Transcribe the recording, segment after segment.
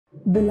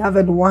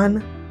Beloved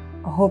one,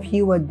 I hope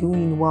you are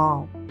doing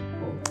well.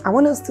 I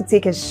want us to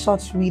take a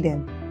short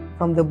reading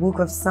from the book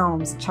of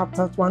Psalms,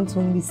 chapter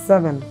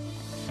 127.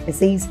 It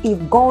says,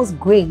 if God's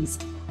grace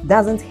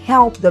doesn't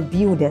help the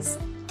builders,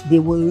 they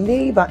will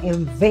labor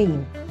in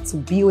vain to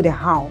build a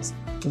house.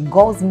 If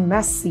God's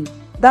mercy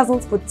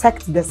doesn't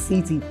protect the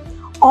city,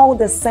 all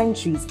the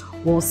centuries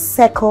will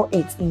circle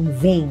it in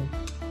vain.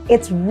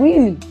 It's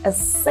really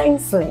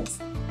senseless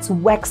to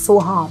work so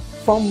hard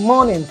from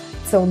morning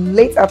till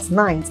late at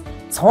night,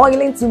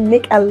 toiling to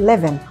make a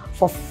living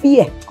for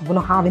fear of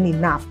not having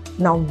enough.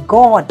 Now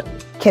God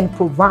can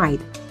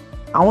provide.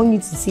 I want you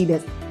to see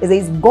this. It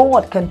says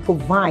God can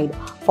provide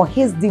for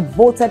his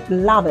devoted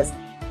lovers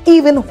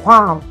even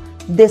while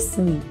they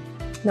sleep.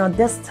 Now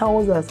this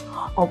tells us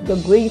of the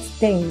great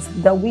things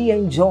that we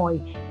enjoy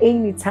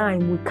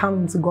anytime we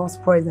come into God's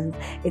presence.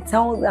 It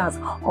tells us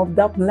of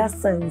the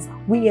blessings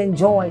we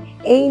enjoy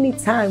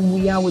anytime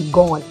we are with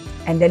God.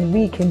 And then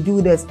we can do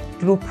this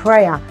through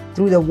prayer,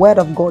 through the word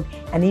of God,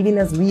 and even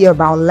as we are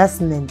about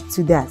listening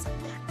to that.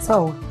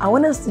 So I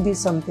want us to do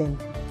something.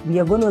 We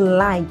are going to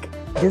like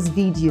this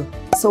video.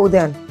 So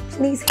then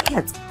please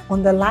hit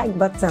on the like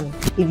button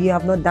if you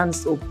have not done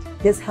so.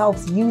 This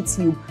helps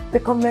YouTube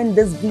recommend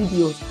these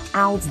videos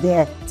out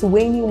there to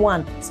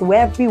anyone, so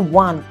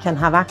everyone can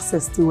have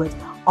access to it.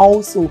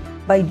 Also,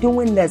 by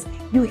doing this,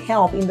 you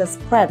help in the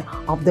spread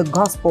of the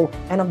gospel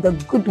and of the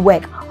good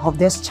work of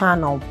this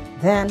channel.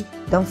 Then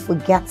don't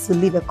forget to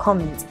leave a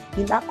comment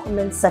in that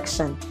comment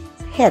section.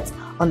 Hit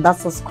on that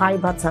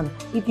subscribe button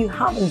if you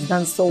haven't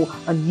done so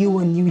and you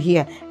are new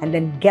here, and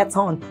then get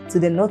on to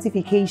the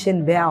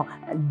notification bell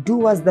and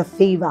do us the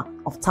favor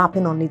of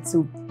tapping on it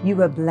too.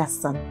 You are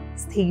blessed.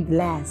 Stay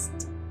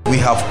blessed. We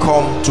have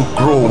come to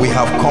grow. We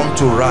have come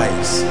to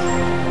rise.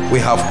 We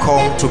have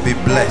come to be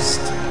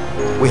blessed.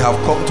 We have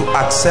come to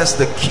access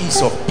the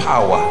keys of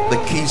power, the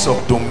keys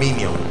of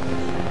dominion.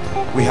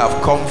 We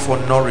have come for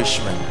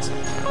nourishment.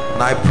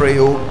 And I pray,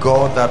 oh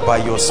God, that by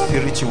your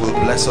spirit you will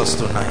bless us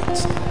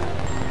tonight.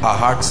 Our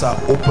hearts are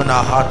open,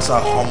 our hearts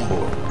are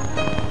humble,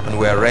 and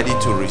we are ready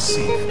to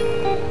receive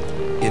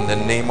in the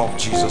name of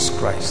Jesus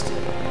Christ.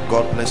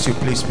 God bless you.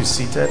 Please be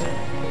seated.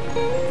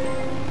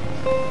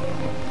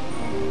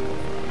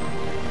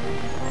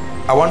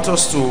 I want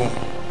us to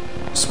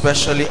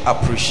especially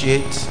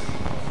appreciate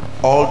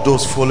all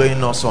those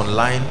following us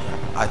online.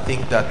 I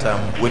think that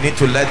we need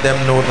to let them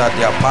know that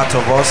they are part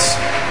of us.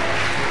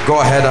 Go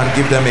ahead and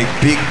give them a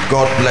big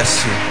God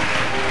bless you.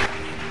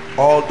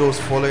 All those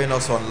following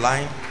us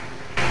online,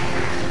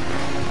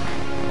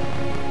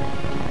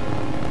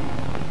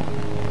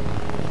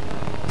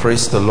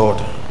 praise the Lord.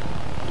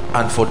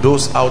 And for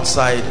those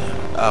outside,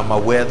 I'm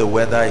aware the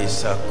weather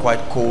is quite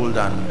cold,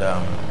 and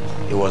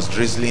it was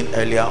drizzling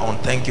earlier on.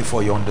 Thank you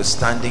for your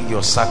understanding,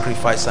 your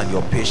sacrifice, and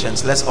your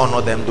patience. Let's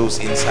honor them, those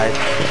inside.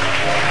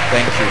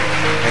 Thank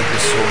you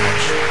so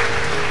much.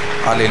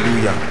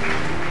 Hallelujah.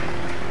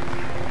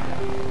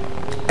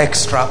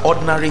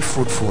 Extraordinary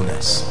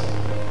fruitfulness.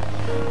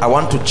 I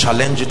want to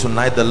challenge you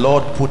tonight. The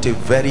Lord put a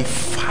very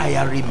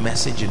fiery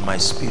message in my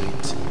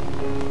spirit.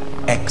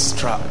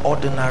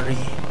 Extraordinary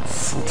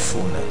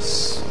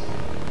fruitfulness.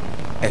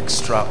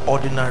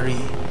 Extraordinary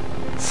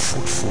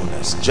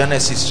fruitfulness.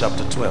 Genesis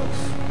chapter 12.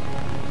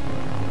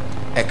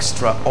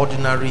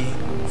 Extraordinary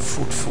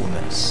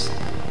fruitfulness.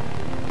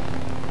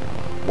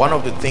 One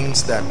of the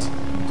things that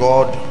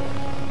God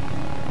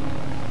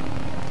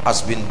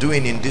has been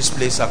doing in this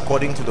place,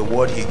 according to the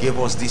word he gave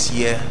us this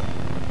year,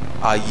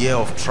 our year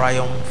of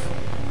triumph,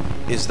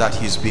 is that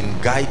he's been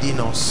guiding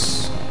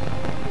us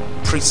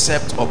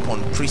precept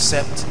upon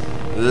precept,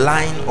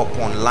 line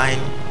upon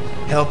line,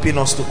 helping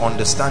us to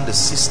understand the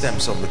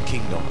systems of the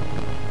kingdom.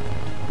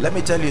 Let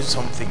me tell you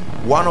something.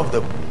 One of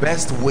the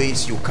best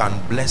ways you can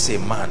bless a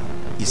man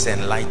is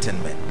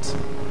enlightenment.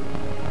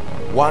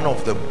 One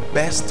of the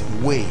best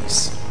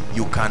ways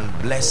you can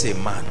bless a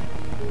man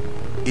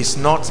is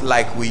not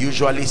like we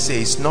usually say.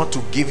 It's not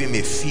to give him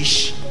a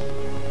fish,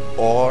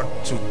 or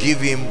to give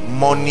him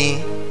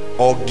money,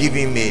 or give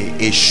him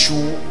a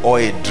shoe or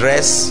a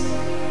dress.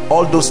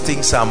 All those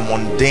things are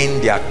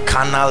mundane, they are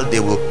carnal, they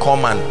will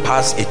come and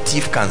pass. A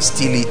thief can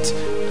steal it.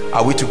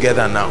 Are we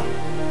together now?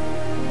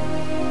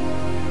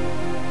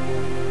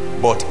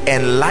 But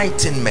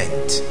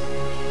enlightenment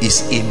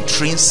is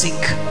intrinsic,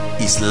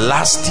 is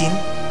lasting,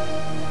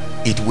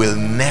 it will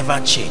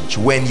never change.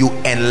 When you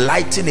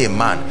enlighten a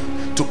man,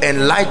 to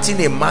enlighten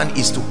a man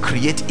is to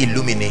create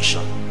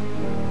illumination,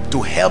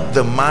 to help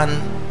the man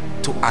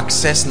to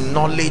access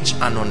knowledge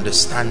and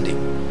understanding.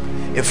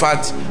 In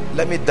fact,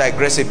 let me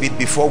digress a bit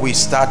before we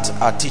start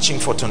our teaching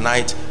for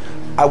tonight.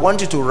 I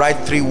want you to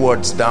write 3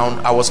 words down.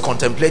 I was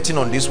contemplating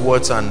on these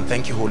words, and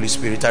thank you, Holy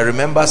Spirit. I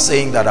remember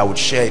saying that I would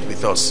share it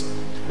with us.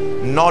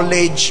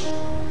 Knowledge,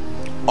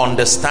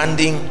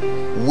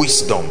 understanding,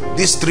 wisdom.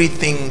 These 3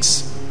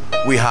 things,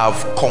 we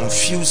have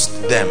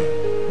confused them,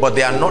 but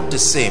they are not the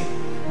same.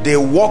 They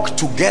work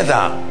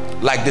together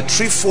like the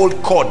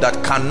threefold cord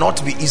that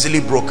cannot be easily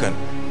broken.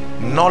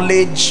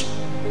 Knowledge,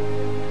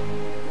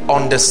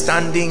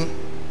 understanding,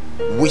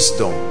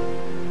 wisdom.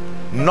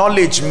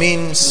 Knowledge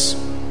means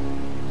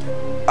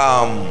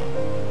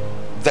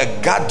the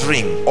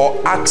gathering or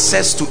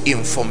access to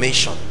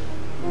information.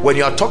 When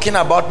you are talking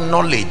about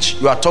knowledge,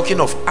 you are talking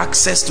of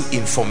access to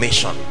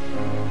information,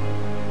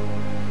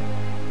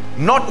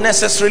 not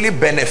necessarily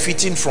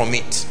benefiting from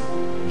it,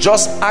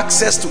 just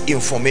access to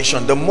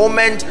information. The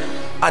moment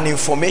an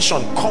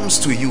information comes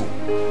to you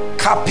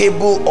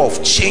capable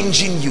of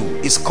changing you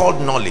is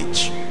called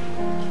knowledge.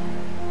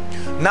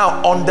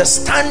 Now,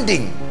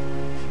 understanding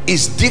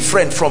is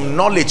different from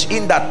knowledge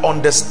in that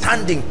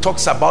understanding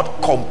talks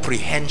about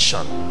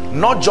comprehension,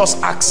 not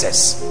just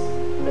access.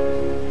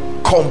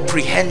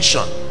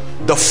 Comprehension,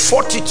 the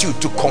fortitude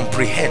to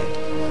comprehend.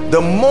 The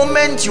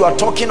moment you are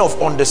talking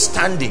of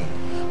understanding,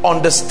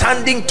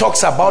 understanding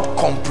talks about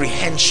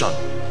comprehension,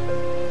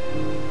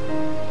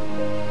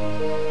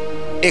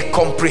 a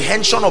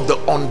comprehension of the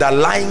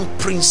underlying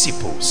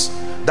principles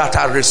that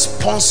are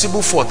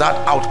responsible for that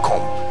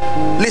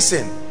outcome.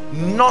 Listen,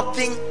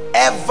 nothing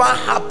ever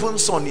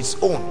happens on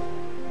its own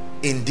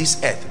in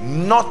this earth.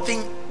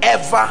 Nothing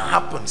ever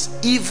happens,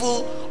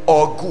 evil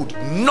or good.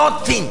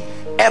 Nothing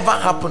ever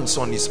happens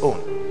on its own.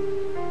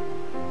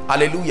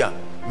 Hallelujah.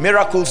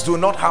 Miracles do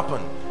not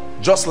happen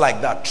just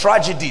like that.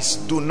 Tragedies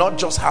do not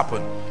just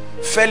happen.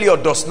 Failure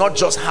does not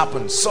just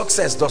happen.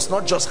 Success does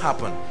not just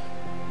happen.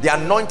 The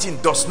anointing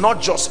does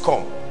not just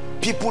come.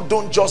 People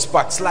don't just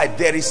backslide.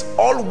 There is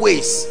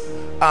always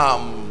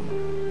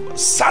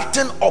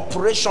certain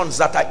operations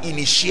that are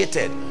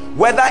initiated,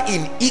 whether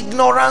in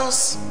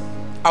ignorance.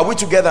 Are we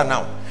together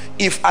now?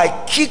 If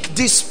I kick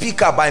this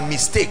speaker by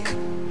mistake,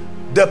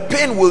 the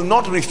pain will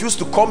not refuse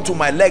to come to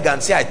my leg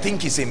and say I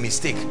think it's a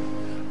mistake.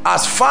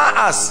 As far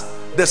as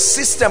the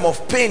system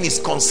of pain is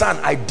concerned,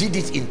 I did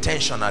it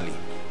intentionally.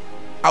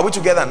 Are we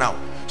together now?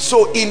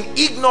 So in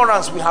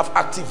ignorance, we have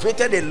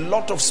activated a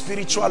lot of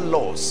spiritual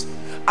laws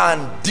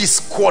and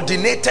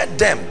discoordinated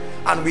them,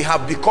 and we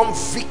have become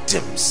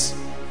victims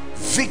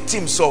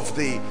of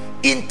the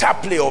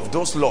interplay of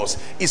those laws.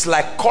 It's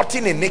like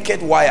cutting a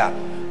naked wire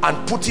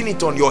and putting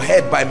it on your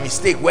head by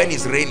mistake when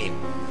it's raining.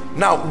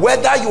 Now,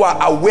 whether you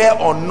are aware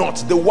or not,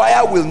 the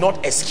wire will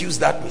not excuse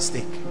that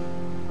mistake.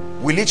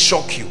 Will it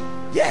shock you?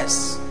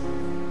 Yes.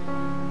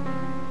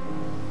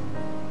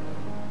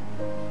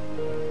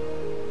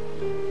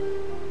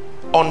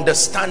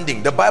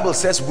 Understanding. The Bible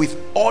says, with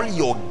all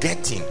your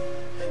getting,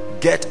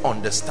 get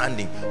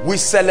understanding. We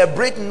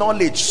celebrate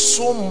knowledge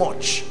so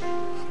much,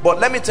 but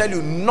let me tell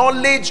you,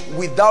 knowledge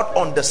without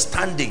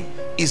understanding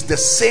is the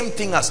same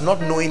thing as not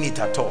knowing it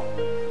at all.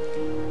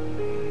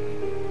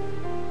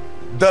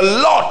 The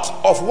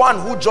lot of one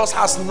who just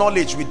has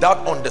knowledge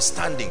without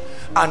understanding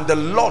and the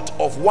lot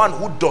of one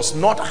who does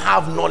not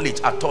have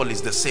knowledge at all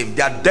is the same.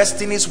 Their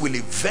destinies will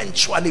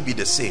eventually be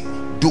the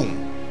same.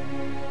 Doom.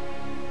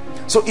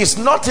 So it's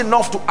not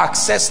enough to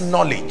access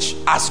knowledge,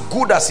 as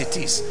good as it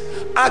is.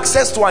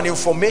 Access to an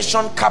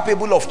information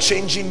capable of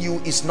changing you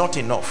is not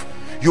enough.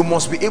 You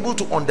must be able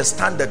to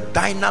understand the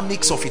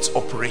dynamics of its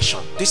operation.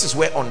 This is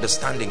where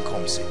understanding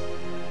comes in.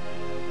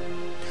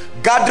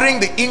 Gathering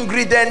the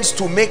ingredients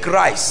to make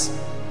rice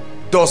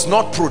does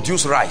not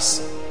produce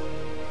rice.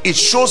 It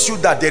shows you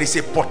that there is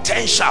a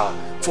potential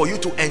for you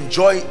to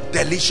enjoy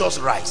delicious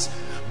rice.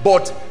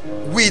 But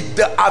with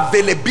the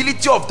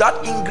availability of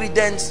that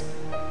ingredients,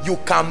 you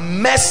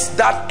can mess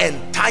that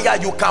entire,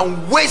 you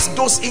can waste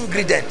those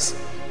ingredients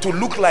to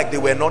look like they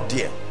were not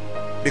there,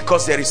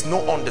 because there is no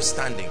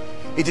understanding.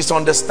 It is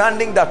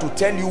understanding that will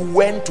tell you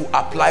when to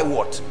apply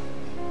what.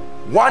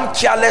 One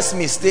careless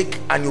mistake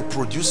and you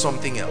produce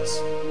something else.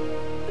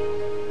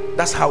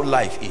 That's how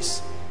life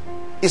is.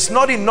 It's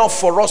not enough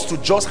for us to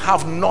just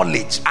have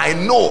knowledge. I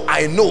know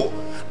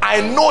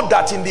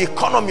that in the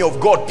economy of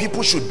God,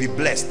 people should be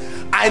blessed.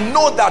 I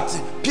know that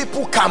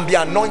people can be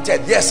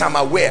anointed. Yes, I'm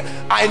aware.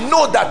 I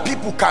know that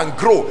people can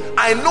grow.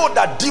 I know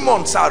that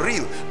demons are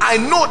real. I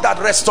know that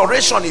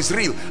restoration is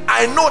real.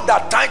 I know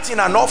that tithing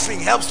and offering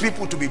helps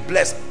people to be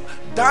blessed.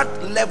 That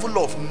level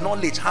of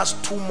knowledge has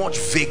too much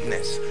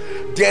vagueness.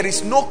 There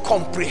is no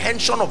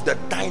comprehension of the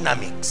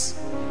dynamics.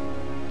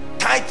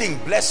 Tithing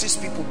blesses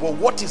people, but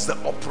what is the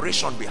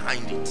operation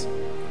behind it?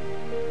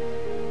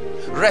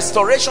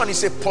 Restoration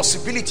is a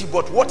possibility,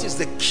 but what is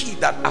the key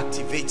that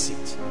activates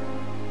it?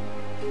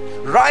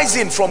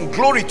 Rising from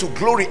glory to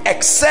glory,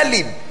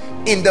 excelling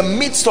in the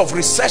midst of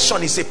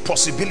recession is a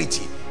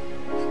possibility.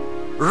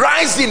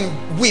 Rising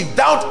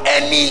without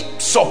any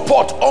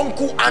support,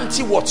 uncle,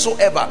 auntie,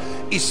 whatsoever,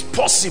 is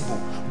possible.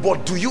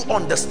 But do you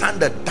understand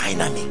the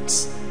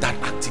dynamics that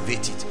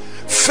activate it?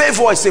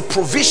 Favor is a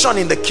provision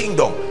in the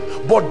kingdom,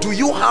 but do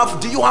you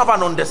have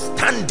an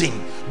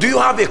understanding? Do you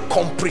have a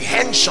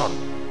comprehension?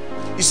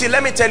 You see,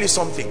 let me tell you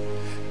something.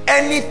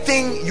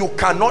 Anything you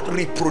cannot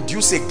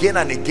reproduce again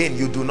and again,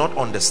 you do not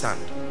understand.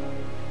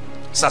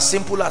 It's as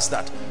simple as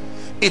that.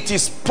 It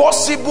is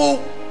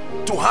possible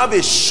to have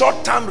a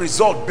short-term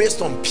result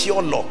based on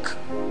pure luck.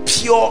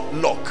 Pure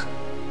luck.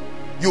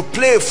 You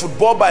play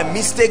football by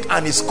mistake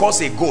and it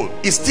scores a goal.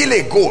 It's still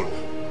a goal,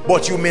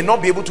 but you may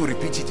not be able to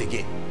repeat it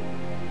again.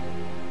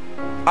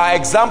 Our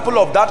example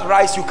of that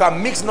rice, you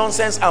can mix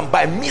nonsense and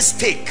by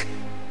mistake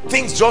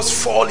things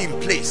just fall in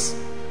place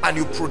and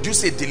you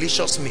produce a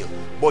delicious meal,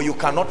 but you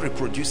cannot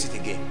reproduce it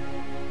again.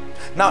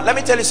 Now let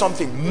me tell you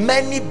something.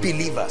 Many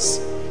believers,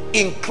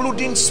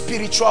 including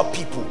spiritual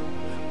people,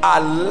 are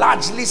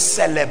largely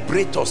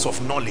celebrators of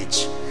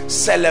knowledge,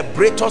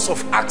 celebrators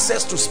of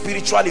access to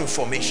spiritual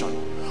information.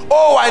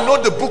 Oh, I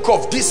know the book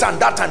of this and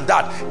that and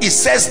that, it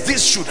says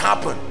this should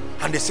happen,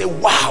 and they say,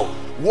 wow,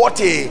 what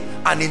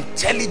an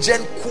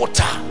intelligent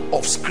quoter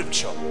of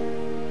scripture.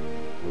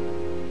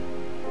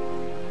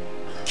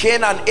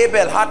 Cain and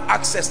Abel had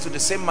access to the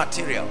same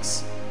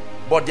materials,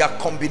 but their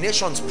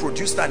combinations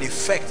produced an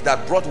effect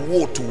that brought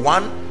woe to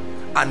one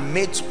and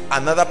made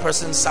another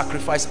person's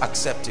sacrifice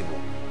acceptable.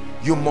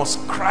 You must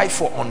cry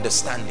for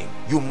understanding.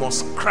 You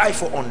must cry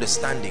for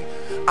understanding.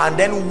 And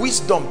then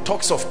wisdom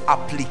talks of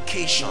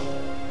application.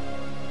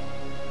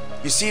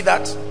 You see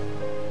that?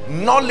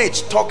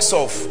 Knowledge talks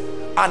of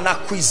an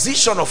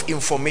acquisition of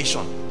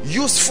information,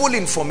 useful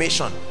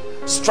information,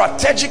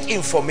 strategic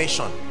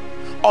information.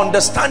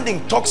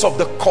 Understanding talks of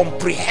the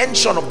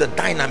comprehension of the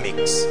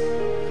dynamics,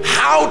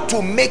 how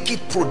to make it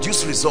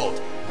produce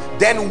result.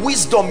 Then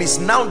wisdom is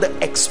now the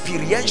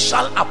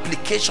experiential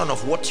application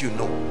of what you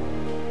know.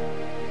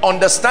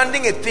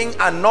 Understanding a thing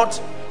and not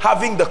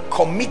having the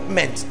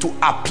commitment to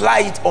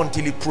apply it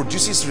until it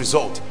produces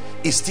result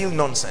is still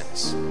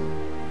nonsense.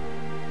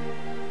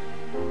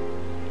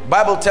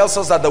 Bible tells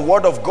us that the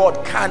word of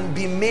God can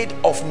be made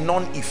of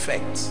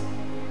non-effect.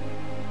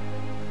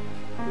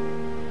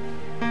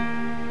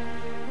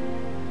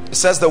 It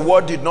says the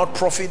word did not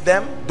profit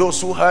them,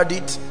 those who heard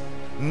it,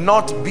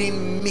 not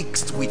being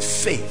mixed with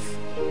faith.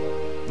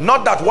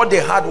 Not that what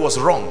they had was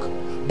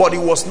wrong, but it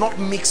was not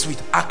mixed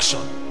with action,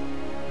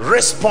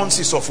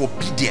 responses of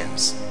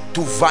obedience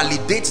to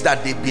validate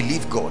that they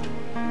believe God.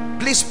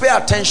 Please pay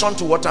attention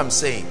to what I'm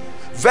saying.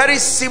 Very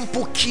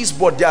simple keys,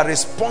 but they are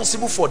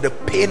responsible for the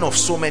pain of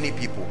so many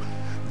people.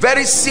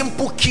 Very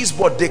simple keys,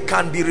 but they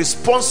can be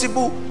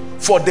responsible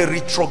for the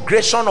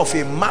retrogression of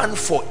a man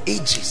for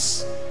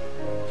ages.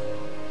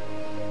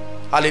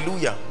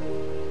 Hallelujah.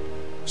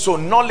 So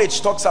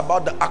knowledge talks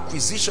about the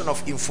acquisition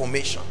of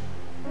information.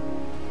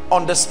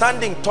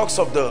 Understanding talks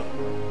of the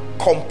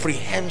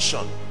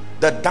comprehension,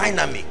 the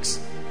dynamics,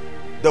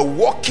 the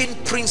working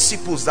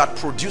principles that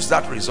produce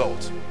that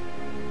result.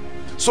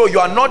 So you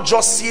are not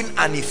just seeing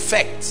an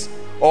effect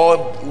or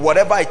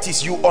whatever it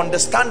is, you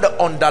understand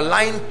the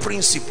underlying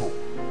principle.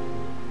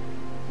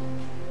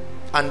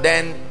 And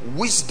then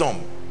wisdom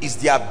is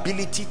the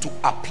ability to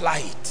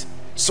apply it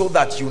so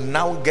that you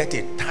now get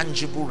a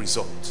tangible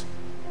result.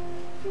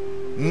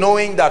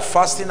 Knowing that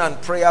fasting and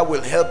prayer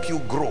will help you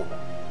grow,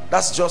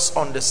 that's just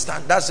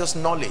understand, that's just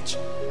knowledge.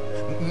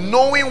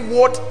 Knowing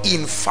what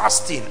in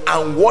fasting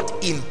and what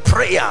in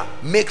prayer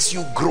makes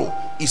you grow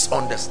is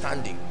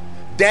understanding.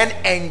 Then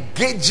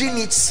engaging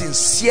it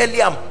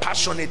sincerely and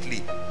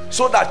passionately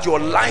so that your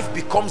life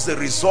becomes the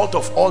result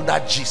of all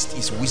that gist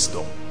is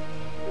wisdom.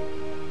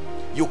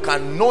 You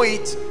can know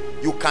it,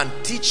 you can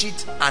teach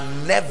it,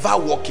 and never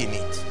walk in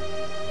it.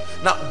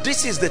 Now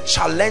this is the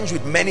challenge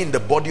with many in the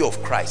body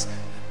of Christ.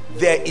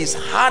 There is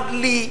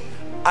hardly,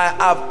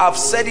 I've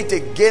said it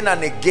again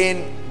and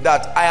again,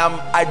 that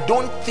I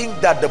don't think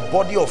that the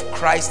body of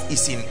Christ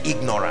is in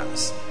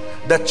ignorance.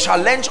 The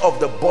challenge of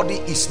the body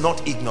is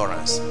not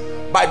ignorance.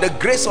 By the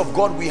grace of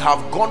God, we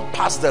have gone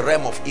past the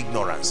realm of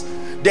ignorance.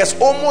 There's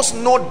almost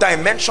no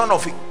dimension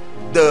of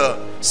the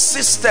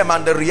system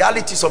and the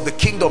realities of the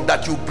kingdom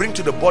that you bring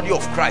to the body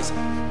of Christ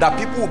that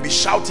people will be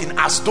shouting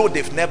as though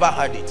they've never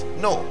heard it.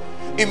 No,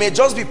 it may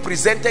just be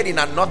presented in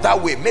another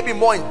way, maybe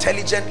more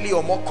intelligently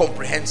or more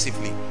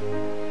comprehensively,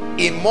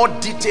 in more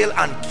detail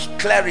and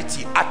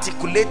clarity,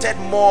 articulated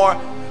more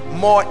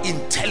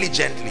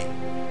intelligently.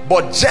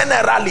 But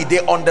generally they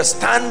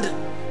understand,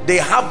 they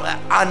have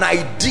an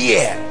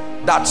idea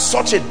that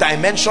such a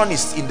dimension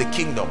is in the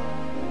kingdom,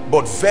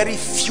 but very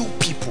few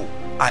people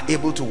are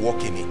able to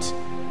walk in it.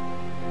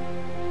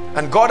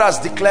 And God has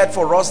declared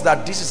for us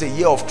that this is a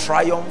year of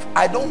triumph.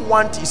 I don't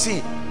want, you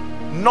see,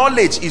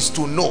 knowledge is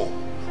to know,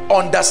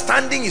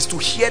 understanding is to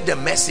hear the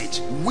message,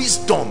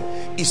 wisdom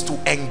is to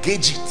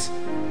engage it,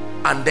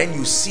 and then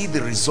you see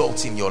the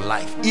results in your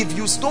life. If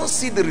you don't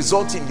see the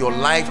results in your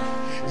life,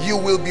 you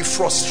will be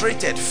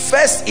frustrated,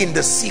 first in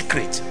the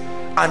secret,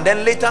 and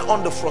then later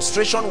on the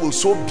frustration will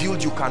so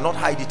build you cannot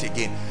hide it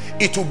again.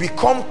 It will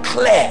become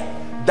clear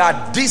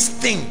that this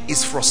thing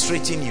is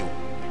frustrating you.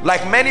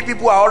 Like many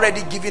people are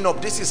already giving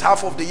up. This is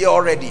half of the year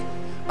already,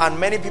 and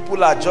many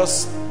people are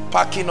just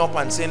packing up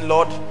and saying,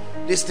 Lord,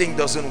 this thing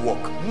doesn't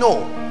work.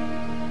 No,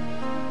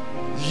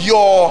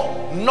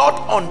 your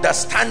not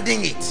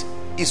understanding it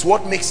is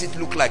what makes it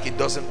look like it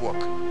doesn't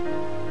work.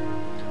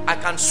 I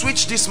can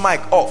switch this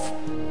mic off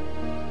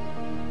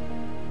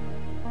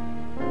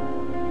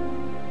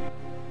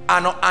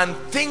and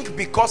think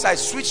because I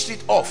switched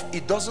it off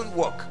it doesn't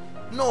work.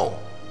 No,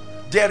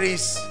 there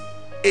is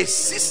a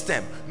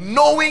system.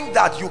 Knowing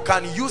that you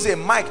can use a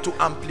mic to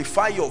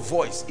amplify your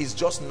voice is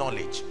just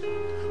knowledge.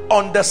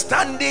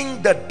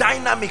 Understanding the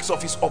dynamics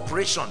of its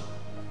operation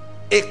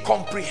A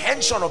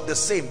comprehension of the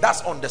same,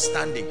 that's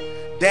understanding.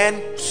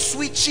 Then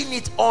switching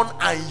it on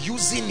and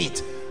using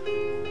it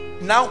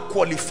now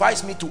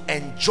qualifies me to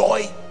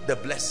enjoy the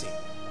blessing.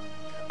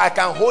 I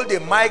can hold a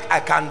mic, I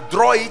can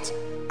draw it,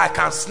 I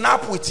can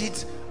snap with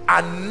it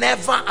and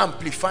never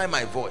amplify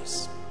my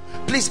voice.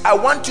 Please, I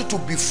want you to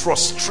be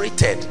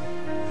frustrated.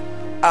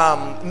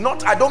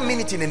 I don't mean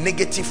it in a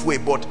negative way,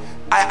 but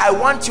I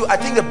want you, I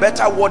think the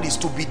better word is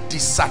to be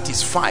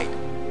dissatisfied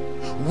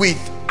with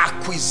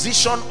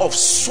acquisition of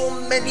so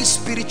many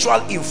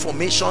spiritual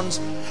informations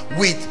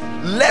with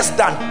less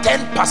than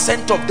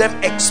 10% of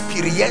them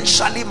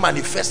experientially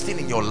manifesting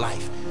in your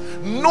life.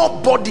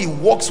 Nobody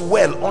works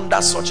well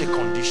under such a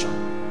condition.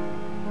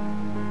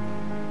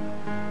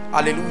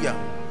 Hallelujah.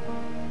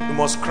 You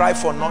must cry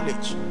for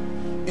knowledge.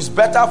 It's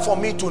better for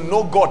me to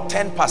know God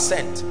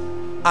 10%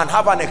 and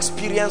have an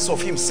experience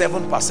of him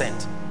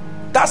 7%.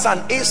 That's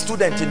an A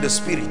student in the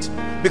spirit,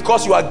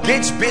 because you are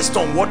gauged based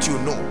on what you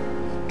know,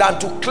 than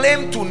to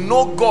claim to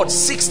know God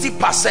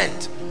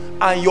 60%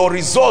 and your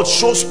result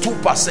shows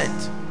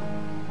 2%.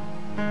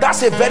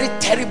 That's a very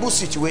terrible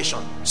situation.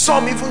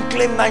 Some even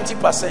claim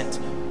 90%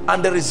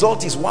 and the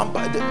result is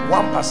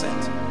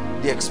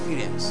 1%, the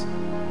experience.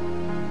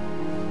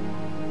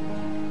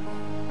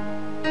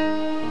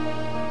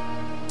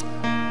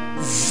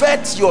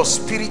 Vet your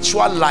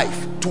spiritual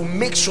life to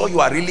make sure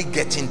you are really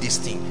getting this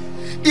thing.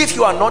 If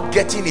you are not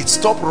getting it,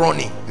 stop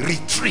running,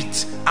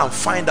 retreat and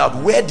find out,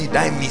 where did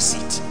I miss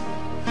it?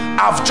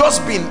 I've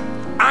just been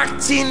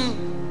acting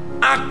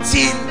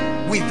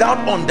without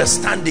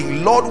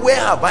understanding. Lord, where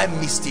have I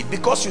missed it?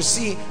 Because you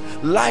see,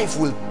 life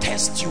will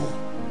test you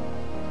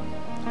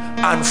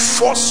and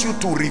force you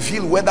to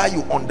reveal whether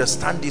you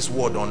understand this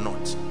word or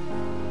not.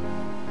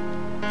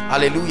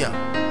 Hallelujah.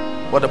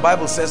 But the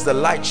Bible says the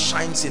light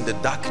shines in the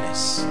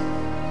darkness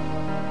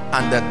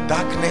and the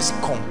darkness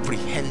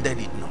comprehended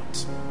it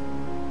not.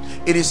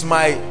 It is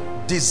my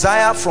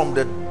desire from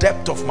the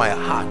depth of my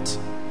heart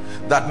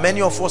that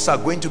many of us are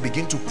going to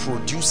begin to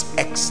produce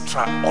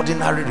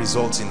extraordinary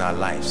results in our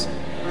lives.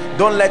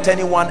 Don't let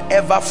anyone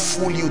ever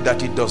fool you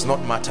that it does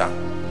not matter.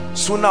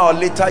 Sooner or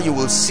later you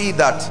will see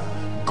that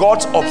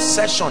God's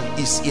obsession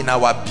is in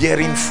our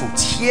bearing fruit.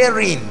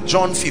 Herein,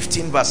 John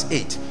 15 verse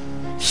 8,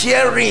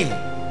 herein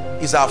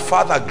is our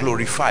Father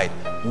glorified,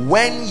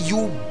 when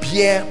you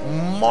bear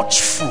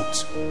much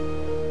fruit,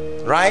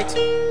 right?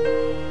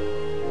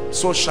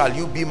 So shall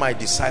you be my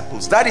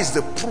disciples. That is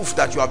the proof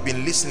that you have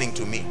been listening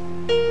to me.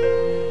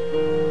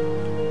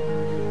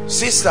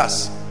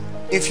 Sisters,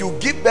 if you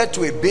give birth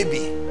to a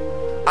baby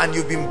and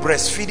you've been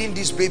breastfeeding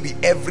this baby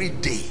every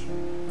day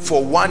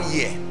for 1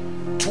 year,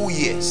 2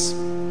 years,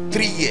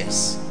 3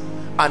 years,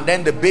 and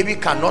then the baby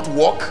cannot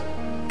walk,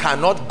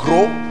 cannot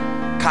grow,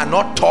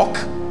 cannot talk,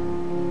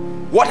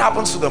 what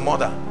happens to the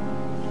mother?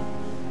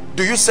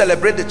 Do you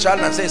celebrate the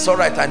child and say, it's all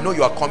right, I know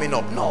you are coming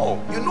up? No,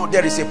 you know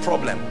there is a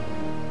problem.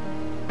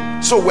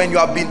 So when you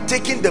have been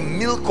taking the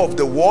milk of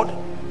the word,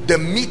 the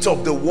meat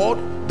of the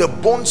word, the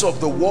bones of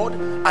the word,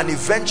 and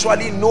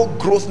eventually no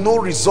growth, no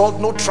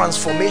result, no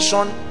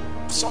transformation,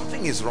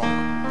 something is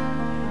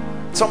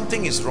wrong.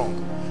 Something is wrong.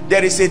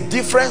 There is a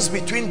difference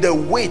between the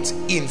wait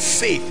in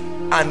faith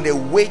and the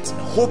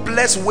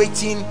hopeless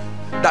waiting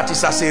that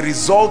is as a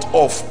result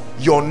of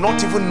you're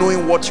not even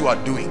knowing what you are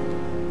doing.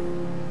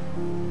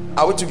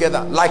 Are we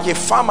together? Like a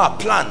farmer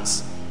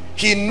plants,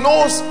 he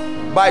knows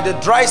by the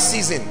dry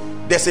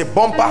season there's a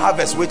bumper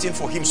harvest waiting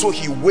for him, so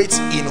he waits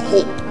in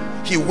hope,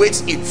 he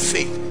waits in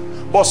faith.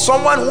 But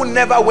someone who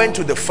never went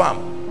to the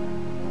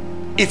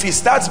farm, if he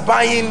starts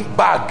buying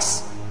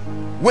bags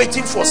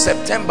waiting for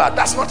September,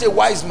 that's not a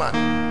wise man.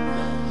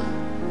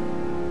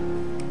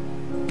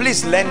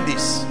 Please learn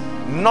this.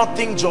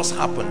 Nothing just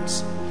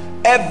happens.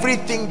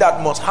 Everything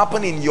that must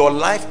happen in your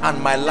life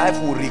and my life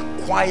will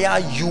require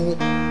you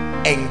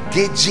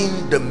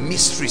engaging the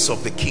mysteries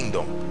of the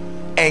kingdom.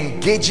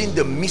 Engaging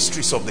the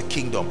mysteries of the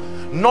kingdom.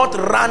 Not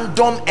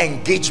random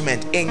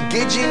engagement.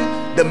 Engaging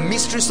the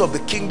mysteries of the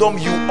kingdom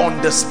you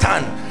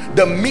understand.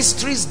 The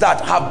mysteries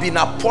that have been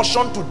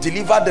apportioned to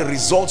deliver the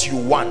results you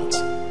want.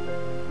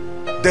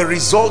 The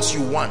results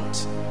you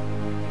want.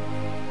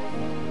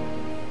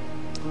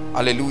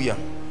 Hallelujah.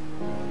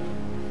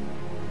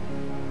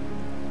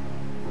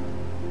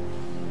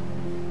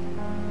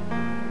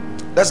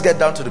 Let's get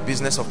down to the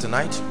business of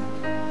tonight.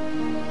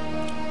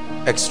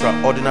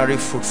 Extraordinary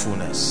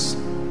fruitfulness.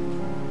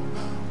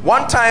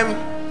 One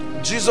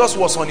time Jesus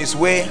was on his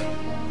way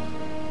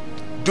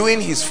doing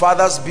his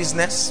father's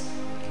business,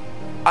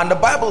 and the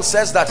Bible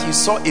says that he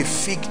saw a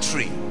fig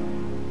tree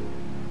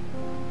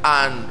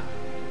and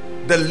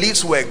the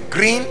leaves were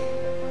green.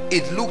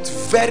 It looked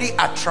very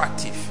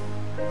attractive.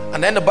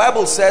 And then the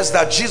Bible says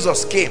that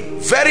Jesus came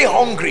very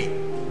hungry.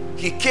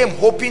 He came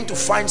hoping to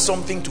find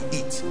something to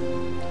eat.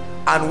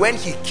 And when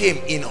he came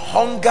in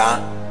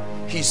hunger,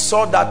 he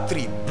saw that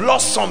tree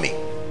blossoming,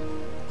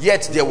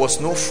 yet there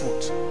was no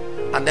fruit.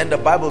 And then the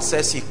Bible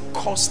says he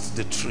cursed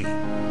the tree,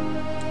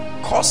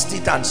 cursed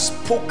it and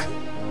spoke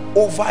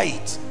over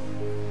it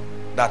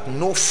that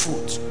no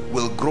fruit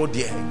will grow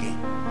there again.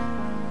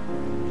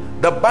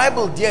 The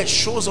Bible there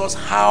shows us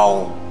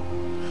how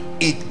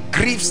it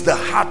grieves the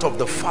heart of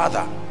the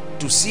Father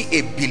to see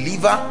a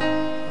believer,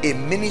 a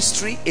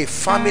ministry, a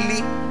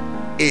family,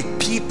 a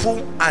people,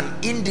 an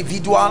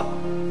individual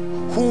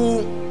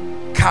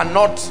who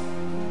cannot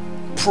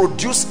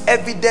produce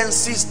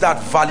evidences that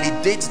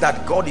validates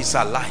that God is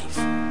alive.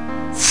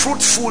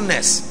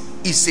 Fruitfulness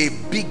is a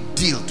big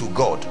deal to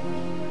God.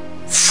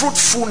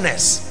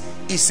 Fruitfulness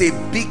is a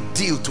big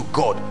deal to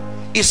God.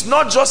 It's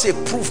not just a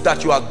proof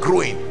that you are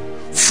growing.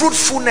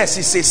 Fruitfulness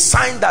is a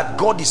sign that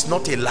God is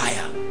not a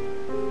liar.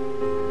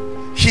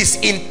 His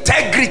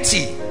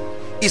integrity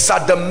is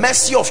at the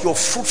mercy of your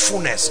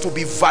fruitfulness to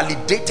be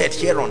validated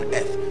here on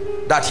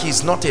earth, that he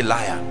is not a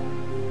liar.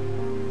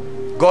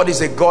 God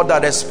is a God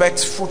that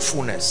expects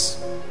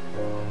fruitfulness.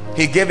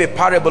 He gave a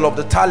parable of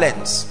the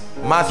talents,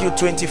 Matthew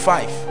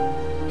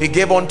 25. He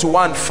gave unto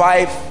one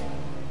 5,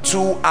 2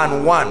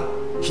 and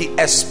 1. He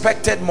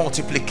expected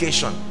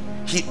multiplication.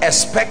 He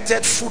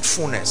expected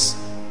fruitfulness.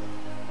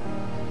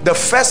 The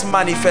first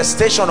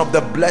manifestation of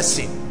the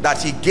blessing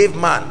that he gave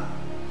man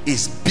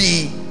is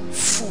be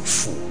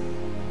fruitful.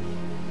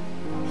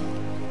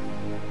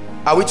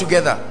 Are we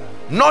together?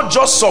 Not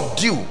just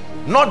subdue,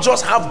 not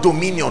just have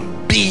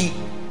dominion, be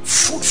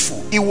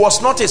fruitful. It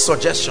was not a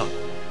suggestion,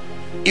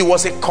 it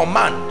was a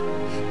command,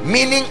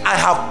 meaning I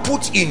have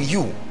put in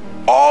you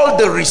all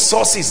the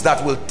resources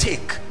that will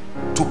take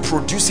to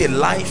produce a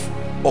life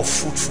of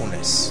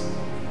fruitfulness.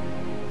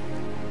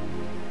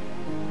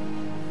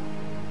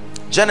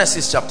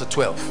 Genesis chapter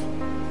 12.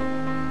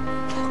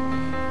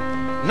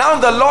 Now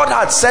the Lord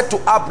had said to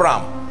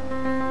Abraham,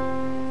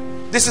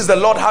 this is the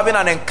Lord having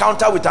an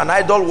encounter with an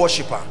idol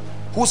worshiper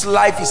whose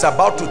life is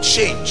about to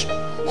change,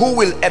 who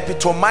will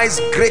epitomize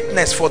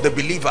greatness for the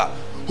believer,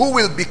 who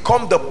will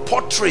become the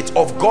portrait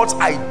of God's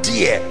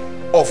idea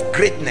of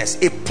greatness,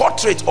 a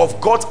portrait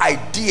of God's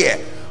idea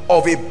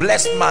of a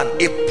blessed man,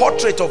 a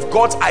portrait of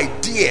God's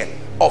idea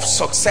of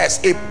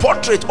success, a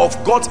portrait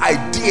of God's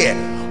idea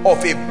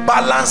of a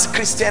balanced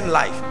Christian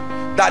life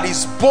that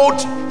is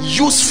both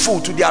useful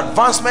to the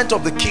advancement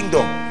of the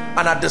kingdom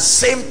and at the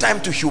same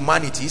time to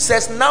humanity. He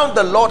says, now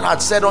the Lord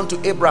had said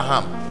unto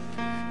Abraham,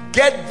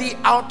 get thee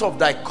out of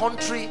thy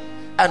country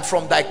and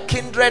from thy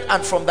kindred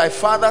and from thy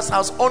father's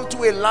house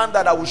unto a land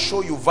that I will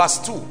show you. Verse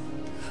 2.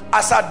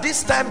 As at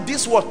this time,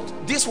 this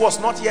was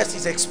not yet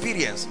his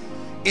experience.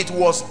 It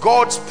was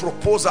God's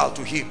proposal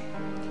to him.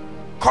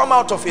 Come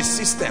out of a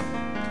system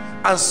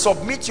and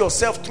submit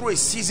yourself through a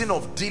season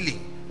of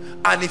dealing,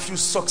 and if you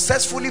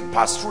successfully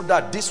pass through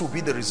that, this will be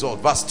the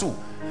result. Verse 2.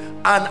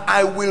 And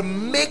I will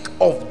make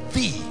of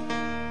thee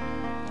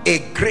a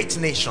great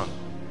nation,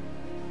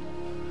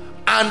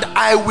 and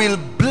I will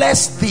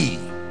bless thee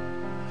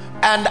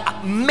and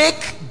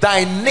make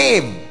thy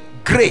name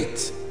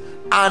great,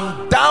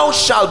 and thou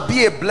shalt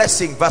be a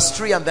blessing. Verse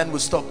 3, and then we'll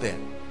stop there.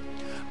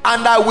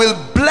 And I will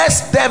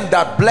bless them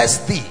that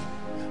bless thee,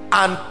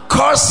 and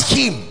curse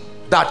him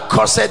that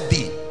curseth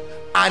thee,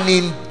 and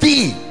in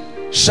thee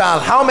shall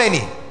how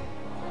many?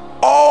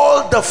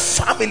 All the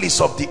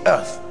families of the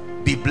earth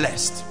be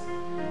blessed.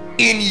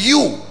 In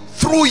you,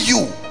 through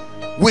you,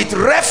 with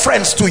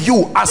reference to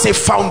you as a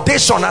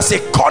foundation, as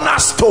a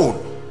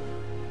cornerstone,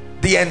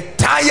 the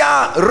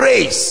entire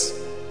race,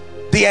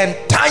 the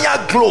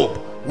entire globe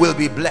will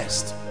be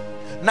blessed.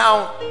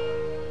 Now,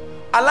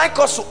 I like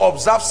us to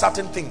observe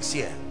certain things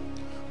here.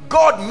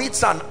 God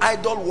meets an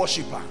idol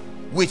worshiper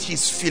with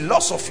his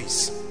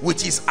philosophies, with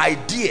his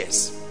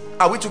ideas.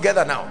 Are we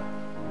together now?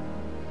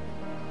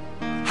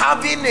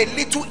 Having a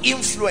little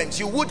influence,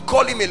 you would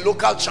call him a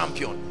local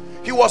champion.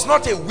 He was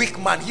not a weak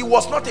man. He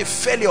was not a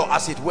failure,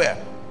 as it were.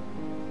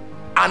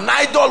 An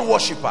idol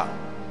worshiper.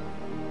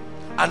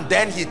 And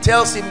then he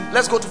tells him,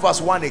 let's go to verse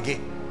 1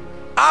 again.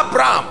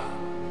 Abraham,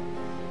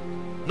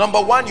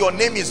 number one, your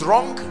name is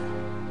wrong.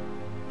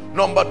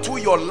 Number two,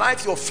 your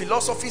life, your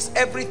philosophies,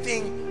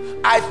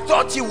 everything. I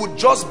thought he would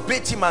just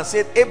bait him and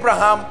say,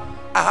 Abraham,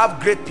 I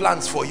have great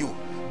plans for you.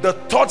 The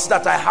thoughts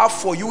that I have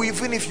for you,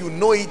 even if you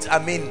know it,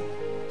 I mean,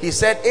 he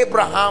said,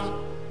 Abraham,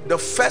 the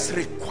first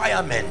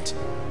requirement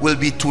will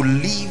be to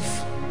leave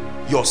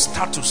your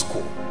status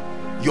quo,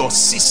 your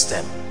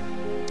system.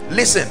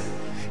 Listen,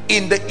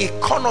 in the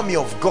economy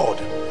of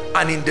God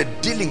and in the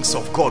dealings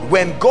of God,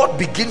 when God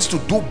begins to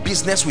do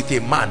business with a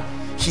man,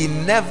 he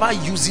never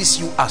uses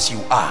you as you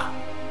are.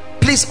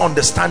 Please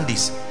understand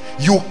this.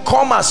 You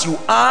come as you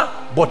are,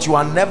 but you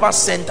are never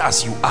sent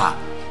as you are.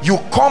 You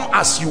come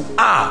as you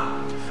are,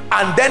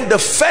 and then the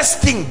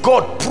first thing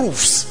God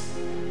proves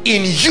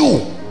in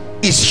you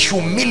is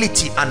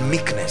humility and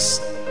meekness.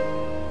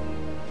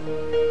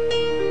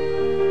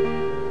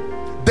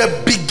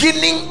 The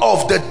beginning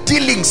of the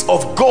dealings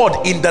of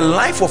God in the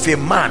life of a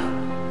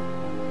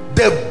man,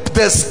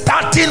 the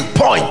starting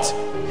point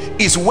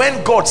is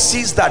when God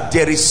sees that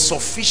there is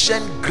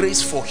sufficient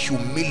grace for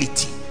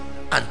humility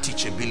and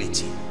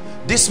teachability.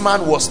 This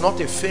man was not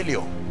a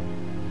failure.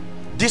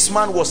 This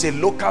man was a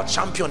local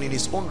champion in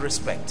his own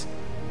respect,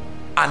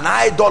 an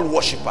idol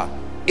worshiper,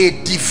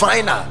 a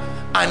diviner,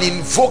 an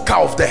invoker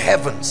of the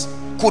heavens,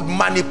 could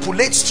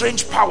manipulate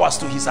strange powers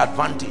to his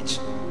advantage.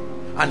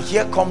 And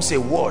here comes a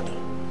word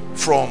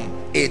from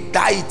a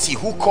deity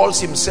who calls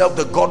himself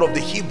the God of the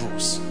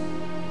Hebrews.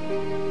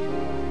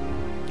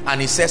 And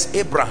he says,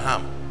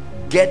 Abraham,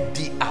 get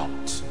thee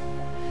out.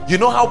 You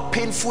know how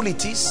painful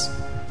it is?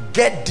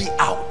 Get thee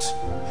out.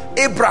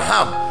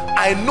 Abraham,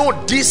 I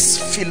know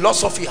this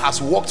philosophy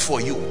has worked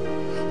for you,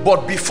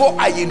 but before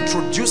I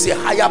introduce a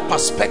higher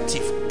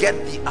perspective, get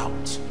thee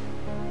out.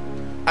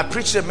 I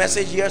preached a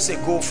message years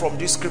ago from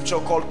this scripture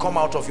called come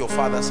out of your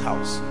father's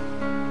house.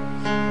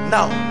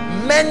 Now,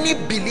 many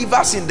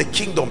believers in the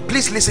kingdom,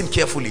 please listen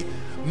carefully,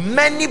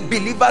 many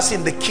believers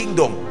in the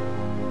kingdom,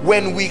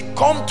 when we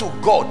come to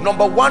God,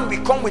 number one, we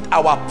come with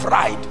our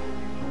pride,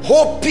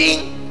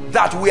 hoping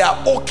that we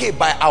are okay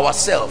by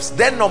ourselves.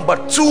 Then number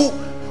two,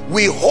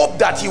 we hope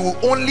that he will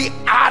only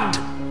add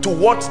to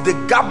what the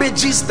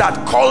garbages that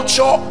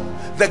culture,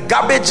 the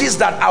garbages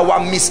that our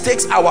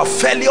mistakes, our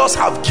failures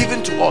have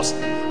given to us.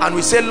 And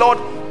we say, Lord,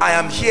 I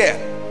am here.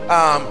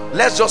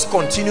 Let's just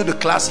continue the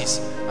classes.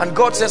 And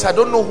God says, I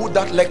don't know who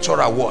that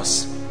lecturer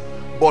was,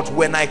 but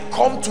when I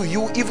come to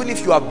you, even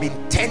if you have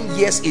been 10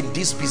 years in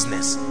this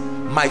business,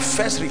 my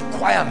first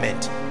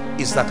requirement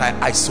is that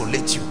I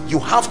isolate you. You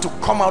have to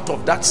come out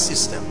of that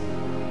system.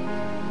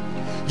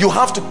 You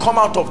have to come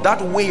out of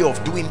that way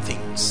of doing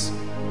things.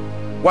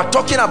 We're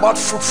talking about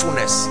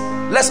fruitfulness.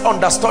 Let's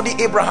understudy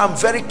Abraham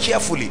very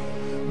carefully,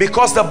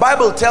 because the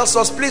Bible tells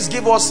us, please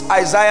give us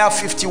Isaiah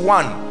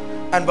 51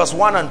 and verse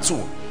 1 and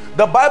 2.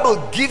 The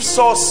Bible gives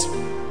us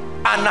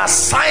an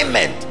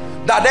assignment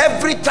that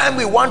every time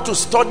we want to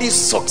study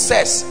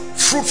success,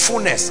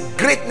 fruitfulness,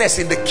 greatness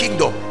in the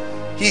kingdom,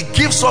 he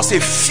gives us a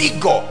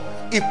figure.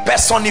 It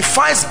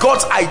personifies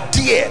God's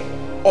idea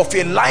of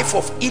a life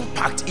of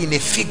impact in a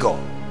figure.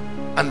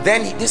 And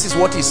then this is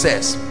what he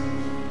says.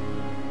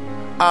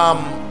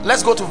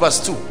 Let's go to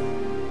verse 2.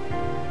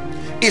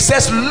 It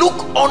says, look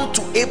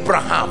unto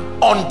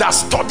Abraham,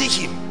 understudy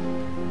him.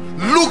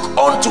 Look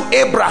unto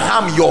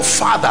Abraham your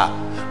father,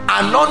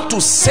 and unto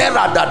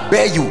Sarah that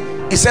bare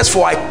you. It says,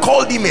 for I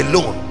called him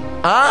alone,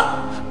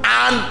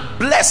 and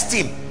blessed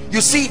him.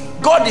 You see,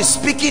 God is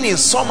speaking in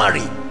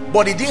summary,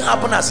 but it didn't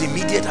happen as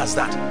immediate as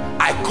that.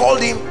 I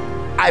called him,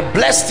 I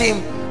blessed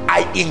him,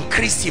 I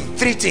increased him.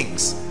 Three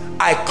things.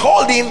 I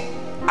called him,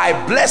 I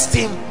blessed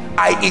him,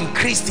 I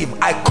increased him.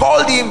 I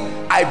called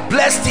him, I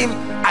blessed him,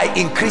 I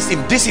increased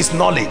him. This is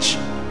knowledge.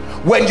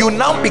 When you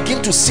now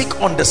begin to seek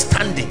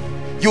understanding,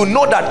 you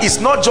know that it's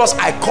not just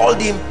I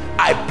called him,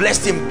 I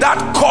blessed him.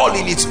 That call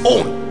in its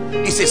own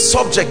is a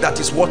subject that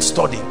is worth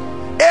studying.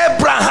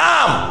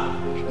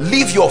 Abraham,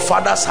 leave your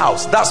father's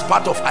house. That's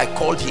part of I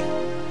called him.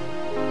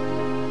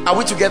 Are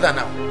we together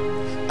now?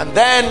 And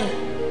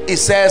then it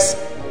says,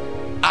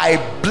 I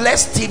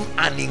blessed him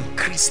and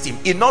increased him.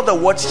 In other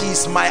words, he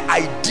is my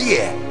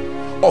idea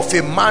of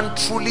a man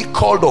truly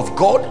called of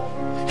God.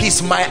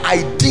 He's my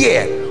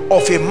idea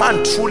of a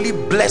man truly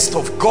blessed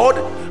of God,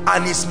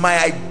 and is my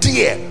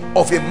idea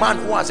of a man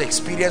who has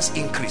experienced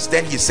increase.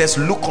 Then he says,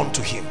 look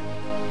unto him.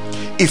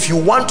 If you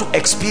want to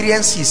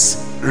experience his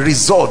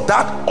result,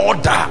 that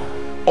order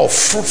of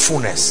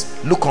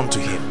fruitfulness, look unto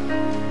him.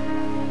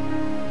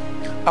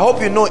 I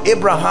hope you know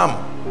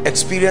Abraham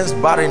experienced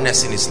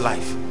barrenness in his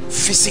life,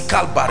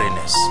 physical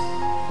barrenness,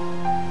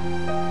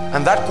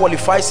 and that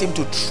qualifies him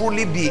to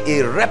truly be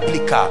a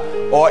replica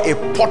or a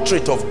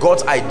portrait of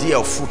God's idea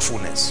of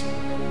fruitfulness.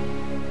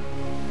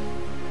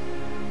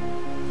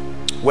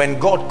 When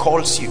God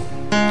calls you,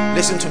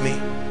 listen to me,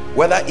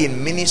 whether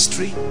in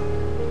ministry,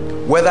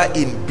 whether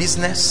in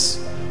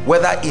business,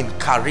 whether in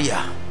career,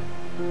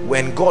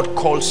 when God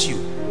calls you,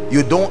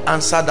 you don't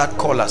answer that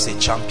call as a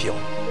champion.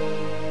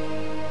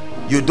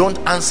 You don't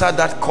answer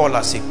that call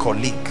as a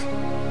colleague.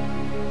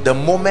 The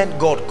moment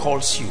God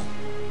calls you,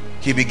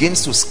 he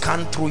begins to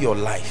scan through your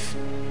life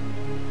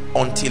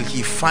until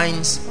he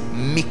finds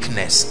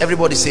meekness.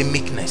 Everybody say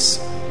meekness.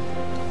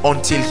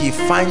 Until he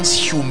finds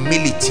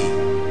humility.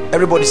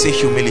 Everybody say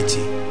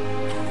humility.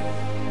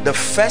 The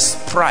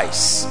first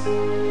price,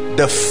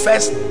 the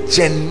first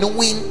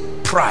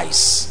genuine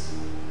price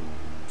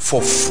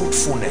for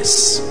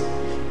fruitfulness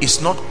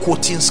is not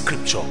quoting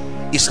scripture,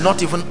 it's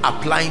not even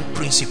applying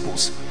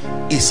principles.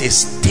 It's a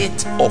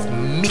state of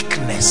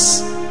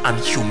meekness and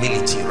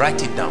humility.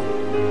 Write it down.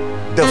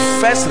 The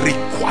first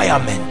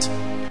requirement,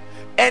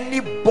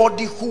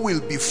 anybody who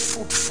will be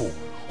fruitful,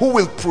 who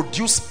will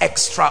produce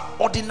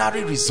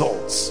extraordinary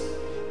results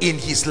in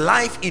his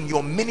life, in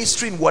your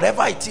ministry, in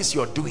whatever it is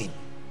you're doing,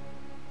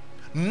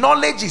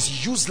 knowledge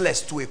is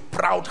useless to a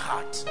proud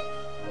heart.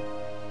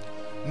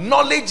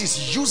 Knowledge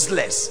is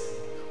useless.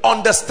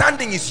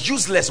 Understanding is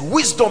useless.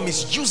 Wisdom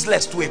is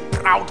useless to a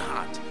proud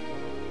heart.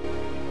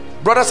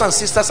 Brothers and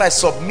sisters, I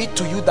submit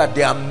to you that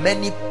there are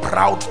many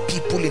proud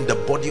people in the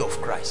body of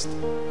Christ.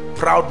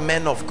 Proud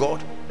men of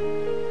God,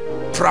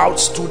 proud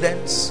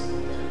students,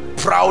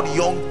 proud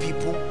young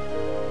people.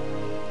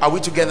 Are we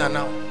together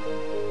now?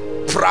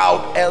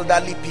 Proud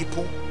elderly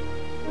people.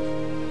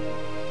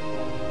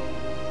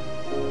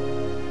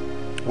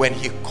 When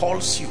he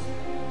calls you,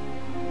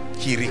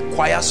 he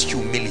requires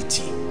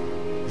humility.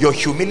 Your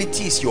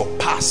humility is your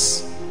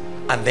pass,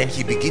 and then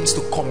he begins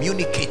to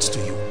communicate to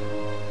you.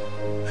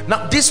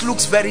 Now this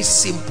looks very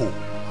simple,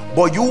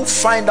 but you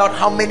find out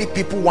how many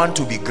people want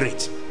to be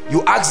great.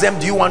 You ask them,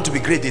 do you want to be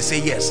great? They say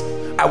yes.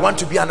 I want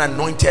to be an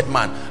anointed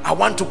man. I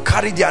want to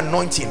carry the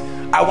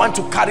anointing. I want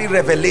to carry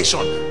revelation.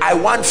 I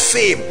want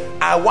fame.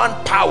 I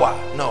want power.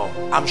 No,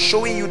 I'm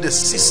showing you the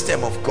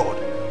system of God,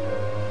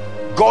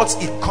 God's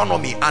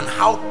economy, and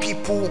how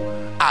people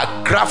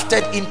are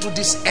grafted into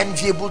this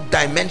enviable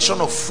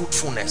dimension of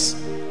fruitfulness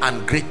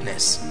and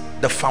greatness.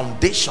 The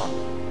foundation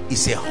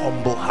is a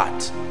humble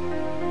heart.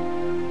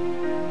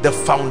 The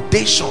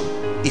foundation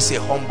is a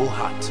humble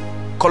heart.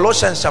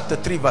 Colossians chapter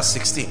 3 verse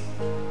 16.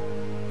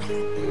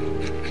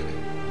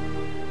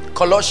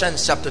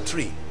 Colossians chapter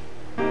 3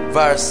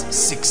 verse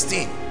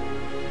 16.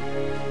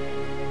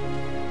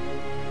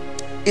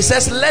 It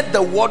says, let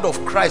the word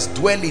of Christ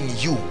dwell in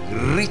you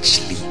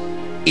richly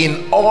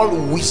in all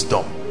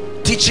wisdom,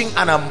 teaching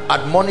and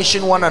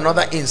admonishing one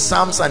another in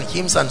psalms and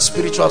hymns and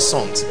spiritual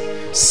songs,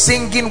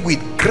 singing with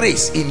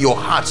grace in your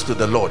hearts to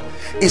the Lord.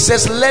 It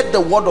says, let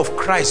the word of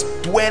Christ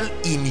dwell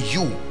in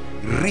you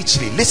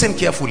richly. Listen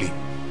carefully.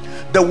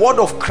 The word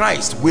of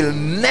Christ will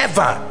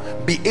never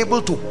be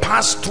able to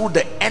pass through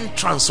the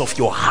entrance of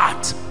your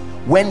heart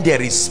when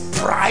there is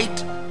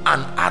pride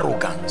and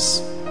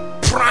arrogance.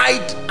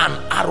 Pride and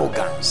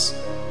arrogance.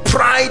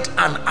 Pride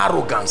and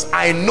arrogance.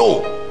 I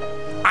know.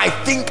 I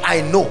think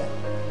I know.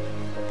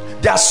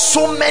 There are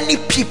so many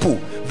people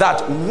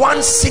that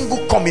one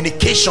single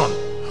communication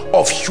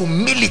of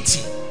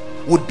humility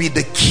would be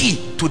the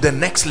key to the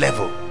next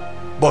level.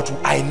 But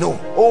I know,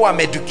 oh, I'm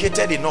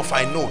educated enough,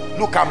 I know.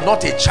 Look, I'm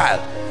not a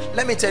child.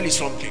 Let me tell you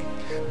something.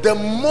 The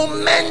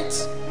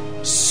moment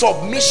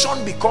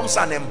submission becomes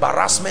an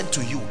embarrassment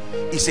to you,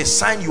 is a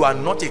sign you are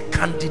not a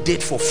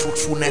candidate for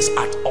fruitfulness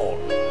at all.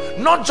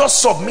 Not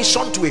just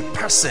submission to a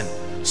person,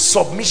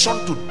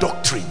 submission to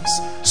doctrines,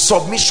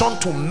 submission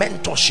to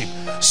mentorship,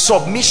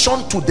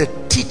 submission to the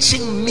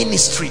teaching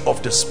ministry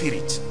of the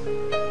Spirit.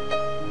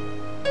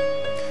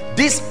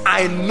 This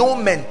I know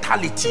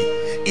mentality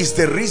is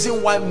the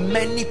reason why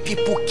many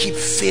people keep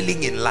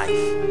failing in life.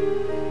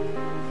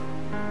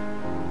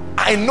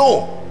 I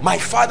know my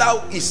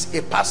father is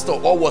a pastor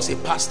or was a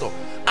pastor.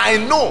 I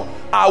know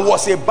I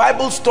was a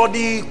Bible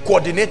study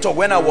coordinator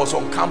when I was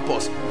on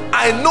campus.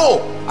 I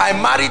know I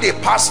married a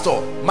pastor.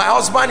 My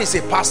husband is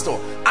a pastor.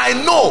 I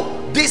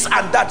know this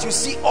and that. You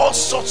see all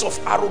sorts of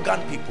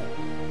arrogant people.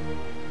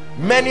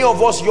 Many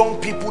of us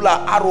young people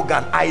are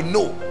arrogant. I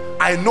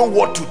know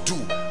what to do.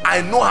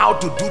 I know how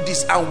to do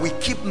this, and we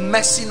keep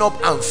messing up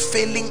and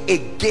failing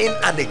again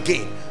and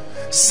again.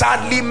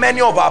 Sadly, many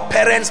of our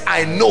parents,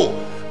 I know,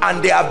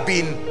 and they have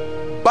been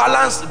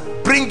balanced,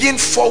 bringing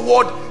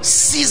forward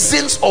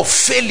seasons of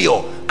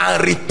failure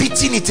and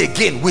repeating it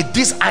again with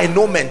this I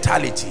know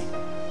mentality.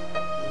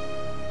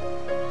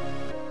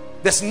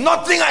 There's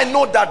nothing I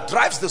know that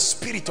drives the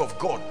Spirit of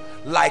God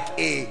like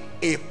a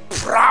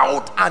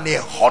proud and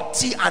a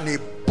haughty and a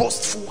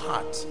boastful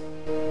heart.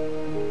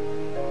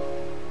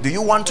 Do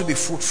you want to be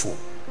fruitful?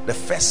 The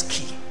first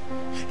key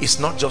is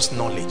not just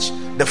knowledge.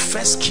 The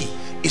first key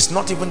is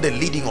not even the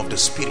leading of the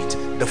Spirit.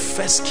 The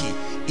first key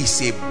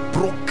is a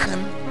broken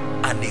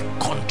and a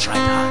contrite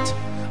heart.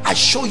 I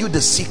show you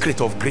the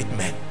secret of great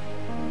men.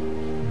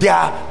 They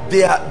are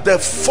the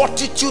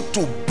fortitude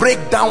to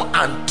break down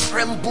and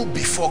tremble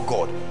before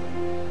God.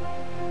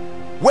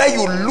 Where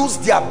you lose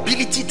the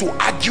ability to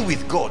argue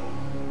with God.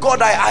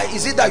 God,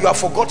 is it that you have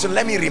forgotten?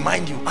 Let me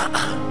remind you.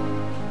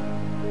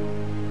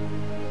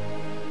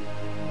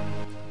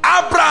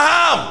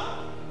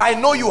 Abraham, I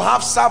know you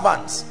have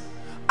servants.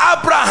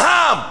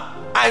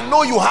 Abraham, I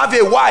know you have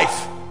a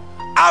wife.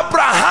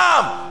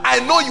 Abraham, I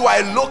know you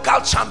are a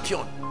local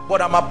champion,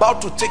 but I'm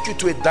about to take you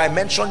to a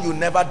dimension you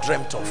never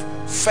dreamt of.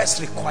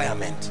 First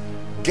requirement,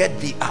 get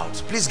thee out.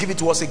 Please give it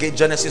to us again.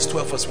 Genesis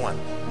 12 verse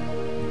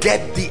 1.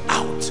 Get thee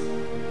out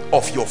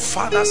of your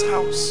father's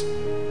house.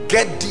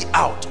 Get thee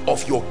out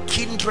of your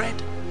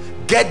kindred.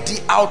 Get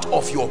thee out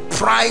of your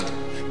pride.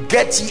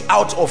 Get ye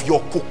out of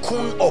your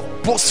cocoon of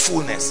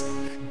boastfulness.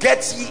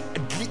 Get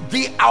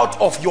thee out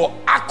of your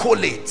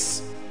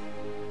accolades.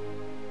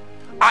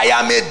 I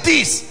am a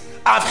this.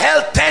 I've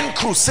held 10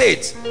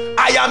 crusades.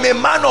 I am a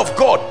man of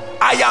God.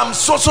 I am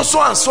so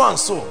and so and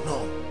so.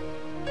 No.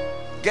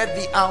 Get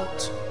thee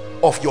out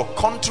of your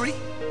country.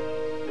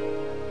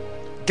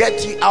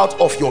 Get thee out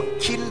of your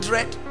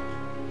kindred.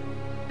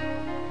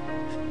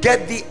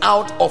 Get thee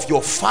out of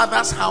your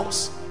father's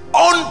house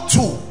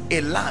unto a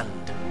land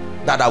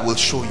that I will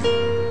show you.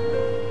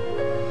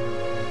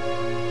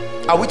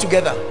 Are we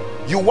together?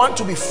 You want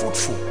to be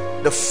fruitful.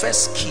 The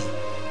first key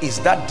is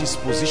that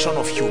disposition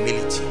of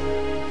humility.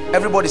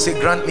 Everybody say,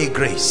 grant me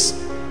grace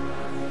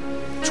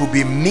to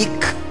be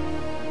meek,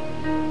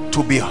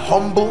 to be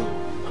humble,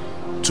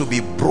 to be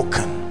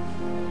broken.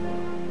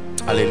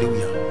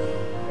 Hallelujah.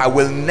 I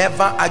will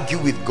never argue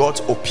with God's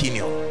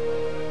opinion.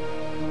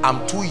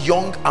 I'm too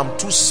young, I'm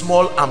too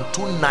small, I'm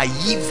too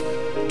naive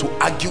to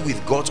argue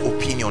with God's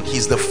opinion.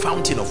 He's the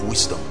fountain of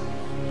wisdom.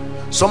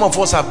 Some of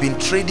us have been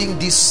trading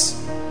this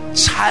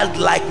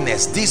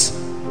childlikeness, this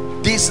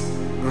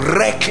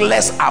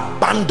reckless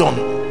abandon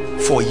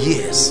for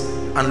years.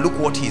 And look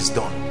what he's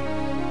done.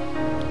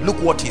 Look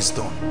what he's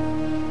done.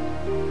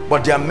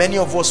 But there are many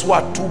of us who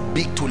are too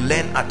big to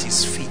learn at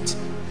his feet,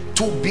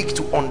 too big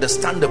to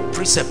understand the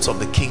precepts of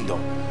the kingdom,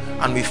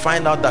 and we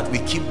find out that we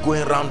keep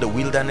going around the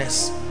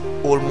wilderness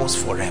almost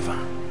forever.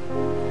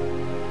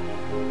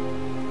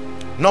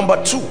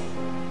 Number 2,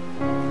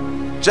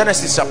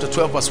 Genesis chapter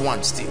 12 verse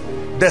 1 still.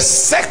 The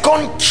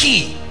second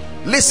key,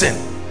 listen,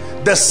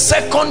 the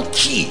second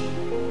key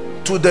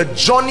to the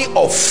journey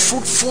of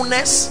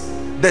fruitfulness,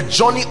 the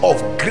journey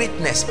of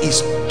greatness,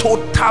 is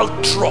total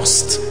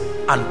trust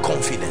and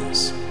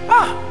confidence.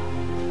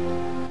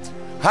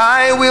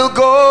 I will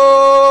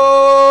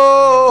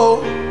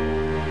go,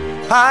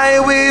 I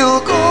will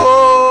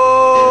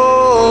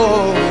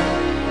go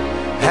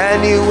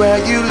anywhere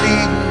you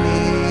lead me,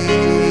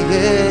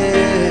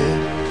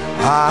 yeah,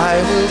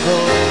 I will go.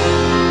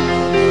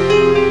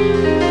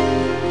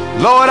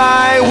 Lord,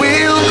 I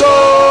will go,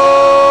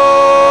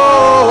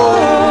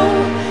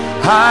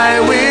 I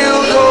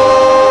will go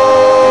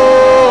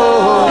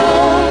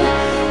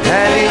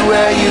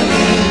anywhere you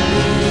lead me,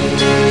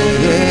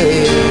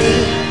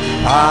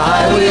 yeah, I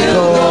will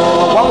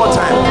go. One more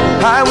time.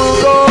 I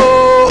will go,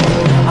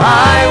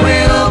 I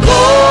will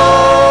go,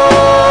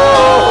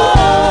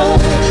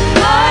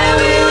 I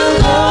will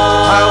go,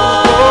 I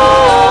will go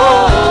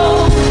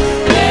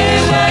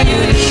anywhere you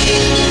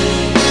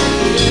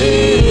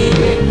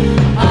lead me,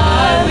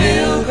 I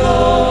will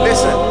go.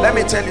 Listen, let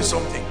me tell you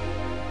something.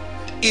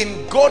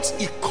 In God's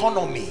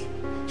economy,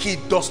 he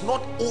does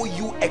not owe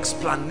you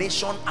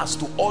explanation as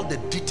to all the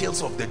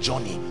details of the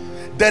journey.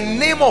 The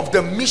name of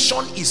the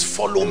mission is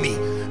follow me.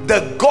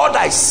 The God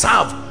I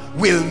serve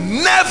will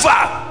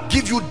never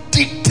give you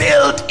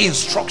detailed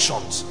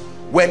instructions.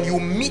 When you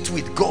meet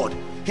with God,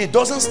 he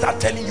doesn't start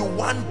telling you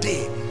one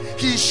day.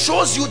 He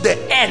shows you the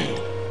end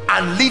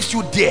and leaves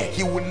you there.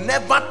 He will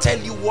never tell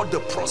you what the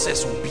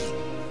process will be.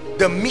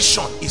 The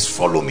mission is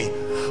follow me.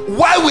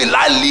 Why will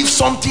I leave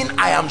something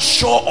I am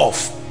sure of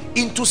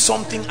into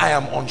something I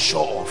am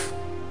unsure of?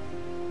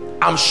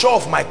 I'm sure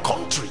of my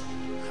country,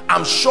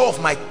 I'm sure of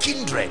my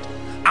kindred,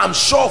 I'm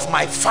sure of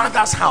my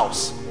father's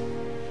house.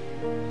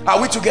 Are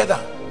we together?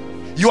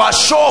 You are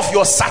sure of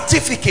your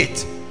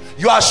certificate,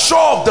 you are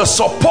sure of the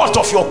support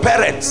of your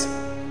parents,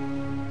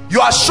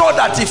 you are sure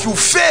that if you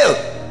fail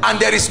and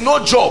there is no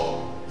job,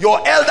 your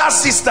elder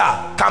sister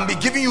can be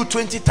giving you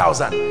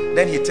 20,000.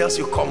 Then he tells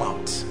you, come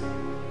out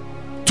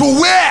to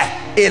where?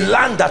 A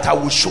land that I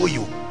will show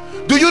you.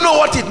 Do you know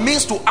what it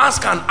means to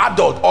ask an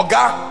adult,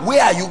 Oga,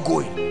 where are you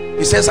going?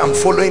 He says, I'm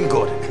following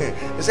God.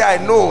 He says, I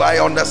know, I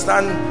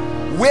understand.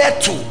 Where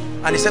to?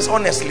 And he says,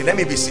 honestly, let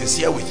me be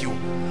sincere with you.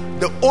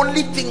 The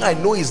only thing I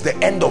know is the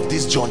end of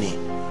this journey.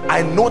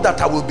 I know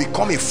that I will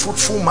become a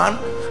fruitful man.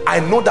 I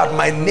know that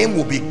my name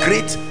will be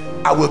great.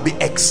 I will be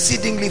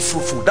exceedingly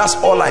fruitful. That's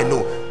all I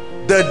know.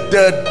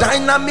 The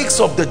dynamics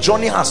of the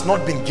journey has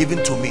not been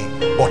given to me,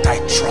 but I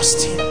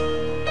trust him.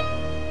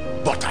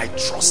 But I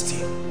trust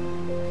him.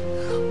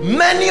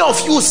 Many of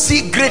you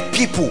see great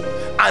people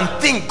and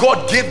think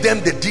God gave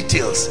them the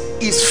details.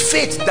 It's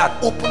faith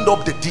that opened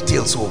up the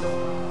details.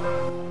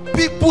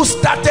 People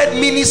started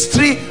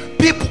ministry,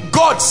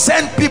 God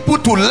sent people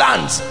to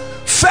lands.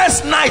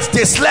 First night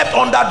they slept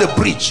under the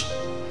bridge.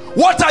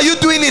 What are you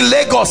doing in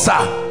Lagos,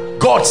 sir?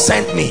 God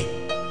sent me.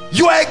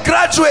 You are a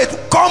graduate,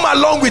 come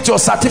along with your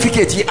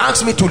certificate. He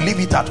asked me to leave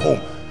it at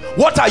home.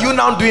 What are you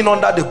now doing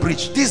under the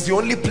bridge? This is the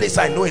only place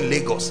I know in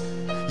Lagos.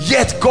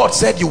 Yet God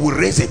said you will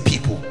raise a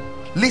people.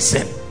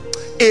 Listen,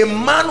 a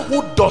man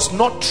who does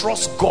not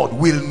trust God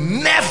will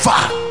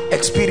never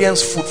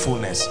experience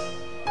fruitfulness.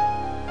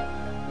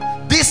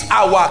 This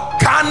our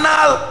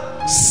carnal,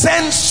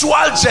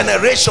 sensual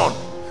generation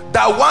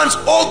that wants,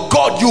 oh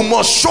God, you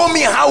must show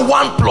me how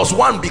 1 +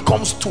 1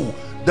 becomes 2.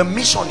 The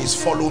mission is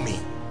follow me.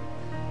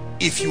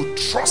 If you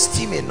trust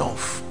him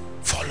enough,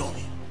 follow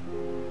me.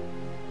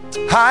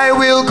 I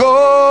will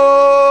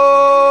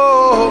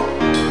go,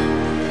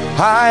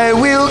 I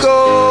will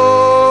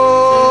go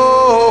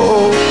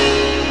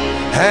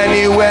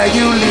anywhere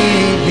you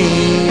lead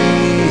me,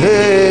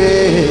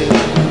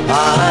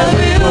 I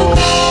will go.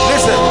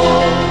 Listen,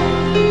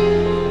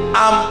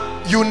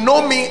 you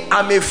know me,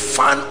 I'm a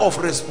fan of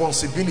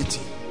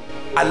responsibility.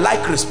 I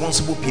like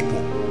responsible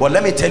people. But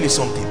let me tell you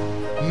something.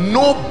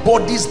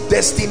 Nobody's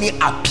destiny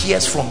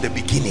appears from the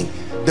beginning.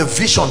 The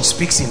vision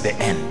speaks in the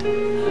end.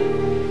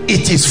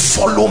 It is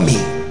follow me.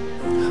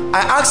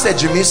 I asked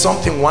Jimmy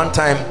something one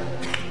time.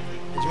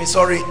 Jimmy,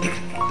 sorry,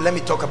 let me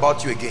talk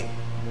about you again.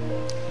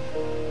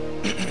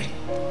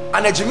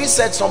 And Jimmy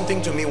said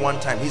something to me one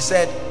time. He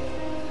said,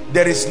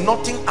 there is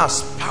nothing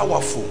as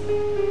powerful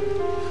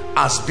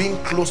as being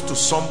close to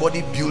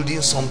somebody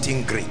building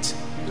something great.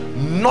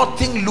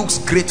 Nothing looks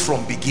great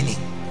from beginning.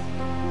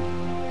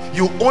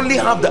 You only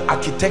have the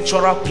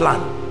architectural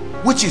plan,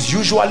 which is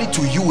usually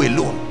to you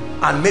alone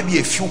and maybe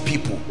a few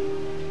people.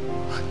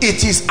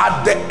 It is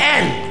at the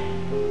end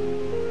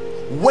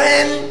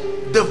when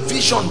the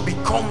vision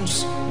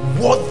becomes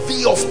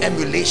worthy of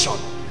emulation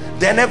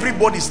Then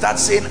everybody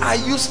starts saying, I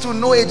used to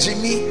know a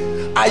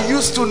Jimmy, I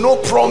used to know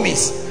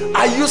Promise,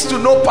 I used to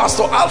know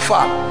Pastor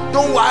Alpha.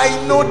 Don't worry,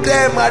 I know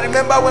them. I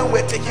remember when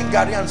we're taking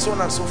Gary and so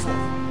on and so forth.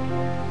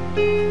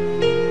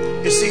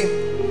 You see,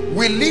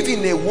 we live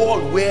in a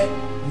world where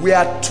we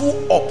are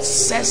too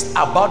obsessed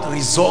about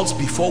results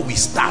before we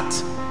start.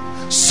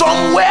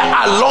 Somewhere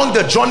along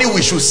the journey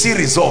we should see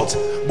results,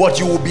 but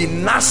you will be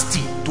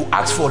nasty to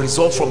ask for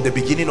results from the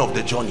beginning of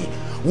the journey.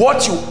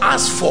 What you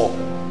ask for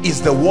is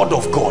the word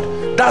of God.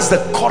 That's the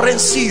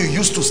currency you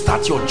use to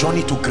start your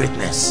journey to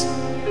greatness.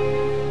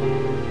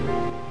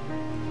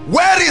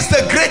 Where is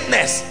the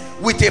greatness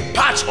with a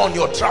patch on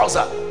your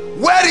trouser?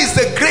 Where is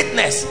the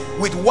greatness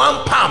with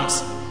one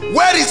palms?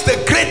 Where is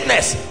the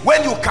greatness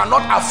when you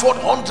cannot afford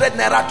 100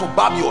 naira to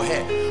barb your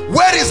hair?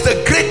 Where is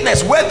the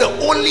greatness where the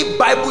only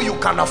Bible you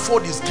can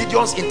afford is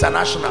Gideon's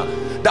International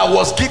that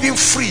was given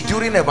free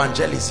during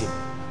evangelism?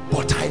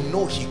 But I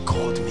know he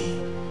called me.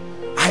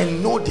 I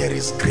know there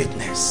is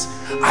greatness.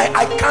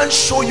 I can't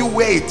show you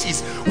where it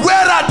is.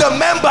 Where are the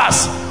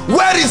members?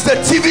 Where is the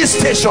TV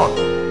station?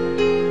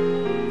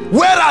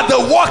 Where are the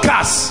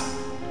workers?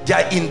 They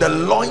are in the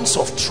loins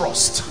of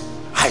trust.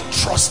 I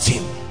trust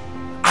him.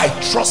 I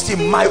trust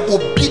him. My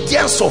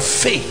obedience of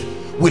faith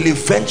will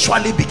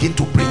eventually begin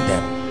to bring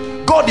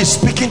them. God is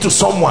speaking to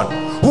someone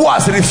who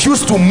has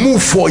refused to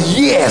move for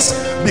years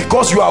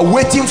because you are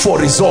waiting for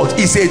result.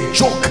 It's a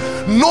joke.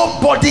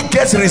 Nobody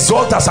gets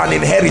result as an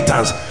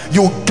inheritance.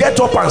 You get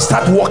up and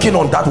start walking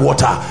on that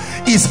water.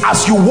 It's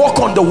as you walk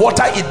on the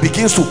water, it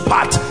begins to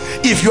part.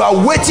 If you are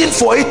waiting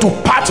for it to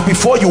part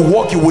before you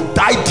walk, you will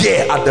die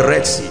there at the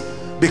Red Sea,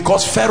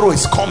 because Pharaoh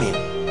is coming.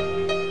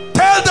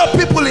 Tell the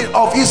people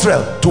of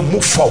Israel to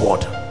move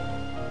forward.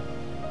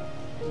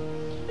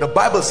 The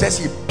Bible says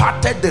he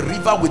parted the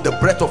river with the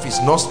breath of his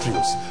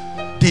nostrils.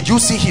 Did you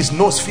see his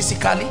nose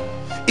physically?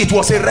 It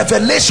was a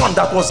revelation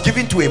that was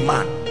given to a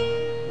man.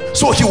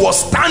 So he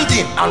was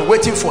standing and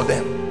waiting for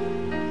them.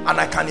 And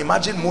I can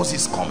imagine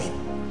Moses coming.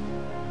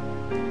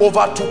 Over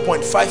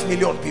 2.5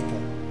 million people.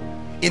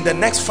 In the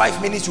next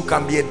 5 minutes you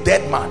can be a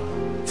dead man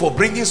for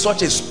bringing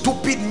such a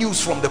stupid news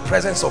from the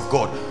presence of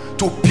God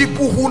to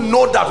people who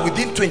know that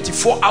within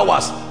 24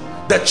 hours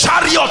the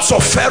chariots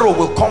of Pharaoh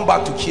will come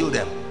back to kill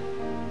them.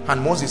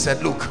 And Moses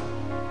said, look,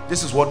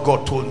 this is what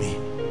God told me,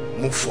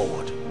 move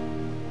forward.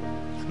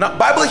 Now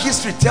Bible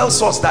history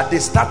tells us that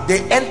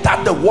they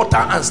entered the water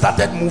and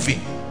started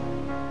moving.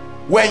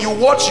 When you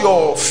watch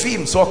your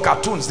films or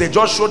cartoons, they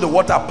just show the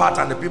water part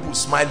and the people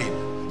smiling.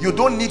 You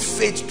don't need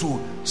faith to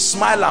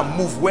smile and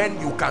move when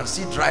you can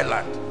see dry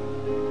land.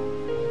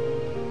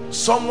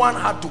 Someone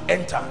had to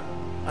enter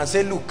and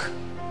say, look,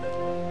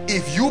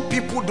 if you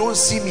people don't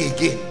see me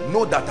again,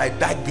 know that I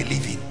died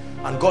believing.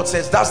 And God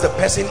says, that's the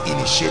person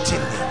initiating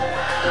me.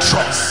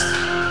 Trust.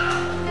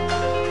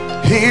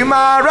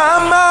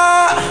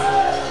 Himarama.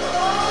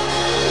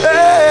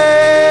 Hey.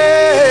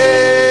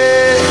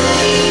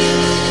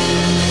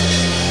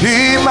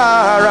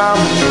 Himaram.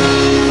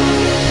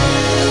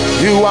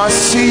 You are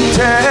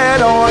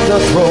seated on the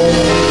throne.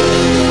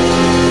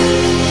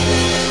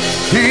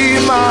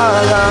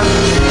 Himaram.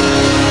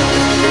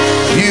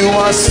 You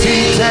are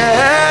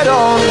seated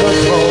on the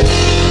throne.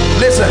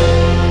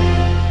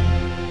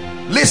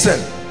 Listen,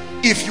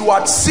 if you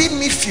had seen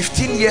me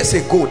 15 years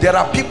ago, there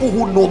are people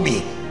who know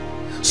me.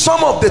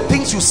 Some of the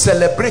things you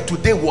celebrate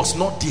today was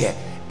not there.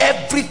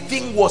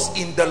 Everything was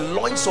in the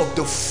loins of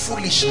the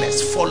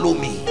foolishness. Follow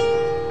me,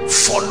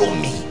 follow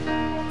me,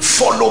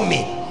 follow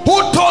me.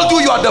 Who told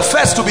you you are the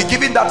first to be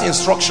given that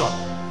instruction?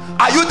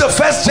 Are you the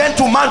first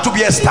gentleman to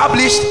be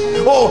established?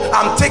 Oh,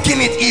 I'm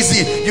taking it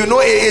easy. You know,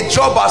 a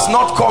job has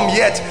not come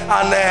yet,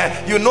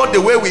 and you know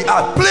the way we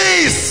are.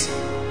 Please,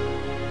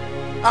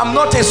 I'm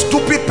not a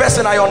stupid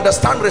person. I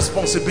understand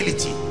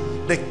responsibility.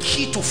 The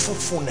key to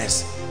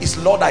fruitfulness is,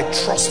 Lord, I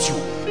trust you.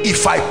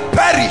 If I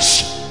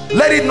perish,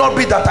 let it not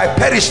be that I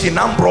perished in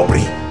armed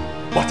robbery,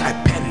 but I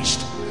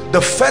perished.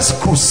 The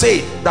first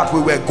crusade that we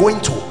were going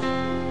to,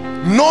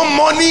 no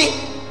money,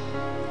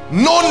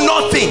 no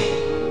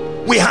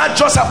nothing. We had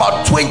just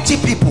about 20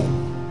 people.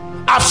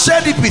 I've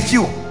shared it with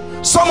you.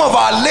 Some of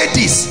our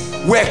ladies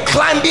were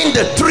climbing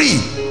the tree,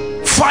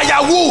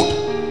 firewood.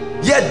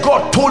 Yet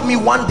God told me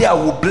one day I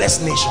will bless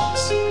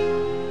nations.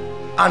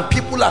 And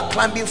people are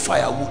climbing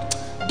firewood.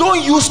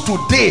 Don't use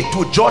today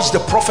to judge the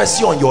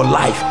prophecy on your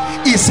life.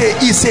 It's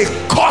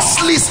a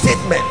costly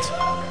statement.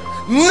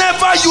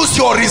 Never use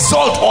your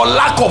result or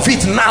lack of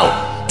it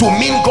now to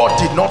mean God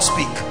did not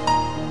speak.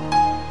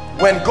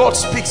 When God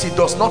speaks, he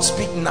does not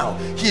speak now.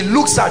 He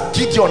looks at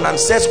Gideon and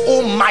says,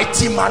 "Oh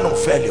mighty man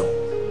of value."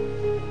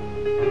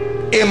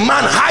 A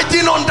man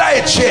hiding under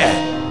a chair.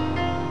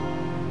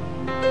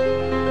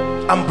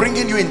 I'm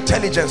bringing you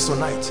intelligence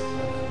tonight,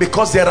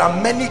 because there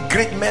are many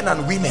great men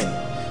and women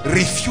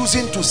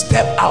refusing to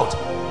step out,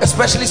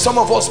 especially some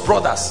of us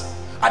brothers.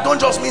 I don't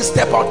just mean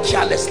step out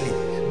carelessly.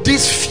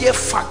 This fear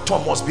factor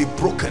must be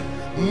broken.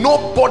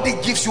 Nobody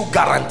gives you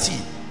guarantee.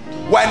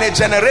 We're in a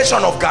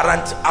generation of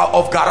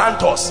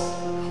guarantors.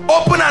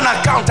 Open an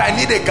account, I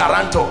need a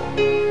guarantor.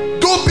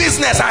 Do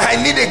business and I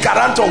need a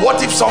guarantor.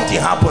 What if something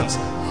happens?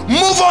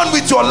 Move on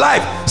with your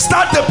life.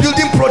 Start the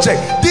building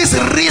project. This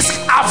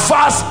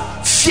risk-averse,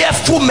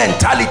 fearful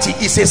mentality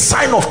is a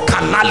sign of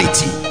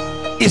carnality.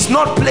 It's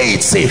not play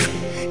it safe.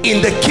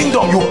 In the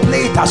kingdom, you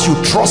play it as you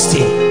trust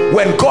him.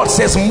 When God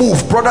says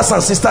move, brothers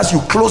and sisters, you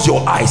close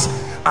your eyes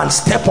and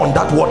step on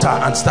that water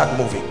and start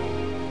moving.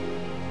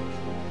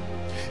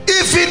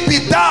 If it be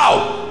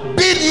thou,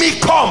 bid me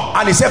come.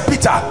 And he said,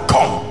 Peter,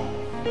 come.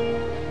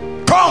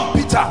 Come,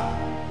 Peter.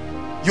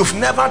 You've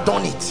never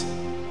done it,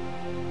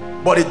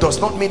 but it does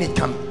not mean it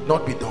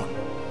cannot be done.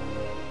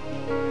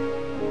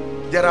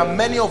 There are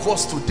many of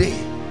us today,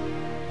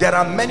 there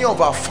are many of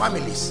our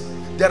families,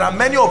 there are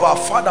many of our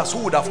fathers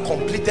who would have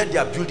completed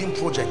their building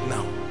project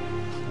now.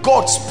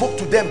 God spoke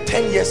to them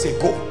 10 years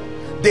ago.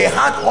 They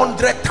had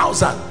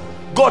 100,000.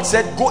 God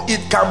said, go,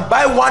 it can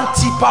buy 1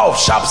 tipper of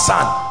sharp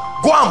sand.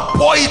 Go and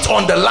pour it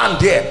on the land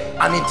there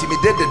and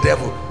intimidate the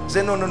devil.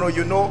 Say, no, no, no,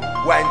 you know,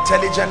 we're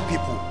intelligent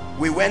people.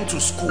 We went to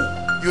school.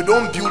 You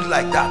don't build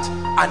like that.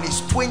 And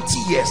it's 20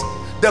 years.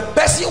 The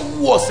person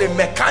who was a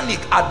mechanic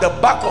at the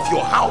back of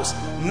your house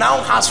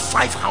now has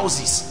 5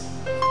 houses.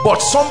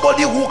 But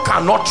somebody who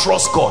cannot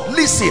trust God,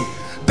 listen,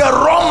 the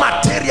raw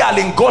material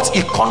in God's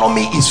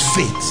economy is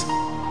faith.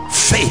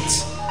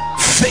 Faith.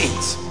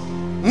 Faith.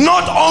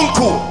 Not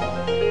uncle,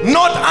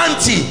 not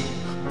auntie.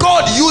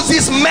 God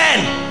uses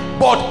men,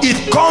 but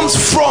it comes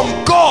from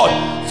God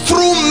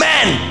through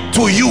men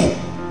to you.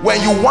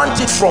 When you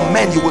want it from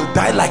men, you will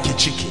die like a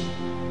chicken.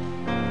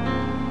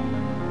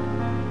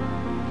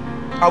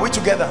 Are we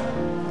together?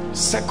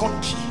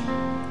 Second key,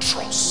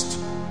 trust.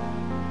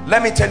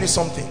 Let me tell you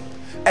something.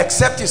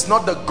 Except it's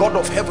not the God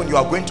of heaven you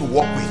are going to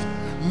walk with,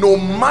 no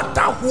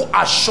matter who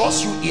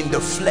assures you in the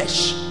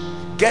flesh,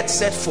 get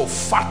set for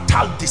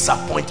fatal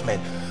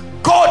disappointment.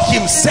 God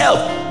himself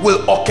will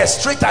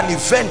orchestrate an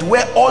event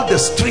where all the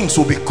strings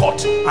will be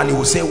cut and he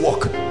will say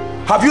walk.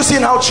 Have you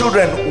seen how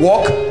children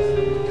walk?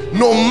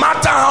 No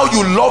matter how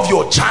you love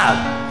your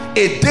child,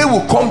 a day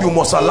will come you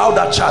must allow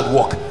that child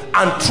walk.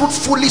 And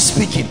truthfully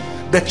speaking,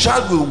 the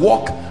child will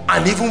walk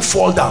and even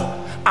fall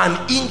down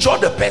and injure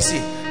the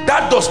person.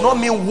 That does not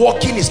mean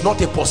walking is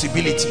not a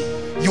possibility.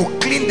 You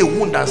clean the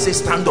wound and say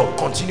stand up,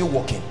 continue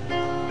walking.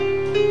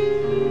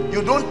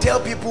 You don't tell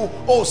people,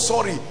 oh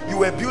sorry, you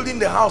were building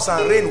the house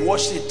and rain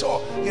washed it,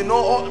 or you know,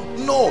 oh,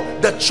 no,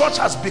 the church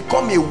has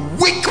become a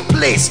weak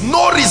place,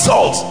 no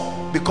results,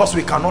 because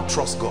we cannot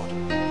trust God.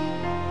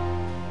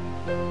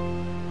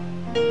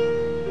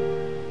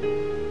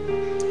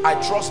 I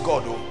trust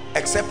God, oh,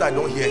 except I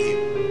don't hear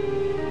him.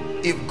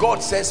 If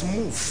God says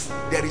move,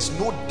 there is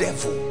no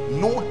devil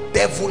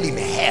in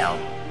hell,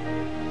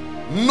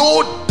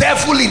 no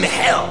devil in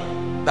hell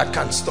that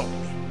can stop me,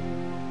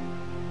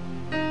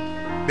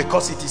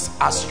 because it is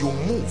as you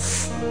move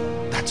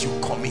that you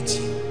commit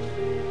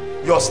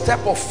him. Your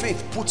step of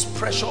faith puts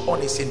pressure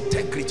on his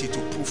integrity to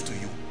prove to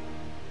you.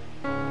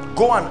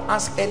 Go and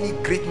ask any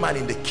great man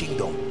in the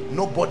kingdom,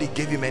 nobody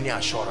gave him any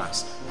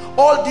assurance.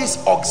 All this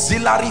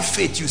auxiliary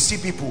faith you see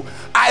people,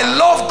 I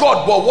love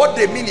God, but what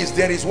they mean is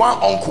there is one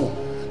uncle.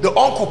 The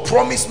uncle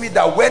promised me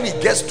that when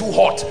it gets too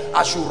hot,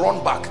 I should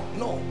run back.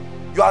 No,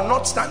 you are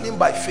not standing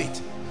by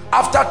faith.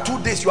 After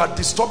 2 days, you are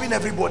disturbing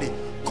everybody,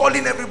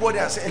 calling everybody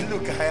and saying,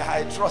 look,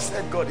 I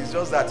trusted God. It's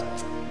just that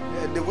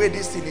the way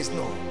this thing is,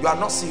 no, you are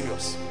not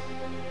serious.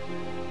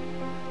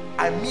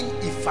 I mean,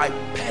 if I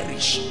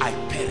perish, I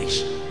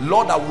perish.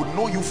 Lord, I would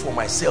know you for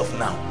myself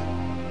now.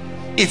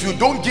 If you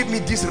don't give me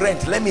this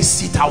rent, let me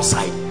sit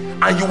outside.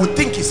 And you would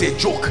think it's a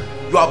joke.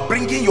 You are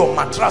bringing your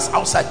mattress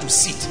outside to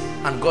sit.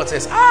 And God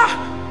says,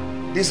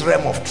 this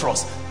realm of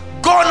trust.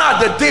 Gone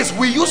are the days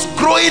we used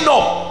growing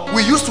up.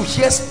 We used to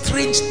hear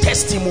strange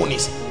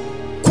testimonies.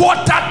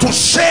 Quarter to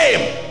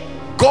shame.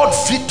 God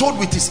vetoed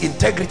with his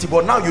integrity.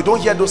 But now you don't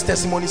hear those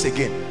testimonies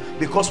again.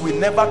 Because we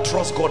never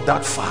trust God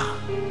that far.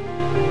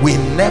 We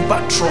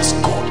never trust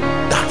God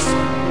that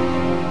far.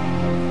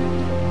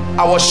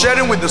 I was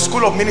sharing with the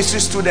School of Ministry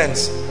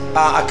students,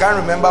 I can't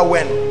remember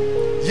when,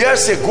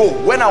 years ago,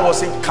 when I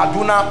was in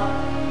Kaduna.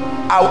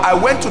 I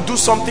went to do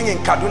something in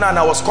Kaduna and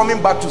I was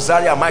coming back to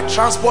Zaria. My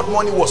transport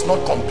money was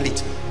not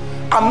complete.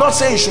 I'm not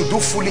saying you should do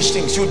foolish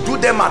things. You do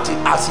them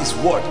as his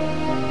word.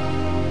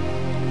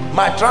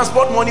 My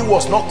transport money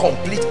was not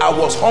complete. I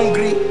was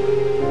hungry.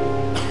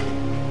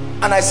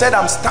 And I said,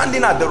 I'm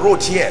standing at the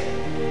road here.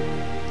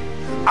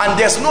 And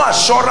there's no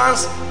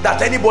assurance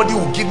that anybody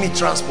will give me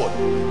transport.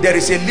 There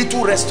is a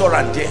little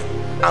restaurant there.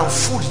 And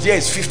food there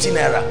is 15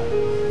 naira.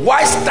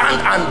 Why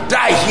stand and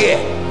die here?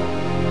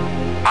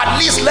 At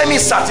least let me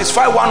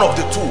satisfy one of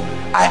the two.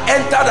 I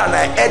entered and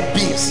I ate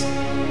beans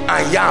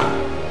and yam.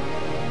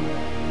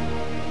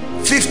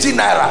 50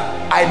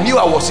 naira. I knew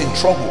I was in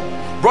trouble.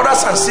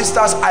 Brothers and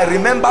sisters, I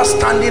remember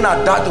standing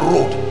at that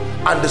road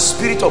and the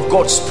Spirit of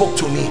God spoke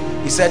to me.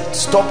 He said,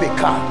 stop a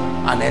car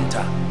and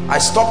enter. I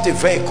stopped a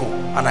vehicle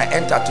and I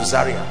entered to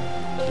Zaria.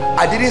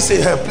 I didn't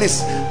say, hey,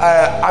 please,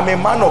 I'm a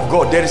man of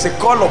God. There is a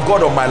call of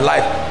God on my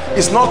life.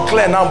 It's not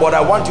clear now, but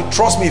I want you to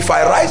trust me. If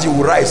I rise, you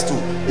will rise too.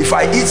 If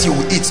I eat, you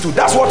will eat too.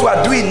 That's what we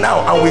are doing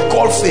now, and we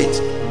call faith.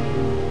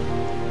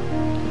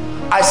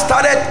 I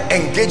started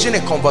engaging a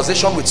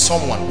conversation with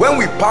someone. When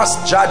we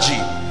passed Jaji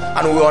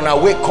and we were on our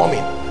way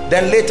coming,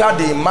 then later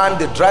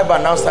the driver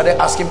now started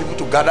asking people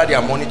to gather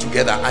their money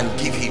together and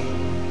give him.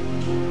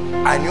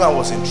 I knew I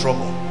was in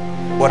trouble,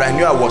 but I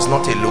knew I was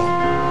not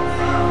alone.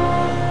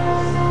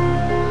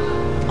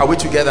 Are we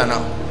together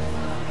now?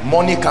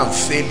 Money can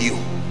fail you,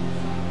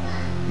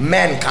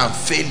 men can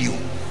fail you,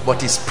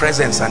 but his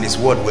presence and his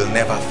word will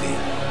never fail.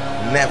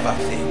 Never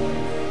fail.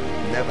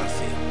 Never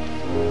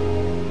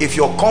fail. If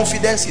your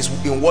confidence is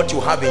in what you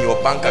have in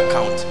your bank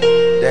account,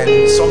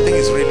 then something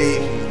is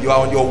really, you are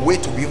on your way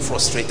to being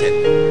frustrated.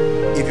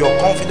 If your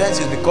confidence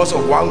is because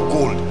of one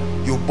gold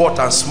you bought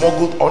and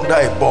smuggled under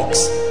a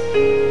box,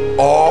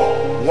 or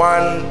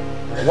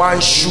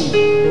one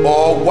shoe,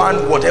 or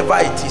one whatever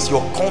it is,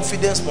 your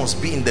confidence must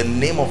be in the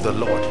name of the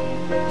Lord,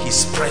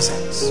 his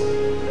presence.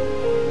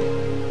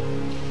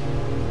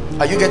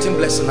 Are you getting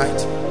blessed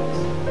tonight?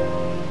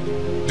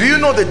 Do you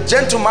know the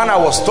gentleman I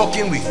was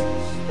talking with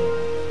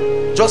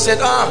just said,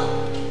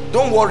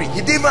 don't worry.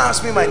 He didn't even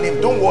ask me my name,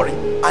 don't worry.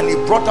 And he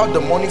brought out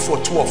the money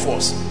for 2 of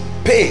us,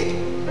 paid.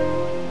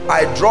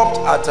 I dropped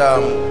at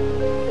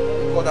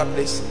what call that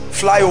place,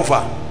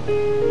 flyover.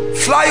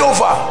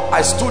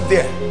 I stood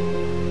there.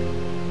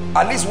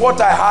 At least what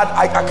I had,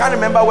 I can't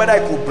remember whether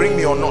it could bring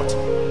me or not.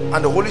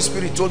 And the Holy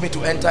Spirit told me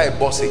to enter a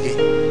bus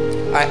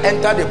again. I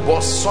entered the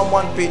bus,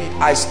 someone paid it.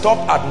 I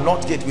stopped at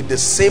Northgate with the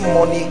same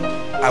money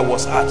I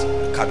was at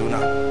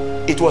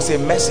Kaduna. It was a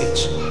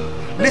message.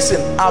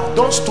 Listen, I've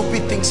done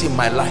stupid things in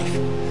my life.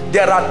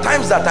 There are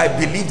times that I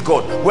believed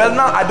God. Well,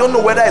 now I don't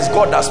know whether it's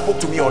God that spoke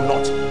to me or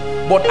not,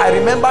 but I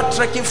remember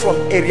trekking from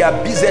area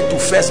BZ to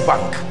First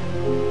Bank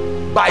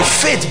by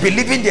faith,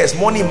 believing there's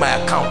money in my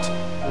account.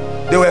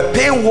 They were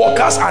paying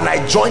workers and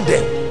I joined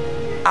them,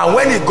 and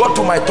when it got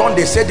to my turn,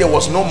 they said there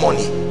was no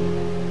money.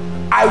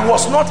 I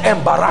was not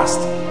embarrassed.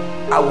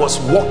 I was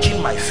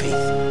walking my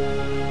faith.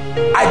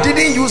 I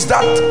didn't use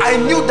that. I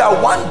knew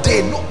that one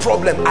day, no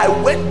problem. I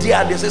went there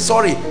and they said,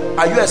 sorry,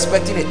 are you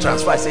expecting a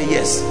transfer? I said,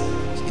 yes.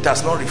 It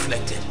has not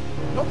reflected.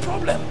 No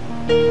problem.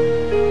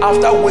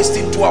 After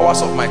wasting 2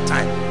 hours of my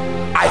time,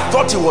 I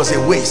thought it was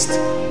a waste,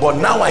 but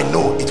now I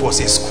know it was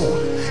a school.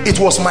 It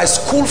was my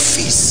school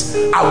fees.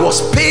 I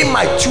was paying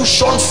my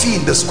tuition fee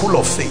in the school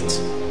of faith.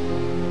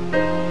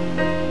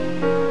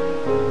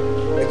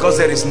 Because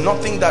there is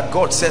nothing that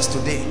God says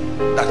today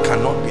that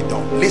cannot be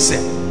done.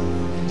 Listen,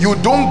 you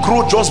don't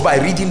grow just by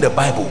reading the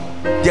Bible.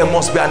 There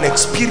must be an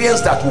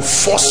experience that will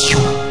force you.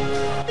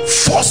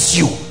 Force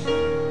you.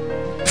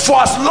 For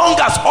as long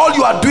as all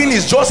you are doing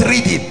is just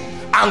reading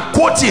and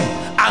quoting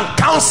and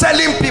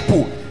counseling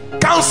people,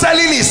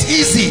 counseling is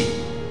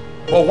easy.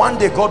 But one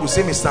day God will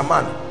say, Mr.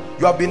 Man,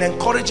 you have been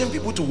encouraging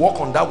people to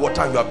walk on that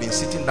water and you have been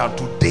sitting down.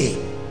 Today,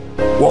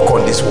 walk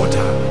on this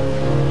water.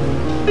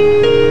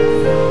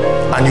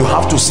 And you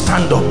have to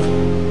stand up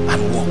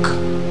and walk.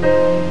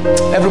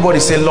 Everybody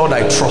say, Lord,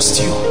 I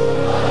trust you.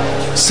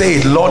 Say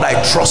it, Lord,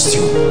 I trust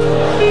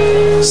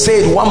you.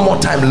 Say it one more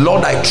time,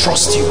 Lord, I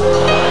trust you.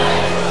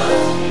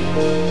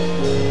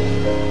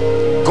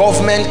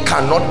 Government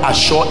cannot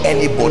assure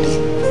anybody.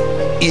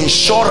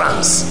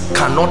 Insurance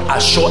cannot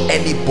assure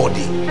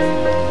anybody.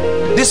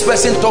 This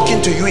person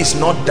talking to you is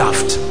not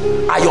daft.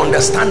 I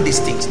understand these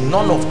things.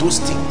 None of those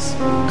things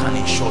can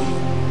insure you.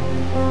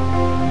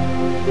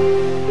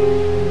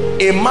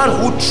 A man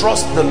who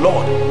trusts the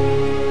Lord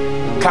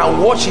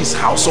can watch his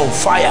house on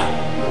fire,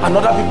 and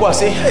other people are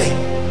saying,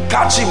 hey,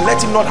 catch him,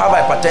 let him not have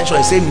hypertension.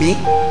 He say, me?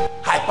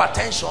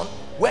 Hypertension?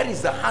 Where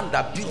is the hand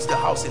that built the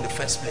house in the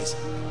first place?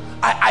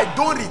 I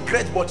don't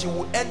regret, but he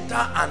will enter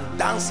and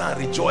dance and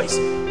rejoice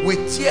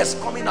with tears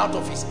coming out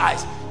of his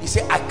eyes. He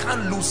said, I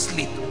can't lose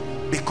sleep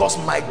because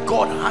my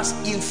God has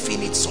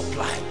infinite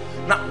supply.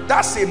 Now,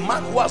 that's a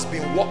man who has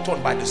been worked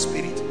on by the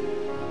Spirit.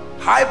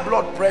 High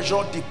blood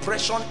pressure,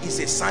 depression is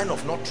a sign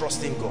of not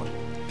trusting God.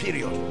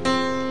 Period.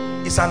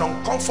 It's an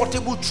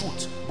uncomfortable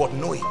truth, but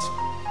know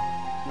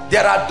it.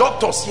 There are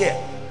doctors here.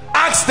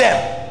 Ask them.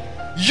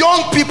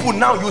 Young people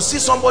now, you see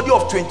somebody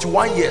of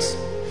 21 years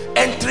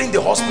entering the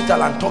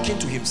hospital and talking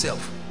to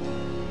himself.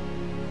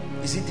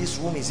 Is it this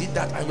room? Is it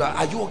that? And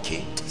are you okay?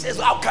 He says,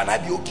 how can I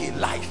be okay?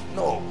 Life.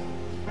 No,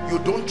 you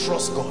don't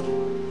trust God.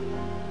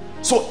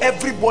 So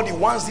everybody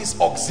wants this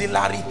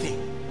auxiliary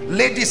thing.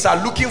 Ladies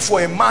are looking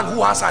for a man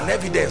who has an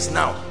evidence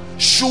now.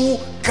 Shoe,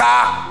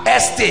 car,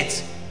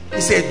 estate.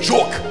 It's a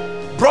joke.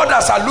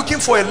 Brothers are looking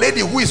for a lady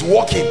who is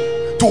working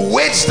to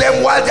wage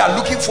them while they are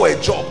looking for a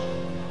job.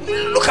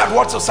 Look at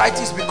what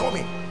society is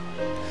becoming.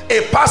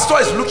 A pastor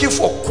is looking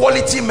for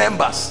quality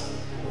members.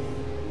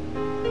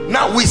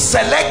 Now we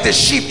select the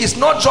sheep. It's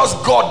not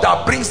just God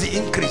that brings the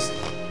increase.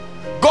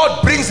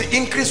 God brings the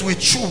increase. We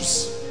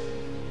choose.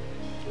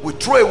 We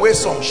throw away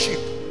some sheep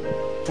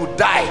to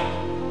die.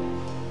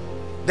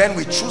 Then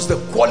we choose the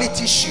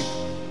quality sheep.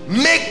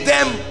 Make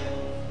them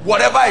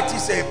whatever it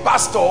is, a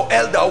pastor or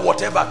elder or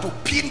whatever, to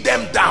pin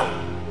them down.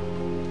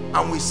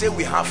 And we say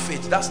we have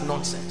faith. That's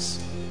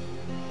nonsense.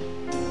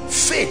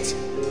 Faith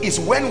is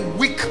when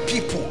weak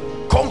people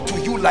come to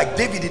you like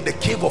David in the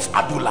cave of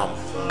Adullam,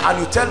 and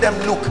you tell them,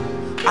 look,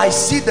 I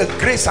see the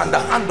grace and the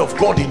hand of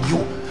God in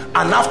you,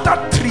 and after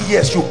 3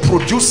 years you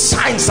produce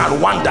signs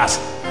and wonders,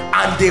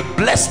 and they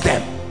bless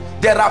them.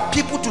 There are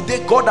people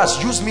today God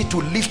has used me to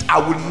lift. I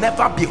will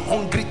never be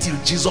hungry till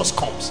Jesus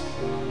comes.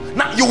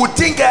 Now you would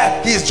think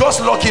he's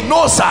just lucky.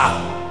 No sir,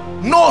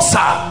 no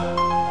sir.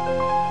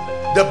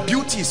 The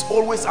beauty is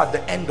always at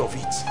the end of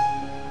it.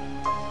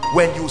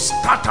 When you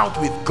start out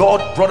with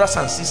God, brothers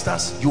and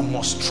sisters, you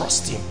must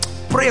trust him.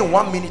 Pray in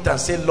 1 minute and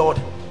say,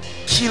 Lord,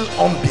 kill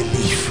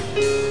unbelief.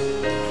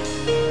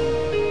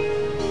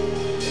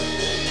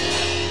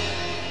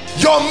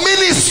 Your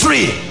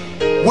ministry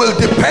will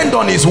depend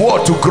on his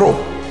word to grow.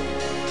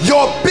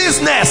 Your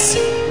business,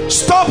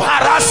 stop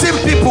harassing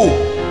people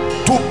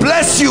to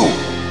bless you,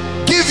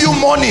 give you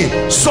money,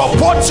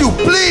 support you.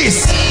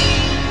 Please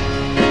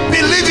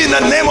believe in the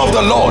name of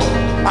the Lord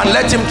and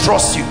let him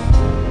trust you.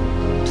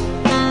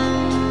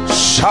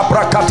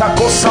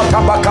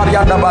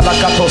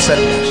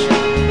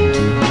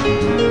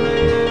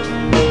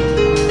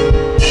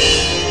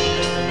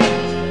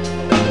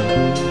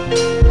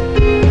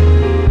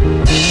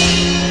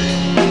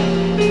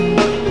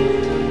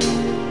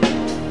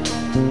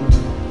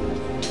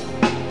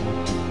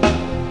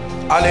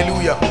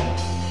 Hallelujah.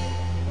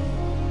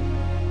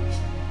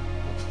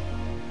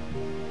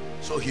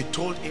 So he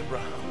told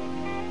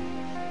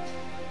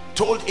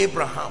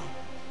Abraham,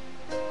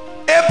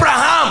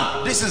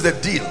 Abraham, this is the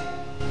deal.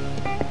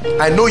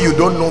 I know you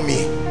don't know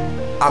me.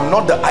 I'm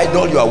not the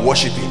idol you are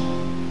worshiping.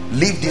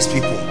 Leave these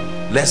people.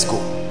 Let's go.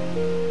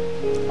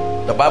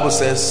 The Bible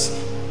says,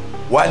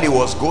 while he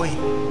was going,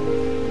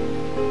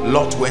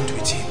 Lot went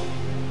with him,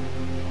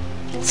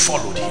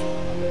 followed him.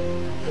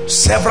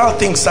 Several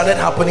things started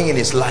happening in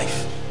his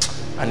life,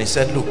 and he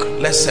said, look,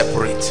 let's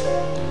separate.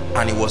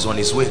 And he was on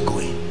his way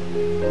going.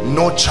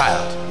 No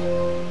child.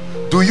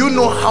 Do you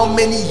know how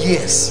many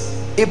years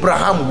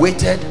Abraham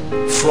waited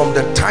from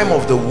the time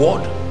of the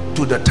word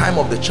to the time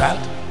of the child?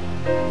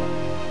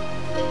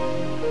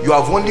 You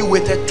have only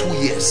waited 2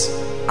 years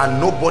and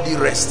nobody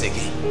rests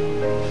again.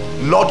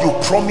 Lord, you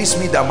promised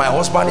me that my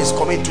husband is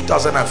coming in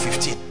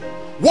 2015.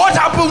 What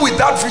happened with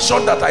that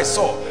vision that I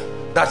saw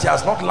that he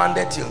has not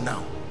landed till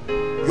now?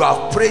 You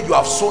have prayed, you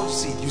have sown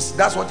seed. You see,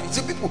 that's what you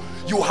see. People,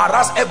 you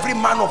harass every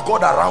man of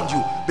God around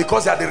you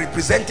because they are the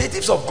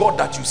representatives of God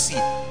that you see.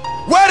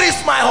 Where is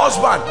my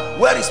husband?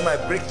 Where is my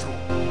breakthrough?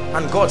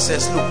 And God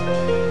says, look,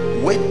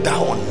 wait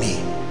thou on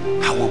me.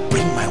 I will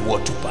bring my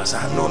word to pass.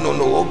 No,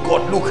 oh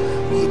God, look,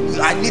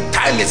 I need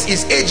time.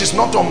 His age is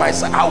not on my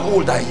side. How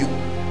old are you?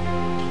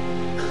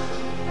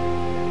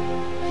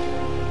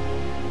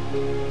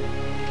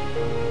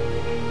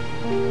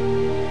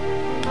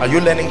 Are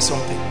you learning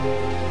something?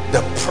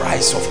 The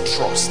price of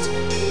trust.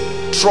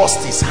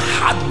 Trust is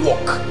hard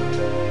work.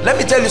 Let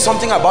me tell you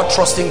something about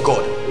trusting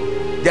God.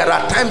 There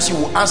are times you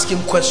will ask him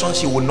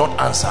questions he will not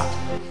answer.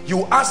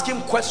 You ask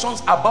him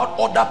questions about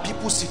other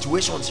people's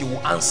situations, he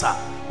will answer,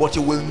 but he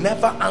will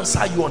never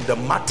answer you on the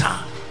matter.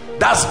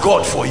 That's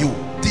God for you.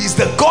 This is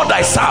the God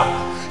I serve.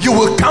 You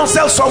will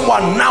counsel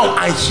someone now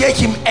and hear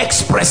him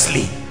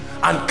expressly,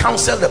 and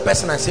counsel the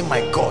person and say,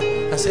 my God,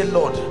 and say,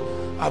 Lord,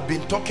 I've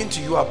been talking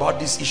to you about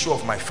this issue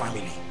of my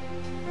family.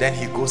 Then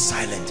he goes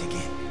silent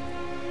again.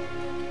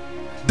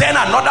 Then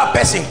another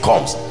person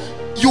comes.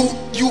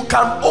 You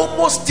can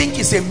almost think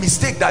it's a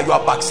mistake that you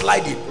are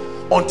backsliding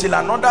until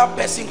another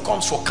person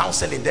comes for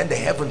counseling. Then the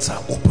heavens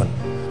are open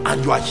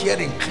and you are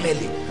hearing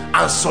clearly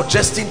and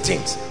suggesting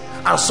things,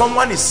 and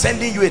someone is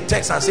sending you a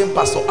text and saying,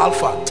 Pastor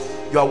Alpha,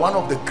 you are one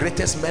of the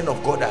greatest men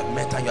of God I've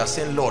met, and you are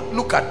saying, Lord,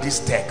 look at this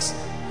text,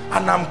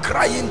 and I'm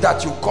crying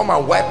that you come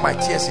and wipe my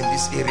tears in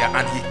this area.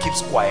 And he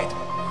keeps quiet.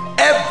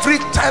 Every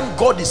time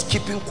God is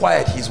keeping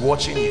quiet, he's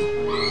watching you.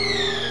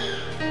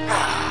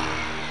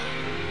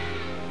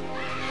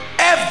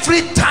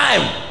 Every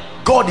time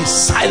God is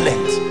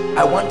silent,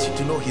 I want you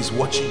to know he's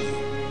watching you.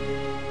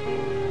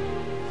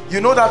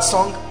 You know that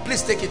song?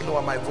 Please take it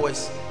lower, my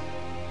voice.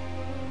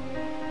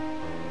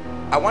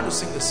 I want to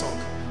sing the song.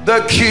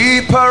 The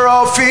keeper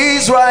of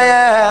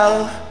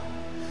Israel,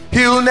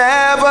 he'll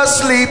never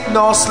sleep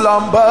nor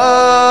slumber.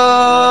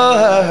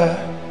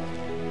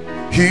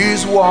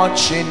 He's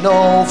watching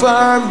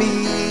over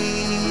me.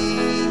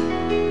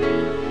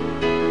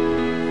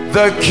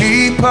 The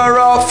keeper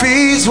of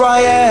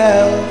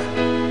Israel,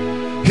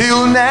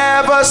 he'll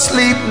never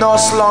sleep nor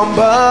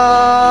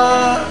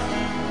slumber.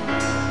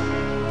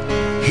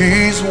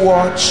 He's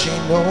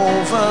watching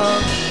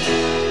over.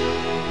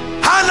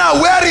 Hannah,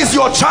 where is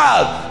your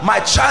child? My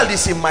child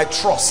is in my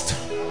trust.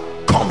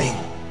 Coming.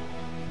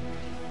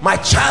 My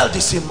child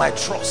is in my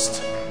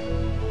trust.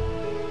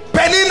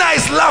 Penina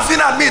is laughing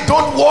at me.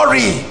 Don't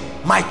worry.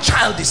 My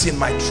child is in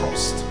my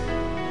trust.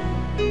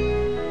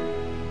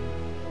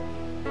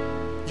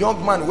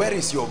 Young man, where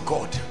is your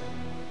God?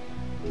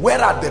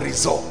 Where are the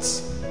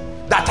results?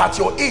 That at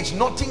your age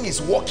nothing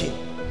is working.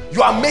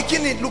 You are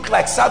making it look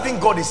like serving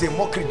God is a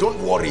mockery. Don't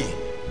worry.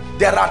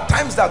 There are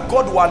times that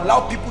God will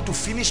allow people to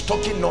finish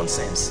talking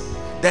nonsense.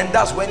 Then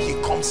that's when he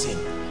comes in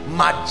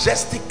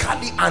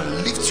majestically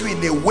and lifts you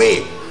in a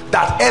way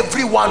that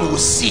everyone will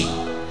see.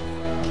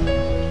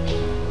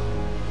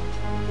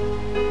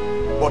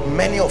 but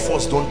many of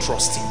us don't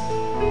trust him.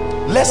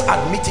 Let's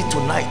admit it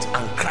tonight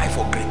and cry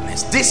for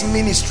greatness. This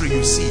ministry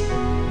you see,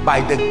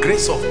 by the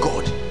grace of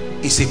God,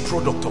 is a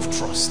product of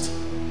trust.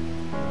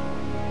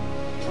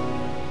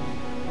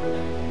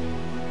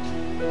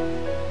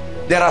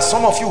 There are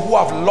some of you who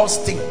have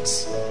lost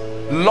things,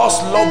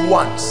 lost loved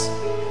ones.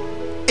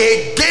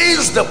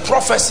 Against the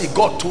prophecy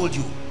God told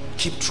you,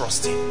 keep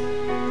trusting.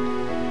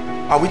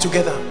 Are we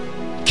together?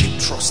 Keep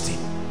trusting.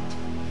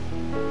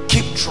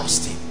 Keep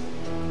trusting.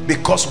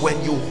 Because when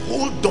you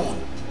hold on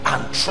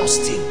and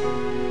trust him,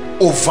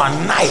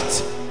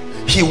 overnight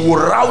he will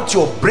route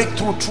your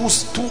breakthrough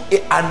through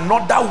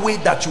another way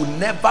that you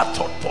never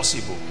thought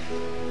possible.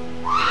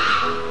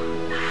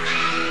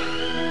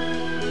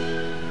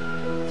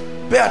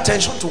 Pay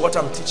attention to what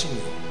I'm teaching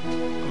you.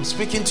 I'm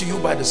speaking to you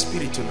by the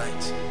Spirit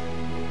tonight,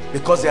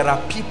 because there are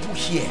people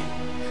here.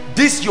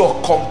 This your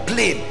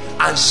complaint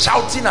and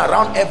shouting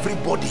around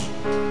everybody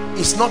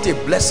is not a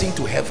blessing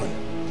to heaven.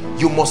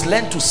 You must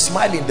learn to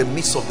smile in the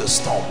midst of the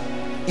storm.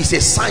 It's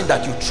a sign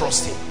that you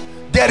trust him.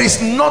 There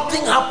is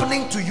nothing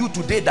happening to you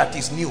today that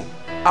is new.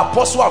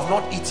 Apostles have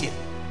not eaten.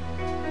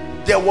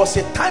 There was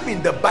a time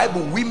in the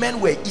Bible women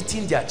were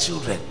eating their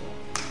children.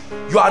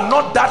 You are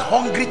not that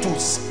hungry to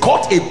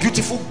cut a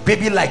beautiful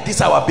baby like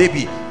this, our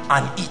baby,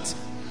 and eat.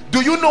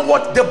 Do you know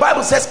what the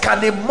Bible says?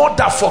 Can a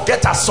mother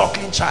forget her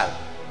suckling child?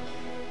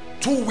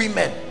 2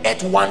 women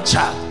ate 1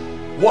 child.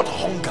 What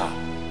hunger!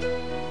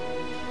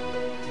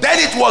 Then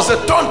it was a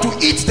turn to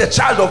eat the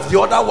child of the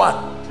other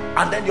one.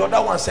 And then the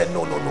other one said,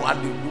 no, no, no.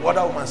 And the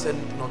other woman said,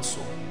 not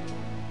so.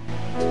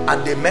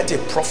 And they met a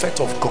prophet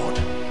of God.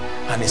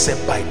 And he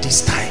said, by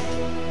this time,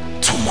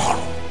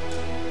 tomorrow.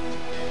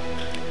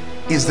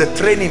 Is the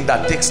training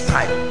that takes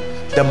time.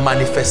 The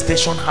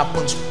manifestation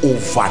happens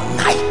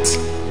overnight.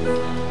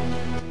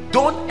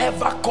 Don't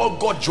ever call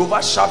God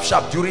Jehovah sharp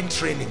sharp during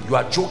training. You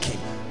are joking.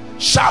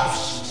 Sharp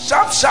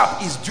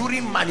sharp is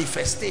during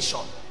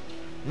manifestation,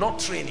 not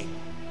training.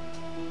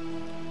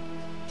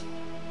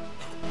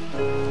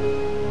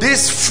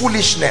 This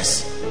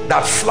foolishness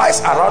that flies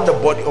around the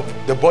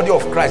body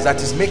of Christ,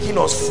 that is making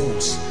us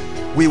fools.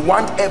 We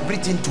want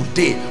everything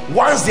today.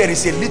 Once there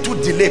is a little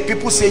delay,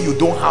 people say you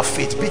don't have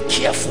faith. Be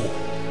careful.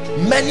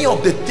 Many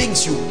of the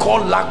things you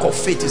call lack of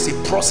faith is a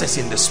process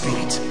in the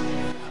spirit.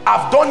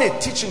 I've done a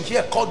teaching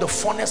here called the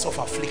furnace of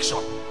affliction.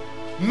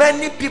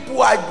 Many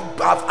people are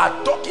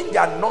talking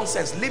their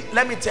nonsense.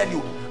 Let me tell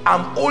you,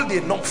 I'm old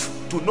enough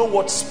to know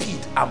what speed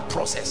and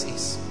process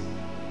is.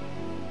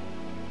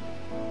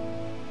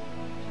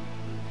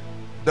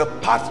 The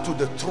path to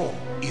the throne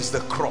is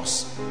the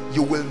cross.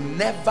 You will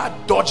never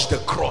dodge the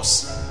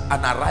cross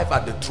and arrive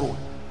at the throne.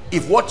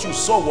 If what you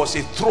saw was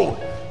a throne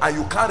and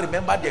you can't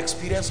remember the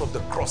experience of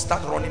the cross,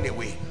 start running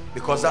away,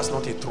 because that's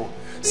not a throne.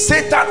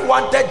 Satan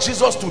wanted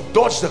Jesus to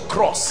dodge the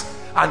cross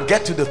and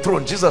get to the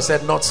throne. Jesus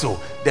said, not so.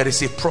 There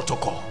is a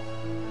protocol.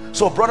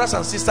 So brothers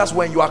and sisters,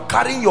 when you are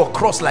carrying your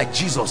cross like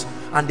Jesus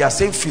and they are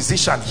saying,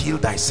 physician, heal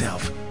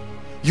thyself,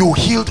 you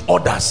healed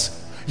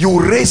others, you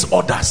raised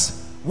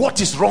others,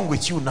 what is wrong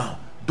with you now?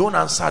 Don't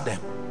answer them.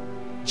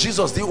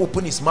 Jesus didn't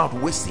open his mouth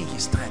wasting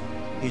his time.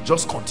 He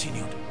just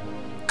continued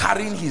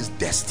carrying his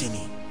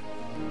destiny.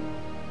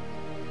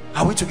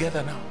 Are we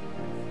together now?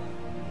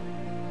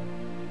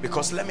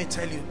 Because let me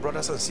tell you,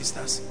 brothers and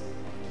sisters,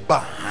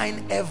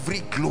 behind every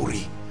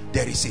glory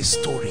there is a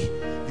story.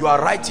 You are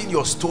writing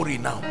your story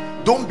now.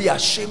 Don't be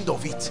ashamed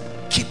of it.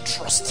 Keep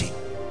trusting.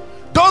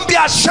 Don't be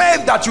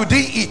ashamed that you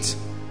did it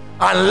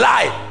and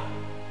lie.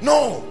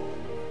 No.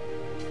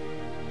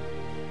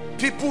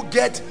 People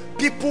get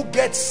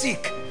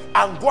sick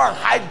and go and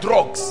hide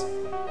drugs.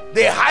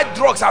 They hide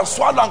drugs and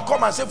swallow and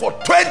come and say for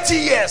 20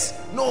 years.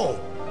 No,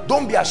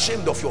 don't be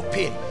ashamed of your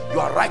pain. You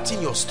are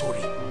writing your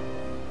story.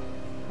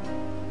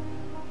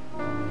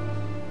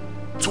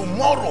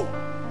 Tomorrow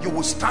you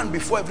will stand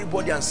before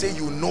everybody and say,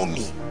 you know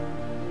me,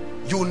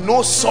 you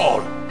know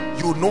Saul,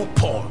 you know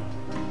Paul.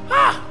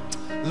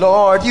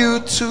 Lord, you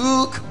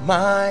took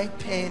my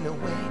pain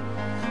away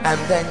and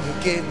then you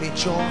gave me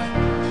joy.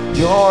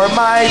 You're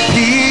my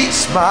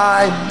peace,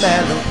 my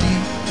melody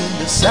in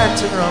the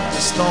center of the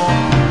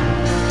storm.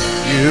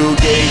 You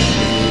gave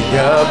me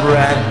a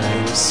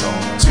brand new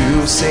song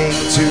to sing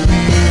to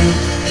you.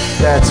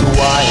 That's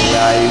why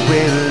I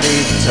will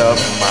lift up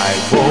my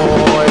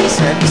voice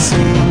and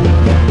sing.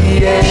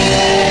 Yeah,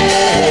 yeah,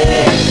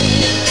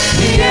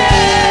 yeah,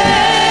 yeah.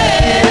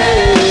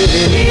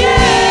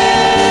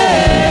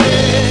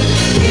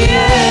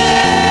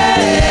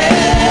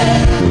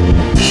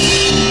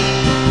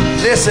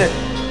 Listen.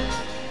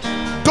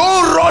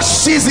 Don't rush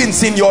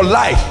seasons in your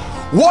life.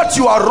 What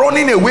you are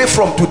running away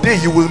from today,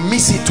 you will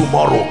miss it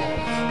tomorrow.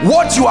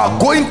 What you are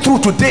going through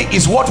today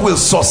is what will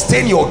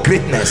sustain your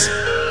greatness.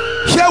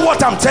 Hear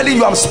what I'm telling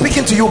you. I'm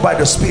speaking to you by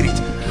the Spirit.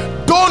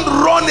 Don't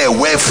run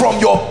away from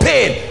your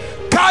pain.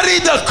 Carry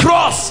the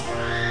cross.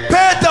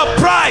 Pay the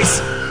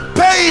price.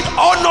 Pay it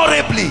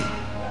honorably.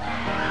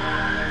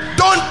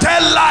 Don't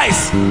tell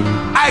lies.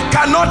 I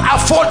cannot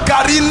afford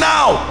Gary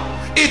now.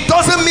 It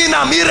doesn't mean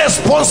I'm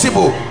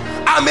irresponsible.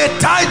 I'm a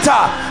tither.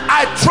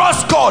 I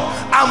trust God.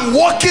 I'm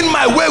walking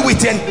my way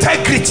with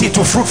integrity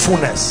to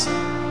fruitfulness.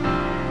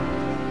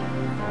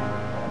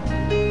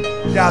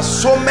 There are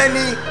so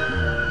many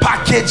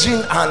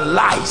packaging and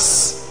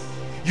lies.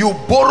 You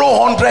borrow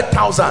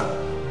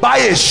 100,000, buy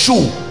a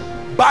shoe,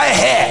 buy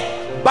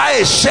hair, buy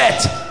a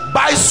shirt,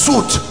 buy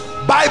suit,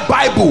 buy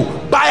Bible,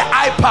 buy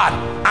iPad,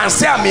 and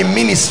say I'm in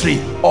ministry.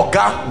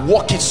 Oga,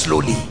 walk it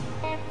slowly.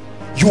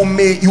 You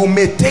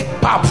may take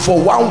pap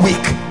for 1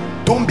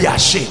 week. Don't be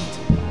ashamed.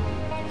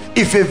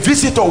 If a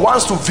visitor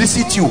wants to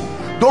visit you,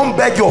 don't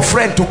beg your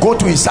friend to go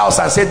to his house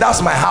and say,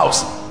 that's my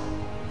house.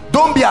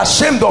 Don't be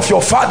ashamed of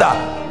your father.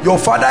 Your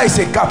father is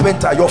a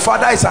carpenter. Your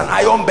father is an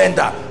iron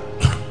bender.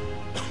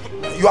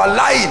 You are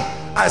lying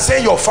and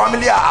saying your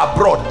family are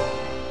abroad.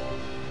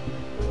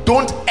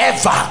 Don't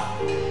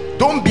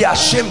be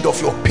ashamed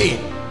of your pain.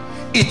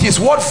 It is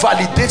what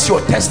validates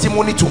your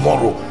testimony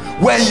tomorrow.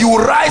 When you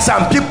rise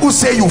and people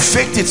say you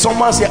faked it,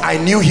 someone say, I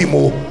knew him.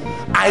 Oh,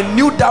 I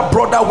knew that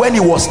brother when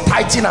he was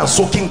tithing and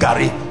soaking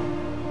gari.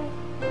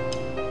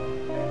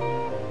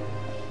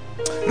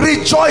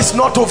 Rejoice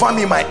not over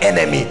me, my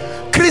enemy.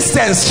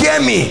 Christians, hear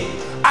me.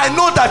 I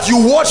know that you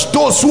watch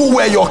those who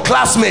were your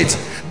classmates.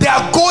 They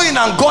are going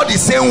and God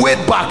is saying,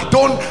 wait back.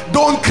 Don't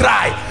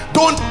cry.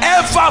 Don't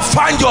ever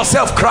find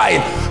yourself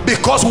crying,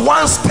 because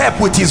one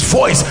step with his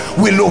voice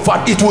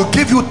it will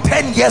give you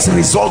 10 years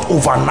result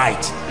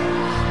overnight.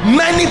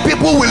 Many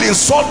people will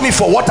insult me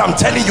for what I'm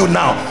telling you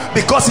now,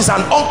 because it's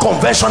an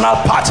unconventional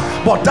path,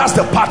 but that's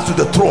the path to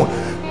the throne.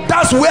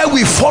 That's where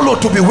we follow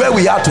to be where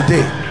we are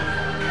today.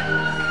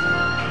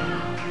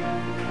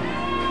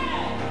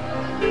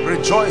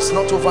 Rejoice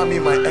not over me,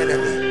 my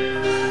enemy.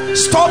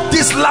 Stop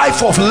this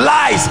life of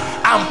lies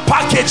and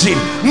packaging.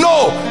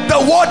 No, the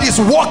word is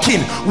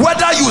working,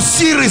 whether you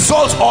see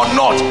results or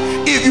not.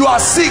 If you are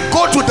sick,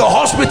 go to the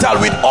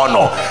hospital with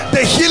honor.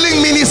 The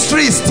healing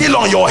ministry is still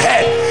on your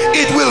head.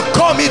 It will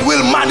come, it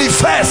will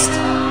manifest.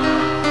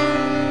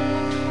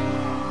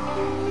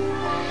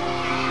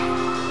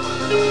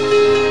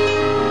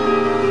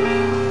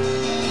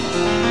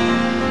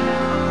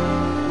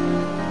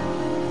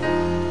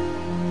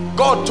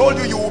 God told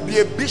you will be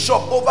a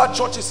bishop over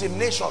churches in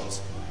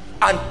nations,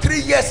 and 3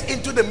 years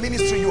into the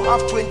ministry you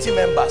have 20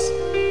 members.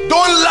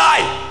 Don't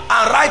lie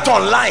and write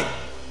online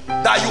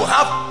that you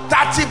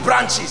have 30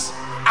 branches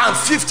and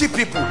 50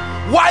 people.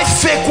 Why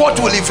fake what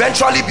will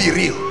eventually be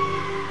real?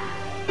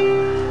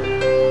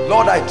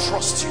 Lord, I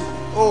trust you.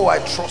 Oh, I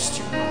trust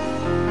you.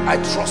 I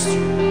trust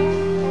you.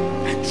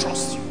 I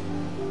trust you.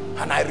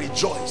 And I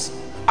rejoice.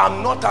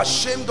 I'm not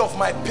ashamed of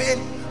my pain.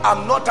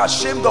 I'm not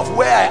ashamed of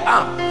where I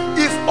am.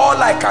 If all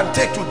I can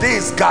take today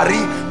is gari,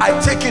 I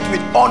take it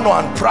with honor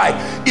and pride.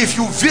 If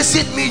you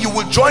visit me, you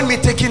will join me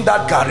taking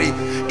that gari.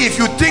 If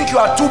you think you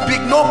are too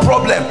big, no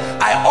problem.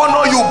 I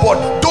honor you,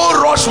 but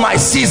don't rush my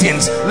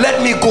seasons.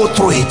 Let me go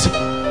through it.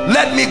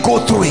 Let me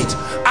go through it.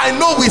 I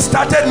know we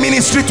started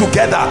ministry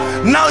together.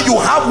 Now you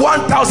have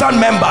 1,000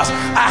 members.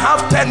 I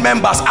have 10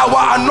 members.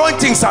 Our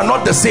anointings are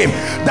not the same.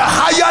 The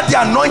higher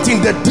the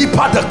anointing, the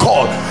deeper the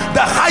call.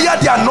 The higher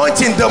the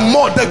anointing, the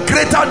more, the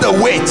greater the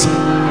weight.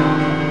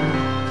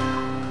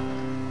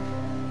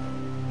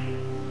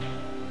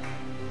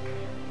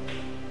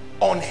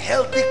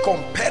 Unhealthy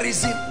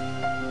comparison,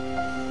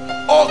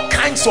 all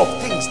kinds of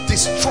things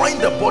destroying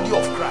the body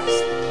of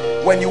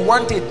Christ. When you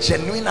want a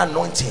genuine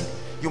anointing,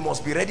 you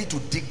must be ready to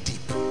dig deep.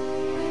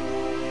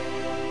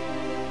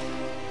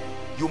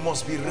 You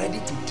must be ready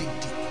to dig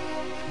deep.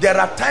 There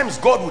are times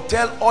God will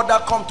tell other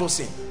come to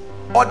sing.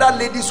 Other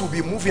ladies will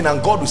be moving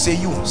and God will say,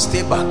 you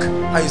stay back.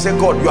 And you say,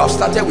 God, you have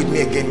started with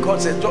me again. God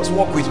says, just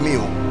walk with me.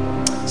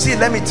 See,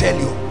 let me tell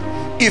you,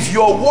 if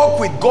your walk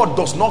with God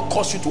does not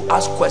cause you to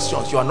ask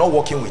questions, you are not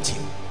walking with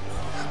him.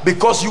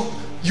 Because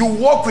you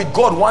walk with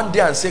God one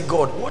day and say,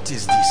 God, what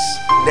is this?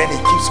 Then he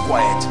keeps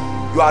quiet.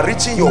 You are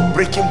reaching your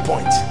breaking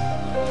point.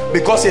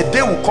 Because a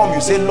day will come,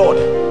 you say, Lord,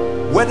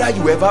 whether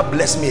you ever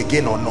bless me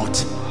again or not,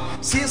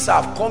 since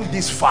I've come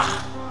this far,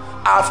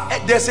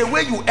 there's a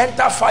way you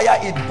enter fire,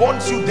 it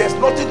burns you. There's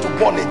nothing to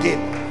burn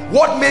again.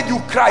 What made you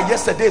cry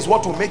yesterday is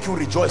what will make you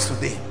rejoice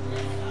today.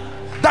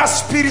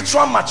 That's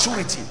spiritual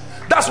maturity.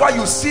 That's why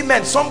you see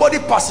men, somebody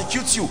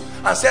persecutes you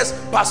and says,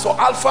 Pastor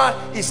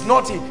Alpha is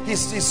not,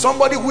 he's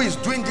somebody who is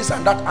doing this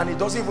and that, and he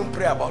doesn't even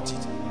pray about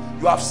it.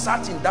 You have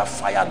sat in that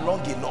fire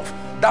long enough.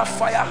 That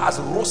fire has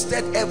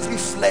roasted every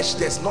flesh.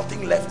 There's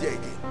nothing left there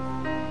again.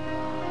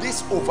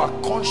 This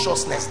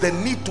over-consciousness, the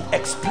need to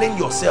explain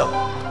yourself,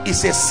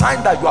 is a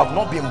sign that you have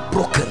not been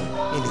broken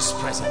in his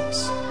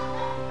presence.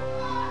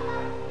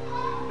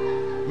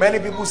 Many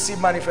people see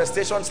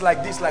manifestations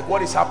like this, like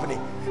what is happening.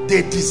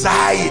 They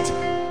desire it.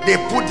 They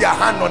put their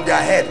hand on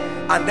their head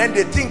and then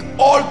they think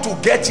all to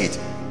get it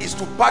is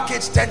to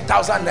package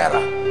 10,000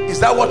 naira. Is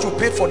that what you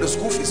paid for the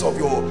school fees of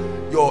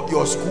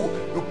your school?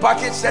 You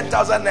package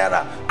 10,000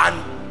 naira,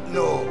 and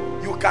no,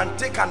 you can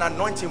take an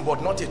anointing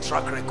but not a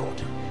track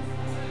record.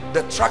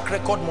 The track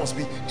record must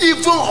be,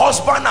 even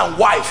husband and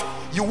wife,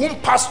 you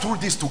won't pass through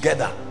this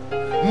together.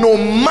 No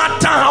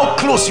matter how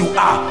close you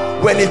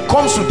are, when it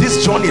comes to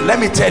this journey, let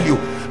me tell you,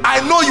 I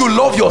know you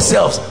love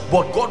yourselves,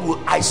 but God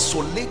will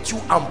isolate you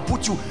and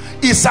put you.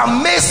 It's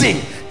amazing.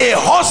 A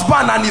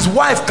husband and his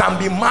wife can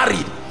be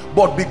married,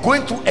 but be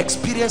going through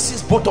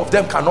experiences both of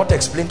them cannot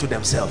explain to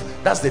themselves.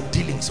 That's the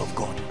dealings of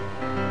God.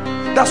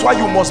 That's why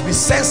you must be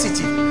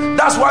sensitive.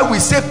 That's why we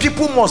say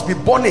people must be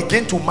born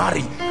again to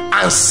marry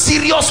and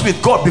serious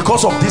with God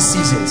because of these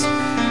seasons.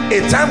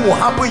 A time will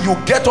happen, you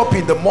get up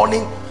in the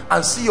morning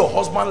and see your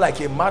husband like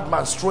a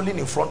madman strolling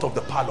in front of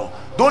the parlor.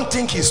 Don't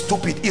think he's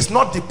stupid. It's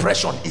not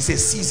depression, it's a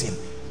season.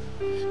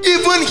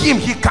 Even him,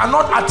 he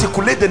cannot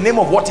articulate the name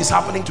of what is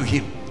happening to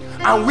him.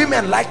 And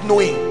women like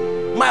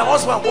knowing, my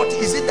husband, what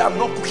is it that I'm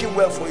not cooking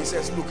well for? He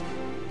says, look,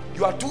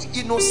 you are too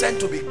innocent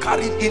to be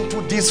carried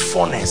into this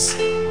furnace.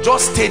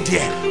 Just stay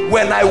there.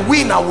 When I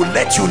win, I will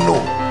let you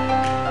know.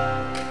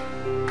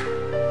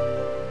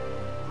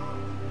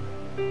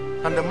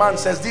 And the man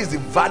says, this is the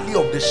valley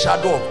of the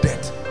shadow of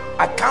death.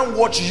 I can't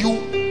watch you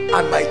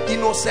and my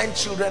innocent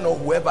children or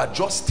whoever.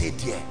 Just stay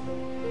there.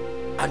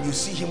 And you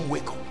see him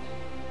wake up.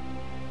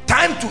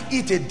 Time to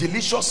eat a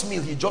delicious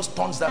meal, he just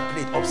turns that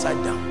plate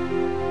upside down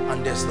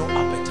and there's no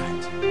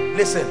appetite.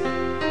 Listen,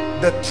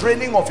 the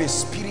training of a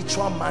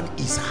spiritual man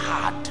is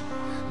hard.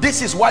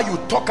 This is why you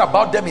talk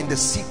about them in the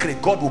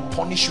secret. God will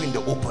punish you in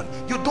the open.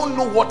 You don't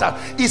know what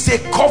it's a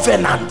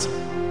covenant.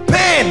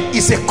 Pain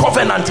is a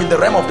covenant in the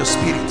realm of the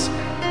spirit.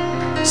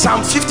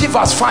 Psalm 50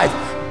 verse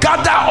 5,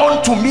 gather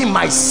unto me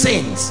my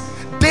saints,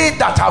 they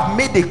that have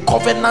made a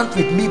covenant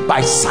with me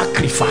by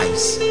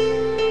sacrifice.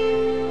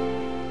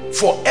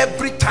 For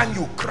every time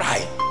you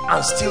cry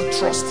and still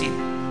trust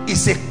him,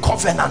 it's a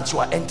covenant you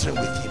are entering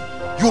with him.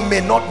 You may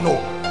not know.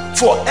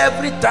 For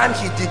every time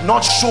he did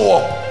not show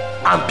up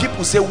and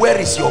people say, where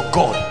is your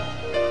God?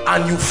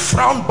 And you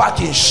frown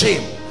back in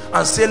shame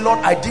and say, Lord,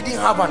 I didn't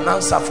have an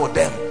answer for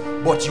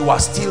them, but you are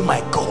still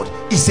my God.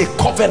 It's a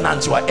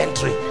covenant you are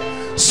entering.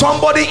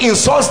 Somebody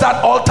insults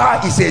that altar,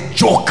 is a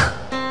joke.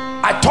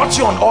 I taught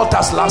you on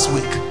altars last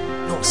week.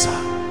 No,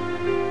 sir.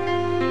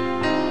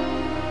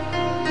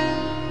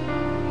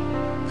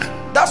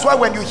 That's why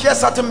when you hear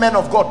certain men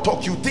of God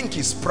talk, you think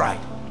it's pride.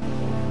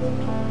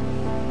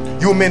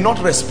 You may not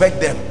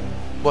respect them,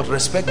 but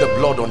respect the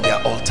blood on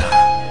their altar,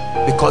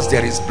 because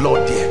there is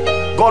blood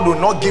there. God will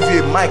not give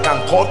you a mic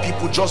and call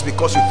people just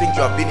because you think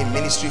you have been in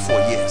ministry for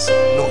years.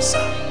 No,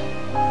 sir.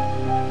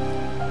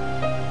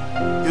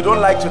 You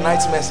don't like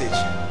tonight's message?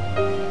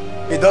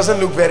 It doesn't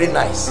look very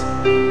nice.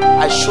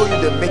 I show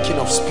you the making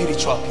of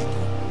spiritual people.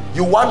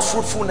 You want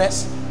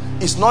fruitfulness?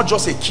 It's not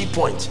just a key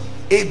point.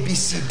 A, B,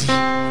 C, D.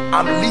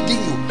 I'm leading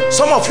you.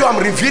 Some of you,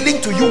 I'm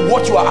revealing to you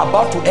what you are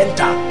about to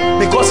enter,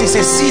 because it's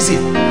a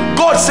season.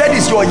 God said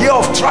it's your year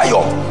of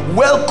triumph.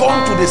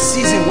 Welcome to the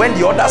season when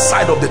the other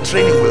side of the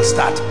training will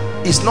start.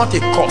 It's not a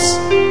course.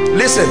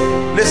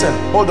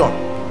 Listen, hold on.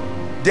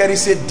 There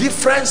is a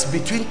difference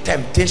between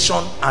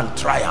temptation and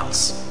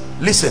trials.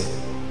 Listen,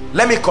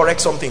 let me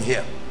correct something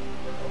here.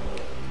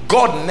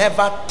 God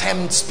never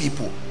tempts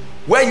people.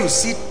 Where you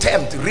see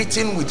tempt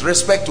written with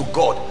respect to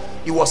God,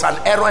 it was an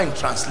error in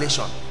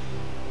translation.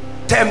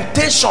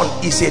 Temptation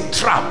is a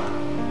trap.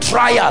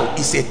 Trial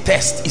is a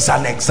test, is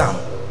an exam.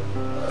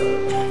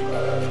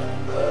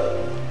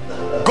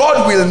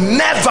 God will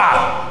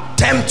never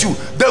tempt you.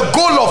 The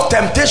goal of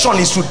temptation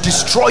is to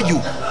destroy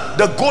you.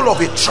 The goal of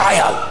a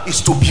trial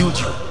is to build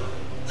you.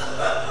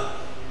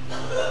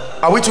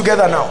 Are we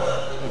together now?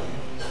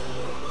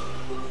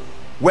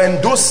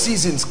 When those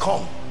seasons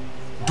come,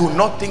 do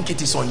not think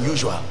it is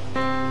unusual.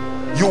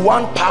 You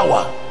want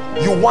power,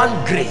 you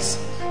want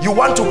grace, you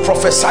want to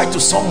prophesy to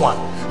someone,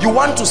 you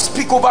want to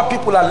speak over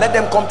people and let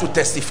them come to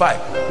testify.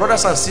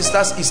 Brothers and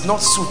sisters, it's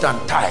not suit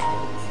and tie,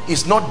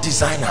 it's not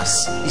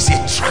designers, it's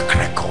a track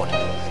record,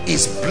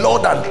 it's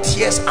blood and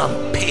tears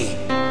and pain.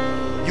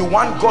 You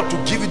want God to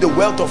give you the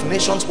wealth of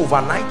nations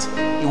overnight?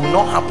 It will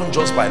not happen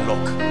just by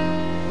luck.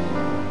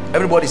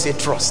 Everybody say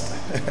trust.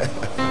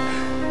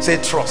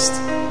 Say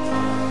trust.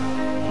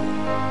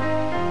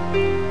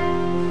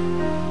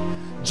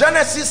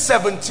 Genesis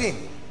 17.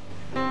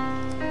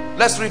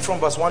 Let's read from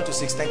verse 1 to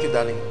 6. Thank you,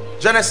 darling.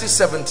 Genesis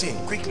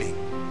 17, quickly.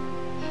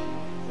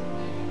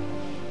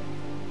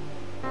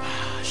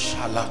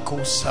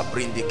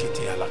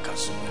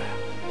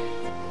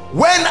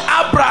 When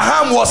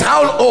Abraham was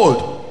how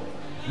old?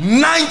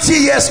 90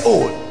 years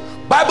old.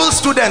 Bible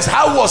students,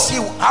 how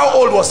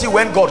old was he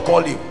when God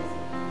called him?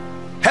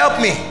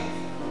 Help me.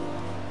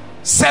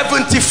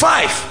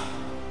 75.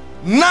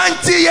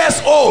 90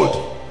 years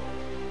old.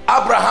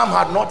 Abraham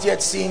had not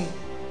yet seen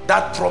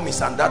that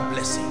promise and that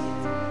blessing,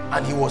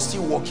 and he was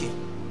still walking.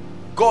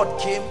 God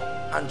came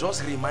and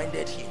just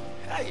reminded him,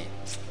 hey,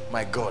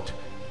 my God,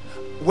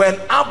 when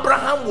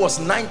Abraham was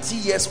 90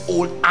 years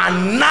old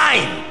and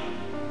 9,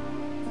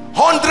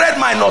 100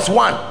 minus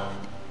 1,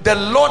 the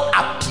Lord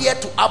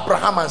appeared to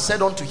Abraham and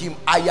said unto him,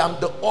 I am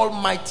the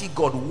Almighty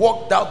God,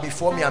 walk thou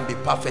before me and be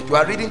perfect. You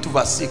are reading to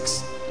verse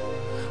 6.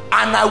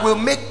 And I will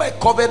make my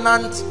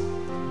covenant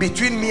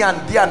between me and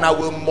thee, and I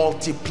will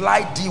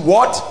multiply thee.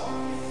 What?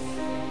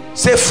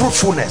 Say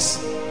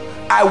fruitfulness.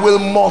 I will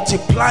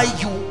multiply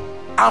you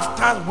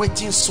after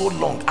waiting so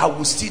long, I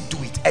will still do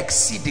it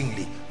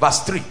exceedingly. Verse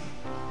 3.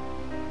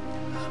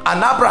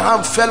 And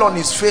Abraham fell on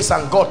his face,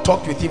 and God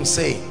talked with him,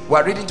 saying, we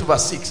are reading to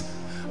verse 6.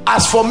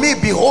 As for me,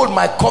 behold,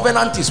 my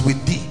covenant is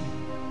with thee.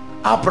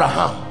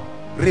 Abraham,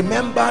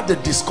 remember the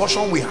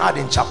discussion we had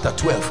in chapter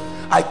 12.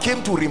 I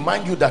came to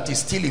remind you that it's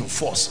still in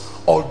force.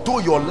 Although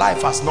your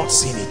life has not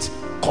seen it,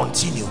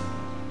 continue.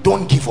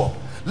 Don't give up.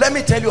 Let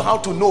me tell you how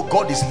to know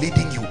God is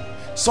leading you.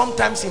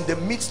 Sometimes in the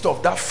midst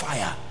of that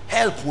fire,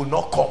 help will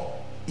not come.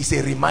 It's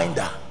a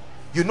reminder.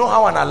 You know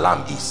how an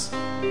alarm is.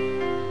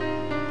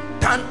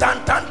 Tan,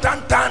 tan, tan,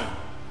 tan, tan.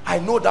 I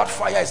know that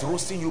fire is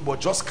roasting you, but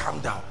just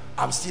calm down.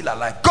 I'm still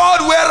alive.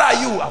 God, where are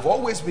you? I've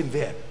always been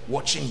there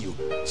watching you.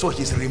 So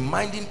he's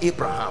reminding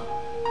Abraham,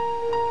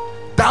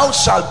 thou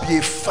shalt be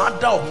a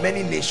father of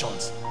many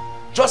nations.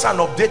 Just an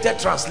updated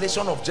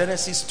translation of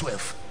Genesis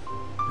 12.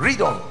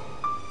 Read on.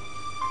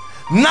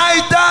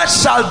 Neither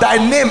shall thy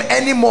name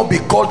anymore be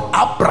called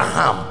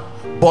Abraham,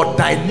 but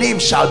thy name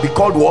shall be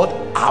called what?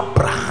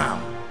 Abraham.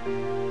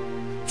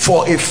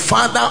 For a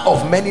father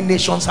of many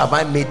nations have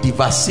I made thee.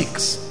 Verse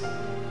 6.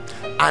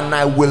 And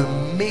I will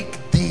make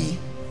thee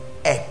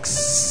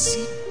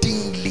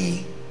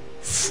exceedingly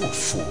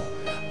fruitful,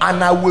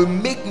 and I will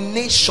make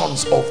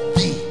nations of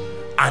thee,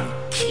 and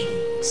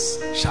kings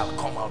shall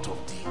come out of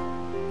thee.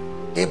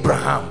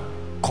 Abraham,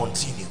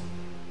 continue.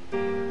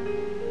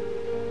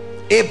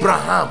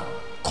 Abraham,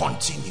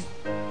 continue.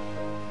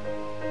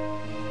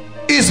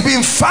 It's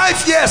been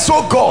 5 years,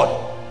 oh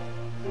God.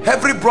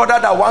 Every brother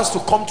that wants to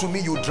come to me,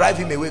 you drive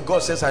him away.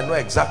 God says, I know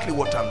exactly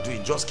what I'm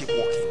doing. Just keep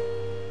walking.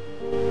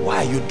 Why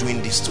are you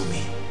doing this to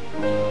me?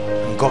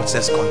 And God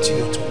says,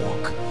 continue to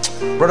walk.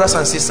 Brothers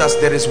and sisters,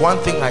 there is one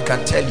thing I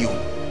can tell you.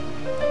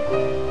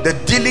 The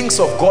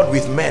dealings of God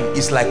with men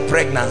is like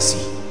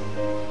pregnancy.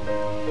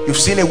 You've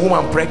seen a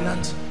woman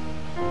pregnant?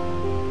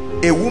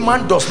 A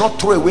woman does not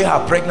throw away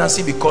her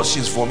pregnancy because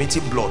she's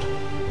vomiting blood,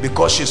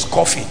 because she's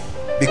coughing,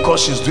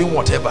 because she's doing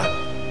whatever.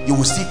 You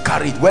will still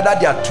carry it, whether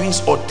they are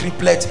twins or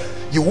triplets.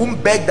 You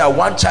won't beg that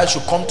one child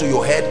should come to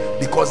your head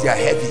because they are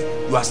heavy.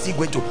 You are still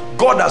going to.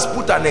 God has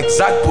put an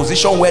exact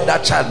position where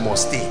that child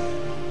must stay.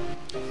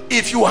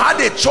 If you had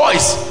a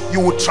choice,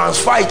 you would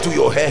transfer it to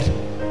your head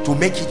to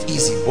make it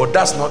easy, but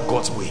that's not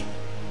God's way.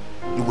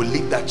 You will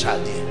leave that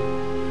child there.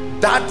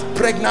 That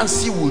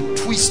pregnancy will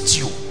twist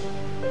you.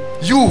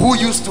 You who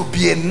used to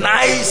be a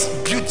nice,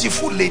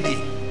 beautiful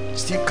lady,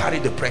 still carry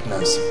the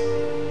pregnancy.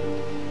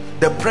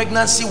 The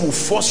pregnancy will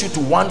force you to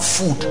want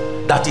food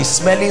that is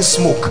smelling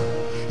smoke.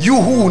 You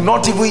who will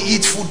not even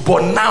eat food,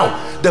 but now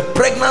the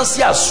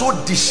pregnancy has so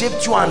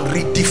deshaped you and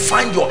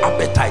redefined your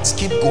appetites.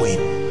 Keep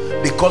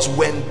going, because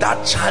when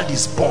that child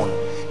is born,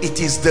 it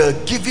is the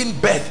giving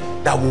birth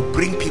that will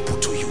bring people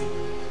to you.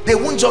 They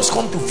won't just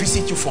come to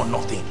visit you for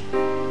nothing.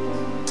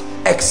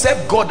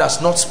 Except God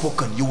has not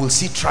spoken, you will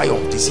see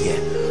triumph this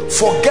year.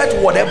 Forget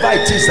whatever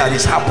it is that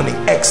is happening.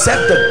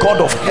 Except the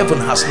God of heaven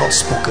has not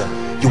spoken,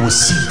 you will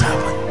see it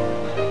happen.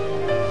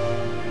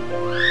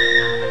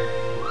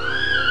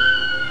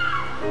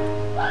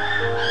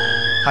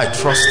 I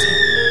trust him.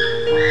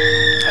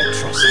 I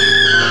trust him.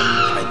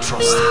 I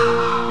trust him.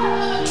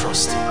 I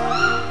trust him.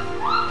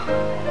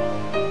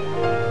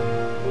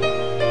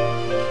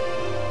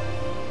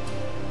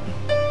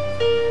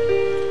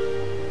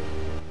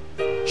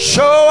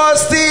 Show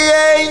us the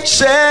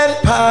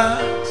ancient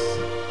paths.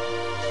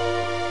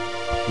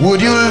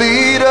 Would you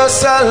lead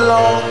us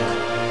along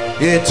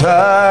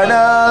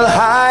eternal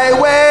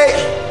highway?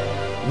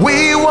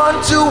 We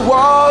want to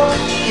walk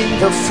in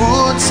the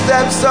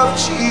footsteps of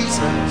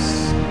Jesus.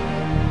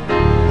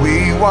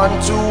 We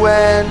want to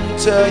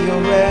enter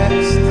your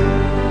rest.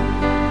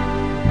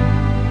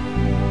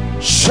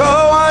 Show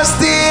us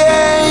the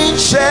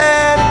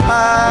ancient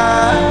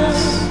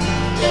paths.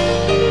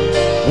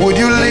 Would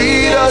you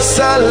lead us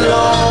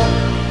along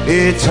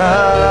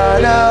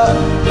eternal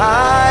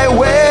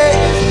highway?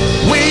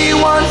 We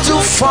want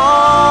to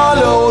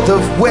follow the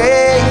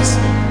ways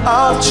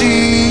of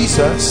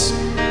Jesus.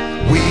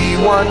 We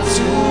want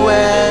to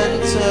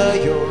enter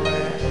your rest.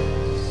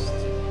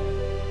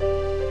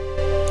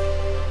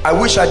 I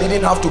wish I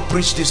didn't have to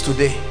preach this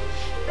today.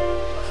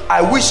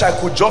 I wish I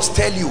could just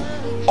tell you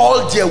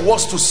all there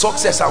was to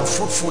success and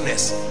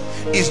fruitfulness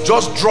is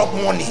just drop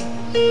money,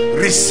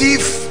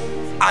 receive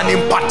an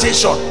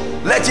impartation,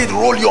 let it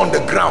roll you on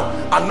the ground,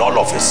 and all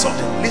of a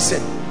sudden,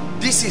 listen,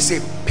 this is a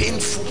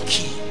painful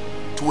key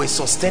to a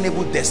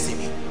sustainable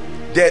destiny.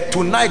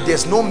 Tonight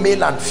there's no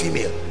male and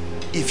female.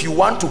 If you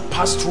want to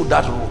pass through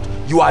that road,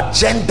 you are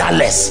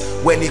genderless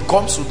when it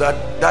comes to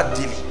that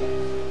dealing.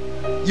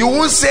 You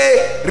won't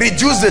say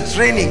reduce the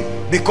training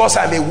because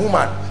I'm a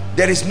woman.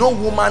 There is no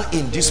woman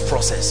in this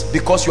process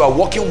because you are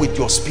working with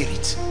your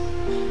spirit.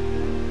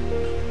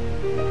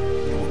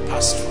 You will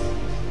pass through.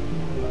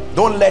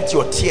 Don't let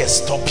your tears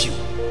stop you.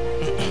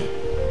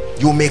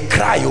 You may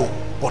cry,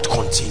 but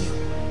continue.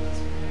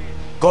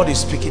 God is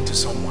speaking to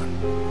someone.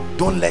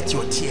 Don't let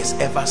your tears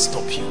ever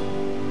stop you.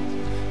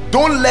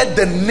 Don't let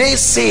the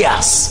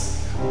naysayers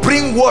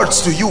bring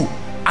words to you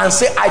and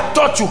say, I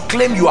thought you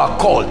claim you are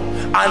called.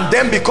 And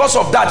then because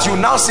of that, you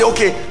now say,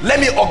 okay, let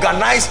me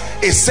organize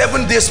a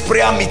 7 days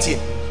prayer meeting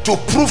to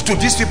prove to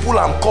these people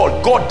I'm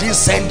called. God didn't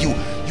send you.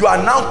 You are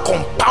now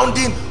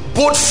compounding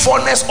both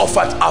furnace of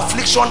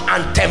affliction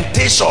and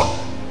temptation.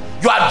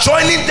 You are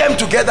joining them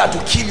together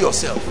to kill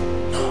yourself.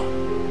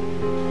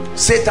 No.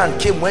 Satan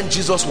came when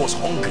Jesus was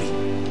hungry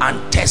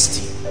and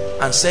thirsty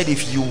and said,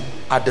 if you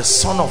are the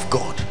Son of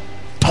God,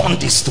 turn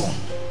this stone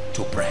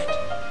to bread.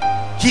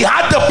 He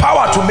had the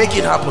power to make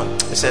it happen.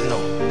 He said, no,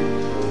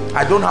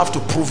 I don't have to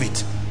prove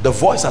it. The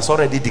voice has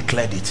already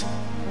declared it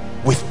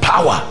with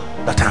power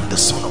that I'm the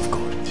Son of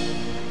God.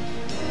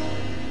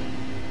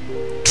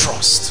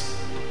 Trust,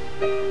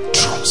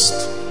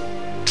 trust,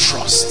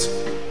 trust,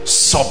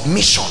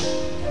 submission,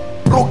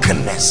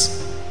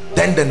 brokenness.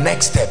 Then the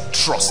next step,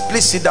 trust.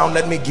 Please sit down.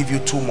 Let me give you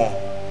 2 more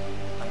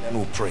and then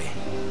we'll pray.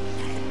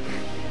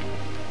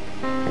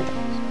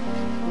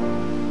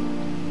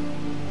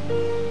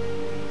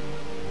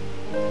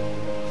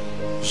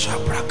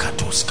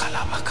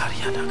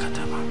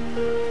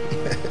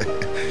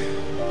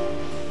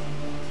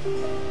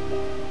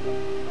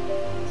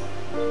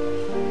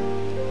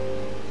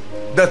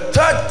 The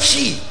third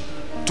key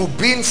to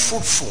being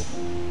fruitful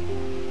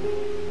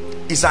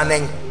is an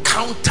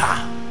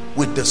encounter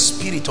with the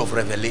spirit of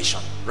revelation.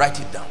 Write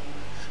it down.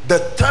 The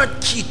third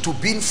key to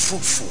being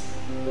fruitful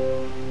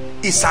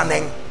is an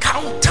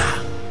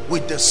encounter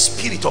with the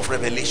spirit of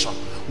revelation.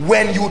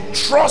 When you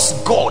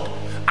trust God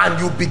and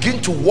you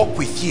begin to walk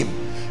with him,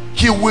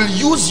 he will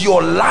use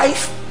your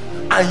life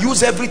and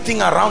use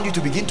everything around you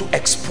to begin to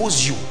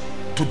expose you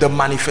to the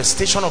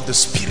manifestation of the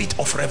spirit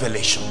of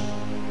revelation.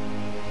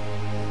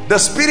 The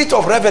spirit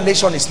of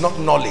revelation is not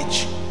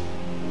knowledge.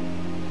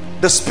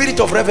 The spirit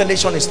of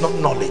revelation is not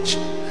knowledge.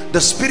 The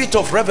spirit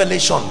of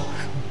revelation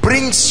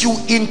brings you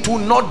into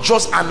not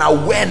just an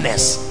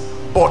awareness,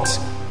 but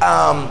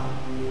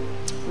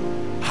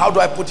how do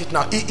I put it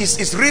now?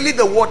 It's really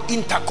the word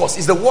intercourse,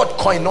 it's the word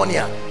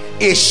koinonia,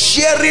 a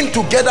sharing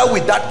together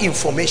with that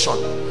information,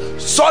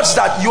 such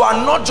that you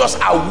are not just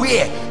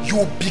aware,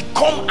 you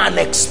become an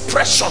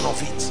expression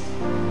of it.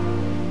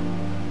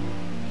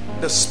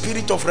 The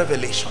spirit of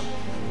revelation,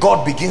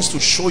 God begins to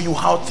show you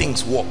how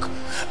things work.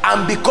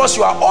 And because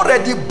you are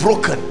already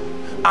broken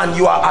and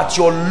you are at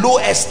your low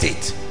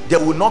estate, there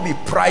will not be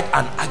pride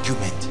and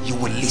argument. You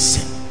will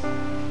listen.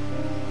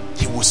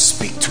 He will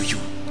speak to you.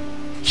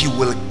 He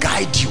will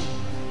guide you.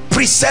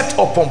 Precept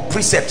upon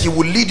precept. He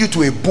will lead you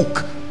to a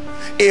book.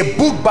 A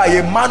book by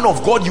a man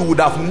of God you would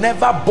have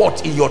never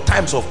bought in your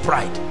times of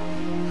pride.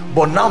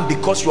 But now,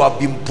 because you have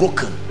been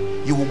broken,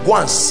 you will go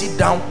and sit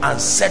down and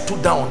settle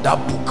down on that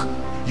book.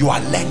 You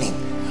are learning.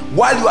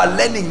 While you are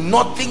learning,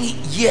 nothing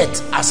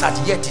yet as at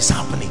yet is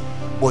happening,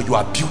 but you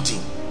are building.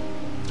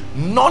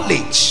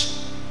 Knowledge,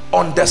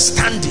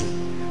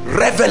 understanding,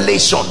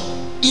 revelation,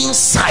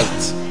 insight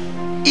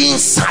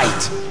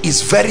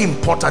is very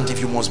important if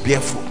you must bear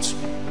fruit.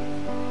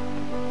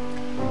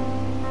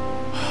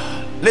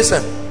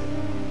 Listen,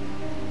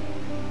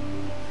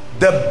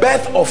 the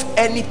birth of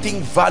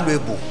anything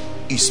valuable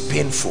is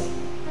painful.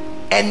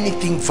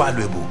 Anything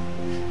valuable.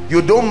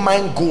 You don't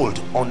mine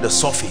gold on the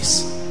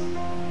surface,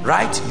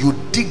 right? You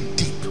dig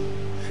deep.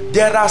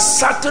 There are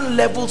certain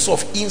levels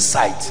of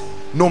insight.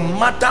 No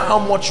matter how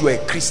much you are a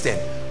Christian,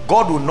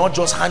 God will not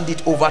just hand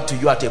it over to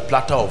you at a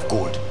platter of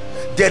gold.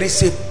 There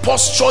is a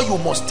posture you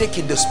must take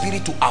in the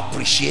spirit to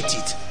appreciate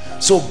it.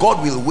 So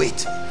God will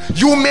wait.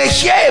 You may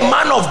hear a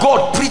man of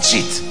God preach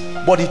it,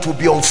 but it will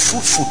be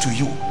unfruitful to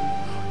you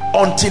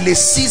until a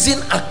season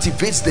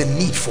activates the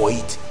need for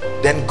it.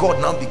 Then God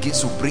now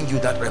begins to bring you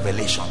that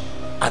revelation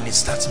and it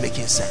starts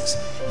making sense.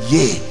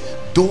 Yea,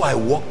 though I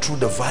walk through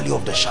the valley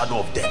of the shadow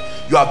of death.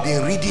 You have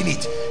been reading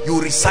it,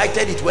 you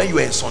recited it when you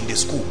were in Sunday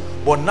school,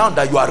 but now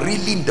that you are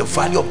really in the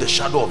valley of the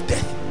shadow of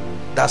death,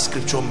 that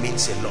scripture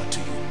means a lot to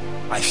you.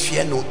 I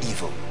fear no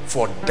evil,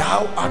 for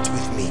thou art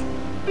with me.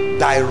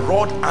 Thy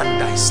rod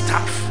and thy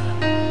staff,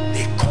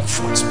 they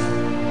comfort me.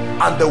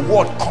 And the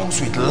word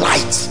comes with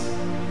light.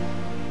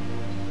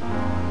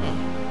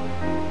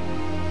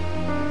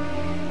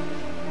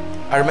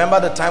 I remember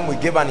the time we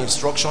gave an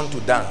instruction to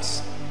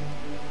dance.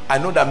 I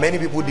know that many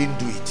people didn't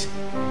do it.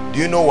 Do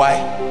you know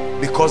why?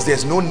 Because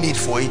there's no need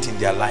for it in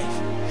their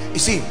life. You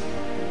see,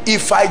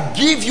 if I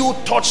give you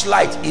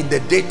torchlight in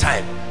the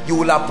daytime, you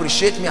will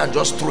appreciate me and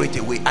just throw it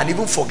away and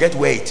even forget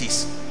where it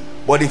is.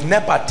 But if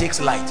NEPA takes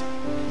light,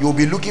 you will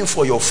be looking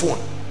for your phone.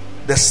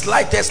 The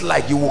slightest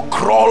light, you will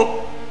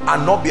crawl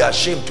and not be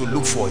ashamed to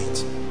look for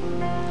it.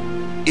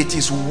 It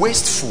is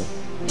wasteful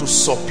to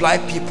supply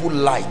people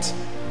light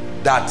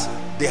that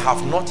they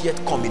have not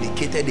yet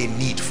communicated a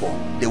need for.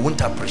 They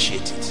won't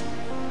appreciate it.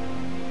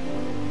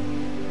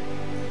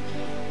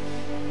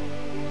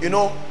 You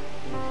know,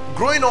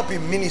 growing up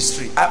in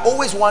ministry, I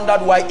always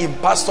wondered why in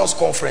pastors'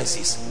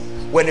 conferences,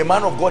 when a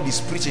man of God is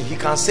preaching, he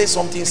can say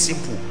something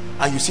simple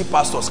and you see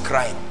pastors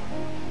crying.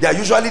 They are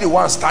usually the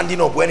ones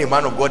standing up when a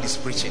man of God is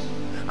preaching,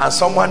 and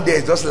someone there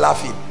is just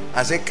laughing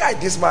and say, "Guy,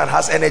 this man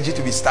has energy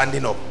to be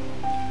standing up."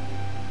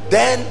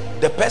 Then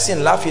the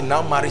person laughing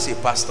now marries a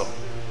pastor.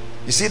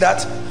 You see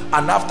that?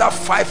 And after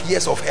 5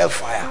 years of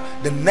hellfire,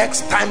 the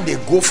next time they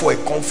go for a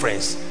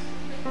conference,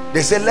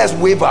 they say, let's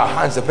wave our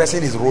hands. The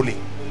person is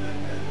rolling.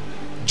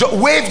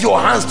 Wave your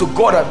hands to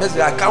God. And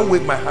say, I can't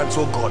wave my hands,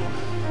 oh God.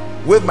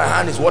 Wave my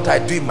hand is what I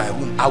do in my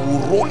room. I will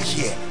roll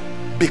here,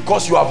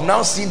 because you have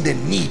now seen the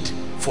need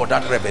for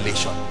that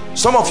revelation.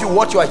 Some of you,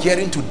 what you are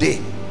hearing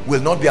today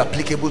will not be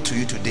applicable to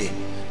you today.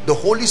 The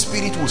Holy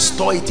Spirit will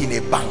store it in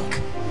a bank.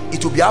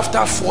 It will be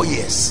after 4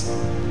 years.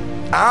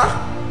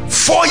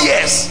 4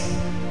 years.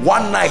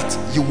 One night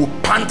you will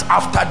pant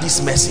after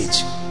this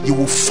message. You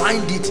will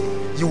find it.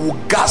 You will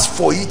gasp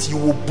for it. You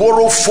will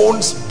borrow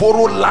phones,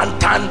 borrow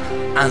lantern,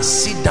 and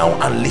sit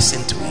down and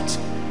listen to it.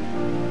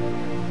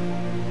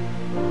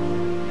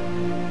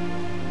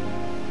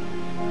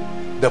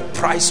 The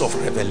price of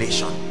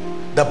revelation.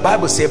 The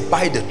Bible says,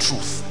 buy the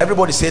truth.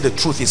 Everybody say the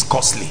truth is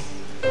costly.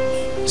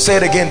 Say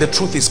it again, the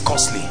truth is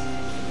costly.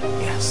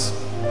 Yes.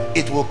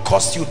 It will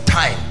cost you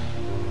time.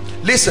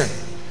 Listen,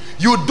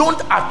 you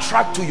don't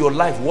attract to your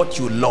life what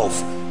you love.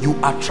 You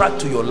attract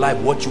to your life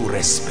what you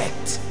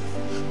respect.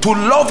 To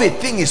love a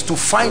thing is to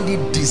find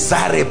it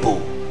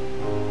desirable.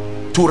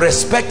 To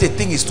respect a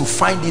thing is to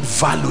find it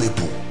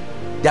valuable.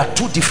 There are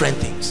two different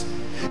things.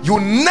 You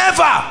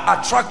never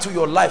attract to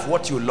your life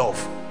what you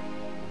love.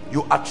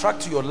 You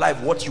attract to your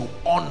life what you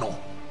honor,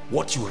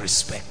 what you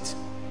respect.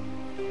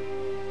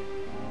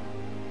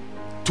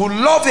 To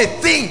love a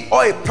thing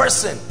or a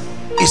person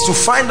is to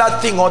find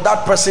that thing or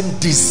that person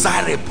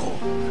desirable,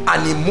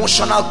 an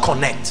emotional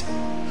connect.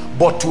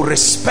 But to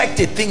respect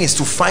a thing is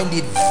to find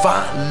it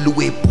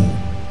valuable.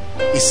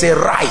 It's a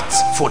right,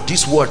 for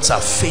these words are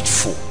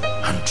faithful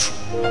and true.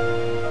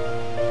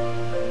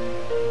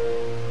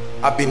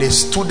 I've been a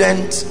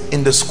student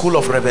in the school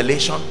of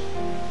revelation.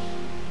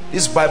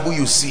 This Bible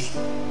you see,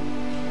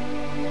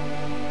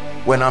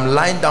 when I'm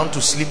lying down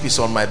to sleep, it's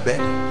on my bed.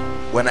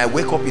 When I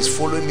wake up, it's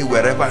following me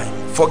wherever I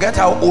am. Forget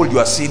how old you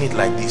are seeing it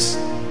like this.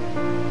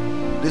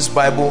 This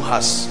Bible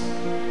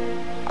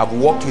I've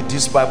walked with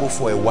this Bible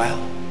for a while,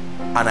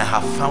 and I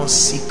have found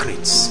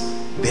secrets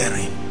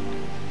therein.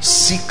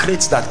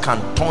 Secrets that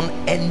can turn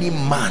any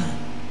man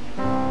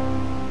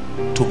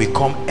to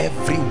become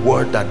every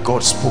word that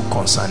God spoke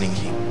concerning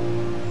him.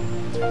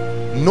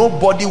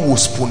 Nobody will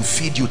spoon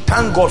feed you.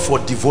 Thank God for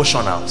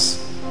devotionals.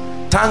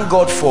 Thank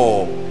God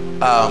for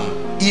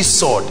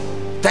Esod.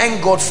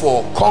 Thank God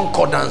for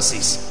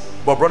concordances.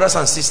 But brothers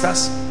and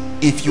sisters,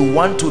 if you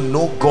want to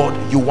know God,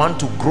 you want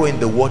to grow in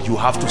the word, you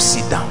have to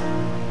sit down.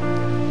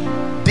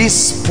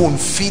 This spoon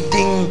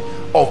feeding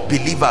of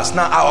believers.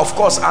 Now, of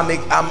course,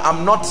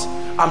 I'm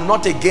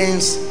not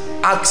against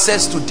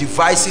access to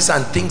devices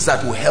and things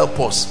that will help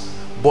us,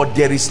 but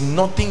there is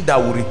nothing that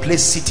will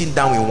replace sitting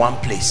down in one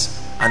place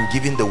and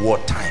giving the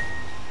word time.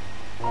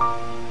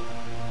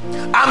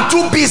 I'm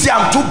too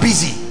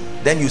busy.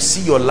 Then you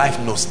see your life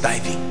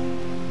nosediving.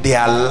 They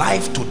are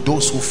life to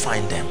those who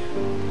find them,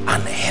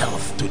 and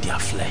health to their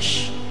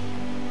flesh.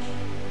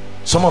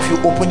 Some of you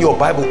open your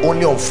Bible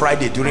only on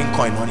Friday during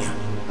Koinonia.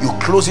 You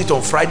close it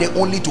on Friday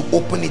only to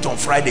open it on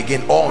Friday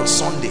again, or on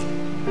Sunday.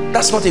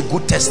 That's not a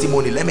good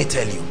testimony, let me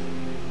tell you.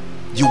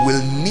 You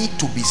will need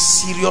to be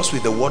serious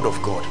with the word of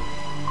God.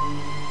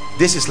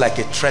 This is like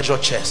a treasure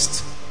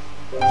chest.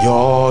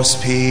 Your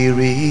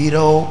spirit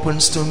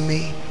opens to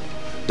me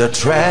the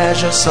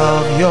treasures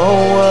of your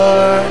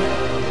word,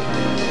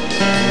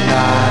 and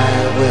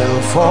I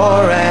will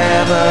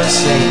forever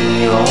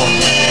sing your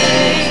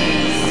praise.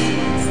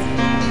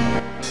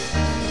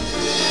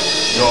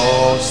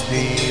 Your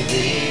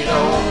spirit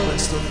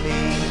opens to me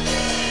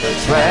the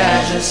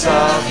treasures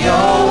of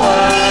your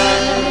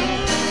word,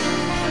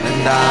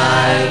 and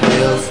I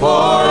will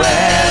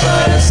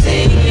forever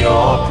sing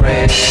your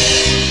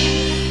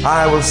praise.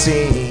 I will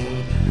sing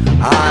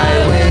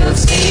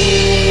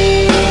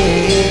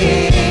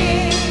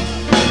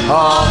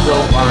of the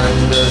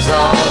wonders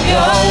of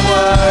your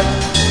word.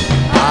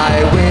 I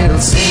will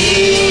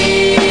sing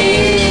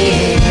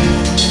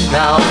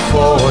now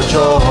for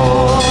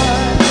joy.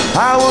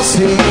 I will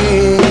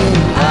sing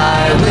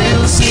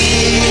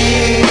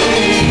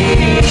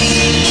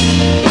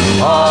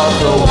of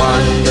the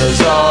wonders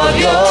of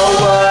your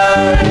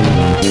word,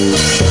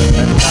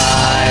 and I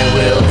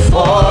will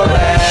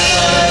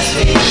forever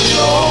sing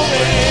your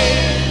praise.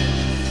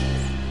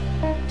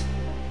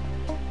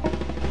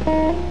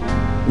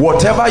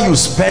 Whatever you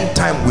spend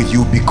time with,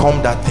 you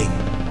become that thing.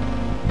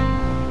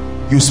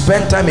 You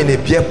spend time in a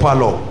beer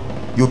parlor,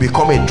 you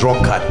become a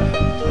drunkard.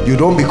 You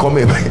don't become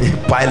a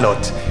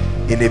pilot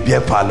in a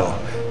beer parlor.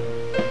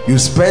 You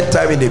spend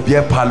time in a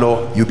beer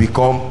parlor,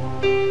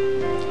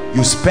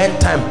 you spend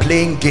time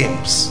playing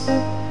games,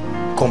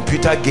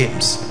 computer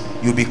games,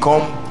 you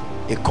become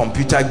a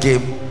computer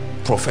game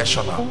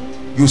professional.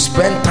 You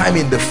spend time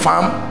in the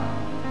farm,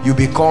 you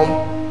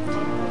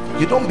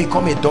don't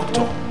become a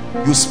doctor.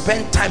 You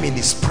spend time in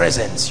his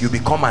presence, you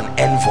become an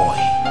envoy.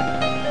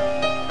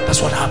 That's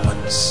what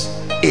happens.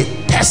 A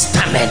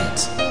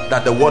testament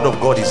that the word of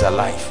God is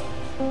alive.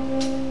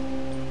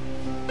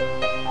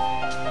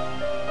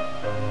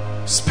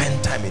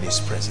 Spend time in his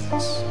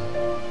presence.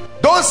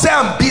 Don't Don't say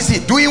I'm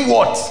busy. Doing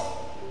what?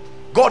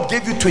 God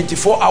gave you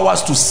 24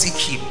 hours to seek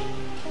him.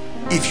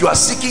 If you are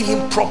seeking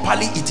him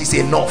properly, it is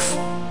enough.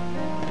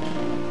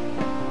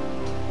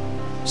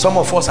 Some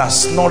of us are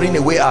snoring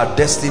away our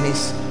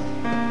destinies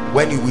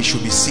when we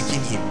should be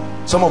seeking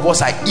him. Some of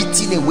us are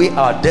eating away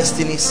our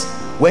destinies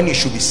when you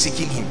should be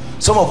seeking him.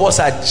 Some of us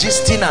are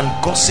gisting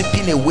and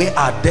gossiping away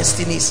our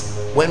destinies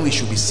when we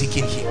should be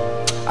seeking him.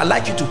 I'd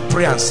like you to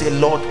pray and say,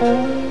 Lord,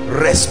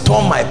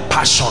 restore my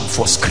passion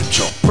for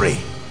scripture. Pray.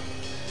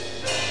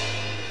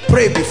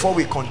 Pray before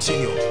we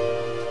continue.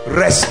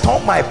 Restore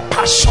my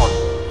passion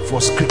for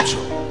scripture.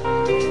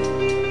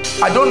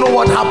 I don't know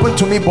what happened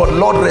to me, but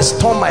Lord,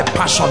 restore my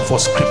passion for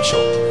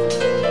scripture.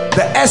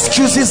 The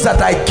excuses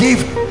that I give,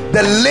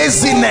 the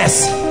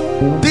laziness,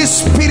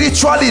 this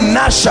spiritual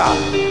inertia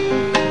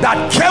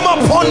that came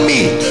upon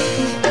me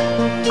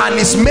and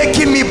is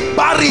making me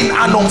barren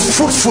and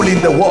unfruitful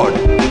in the world.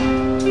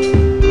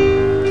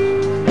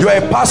 You are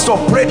a pastor,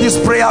 pray this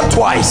prayer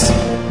twice,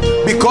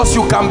 because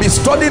you can be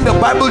studying the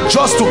Bible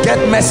just to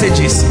get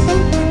messages,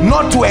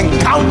 not to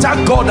encounter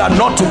God and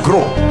not to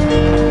grow.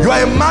 You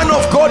are a man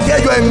of God here,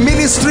 you are a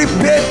ministry,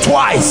 pay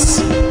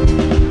twice.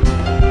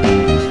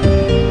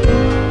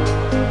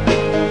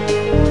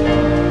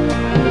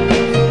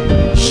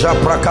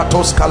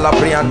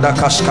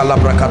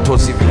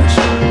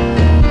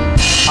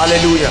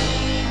 Hallelujah.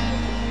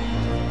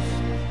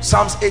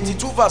 Psalms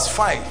 82 verse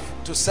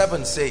 5 to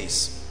 7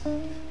 says,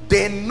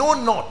 they know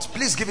not,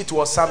 please give it to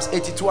us, Psalms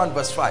 82 and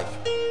verse 5.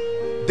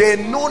 They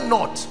know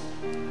not,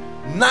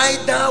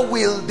 neither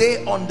will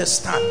they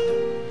understand.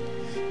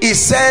 It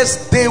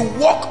says they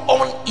walk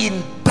on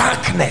in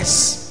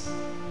darkness,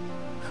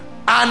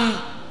 and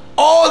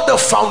all the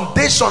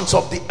foundations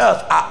of the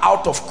earth are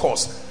out of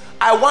course.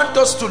 I want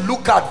us to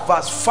look at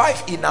verse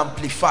 5 in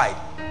Amplified.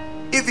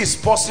 If it's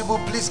possible,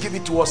 please give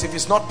it to us. If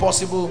it's not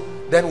possible,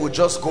 then we'll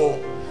just go.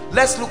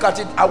 Let's look at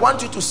it. I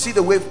want you to see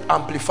the way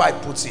Amplified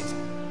puts it.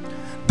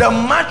 The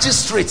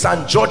magistrates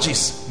and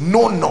judges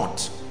know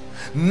not,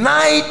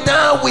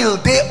 neither will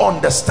they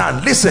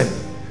understand. Listen,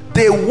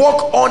 they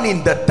walk on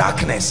in the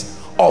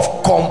darkness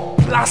of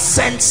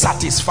complacent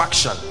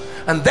satisfaction.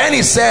 And then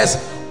he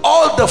says,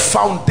 all the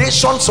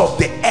foundations of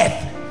the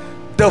earth,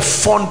 the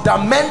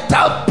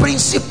fundamental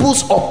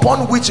principles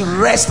upon which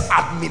rest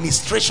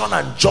administration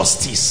and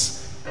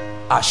justice,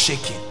 are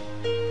shaking.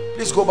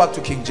 Please go back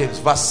to King James.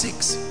 Verse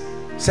 6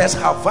 says,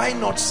 have I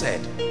not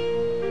said?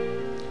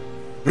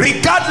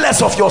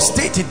 Regardless of your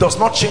state, it does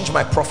not change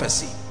my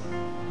prophecy.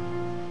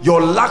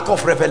 Your lack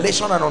of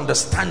revelation and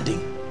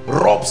understanding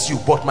robs you,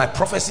 but my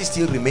prophecy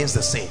still remains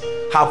the same.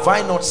 Have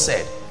I not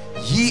said,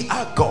 ye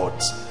are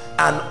gods,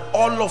 and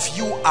all of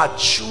you are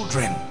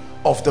children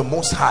of the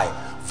Most High?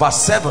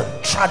 Verse 7,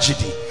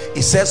 tragedy.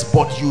 It says,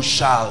 but you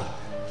shall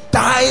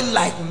die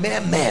like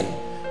mere men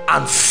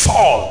and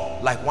fall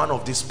like one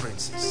of these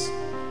princes.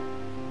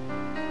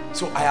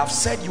 So I have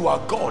said you are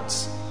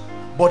gods,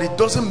 but it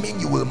doesn't mean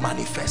you will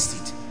manifest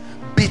it.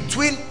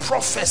 Between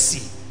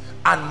prophecy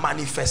and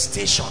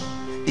manifestation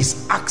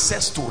is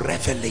access to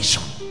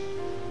revelation,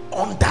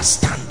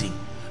 understanding,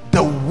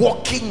 the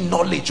walking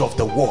knowledge of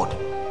the word,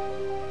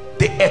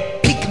 the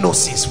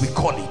epignosis we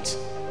call it.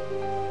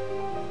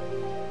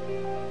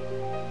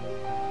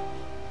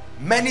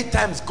 Many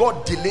times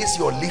God delays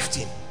your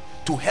lifting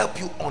to help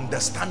you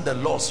understand the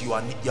laws you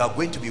are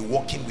going to be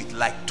working with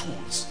like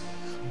tools.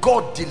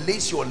 God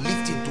delays your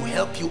lifting to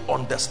help you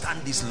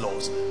understand these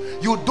laws.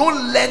 You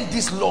don't learn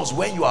these laws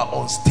when you are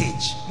on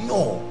stage.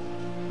 No.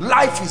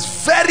 Life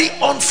is very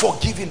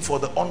unforgiving for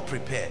the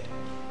unprepared.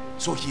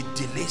 So he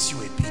delays you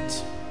a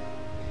bit.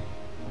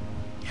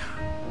 Yeah.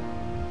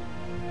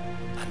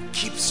 And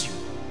keeps you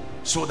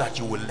so that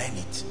you will learn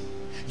it.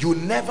 You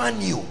never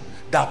knew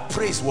that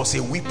praise was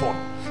a weapon.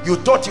 You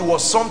thought it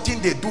was something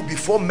they do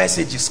before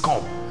messages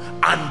come.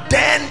 And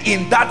then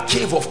in that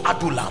cave of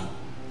Adullam,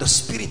 the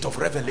spirit of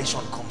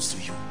revelation comes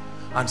to you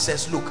and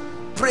says, look,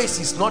 praise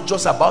is not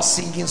just about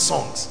singing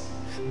songs.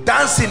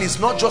 Dancing is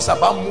not just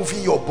about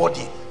moving your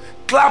body.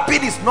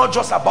 Clapping is not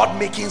just about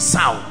making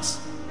sounds.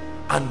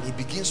 And he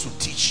begins to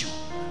teach you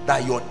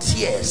that your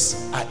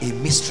tears are a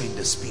mystery in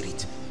the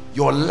spirit.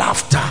 Your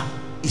laughter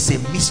is a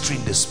mystery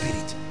in the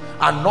spirit.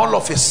 And all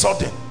of a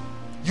sudden,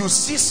 you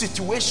see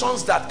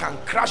situations that can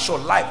crash your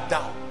life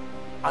down,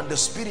 and the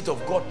Spirit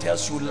of God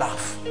tells you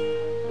laugh.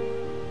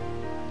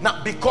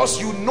 Now, because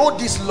you know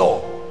this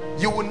law,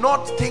 you will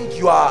not think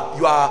you are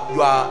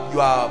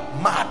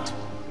mad.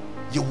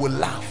 You will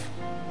laugh.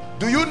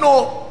 Do you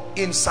know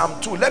in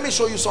Psalm 2? Let me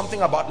show you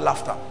something about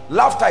laughter.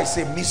 Laughter is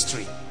a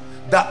mystery.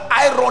 The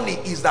irony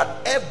is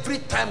that every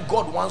time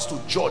God wants to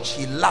judge,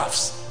 he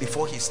laughs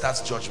before he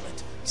starts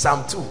judgment.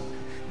 Psalm 2,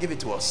 give it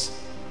to us.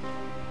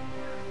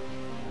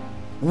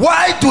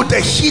 Why do the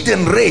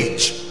heathen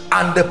rage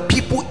and the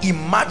people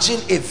imagine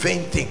a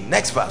vain thing?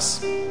 Next verse.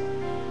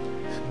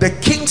 The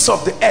kings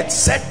of the earth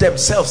set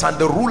themselves, and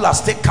the rulers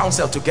take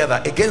counsel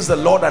together against the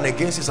Lord and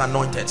against his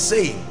anointed,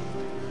 saying,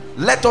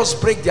 let us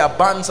break their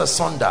bands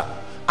asunder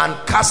and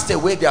cast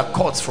away their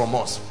cords from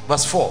us.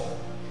 Verse 4.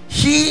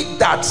 He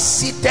that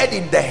seated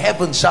in the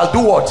heavens shall do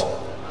what?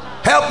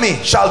 Help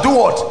me. Shall do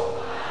what?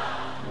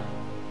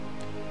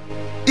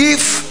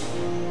 If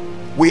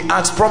we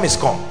ask Promise,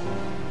 come.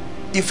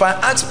 If I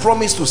ask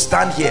Promise to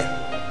stand here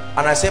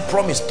and I say,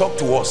 Promise, talk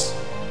to us,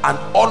 and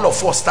all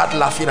of us start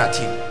laughing at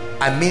him,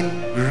 I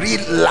mean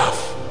real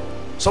laugh.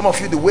 Some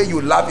of you, the way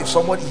you laugh, if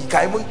somebody, he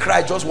can even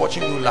cry just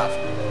watching you laugh.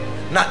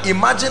 Now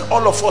imagine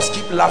all of us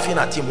keep laughing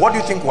at him. What do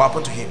you think will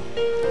happen to him?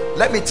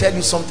 Let me tell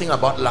you something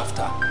about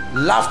laughter.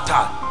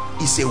 Laughter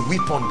is a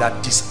weapon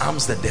that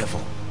disarms the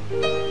devil.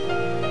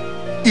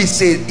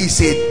 It's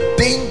a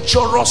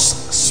dangerous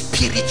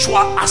spiritual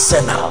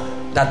arsenal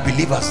that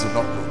believers do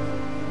not know.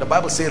 The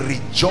Bible says,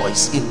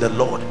 rejoice in the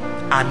Lord,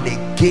 and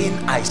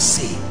again I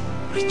say,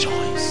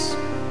 rejoice.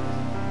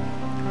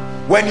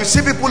 When you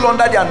see people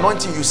under the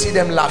anointing, you see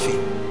them laughing.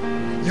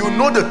 You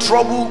know the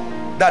trouble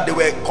that they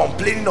were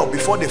complaining of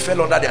before they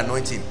fell under the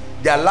anointing.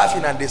 They are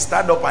laughing and they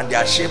stand up and they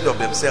are ashamed of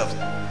themselves.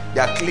 They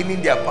are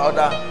cleaning their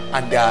powder,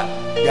 and they are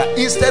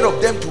instead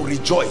of them to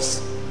rejoice,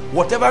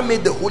 whatever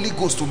made the Holy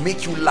Ghost to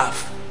make you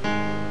laugh,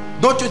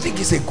 don't you think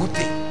it's a good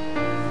thing?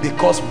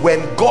 Because when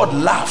God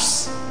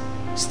laughs,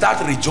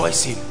 start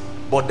rejoicing.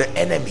 But the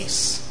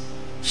enemies,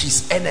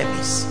 his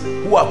enemies,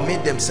 who have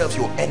made themselves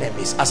your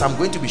enemies, as I'm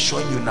going to be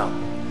showing you now,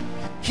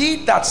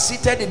 he that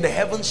seated in the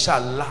heavens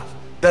shall laugh.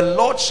 The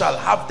Lord shall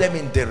have them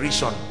in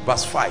derision.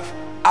 Verse 5.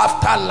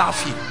 After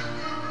laughing,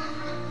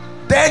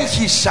 then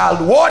he shall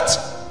what?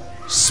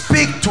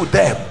 Speak to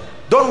them.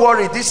 Don't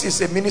worry, this is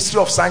a ministry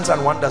of signs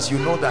and wonders. You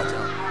know that.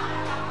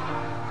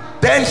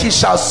 Then he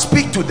shall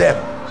speak to them.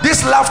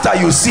 This laughter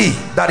you see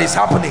that is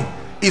happening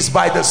is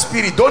by the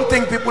Spirit. Don't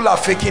think people are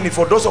faking it.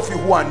 For those of you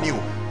who are new,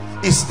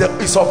 it's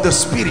of the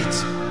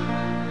Spirit,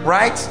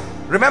 right?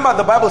 Remember,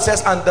 the Bible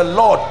says, and the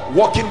Lord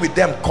walking with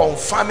them,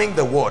 confirming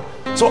the word.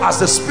 So as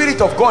the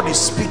Spirit of God is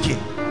speaking,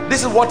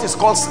 this is what is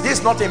called, this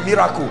is not a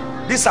miracle,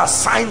 these are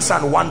signs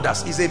and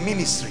wonders. It's a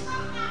ministry.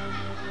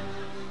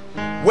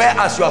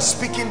 Whereas you are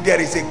speaking, there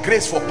is a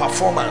grace for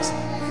performance.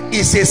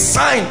 It's a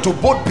sign to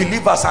both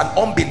believers and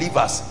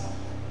unbelievers,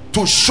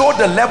 to show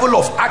the level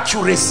of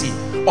accuracy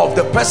of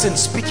the person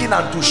speaking,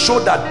 and to show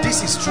that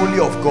this is truly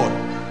of God.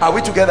 Are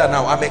we together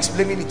now? I'm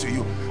explaining it to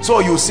you. So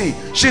you see,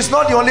 she's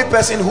not the only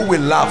person who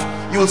will laugh.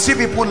 You'll see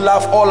people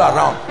laugh all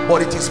around,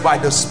 but it is by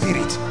the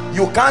Spirit.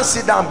 You can't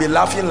sit down and be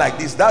laughing like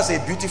this. That's a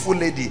beautiful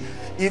lady.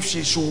 If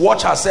she should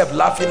watch herself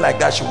laughing like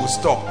that, she will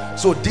stop.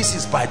 So this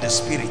is by the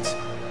Spirit.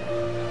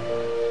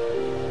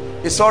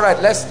 It's all right.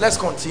 Let's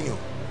continue.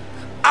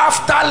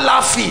 After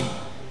laughing,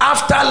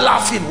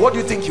 what do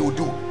you think he will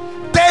do?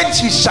 Then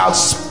he shall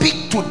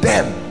speak to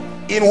them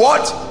in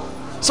what?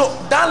 So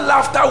that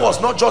laughter was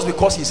not just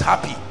because he's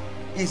happy.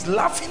 He's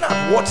laughing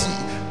at what he,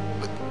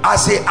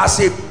 as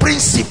a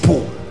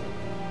principle.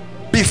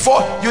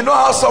 Before, you know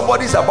how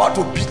somebody's about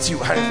to beat you,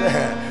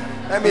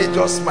 let me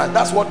just smile.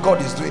 That's what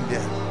God is doing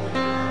there.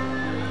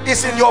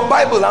 It's in your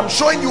Bible. I'm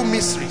showing you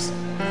mysteries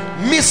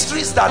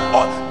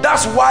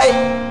that's why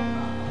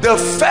the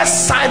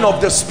first sign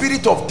of the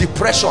spirit of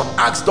depression,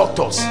 ask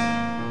doctors,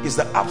 is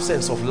the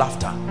absence of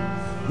laughter.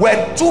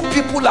 When two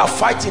people are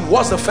fighting,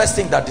 what's the first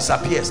thing that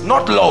disappears?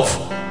 Not love,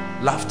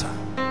 laughter.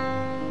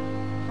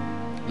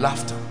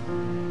 Laughter.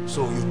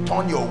 So you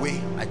turn your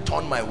way, I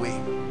turn my way,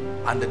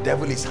 and the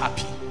devil is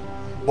happy.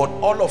 But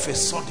all of a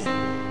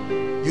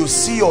sudden, you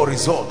see your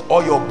result,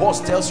 or your boss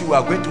tells you we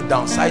are going to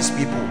downsize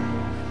people,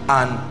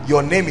 and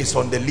your name is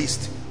on the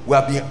list. We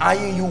have been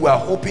eyeing you, we are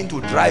hoping to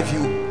drive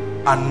you,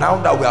 and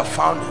now that we are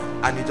found,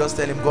 and you just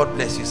tell him, God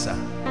bless you, sir.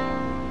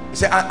 You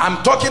say,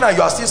 I'm talking and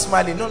you are still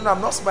smiling. No,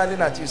 I'm not smiling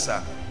at you,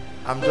 sir.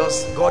 I'm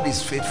just, God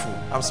is faithful.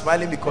 I'm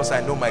smiling because I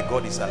know my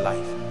God is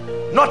alive.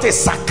 Not a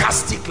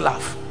sarcastic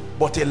laugh,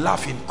 but a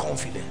laugh in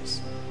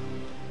confidence.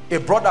 A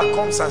brother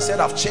comes and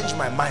said, I've changed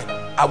my mind.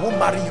 I won't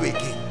marry you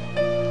again.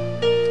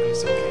 And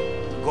it's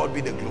okay. To God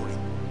be the glory.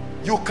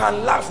 You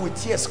can laugh with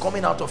tears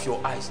coming out of your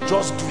eyes.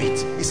 Just do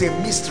it. It's a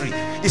mystery.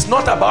 It's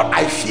not about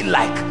I feel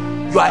like.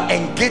 You are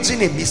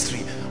engaging a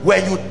mystery.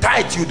 When you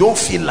tithe, you don't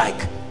feel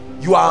like.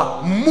 You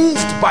are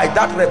moved by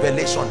that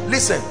revelation.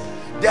 Listen,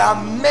 there are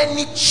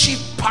many cheap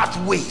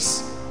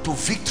pathways to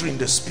victory in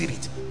the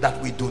spirit that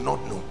we do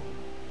not know.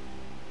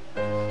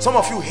 Some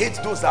of you hate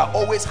those that are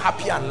always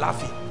happy and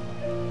laughing.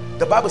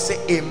 The Bible says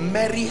a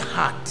merry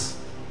heart,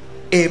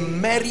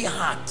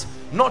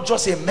 not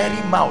just a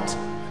merry mouth,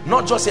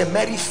 not just a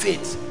merry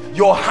faith.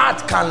 Your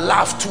heart can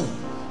laugh too.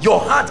 Your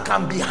heart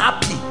can be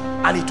happy,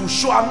 and it will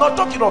show. I'm not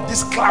talking of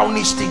this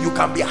clownish thing. You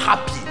can be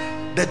happy,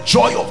 the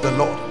joy of the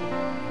Lord.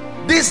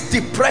 This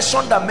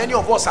depression that many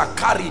of us are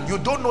carrying, you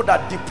don't know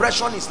that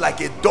depression is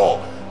like a door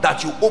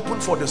that you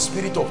open for the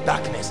spirit of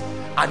darkness,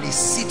 and it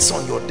sits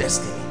on your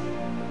destiny.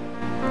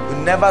 You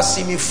never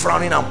see me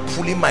frowning and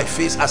pulling my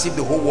face as if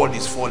the whole world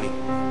is falling.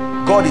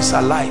 God is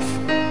alive.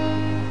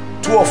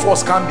 Two of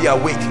us can't be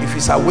awake. If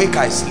he's awake,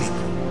 I sleep.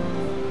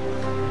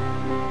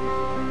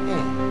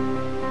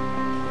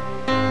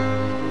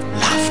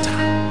 Laughter,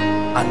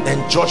 and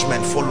then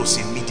judgment follows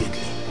immediately.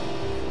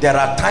 There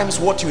are times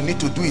what you need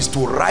to do is to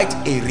write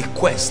a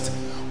request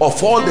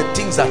of all the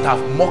things that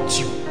have mocked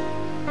you,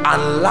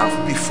 and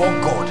laugh before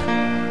God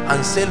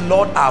and say,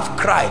 Lord, I've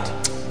cried,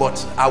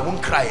 but I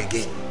won't cry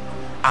again.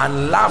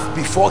 And laugh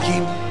before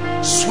him,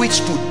 switch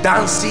to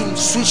dancing,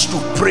 switch to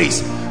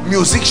praise,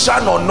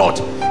 musician or not.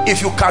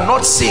 If you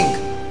cannot sing,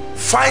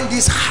 find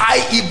this high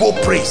Igbo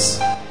praise.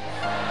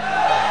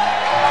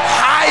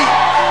 High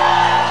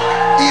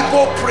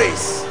Igbo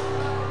praise.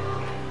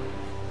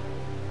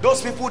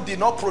 Those people did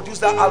not produce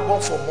that album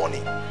for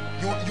money.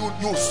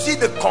 You see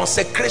the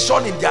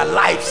consecration in their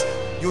lives,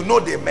 you know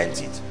they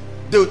meant it.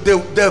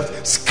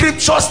 The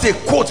scriptures they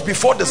quote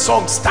before the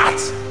song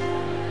starts,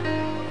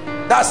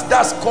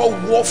 that's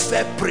called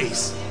warfare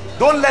praise.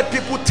 Don't let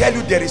people tell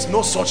you there is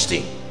no such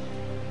thing,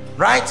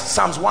 right?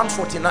 Psalms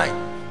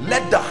 149,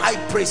 let the high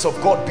praise of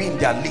God be in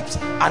their lips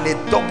and a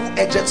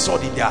double-edged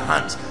sword in their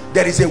hands.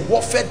 There is a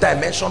warfare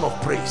dimension of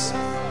praise.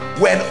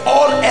 When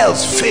all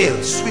else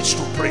fails, switch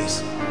to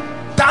praise.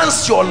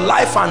 Dance your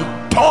life and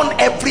turn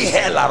every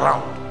hell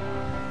around.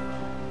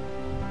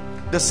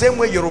 The same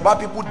way Yoruba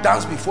people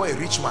dance before a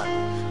rich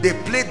man. They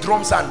play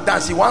drums and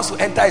dance. He wants to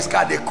enter his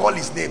car, they call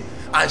his name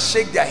and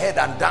shake their head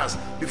and dance.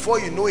 Before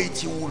you know it,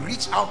 he will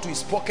reach out to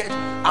his pocket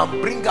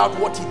and bring out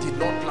what he did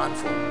not plan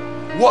for.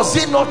 Was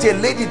it not a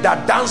lady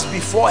that danced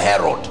before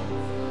Herod?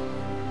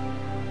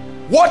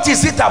 What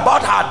is it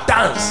about her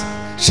dance?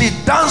 She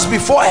danced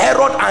before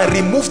Herod and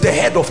removed the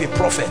head of a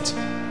prophet.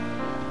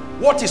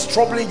 What is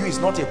troubling you is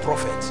not a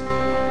prophet.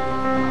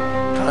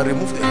 Can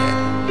remove the head.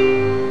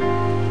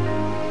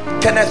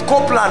 Kenneth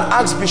Copeland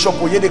asked Bishop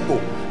Oyedepo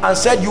and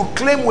said, you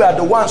claim we are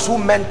the ones who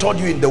mentored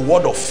you in the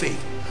word of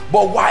faith,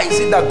 but why is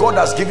it that God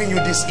has given you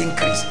this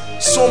increase,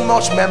 so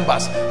much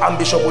members? And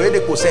Bishop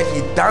Oyedepo said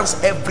he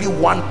danced every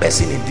one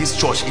person in this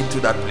church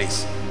into that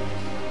place.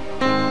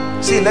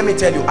 See, let me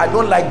tell you, I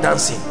don't like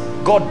dancing.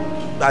 God,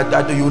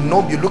 you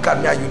know, you look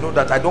at me and you know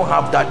that I don't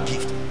have that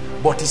gift,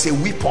 but it's a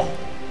weapon.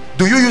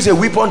 Do you use a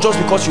weapon just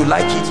because you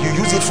like it? You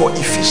use it for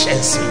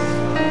efficiency.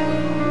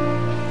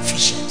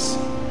 Efficiency.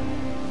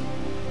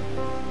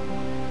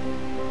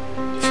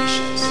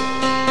 Efficiency.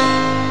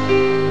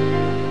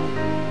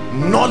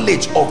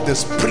 Knowledge of the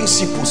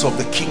principles of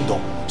the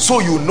kingdom,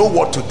 so you know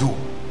what to do.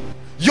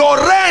 Your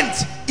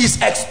rent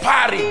is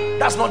expiring.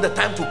 That's not the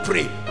time to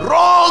pray.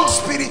 Wrong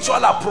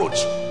spiritual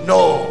approach.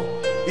 No,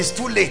 it's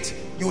too late.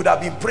 You would have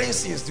been praying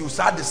since you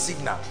saw the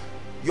signal.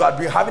 You had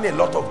been having a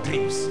lot of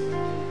dreams.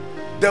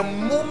 The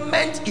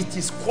moment it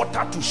is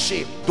quarter to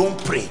shame, don't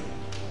pray.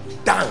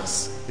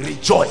 Dance,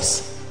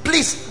 rejoice.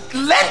 Please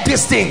learn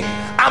this thing.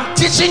 I'm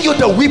teaching you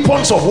the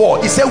weapons of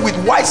war. He said, with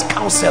wise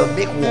counsel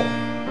make war.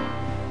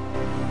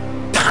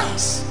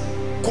 Dance,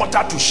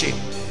 quarter to shame.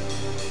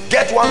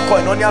 Get one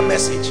koinonia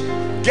message.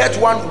 Get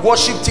one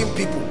worship team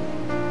people.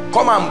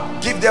 Come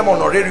and give them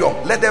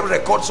honorarium. Let them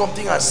record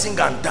something and sing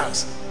and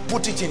dance.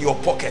 Put it in your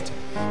pocket.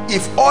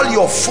 If all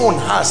your phone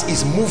has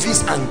is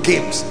movies and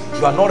games,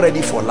 you are not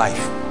ready for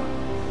life.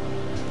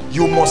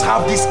 You must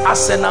have these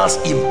arsenals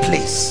in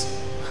place,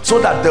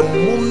 so that the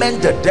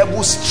moment the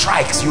devil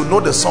strikes, you know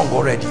the song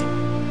already.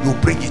 You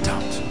bring it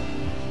out.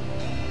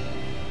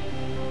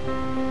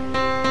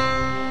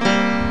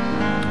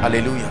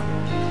 Hallelujah.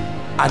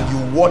 And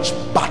you watch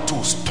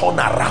battles turn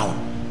around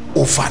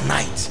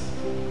overnight.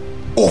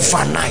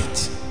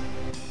 Overnight.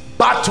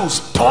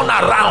 Battles turn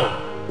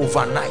around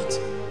overnight.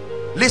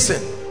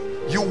 Listen,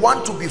 you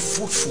want to be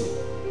fruitful.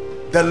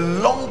 The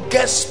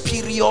longest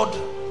period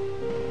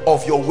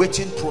of your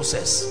waiting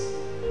process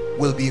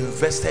will be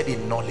invested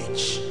in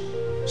knowledge,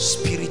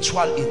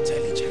 spiritual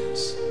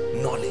intelligence,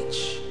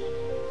 knowledge.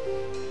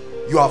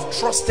 You have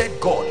trusted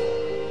God,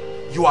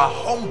 you are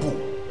humble,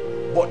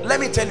 but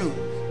let me tell you,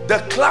 the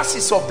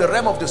classes of the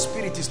realm of the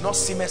spirit is not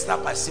semester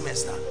by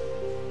semester.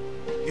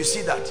 You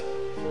see that?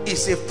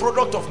 It's a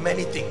product of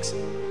many things.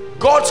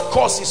 God's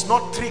course is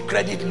not 3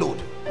 credit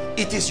load.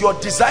 It is your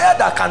desire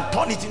that can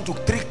turn it into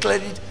 3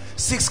 credit,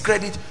 6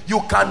 credit. You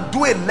can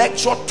do a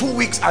lecture 2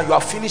 weeks and you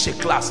have finished a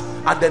class,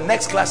 and the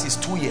next class is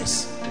 2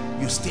 years.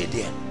 You stay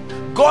there.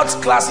 God's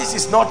classes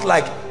is not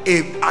like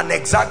an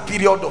exact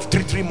period of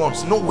 3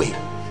 months. No way.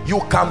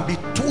 You can be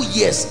 2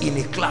 years in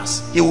a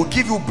class. He will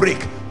give you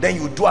break, then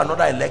you do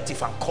another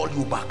elective and call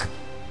you back.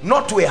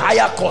 Not to a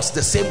higher course,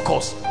 the same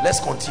course. Let's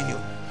continue.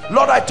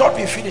 Lord, I thought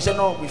we finished.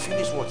 No, we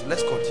finished what?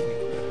 Let's continue.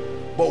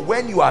 But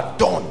when you are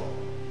done,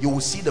 you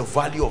will see the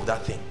value of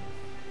that thing.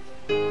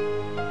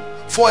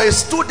 For a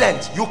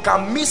student, you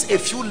can miss a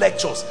few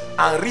lectures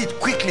and read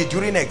quickly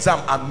during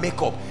exam and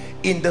make up.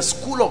 In the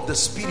school of the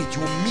spirit,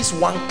 you miss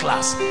one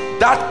class.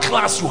 That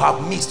class you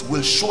have missed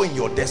will show in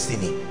your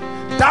destiny.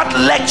 That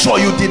lecture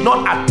you did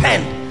not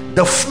attend,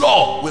 the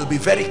flaw will be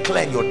very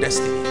clear in your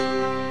destiny.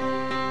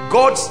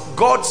 God's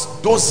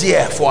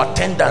dossier for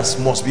attendance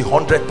must be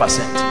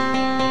 100%.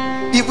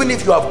 Even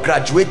if you have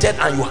graduated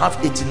and you have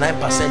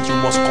 89%, you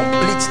must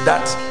complete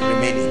that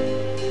remaining.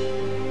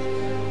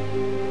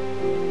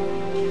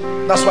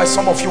 That's why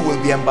some of you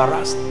will be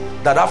embarrassed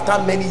that after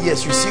many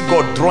years you see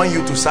God drawing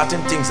you to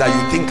certain things that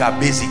you think are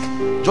basic.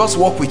 Just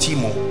walk with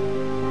him.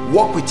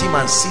 Walk with him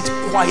and sit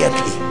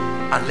quietly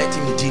and let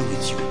him deal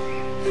with you.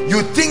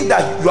 You think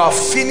that you have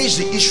finished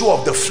the issue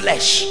of the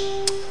flesh.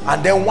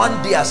 And then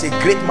one day, as a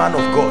great man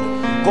of God,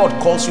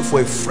 God calls you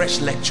for a fresh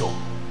lecture,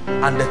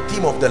 and the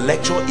theme of the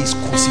lecture is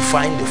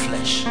crucifying the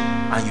flesh,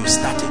 and you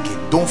start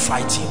again. Don't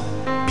fight him.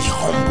 Be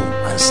humble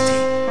and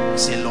stay.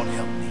 Say, Lord,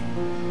 help me.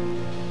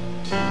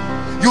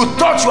 You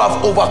thought you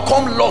have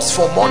overcome loss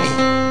for money,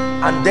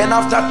 and then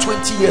after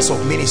 20 years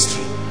of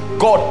ministry,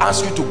 God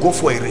asks you to go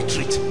for a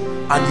retreat,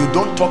 and you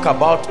don't talk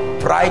about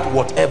pride,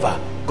 whatever.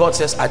 God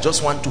says, I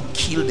just want to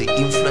kill the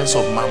influence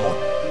of mammon.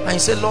 And you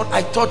say, Lord,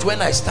 I thought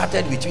when I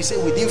started with you, you say,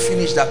 we didn't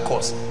finish that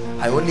course.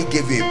 I only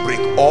gave you a break.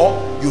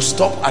 Or you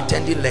stop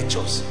attending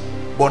lectures.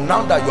 But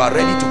now that you are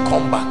ready to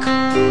come back,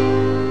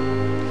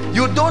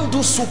 you don't do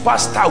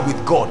superstar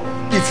with God.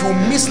 If you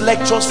miss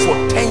lectures for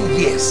 10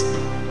 years,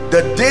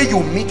 the day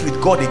you meet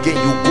with God again,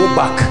 you go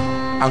back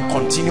and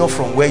continue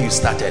from where you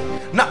started.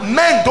 Now,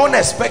 men don't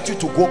expect you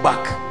to go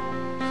back.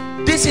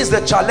 This is the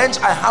challenge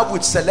I have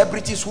with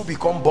celebrities who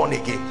become born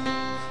again.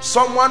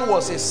 Someone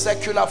was a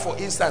secular, for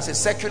instance, a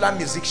secular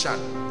musician.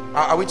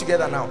 Are we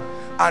together now?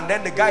 And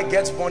then the guy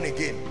gets born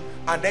again,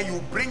 and then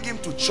you bring him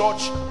to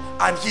church,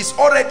 and he's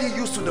already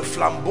used to the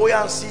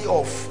flamboyancy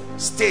of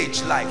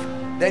stage life.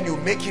 Then you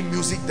make him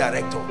music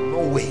director.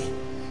 No way.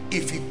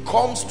 If he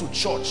comes to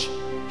church,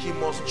 he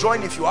must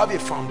join. If you have a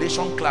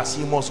foundation class,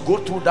 he must go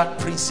through that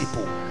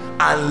principle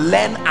and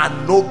learn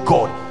and know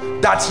God.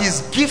 That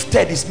he's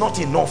gifted is not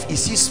enough.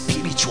 Is he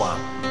spiritual?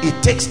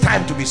 It takes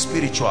time to be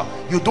spiritual.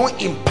 You don't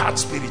impart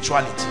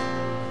spirituality.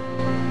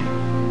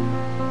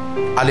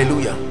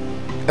 Hallelujah.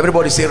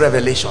 Everybody say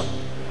revelation.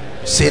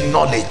 Say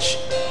knowledge.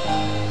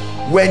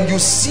 When you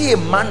see a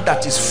man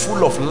that is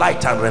full of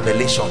light and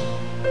revelation,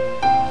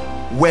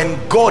 when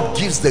God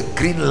gives the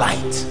green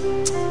light,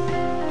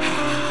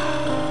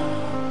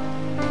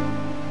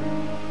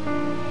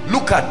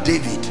 look at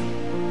David.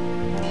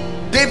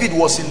 David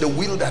was in the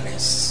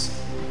wilderness,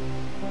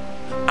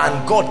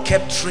 and God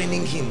kept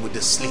training him with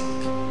the sling.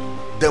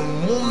 The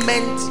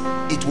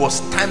moment it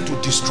was time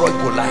to destroy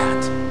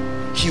Goliath,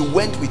 he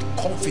went with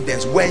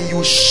confidence. When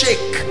you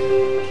shake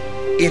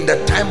in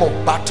the time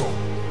of battle,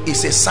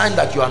 it's a sign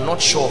that you are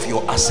not sure of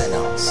your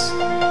arsenals.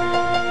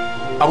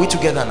 Are we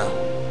together now?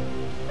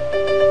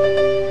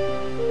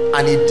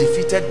 And he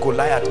defeated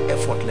Goliath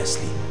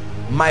effortlessly.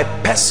 My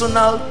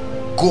personal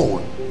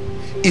goal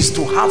is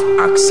to have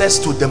access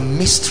to the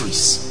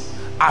mysteries,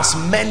 as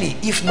many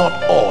if not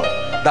all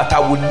that I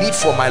will need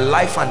for my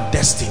life and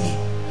destiny,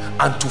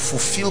 and to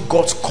fulfill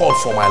God's call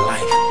for my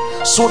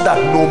life, so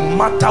that no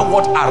matter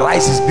what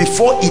arises,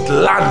 before it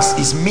lands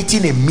is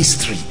meeting a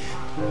mystery.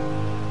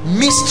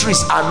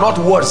 Mysteries are not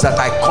words that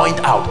I coined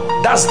out.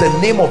 That's the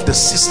name of the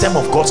system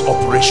of God's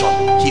operation.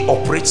 He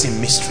operates in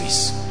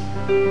mysteries.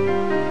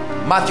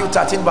 Matthew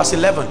 13 verse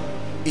 11,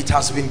 it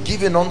has been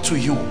given unto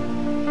you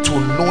to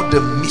know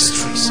the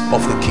mysteries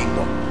of the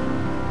kingdom.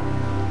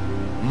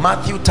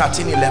 Matthew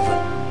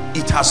 13:11,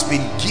 it has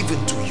been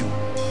given to you.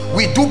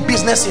 We do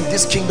business in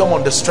this kingdom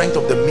on the strength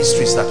of the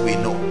mysteries that we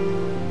know.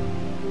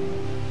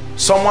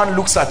 Someone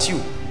looks at you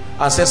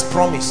and says,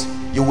 promise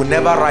you will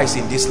never rise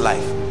in this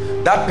life.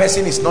 That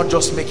person is not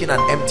just making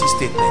an empty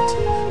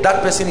statement.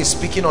 That person is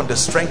speaking on the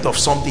strength of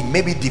something,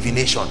 maybe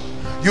divination.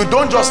 You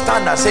don't just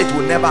stand and say it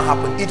will never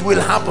happen. It will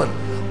happen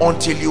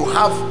until you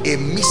have a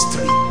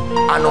mystery,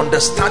 an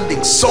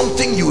understanding,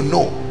 something you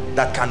know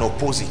that can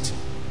oppose it.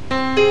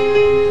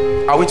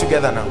 Are we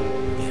together now?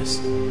 Yes.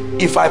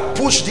 If I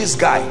push this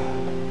guy,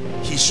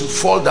 he should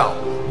fall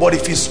down. But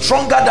if he's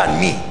stronger than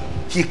me,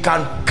 he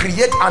can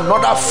create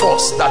another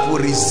force that will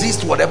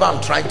resist whatever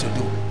I'm trying to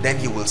do. Then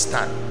he will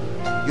stand.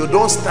 You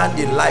don't stand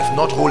in life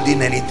not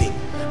holding anything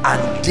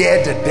and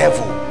dare the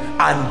devil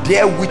and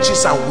dare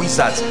witches and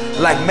wizards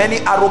like many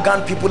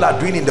arrogant people are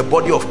doing in the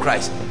body of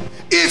Christ.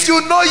 If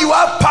you know you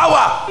have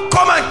power,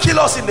 come and kill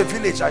us in the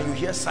village, and you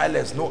hear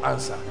silence, no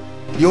answer.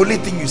 The only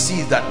thing you see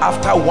is that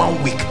after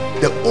 1 week,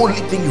 the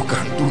only thing you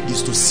can do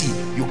is to see.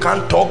 You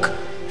can't talk,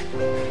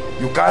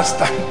 you can't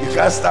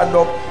stand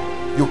up,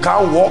 you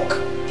can't walk.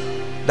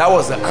 That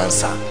was the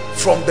answer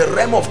from the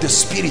realm of the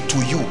spirit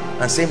to you,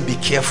 and saying, be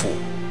careful.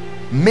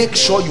 Make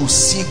sure you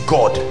see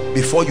God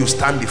before you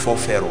stand before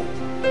Pharaoh.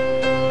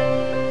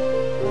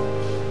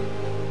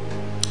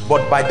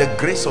 But by the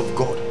grace of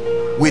God,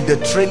 with the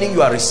training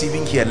you are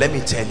receiving here, let me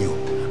tell you,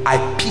 I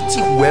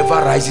pity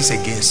whoever rises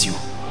against you.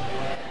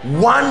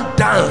 One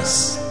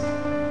dance,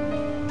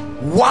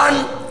 1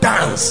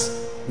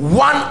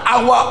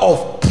 hour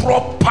of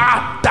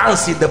proper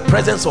dance in the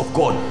presence of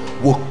God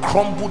will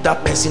crumble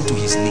that person to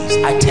his knees.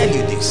 I tell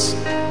you this.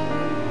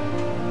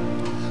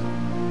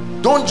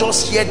 Don't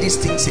just hear these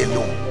things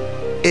alone.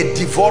 A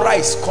devourer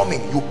is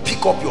coming. You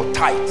pick up your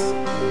tithe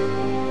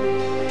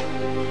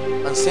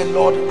and say,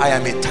 Lord, I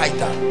am a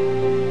tither.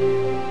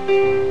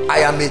 I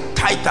am a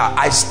tither.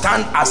 I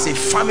stand as a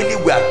family.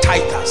 We are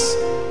tithers.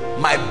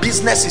 My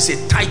business is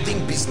a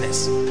tithing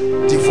business.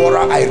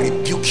 Devourer, I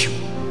rebuke you.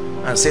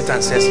 And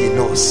Satan says he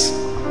knows.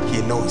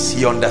 He knows.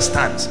 He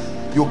understands.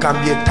 You can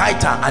be a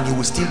tither and he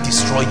will still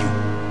destroy you.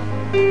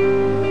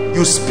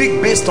 You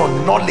speak based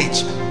on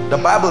knowledge. The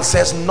Bible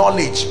says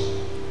knowledge.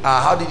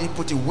 How did he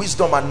put it?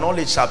 Wisdom and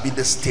knowledge shall be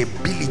the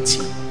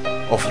stability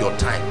of your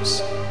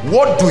times.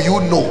 What do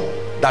you know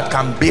that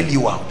can bail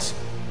you out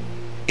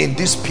in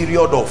this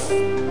period of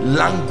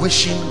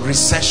languishing,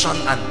 recession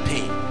and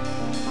pain?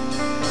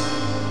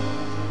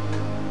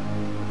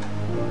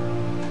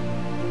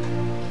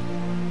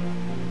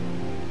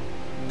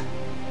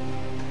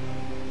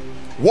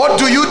 What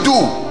do you do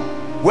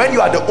when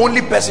you are the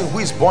only person who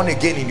is born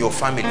again in your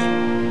family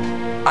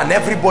and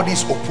everybody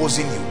is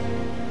opposing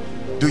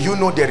you? Do you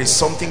know there is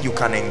something you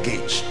can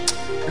engage?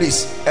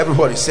 Please,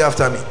 everybody say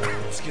after me.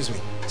 Excuse me.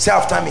 Say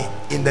after me.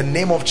 In the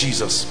name of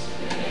Jesus.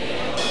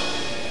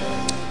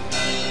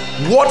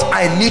 What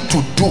I need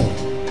to do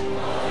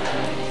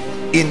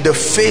in the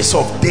face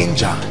of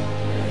danger,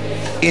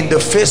 in the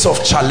face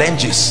of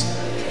challenges,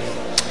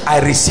 I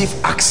receive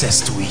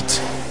access to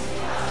it.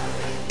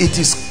 It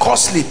is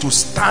costly to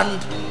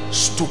stand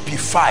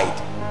stupefied,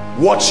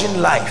 watching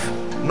life,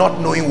 not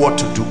knowing what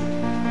to do.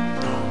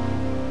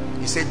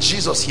 He said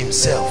Jesus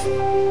himself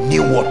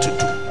knew what to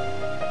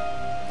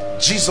do.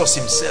 Jesus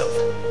himself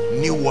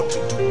knew what to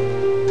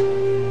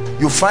do.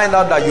 You find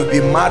out that you've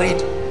been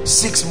married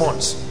 6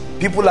 months.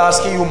 People are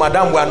asking you,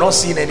 madam, we are not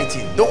seeing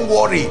anything. Don't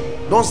worry.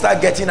 Don't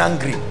start getting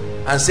angry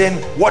and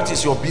saying, what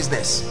is your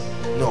business?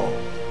 No.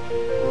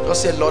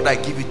 Just say, Lord, I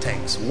give you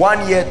thanks.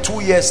 1 year,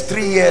 2 years,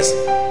 3 years,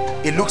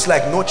 it looks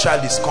like no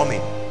child is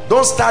coming.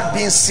 Don't start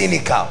being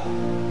cynical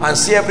and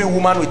see every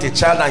woman with a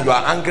child and you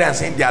are angry and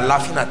saying they are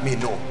laughing at me.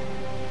 No.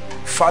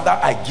 Father,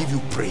 I give you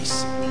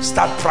praise.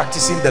 Start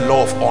practicing the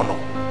law of honor.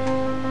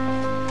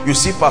 You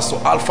see Pastor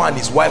Alpha and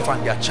his wife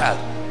and their child.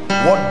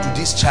 What do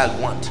this child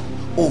want?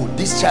 Oh,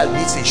 this child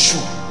needs a shoe.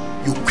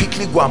 You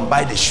quickly go and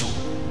buy the shoe.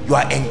 You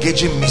are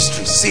engaging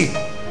mystery. See,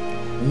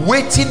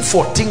 waiting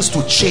for things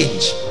to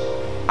change,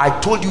 I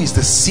told you, is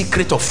the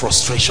secret of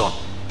frustration.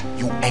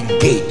 You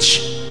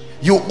engage.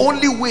 You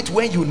only wait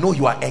when you know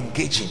you are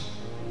engaging.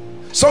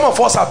 Some of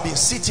us have been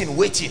sitting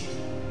waiting.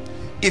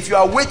 If you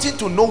are waiting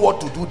to know what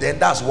to do, then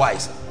that's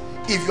wise.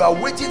 If you are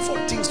waiting for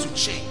things to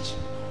change,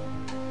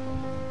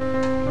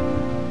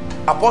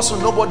 Apostle,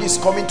 nobody is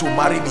coming to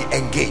marry me.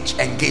 Engage,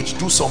 engage,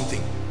 do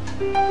something.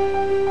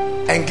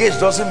 Engage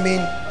doesn't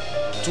mean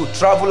to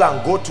travel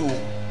and go to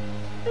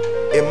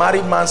a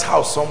married man's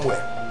house somewhere.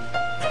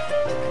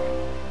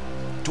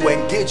 To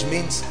engage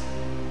means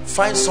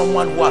find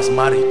someone who has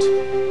married.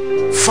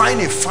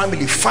 Find a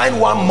family, find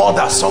one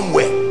mother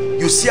somewhere.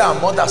 You see our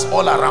mothers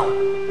all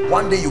around.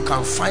 One day you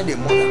can find a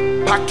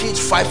mother, package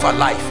 5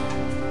 alive,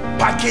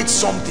 package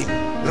something,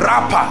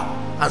 wrap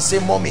her and say,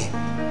 mommy,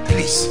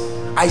 please,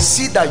 I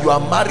see that you are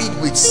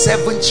married with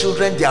 7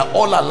 children. They are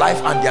all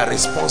alive and they are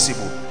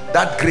responsible.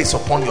 That grace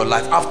upon your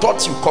life, I've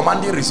taught you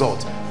commanding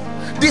result.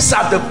 These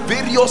are the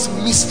various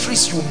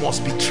mysteries you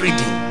must be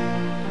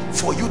trading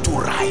for you to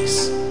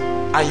rise,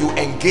 and you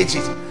engage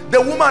it. The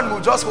woman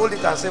will just hold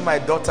it and say, my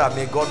daughter,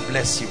 may God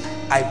bless you.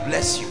 I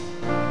bless you.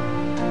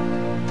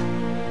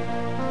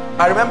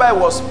 I remember it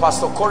was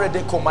Pastor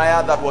Korede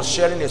Komaya that was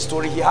sharing a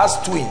story. He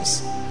has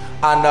twins,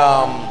 and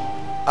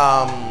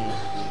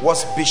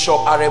was Bishop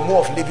Aremu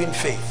of Living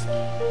Faith.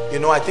 You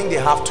know, I think they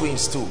have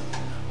twins too.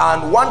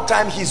 And one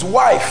time his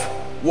wife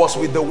was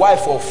with the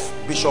wife of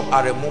Bishop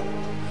Aremu,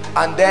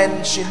 and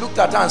then she looked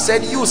at her and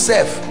said, you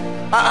self,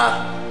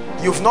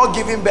 you've not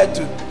given birth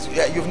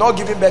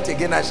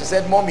again. And she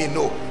said, mommy,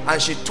 no.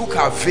 And she took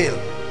her veil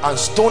and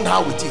stoned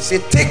her with it.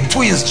 Said, take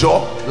twins,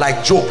 Joe,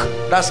 like joke.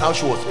 That's how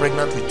she was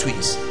pregnant with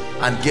twins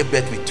and gave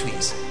birth with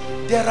twins.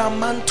 There are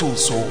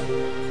mantles. So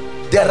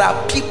there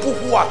are people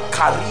who are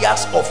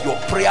carriers of your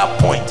prayer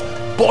point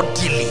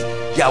bodily.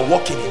 They are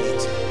walking in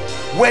it.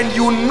 When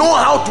you know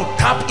how to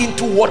tap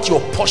into what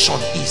your portion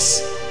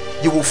is,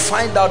 you will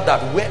find out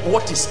that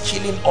what is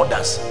killing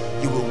others,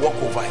 you will walk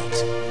over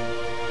it.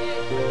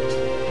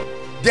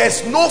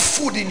 There's no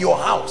food in your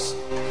house.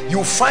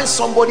 You find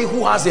somebody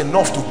who has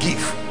enough to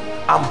give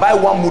and buy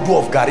 1 mudu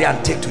of gari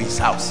and take to his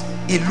house.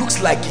 It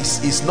looks like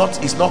it's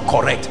not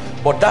correct,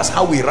 but that's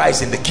how we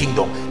rise in the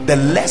kingdom. The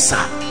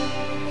lesser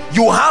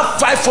you have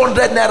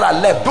 500 naira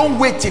left, don't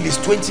wait till it's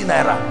 20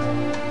 naira.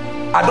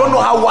 I don't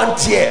know how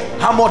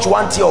much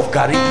 1 tier of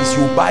gari is.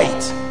 You buy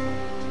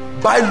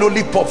it. Buy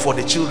lollipop for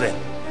the children.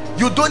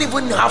 You don't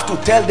even have to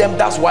tell them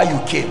that's why you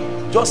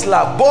came. Just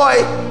laugh,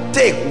 boy,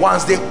 take.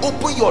 Once they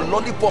open your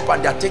lollipop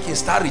and they're taking,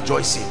 start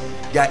rejoicing.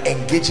 They are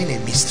engaging a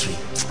mystery.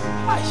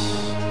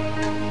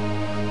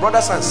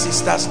 Brothers and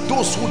sisters,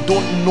 those who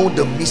don't know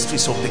the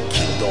mysteries of the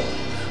kingdom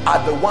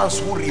are the ones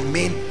who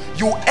remain.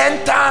 You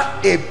enter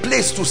a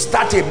place to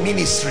start a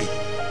ministry,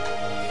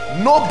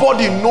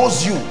 nobody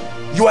knows you.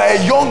 You are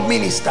a young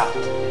minister.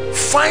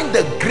 Find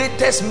the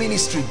greatest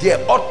ministry there,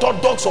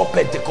 Orthodox or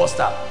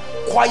Pentecostal.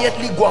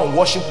 Quietly go and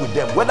worship with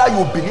them, whether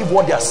you believe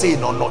what they are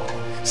saying or not.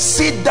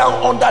 Sit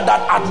down under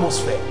that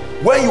atmosphere.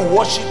 When you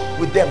worship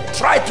with them,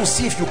 try to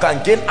see if you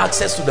can gain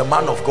access to the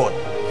man of God.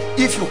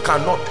 If you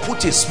cannot,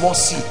 put a small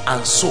seed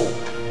and sow.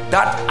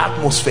 That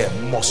atmosphere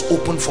must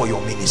open for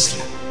your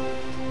ministry,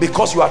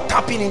 because you are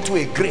tapping into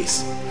a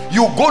grace.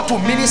 You go to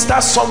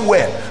minister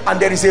somewhere and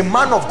there is a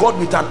man of God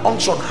with an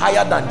unction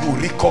higher than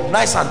you.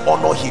 Recognize and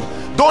honor him.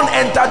 Don't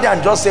enter there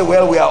and just say,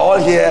 well, we are all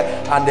here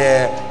and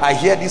I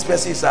hear this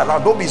person is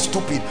around. Don't be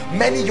stupid.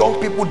 Many young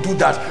people do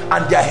that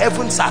and their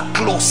heavens are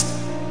closed,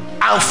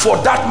 and for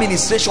that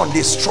ministration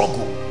they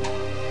struggle.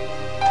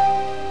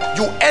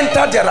 You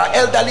enter, there are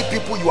elderly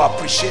people, you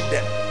appreciate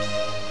them.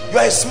 You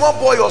are a small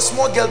boy or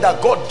small girl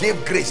that God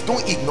gave grace,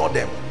 don't ignore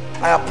them.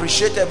 I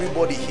appreciate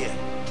everybody here.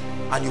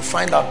 And you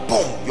find out,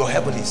 boom, your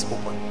heaven is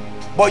open.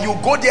 But you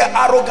go there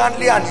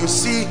arrogantly and you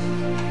see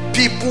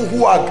people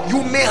who are,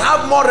 you may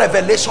have more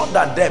revelation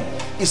than them.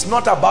 It's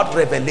not about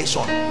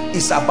revelation,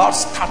 it's about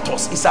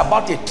status, it's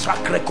about a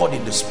track record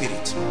in the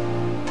spirit.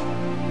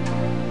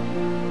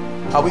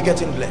 Are we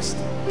getting blessed?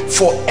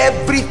 For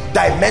every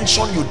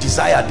dimension you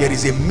desire, there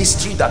is a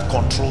mystery that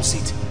controls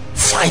it.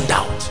 Find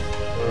out,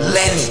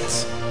 learn it,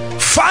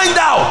 find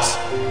out.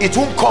 It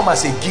won't come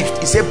as a gift.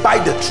 He said, buy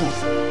the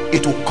truth,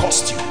 it will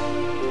cost you.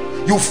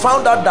 You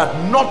found out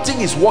that nothing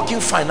is working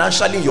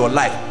financially in your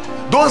life.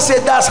 Don't say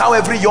that's how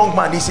every young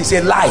man is. It's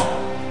a lie.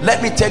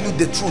 Let me tell you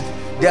the truth.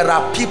 There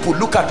are people,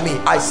 look at me,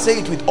 I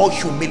say it with all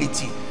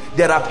humility,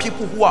 there are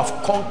people who have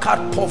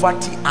conquered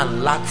poverty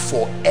and lack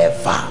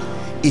forever.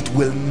 It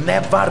will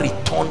never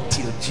return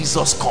till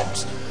Jesus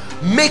comes.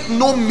 Make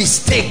no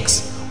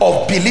mistakes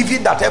of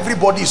believing that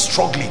everybody is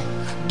struggling.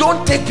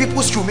 Don't take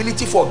people's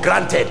humility for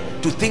granted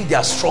to think they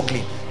are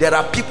struggling. There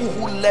are people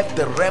who left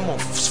the realm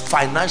of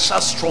financial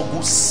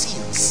struggle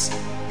since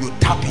you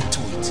tap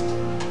into it.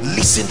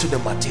 Listen to the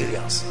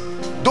materials.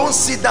 Don't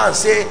sit down and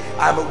say,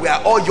 we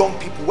are all young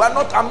people. We are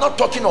not. I'm not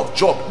talking of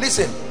job.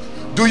 Listen,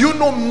 do you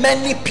know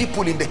many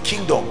people in the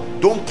kingdom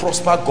don't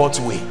prosper God's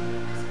way?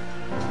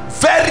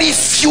 Very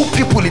few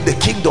people in the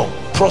kingdom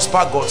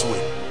prosper God's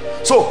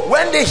way. So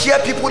when they hear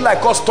people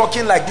like us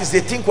talking like this, they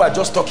think we are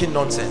just talking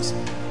nonsense.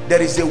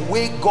 There is a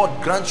way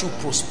God grants you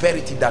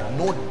prosperity that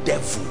no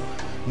devil,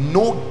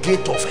 no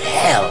gate of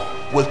hell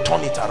will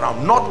turn it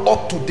around. Not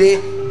up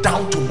today,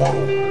 down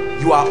tomorrow.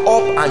 You are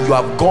up and you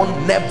have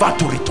gone, never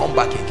to return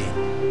back again.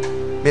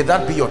 May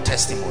that be your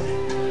testimony.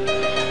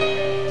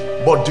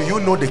 But do you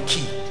know the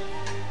key?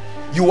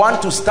 You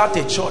want to start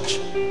a church?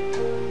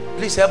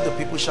 Please help the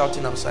people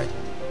shouting outside.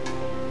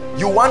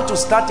 You want to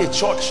start a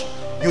church,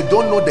 you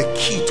don't know the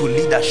key to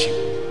leadership.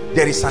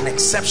 There is an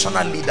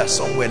exceptional leader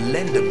somewhere.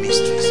 Learn the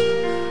mysteries.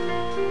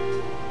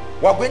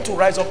 We're going to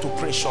rise up to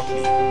pray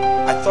shortly.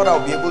 I thought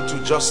I'll be able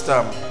to just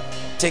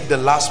take the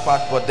last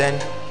part, but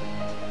then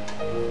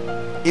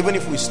even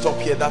if we stop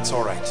here, that's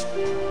all right.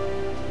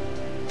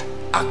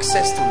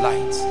 Access to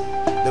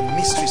light, the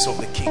mysteries of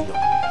the kingdom,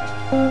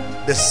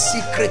 the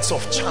secrets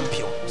of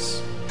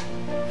champions.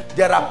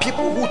 There are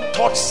people who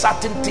touch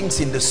certain things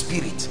in the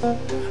spirit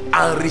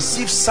and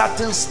receive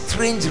certain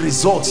strange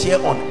results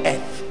here on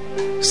earth.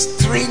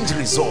 Strange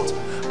results.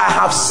 I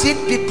have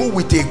seen people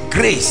with a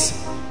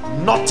grace,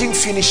 nothing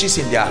finishes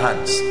in their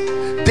hands.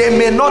 They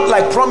may not,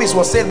 like Promise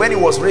was saying when he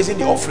was raising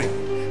the offering,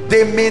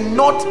 they may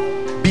not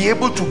be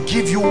able to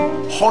give you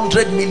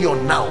 100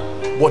 million now,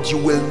 but you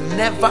will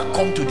never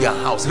come to their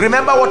house.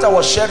 Remember what I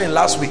was sharing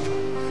last week?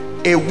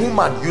 A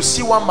woman, you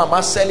see one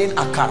mama selling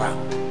akara.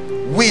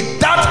 With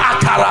that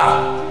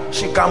akara,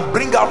 she can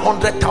bring out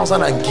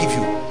 100,000 and give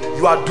you.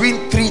 You are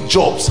doing 3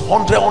 jobs,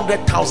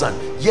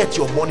 100,000, yet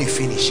your money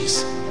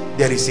finishes.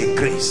 There is a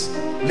grace.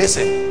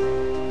 Listen,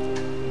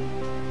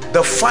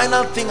 the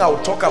final thing I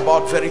will talk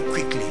about very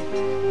quickly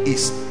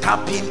is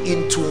tapping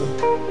into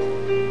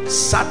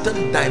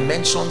certain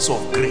dimensions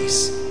of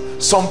grace.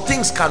 Some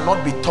things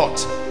cannot be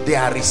taught, they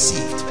are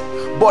received.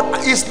 But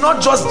it's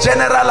not just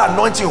general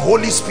anointing,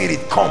 Holy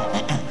Spirit come.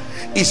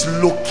 It's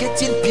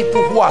locating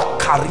people who are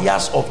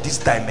carriers of these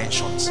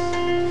dimensions.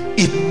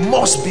 It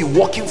must be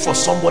working for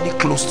somebody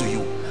close to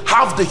you.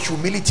 Have the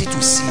humility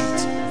to see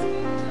it.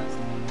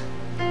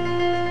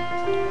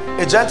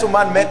 A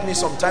gentleman met me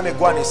some time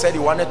ago and he said he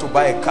wanted to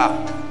buy a car.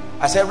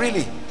 I said,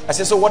 really? I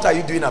said, so what are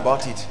you doing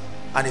about it?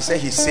 And he said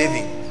he's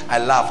saving. I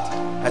laughed.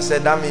 I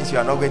said, that means you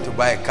are not going to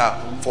buy a car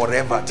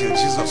forever till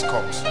Jesus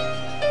comes.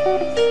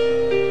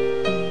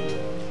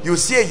 You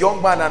see a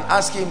young man and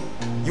ask him,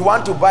 you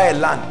want to buy a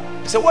land?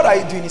 He said, what are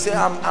you doing? He said,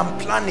 I'm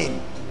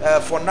planning.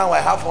 For now I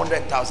have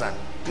 100,000.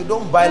 You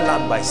don't buy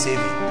land by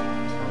saving.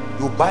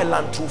 You buy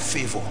land through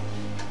favor.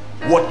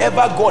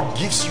 Whatever God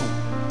gives you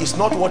is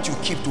not what you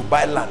keep to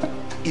buy land.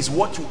 It's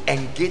what you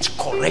engage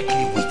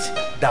correctly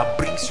with that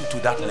brings you to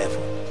that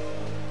level.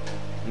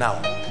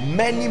 Now,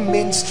 many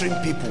mainstream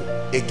people,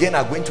 again,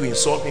 are going to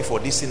insult me for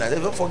this sin.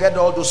 And don't forget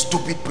all those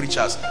stupid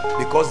preachers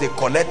because they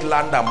collect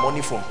land and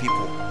money from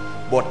people.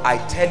 But I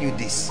tell you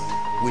this,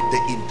 with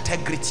the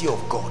integrity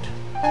of God.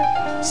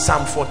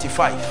 Psalm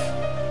 44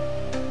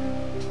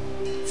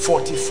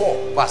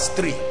 verse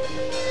 3.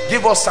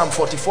 Give us Psalm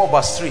 44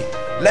 verse 3.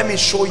 Let me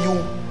show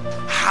you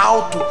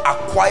how to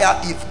acquire.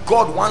 If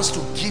God wants to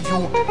give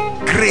you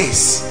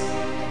grace,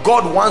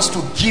 God wants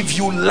to give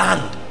you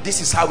land, this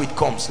is how it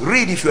comes.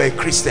 Read if you're a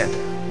Christian.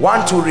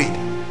 1, 2, read.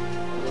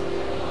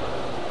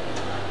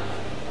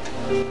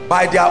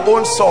 By their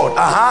own sword,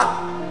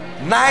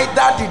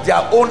 neither did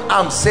their own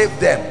arm save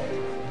them,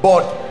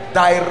 but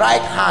thy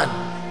right hand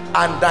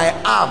and thy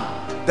arm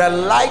the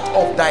light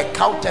of thy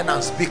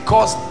countenance,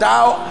 because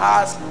thou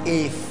hast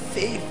a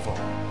favor.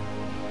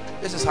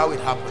 This is how it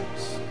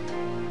happens.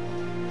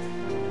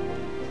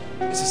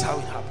 This is how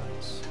it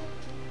happens.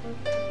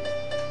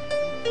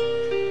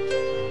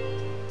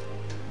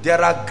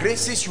 There are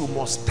graces you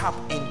must tap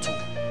into.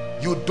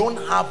 You don't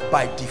have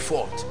by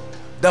default.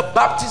 The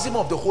baptism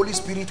of the Holy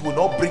Spirit will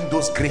not bring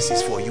those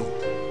graces for you.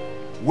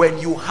 When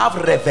you have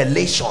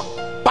revelation,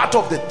 part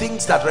of the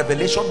things that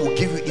revelation will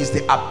give you is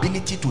the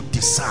ability to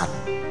discern.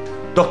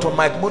 Dr.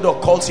 Mike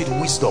Murdoch calls it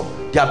wisdom,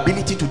 the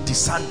ability to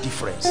discern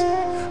difference.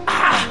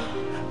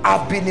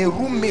 I've been a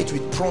roommate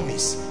with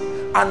Promise,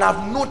 and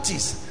I've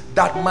noticed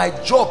that my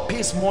job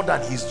pays more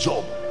than his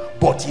job,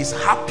 but he's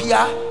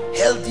happier,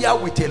 healthier,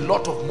 with a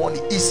lot of money.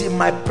 It's in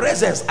my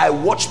presence I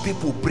watch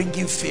people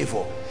bringing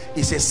favor.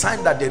 It's a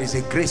sign that there is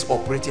a grace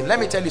operating. Let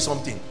me tell you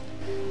something.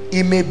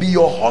 It may be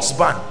your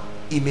husband,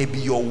 it may be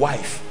your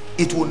wife.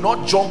 It will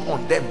not jump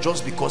on them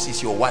just because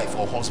it's your wife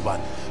or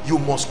husband. You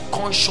must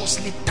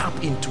consciously tap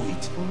into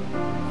it.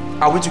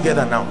 Are we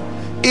together now?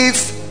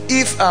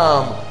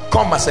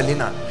 Come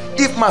Marcelina,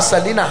 if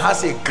Marcelina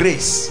has a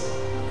grace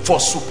for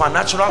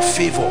supernatural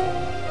favor,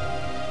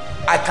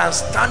 I can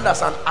stand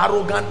as an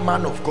arrogant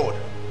man of God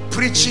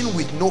preaching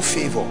with no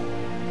favor,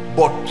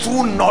 but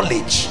through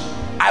knowledge.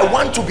 I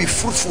want to be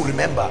fruitful.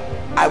 Remember,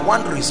 I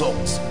want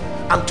results.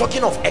 I'm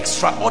talking of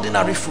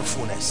extraordinary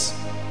fruitfulness.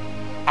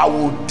 I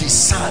will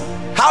discern.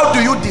 How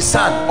do you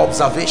discern?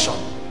 Observation.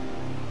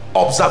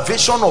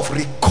 Observation of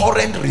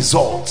recurrent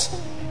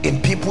results in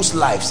people's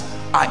lives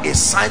are a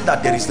sign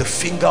that there is the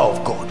finger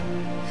of God.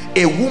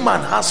 A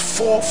woman has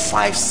 4,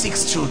 5,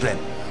 6 children.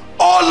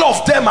 All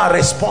of them are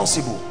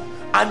responsible,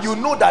 and you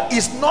know that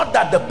it's not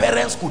that the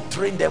parents could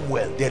train them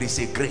well. There is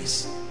a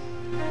grace.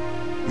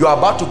 You are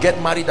about to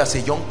get married as a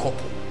young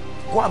couple.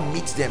 Go and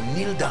meet them,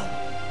 kneel down,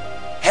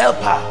 help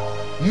her,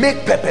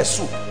 make pepper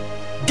soup,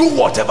 do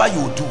whatever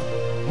you do.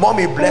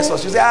 Mommy bless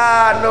us. You say,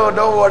 no,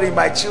 don't worry,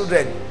 my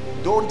children.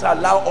 Don't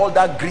allow all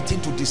that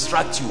greeting to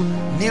distract you.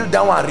 Kneel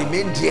down and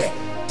remain there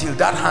till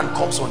that hand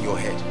comes on your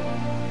head.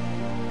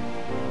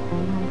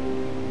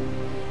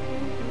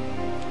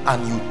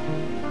 And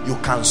you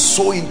can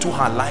sow into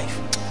her life.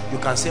 You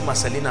can say,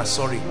 Marcelina,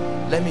 sorry,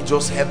 let me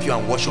just help you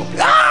and worship.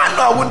 No,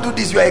 I won't do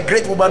this. You are a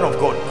great woman of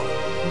God.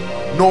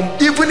 No,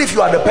 even if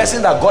you are the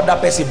person that got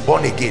that person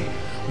born again,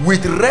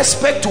 with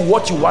respect to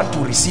what you want to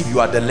receive, you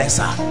are the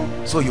lesser.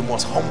 So you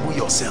must humble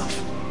yourself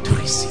to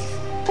receive.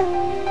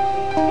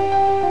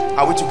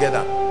 Are we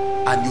together?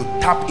 And you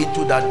tap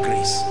into that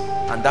grace,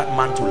 and that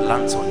mantle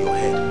lands on your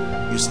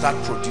head. You start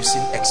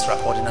producing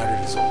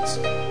extraordinary results.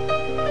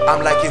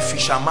 I'm like a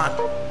fisherman.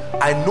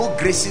 I know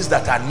graces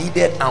that are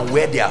needed and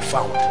where they are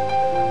found.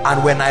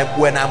 And when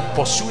I'm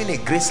pursuing a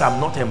grace, I'm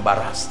not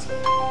embarrassed.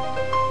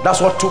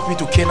 That's what took me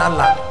to Canaan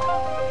land,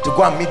 to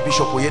go and meet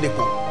Bishop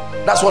Oyedepo.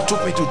 That's what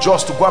took me to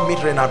Jos, to go and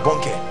meet Renard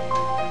Bonke.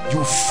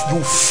 You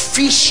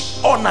fish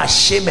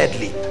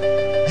unashamedly.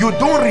 You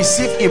don't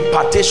receive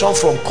impartation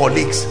from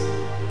colleagues.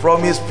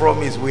 Promise,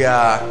 we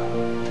are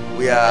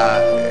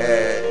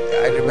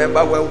I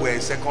remember when we were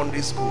in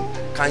secondary school.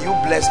 Can you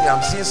bless me?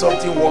 I'm seeing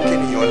something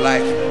working in your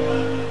life.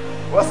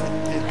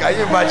 Can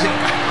you imagine?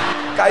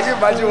 Can you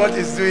imagine what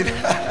he's doing?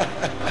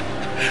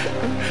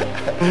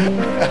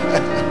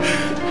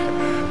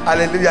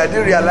 Hallelujah. I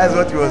didn't realize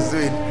what he was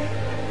doing.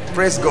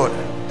 Praise God.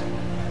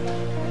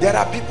 There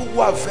are people who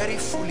are very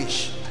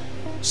foolish.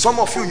 Some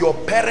of you, your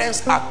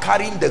parents are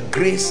carrying the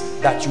grace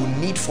that you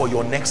need for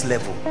your next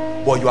level,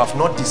 but you have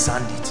not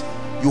discerned it.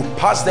 You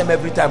pass them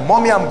every time.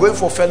 Mommy, I'm going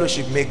for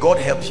fellowship. May God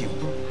help you.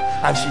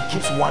 And she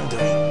keeps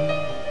wondering.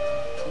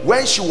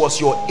 When she was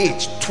your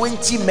age,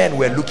 20 men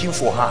were looking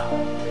for her.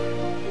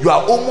 You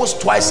are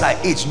almost twice her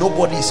age.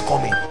 Nobody is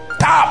coming.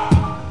 Tap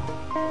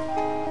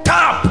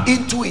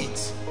into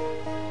it.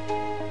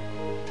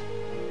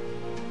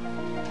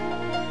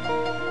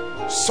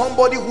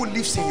 Somebody who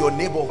lives in your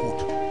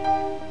neighborhood,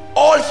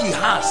 all he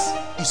has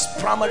is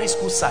primary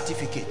school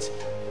certificate,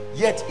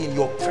 yet in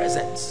your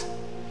presence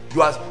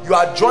you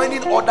are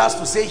joining others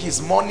to say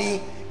his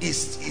money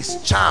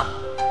is charm,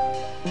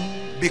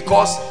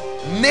 because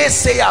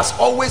naysayers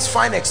always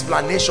find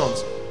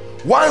explanations.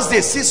 Once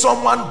they see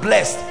someone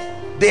blessed,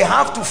 they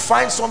have to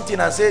find something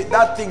and say,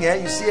 that thing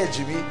you see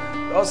Jimmy,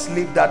 just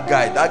leave that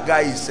guy. That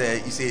guy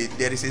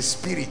there is a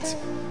spirit.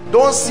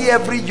 Don't see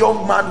every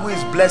young man who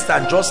is blessed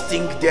and just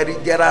think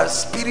there are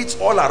spirits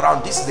all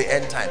around. This is the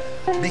end time.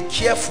 Be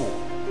careful.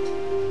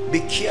 Be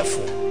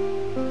careful.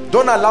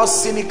 Don't allow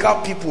cynical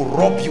people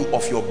rob you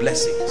of your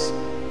blessings.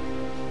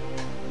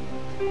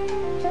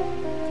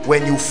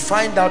 When you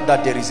find out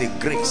that there is a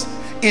grace,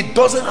 it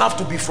doesn't have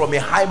to be from a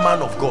high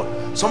man of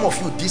God. Some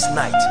of you this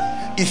night,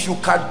 if you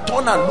can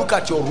turn and look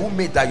at your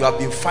roommate that you have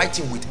been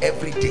fighting with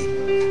every day,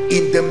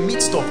 in the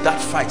midst of that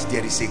fight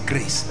there is a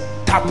grace.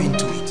 Tap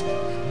into it.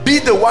 Be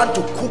the one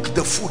to cook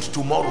the food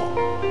tomorrow.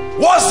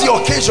 What's the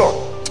occasion?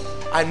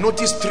 I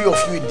noticed 3 of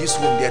you in this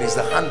room. There is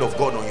the hand of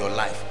God on your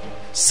life.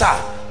 Sir,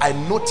 I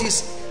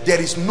noticed there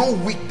is no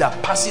week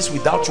that passes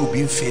without you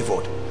being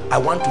favored. I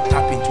want to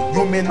tap into it.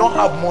 You may not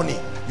have money,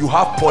 you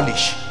have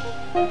polish.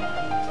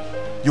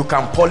 You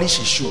can polish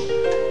his shoe.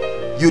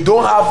 You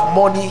don't have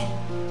money,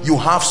 you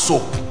have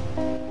soap.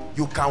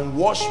 You can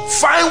wash,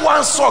 find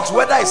one socks,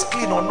 whether it's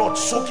clean or not,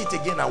 soak it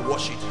again and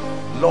wash it.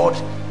 Lord,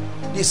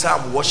 this is how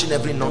I'm washing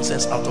every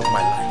nonsense out of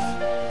my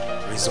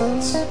life.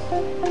 Results.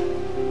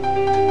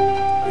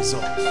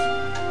 Results.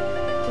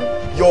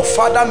 Your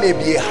father may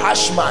be a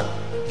harsh man,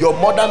 your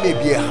mother may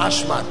be a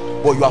harsh man,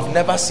 but you have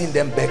never seen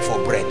them beg for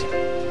bread.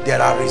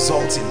 There are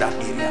results in that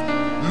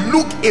area.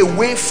 Look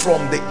away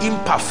from the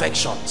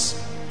imperfections.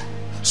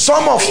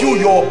 Some of you,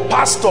 your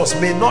pastors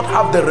may not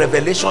have the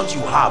revelations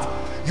you have.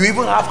 You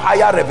even have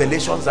higher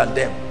revelations than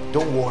them.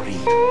 Don't worry,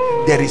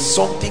 there is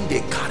something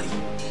they carry.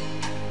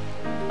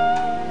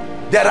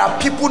 There are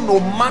people, no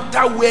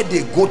matter where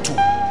they go to,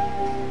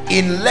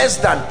 in less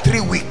than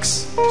 3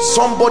 weeks,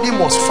 somebody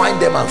must find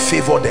them and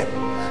favor them.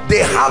 They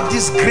have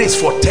this grace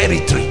for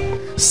territory.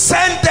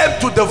 Send them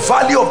to the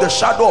valley of the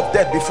shadow of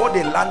death. Before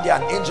they land there,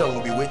 an angel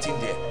will be waiting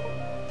there.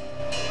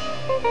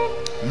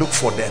 Look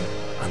for them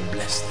and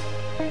bless them.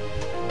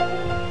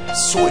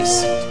 Sow a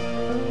seed.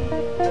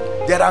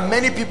 There are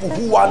many people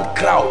who want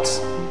crowds.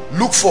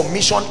 Look for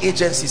mission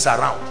agencies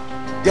around.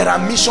 There are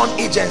mission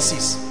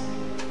agencies.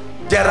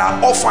 There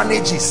are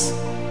orphanages.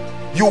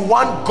 You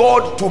want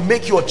God to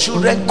make your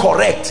children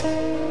correct,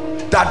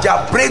 that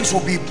their brains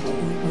will be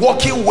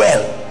working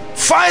well.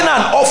 Find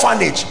an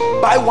orphanage,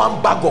 buy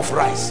 1 bag of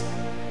rice,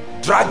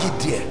 drag it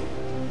there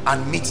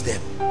and meet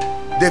them.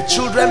 The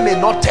children may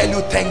not tell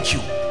you thank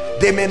you.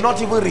 They may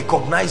not even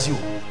recognize you.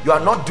 You are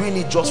not doing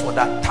it just for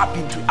that. Tap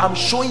into it. I'm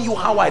showing you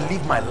how I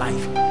live my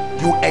life.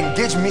 You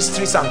engage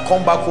mysteries and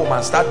come back home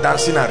and start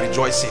dancing and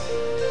rejoicing.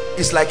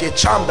 It's like a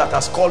charm that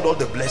has called all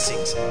the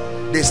blessings.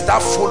 They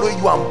start following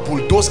you and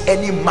bulldoze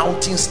any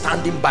mountain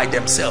standing by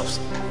themselves.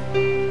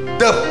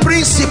 The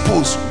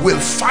principles will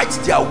fight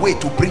their way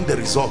to bring the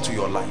result to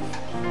your life.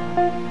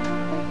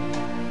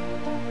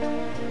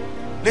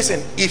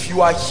 Listen, if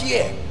you are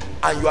here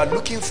and you are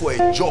looking for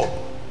a job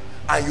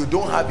and you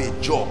don't have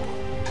a job,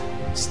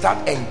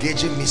 start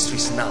engaging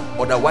mysteries now.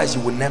 Otherwise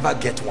you will never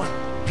get one.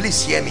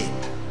 Please hear me.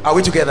 Are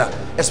we together?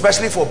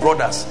 Especially for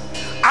brothers.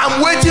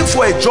 I'm waiting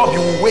for a job. You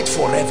will wait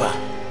forever.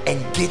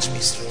 Engage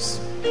mysteries.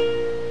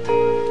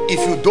 If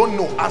you don't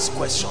know, ask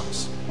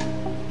questions.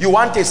 You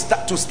want to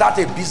start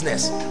a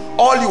business.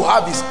 All you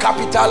have is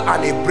capital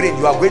and a brain.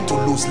 You are going to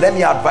lose. Let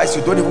me advise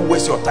you, don't even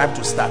waste your time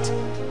to start.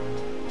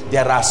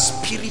 There are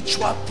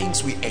spiritual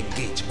things we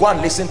engage. Go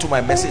and listen to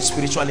my message,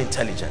 Spiritual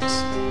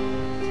Intelligence.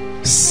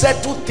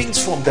 Settle things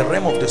from the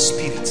realm of the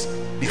spirit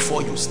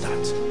before you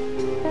start.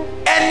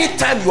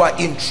 Anytime you are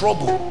in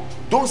trouble,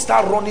 don't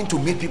start running to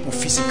meet people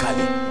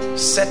physically.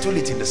 Settle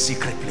it in the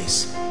secret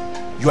place.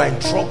 You are in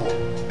trouble.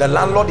 The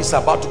landlord is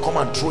about to come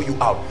and throw you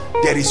out.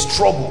 There is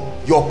trouble.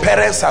 Your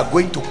parents are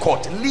going to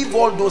court. Leave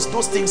all those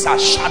things are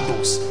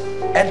shadows.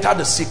 Enter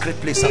the secret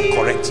place and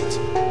correct it.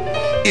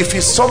 If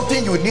it's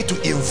something you need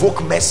to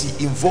invoke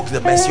mercy, invoke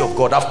the mercy of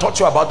God. I've taught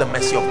you about the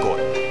mercy of God.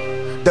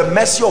 The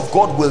mercy of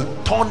God will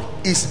turn,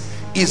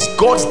 is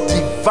God's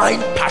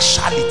divine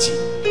partiality.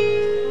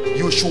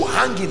 You should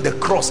hang in the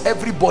cross.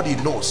 Everybody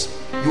knows.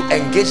 You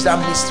engage that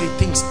mystery,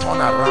 things turn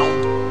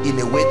around in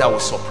a way that will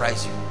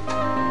surprise you.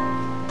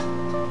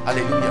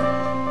 Hallelujah.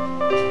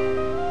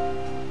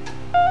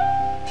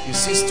 You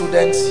see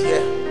students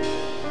here,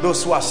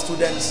 those who are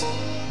students,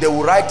 they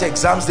will write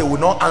exams, they will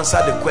not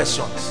answer the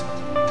questions,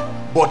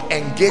 but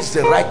engage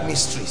the right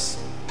mysteries.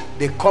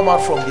 They come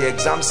out from the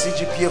exam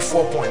CGPA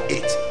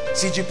 4.8,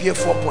 CGPA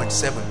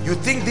 4.7. You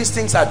think these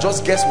things are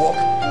just guesswork?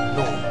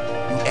 No,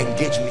 you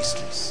engage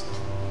mysteries.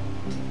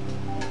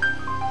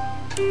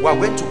 We are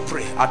going to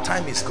pray. Our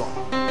time is gone,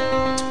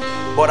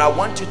 but I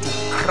want you to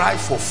cry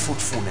for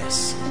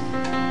fruitfulness,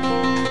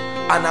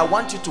 and I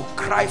want you to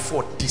cry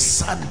for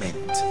discernment.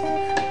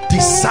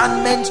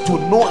 Discernment to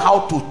know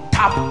how to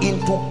tap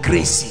into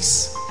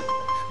graces.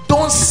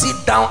 Don't sit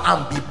down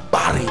and be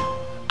barren.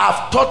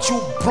 I've taught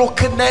you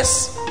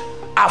brokenness.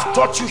 I've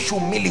taught you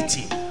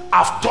humility.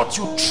 I've taught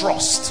you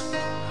trust.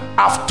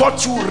 I've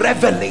taught you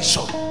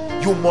revelation.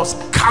 You must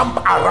camp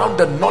around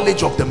the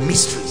knowledge of the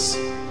mysteries.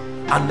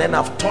 And then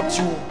I've taught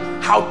you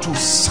how to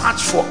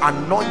search for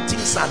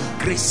anointings and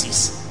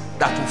graces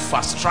that will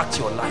fast track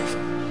your life.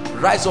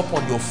 Rise up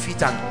on your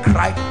feet and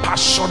cry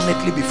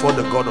passionately before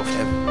the God of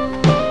heaven.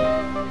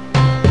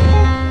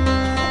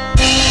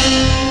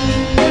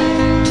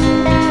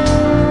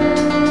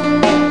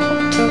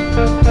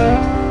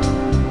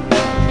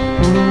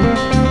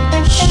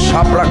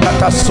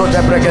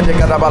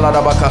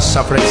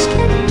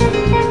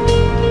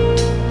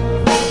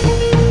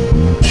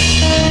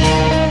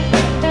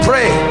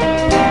 Pray.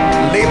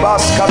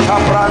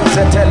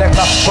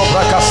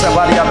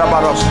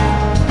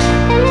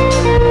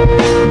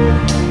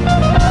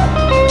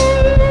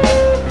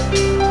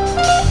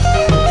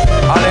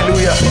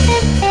 Hallelujah.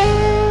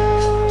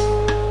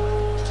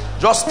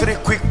 Just 3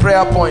 quick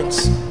prayer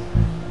points.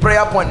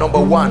 Prayer point number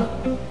 1,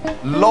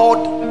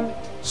 Lord,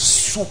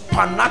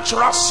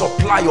 supernatural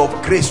supply of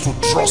grace to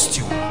trust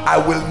you. I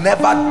will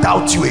never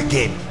doubt you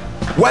again,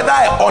 whether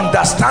I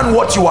understand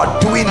what you are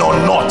doing or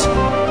not.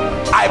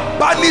 I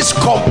banish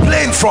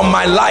complaint from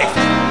my life.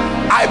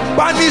 I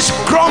banish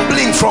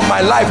grumbling from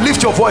my life.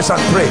 Lift your voice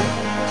and pray.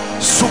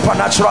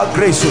 Supernatural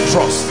grace to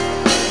trust.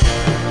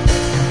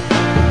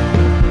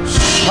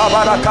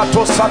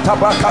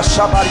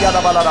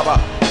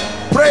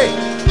 Pray.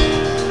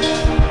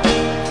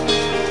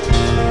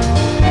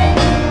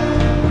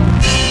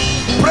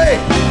 Pray.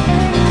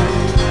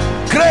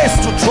 Grace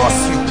to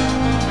trust you.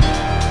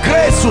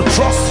 Grace to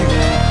trust you.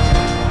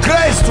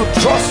 Grace to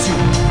trust you.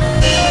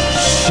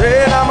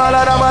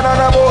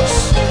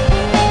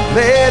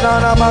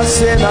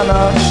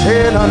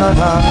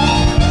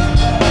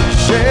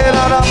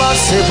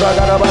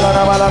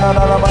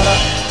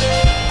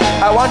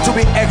 I want to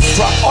be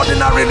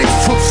extraordinarily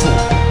fruitful,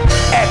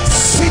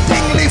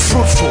 exceedingly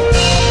fruitful.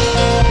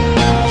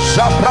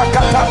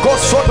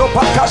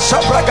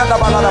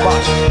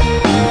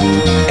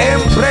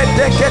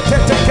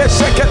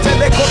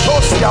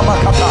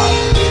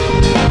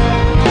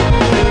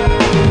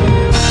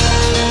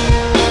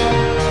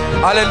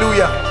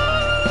 Hallelujah.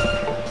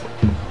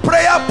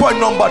 Prayer point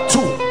number 2.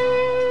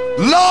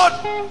 Lord,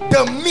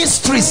 the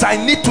mysteries I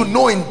need to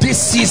know in this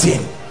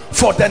season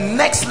for the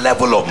next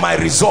level of my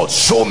results,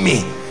 show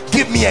me.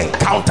 Give me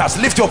encounters.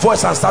 Lift your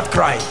voice and start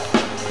crying.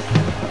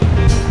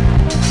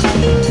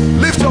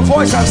 Lift your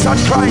voice and start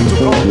crying to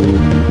God.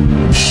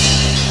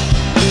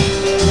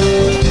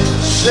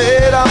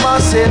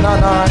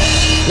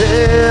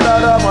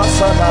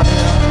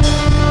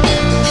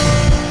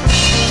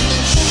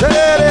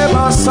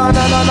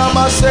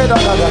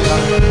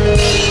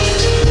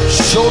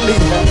 Show me,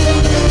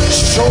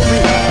 show me,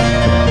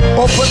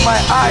 open my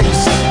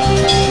eyes.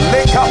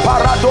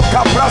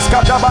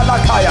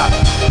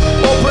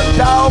 Open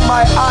down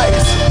my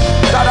eyes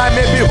that I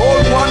may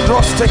behold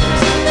wondrous things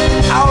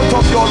out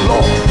of your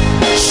law.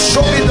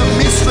 Show me the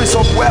mysteries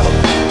of wealth.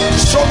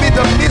 Show me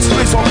the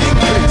mysteries of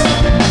increase.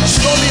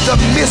 Show me the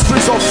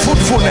mysteries of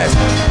fruitfulness,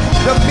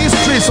 the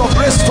mysteries of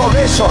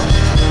restoration,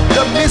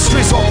 the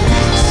mysteries of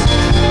peace.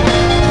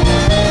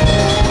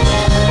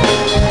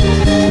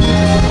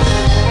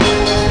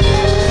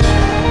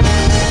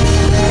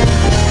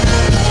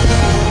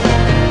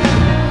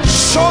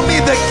 Show me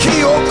the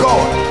key, oh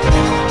God,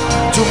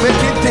 to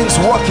making things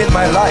work in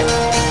my life.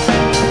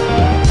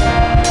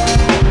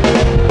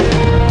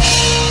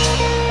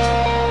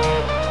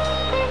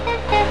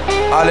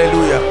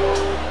 Hallelujah.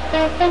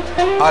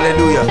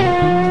 Hallelujah.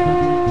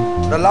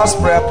 The last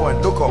prayer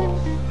point, look up.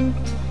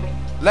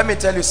 Let me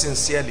tell you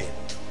sincerely,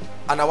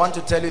 and I want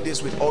to tell you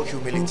this with all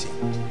humility.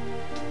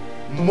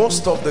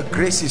 Most of the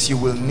graces you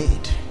will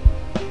need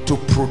to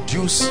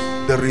produce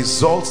the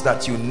results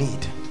that you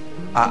need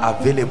are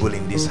available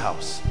in this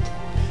house.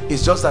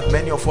 It's just that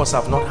many of us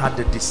have not had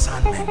the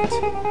discernment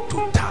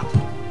to tap.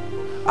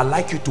 I'd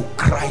like you to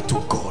cry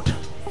to God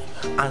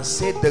and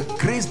say, the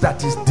grace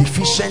that is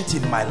deficient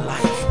in my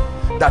life,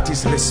 that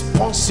is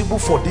responsible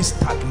for this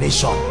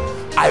stagnation,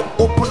 I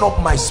open up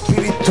my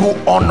spirit through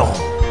honor.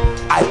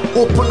 I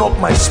open up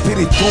my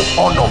spirit through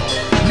honor.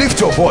 Lift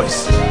your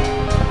voice.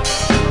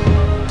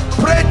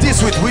 Pray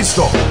this with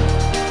wisdom.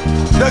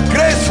 The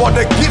grace for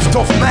the gift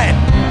of man,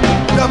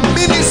 the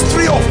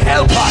ministry of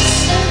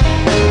helpers.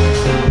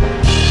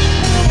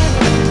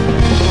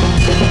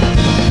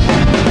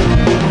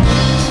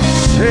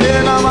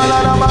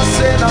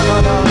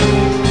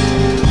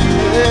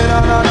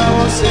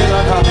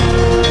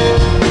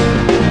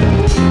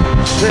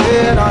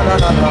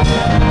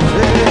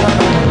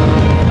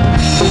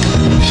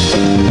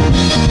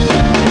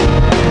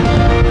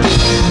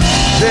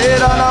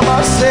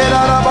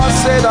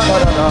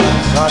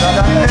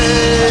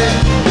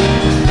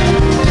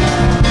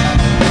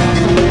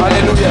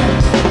 Hallelujah.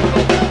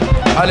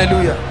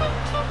 Hallelujah.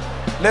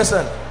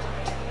 Listen,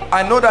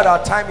 I know that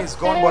our time is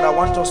gone, but I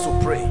want us to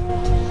pray.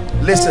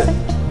 Listen,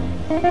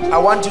 I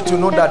want you to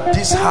know that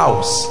this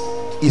house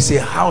is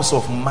a house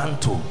of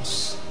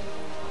mantles.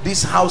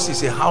 This house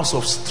is a house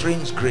of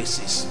strange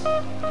graces.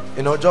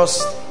 You know,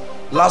 just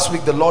last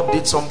week the Lord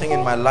did something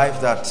in my life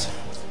that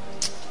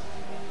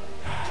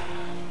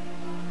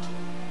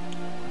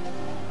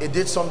it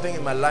did something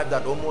in my life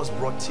that almost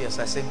brought tears.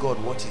 I said, God,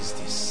 what is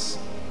this?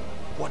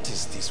 What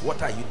is this?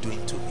 What are you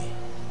doing to me?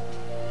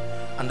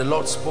 And the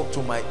Lord spoke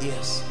to my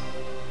ears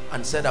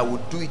and said, I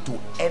would do it to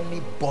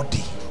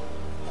anybody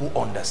who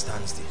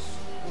understands this.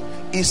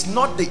 It's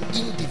not the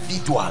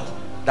individual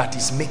that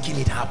is making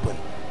it happen.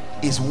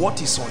 It's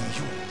what is on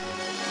you.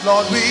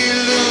 Lord, we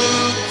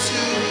look to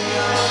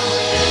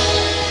Yahweh.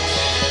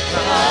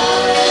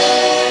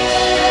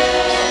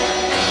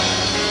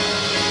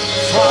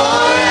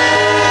 Forever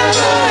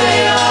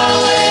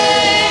Yahweh,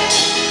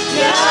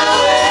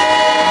 Yahweh.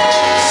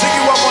 Sing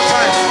it one more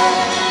time.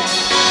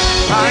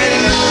 I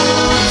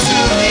look to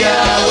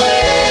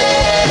Yahweh,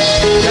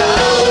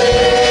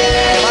 Yahweh.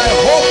 My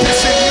hope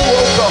is in you,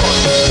 oh God.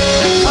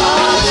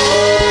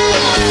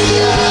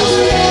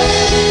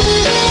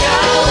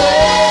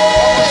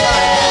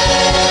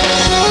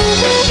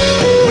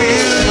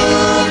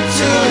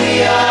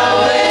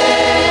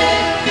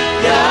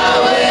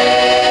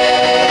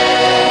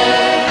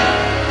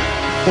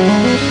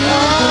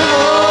 Our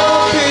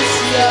hope is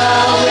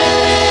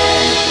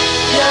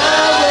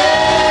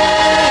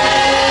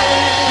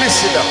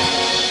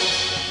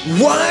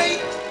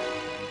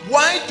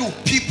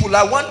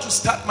simple. I want to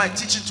start my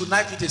teaching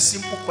tonight with a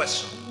simple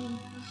question.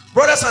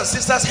 Brothers and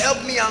sisters,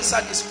 help me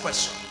answer this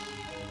question.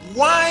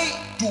 Why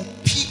do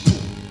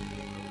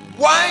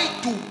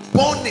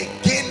born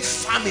again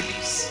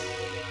families,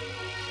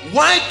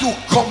 why do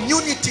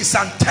communities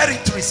and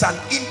territories and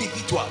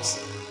individuals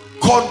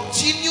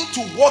continue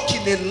to walk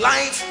in a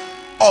life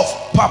of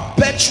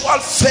perpetual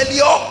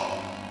failure,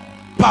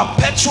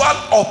 perpetual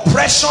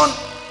oppression,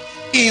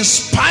 in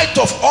spite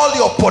of all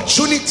the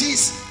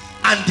opportunities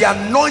and the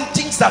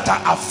anointings that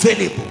are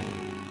available?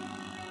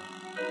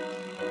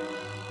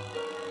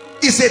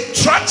 It's a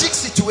tragic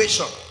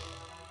situation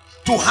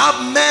to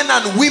have men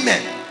and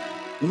women,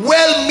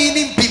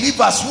 well-meaning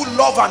believers who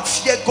love and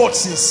fear God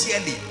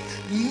sincerely,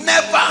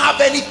 never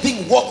have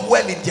anything work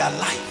well in their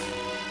life.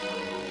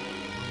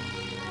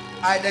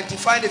 I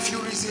identified a few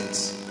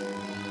reasons,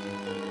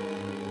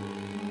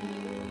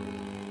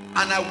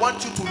 and I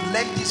want you to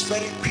learn this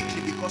very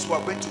quickly because we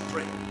are going to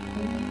pray.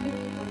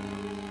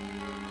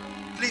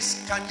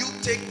 Please, can you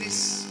take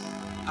this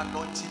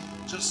anointing?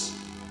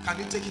 Can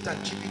you take it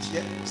and keep it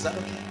here? Is that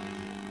okay?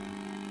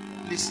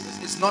 Please,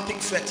 it's nothing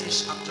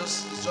fetish.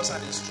 It's just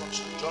an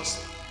instruction.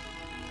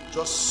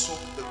 Just soak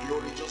the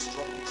glory. Just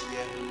drop it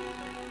here.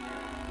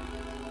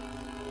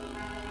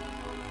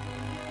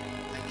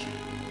 Thank you.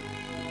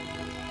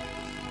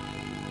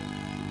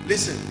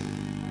 Listen,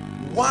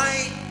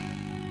 why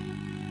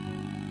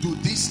do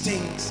these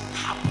things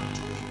happen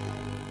to people?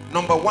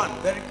 Number one,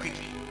 very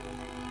quickly.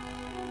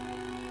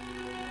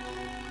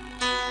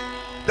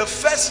 The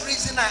first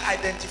reason I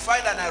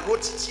identified and I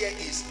wrote it here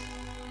is,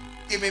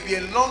 it may be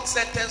a long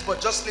sentence, but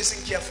just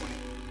listen carefully.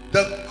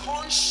 The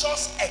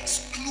conscious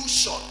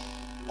exclusion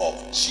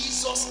of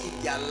Jesus in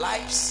their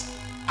lives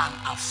and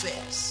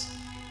affairs.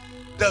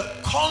 The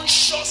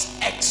conscious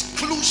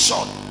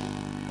exclusion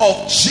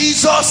of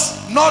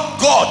Jesus, not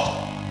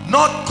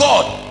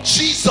God,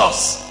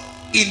 Jesus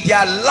in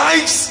their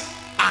lives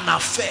and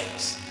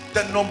affairs.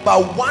 The number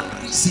one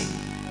reason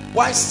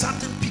why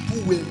certain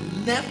people will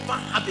never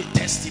have a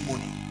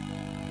testimony.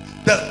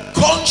 The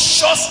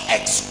conscious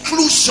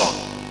exclusion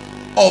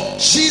of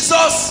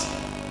Jesus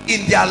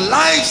in their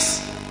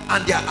lives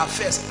and their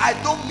affairs. I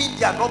don't mean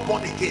they are not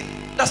born again.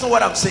 That's not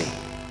what I'm saying.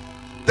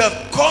 The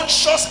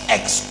conscious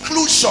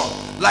exclusion,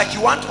 like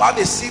you want to have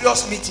a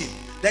serious meeting,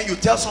 then you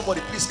tell somebody,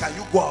 please, can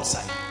you go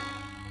outside?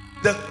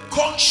 The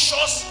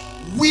conscious,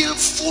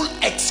 willful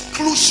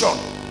exclusion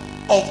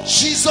of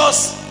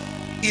Jesus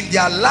in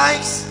their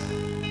lives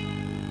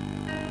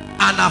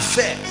and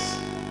affairs.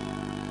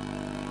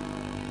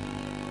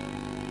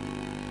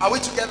 Are we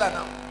together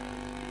now?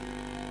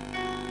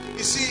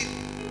 You see,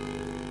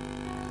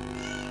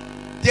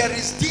 there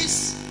is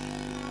this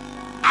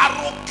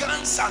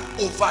arrogance and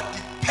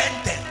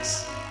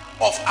overdependence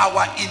of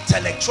our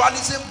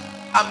intellectualism.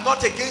 I'm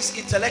not against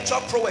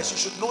intellectual prowess, you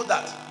should know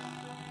that.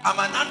 I'm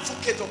an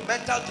advocate of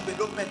mental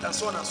development and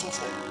so on and so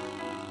forth.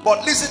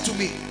 But listen to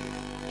me,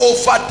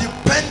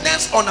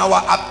 overdependence on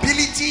our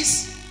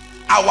abilities,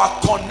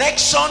 our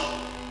connection,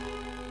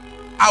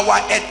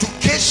 our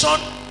education,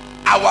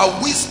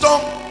 our wisdom,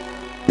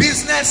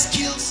 business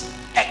skills,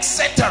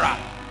 etc.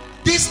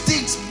 These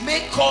things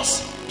make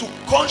us to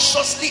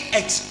consciously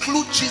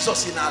exclude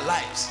Jesus in our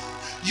lives.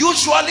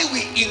 Usually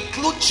we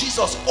include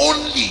Jesus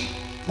only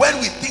when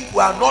we think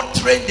we are not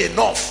trained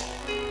enough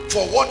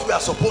for what we are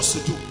supposed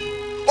to do.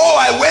 Oh,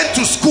 I went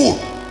to school.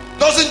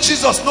 Doesn't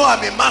Jesus know I'm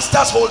a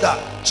master's holder?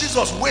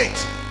 Jesus,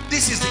 wait.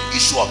 This is the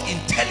issue of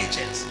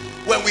intelligence.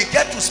 When we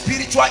get to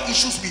spiritual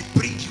issues, we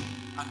bring you.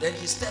 And then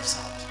he steps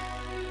out.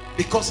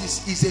 Because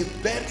he's a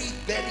very,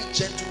 very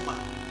gentle man.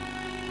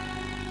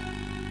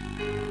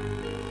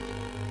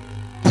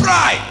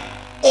 Pride,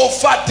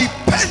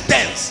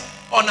 overdependence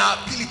on our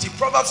ability.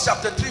 Proverbs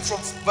chapter 3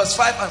 from verse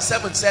 5 and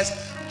 7 says,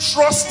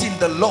 trust in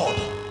the Lord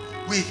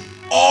with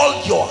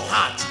all your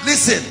heart.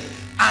 Listen,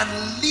 and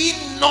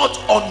lean not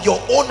on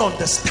your own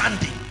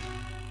understanding.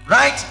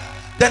 Right?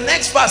 The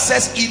next verse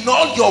says, in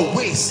all your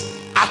ways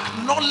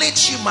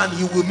acknowledge him and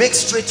he will make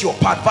straight your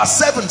path. Verse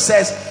 7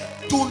 says,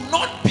 do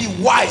not be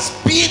wise,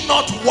 be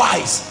not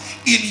wise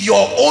in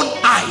your own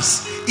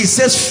eyes. It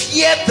says,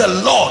 fear the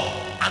Lord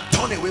and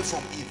turn away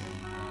from evil.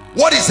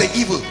 What is the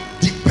evil?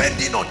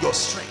 Depending on your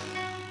strength.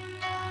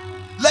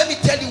 Let me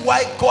tell you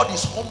why God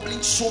is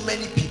humbling so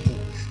many people.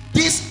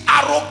 This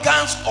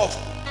arrogance of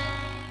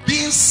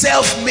being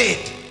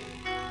self-made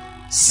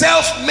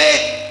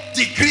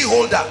degree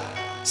holder,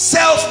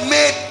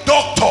 self-made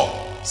doctor,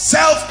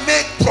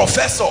 self-made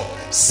professor,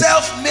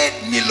 self-made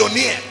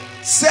millionaire,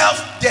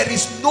 there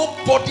is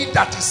nobody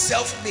that is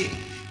self-made.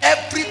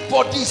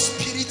 Everybody is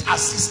spirit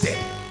assisted,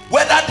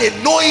 whether they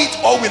know it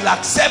or will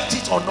accept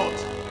it or not.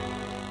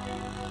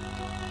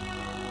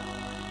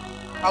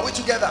 Are we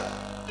together?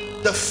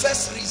 The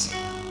first reason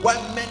why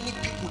many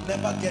people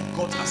never get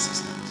God's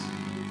assistance: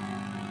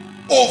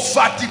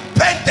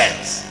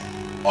 over-dependence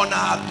on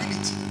our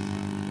ability.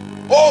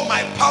 Oh,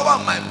 my power,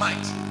 my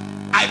might.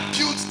 I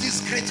built this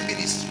great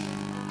ministry.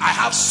 I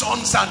have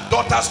sons and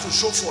daughters to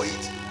show for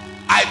it.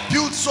 I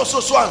built so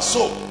and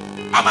so.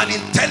 I'm an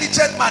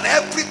intelligent man.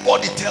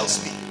 Everybody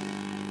tells me.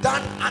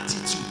 that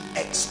attitude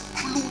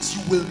excludes,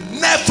 you will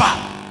never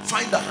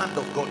find the hand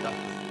of God that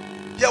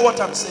way. Hear what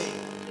I'm saying?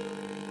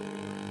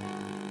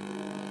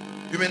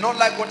 You may not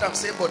like what I'm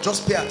saying, but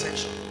just pay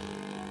attention.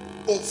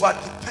 Over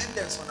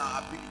dependence on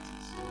our abilities.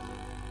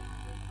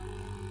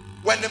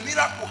 When the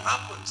miracle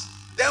happens,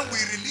 then we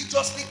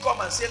religiously come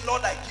and say,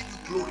 Lord, I give you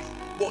glory.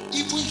 But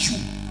even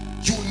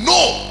you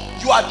know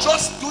you are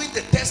just doing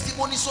the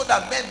testimony so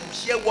that men will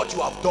hear what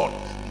you have done,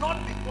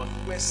 not because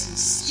you were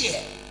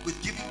sincere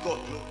with giving God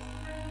glory.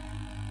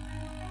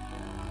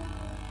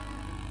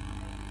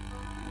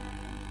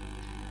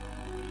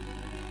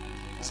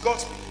 It's God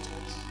speaking to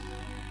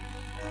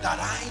us. That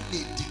I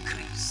may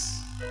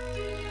decrease,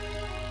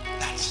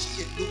 that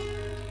he alone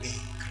may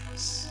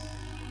increase.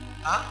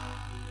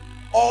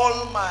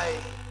 All my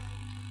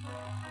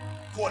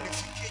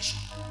qualification,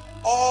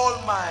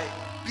 all my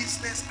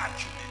business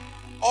acumen,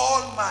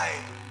 all my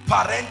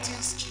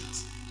parenting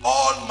skills,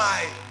 all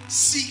my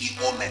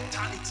CEO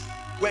mentality,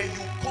 when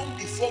you come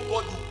before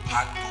God, you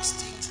pack those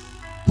things,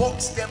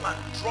 box them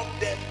and drop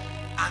them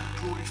and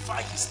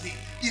glorify his name.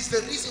 Is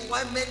the reason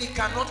why many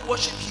cannot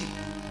worship him.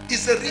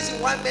 Is the reason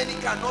why many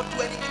cannot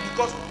do anything,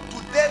 because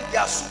to them they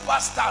are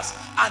superstars,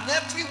 and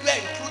everywhere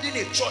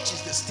including a church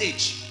is the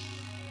stage.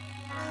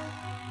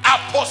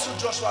 Apostle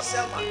Joshua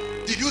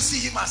Selman, did you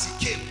see him as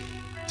he came?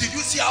 Did you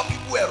see how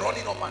people were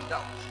running up and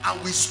down?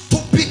 And we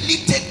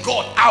stupidly take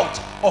God out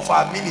of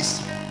our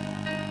ministry.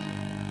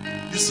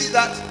 You see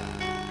that?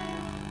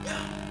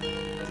 Yeah.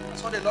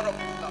 That's what a lot of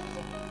people have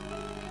done.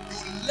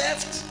 You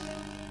left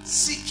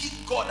seeking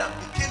God and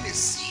became a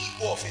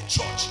CEO of a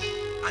church,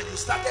 and you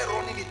started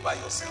running it by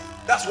yourself.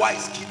 That's why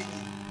it's killing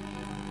you.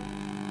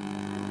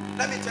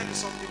 Let me tell you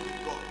something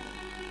with God.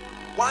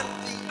 One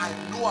thing I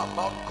know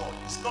about God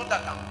is not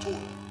that I'm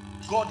told.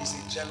 God is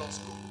a jealous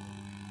God.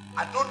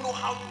 I don't know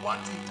how you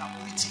want to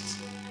interpret it.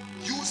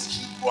 Use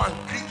Hebrew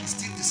and Greek is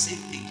still the same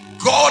thing.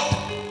 God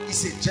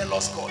is a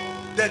jealous God.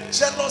 The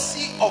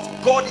jealousy of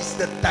God is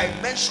the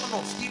dimension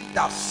of him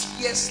that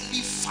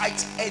fiercely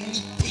fights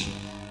anything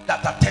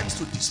that attempts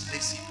to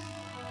displace him.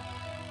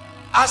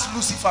 Ask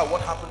Lucifer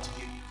what happened to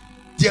him.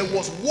 There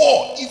was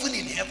war even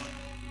in heaven.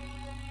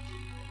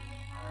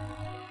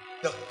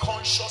 The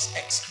conscious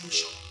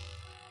exclusion.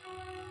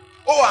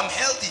 Oh, I'm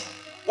healthy.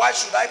 Why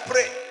should I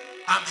pray?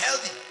 I'm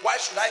healthy. Why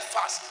should I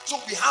fast? So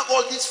we have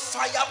all this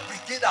fire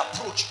brigade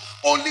approach.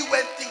 Only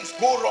when things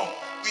go wrong,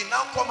 we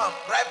now come and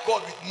bribe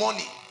God with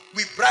money.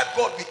 We bribe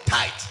God with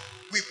tithe.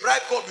 We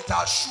bribe God with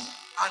our shoe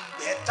and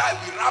the tithe.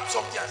 We wrap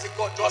something and say,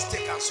 God, just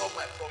take and solve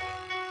my problem.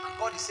 And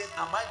God is saying,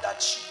 am I that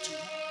cheap to you?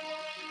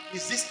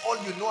 Is this all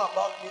you know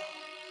about me?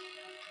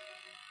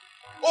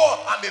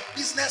 Oh, I'm a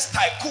business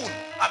tycoon.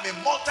 I'm a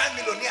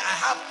multi-millionaire.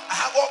 I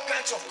have all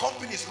kinds of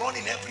companies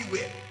running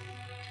everywhere.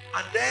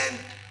 And then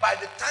by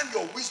the time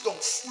your wisdom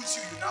fools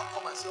you, you now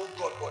come and say, oh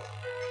God,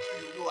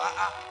 you know,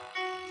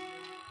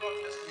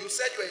 you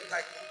said you're a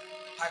tycoon.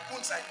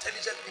 Tycoons are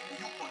intelligent people.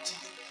 You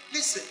continue.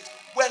 Listen,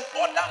 when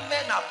other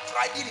men are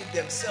priding in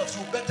themselves,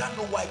 you better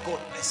know why God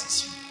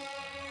blesses you.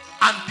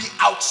 And be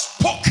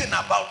outspoken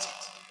about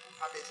it.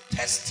 I'm a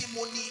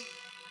testimony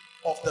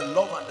of the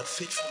love and the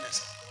faithfulness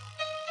of God.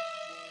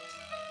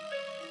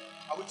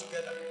 Are we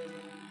together?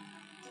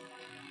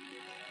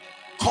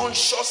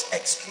 Conscious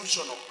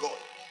exclusion of God.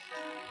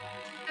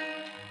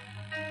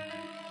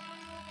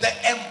 The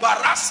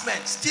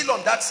embarrassment, still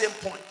on that same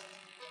point.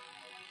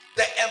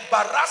 The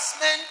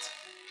embarrassment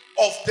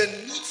of the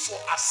need for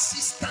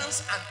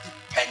assistance and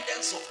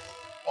dependence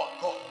on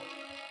God.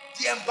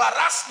 The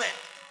embarrassment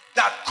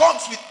that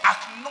comes with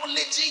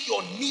acknowledging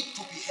your need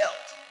to be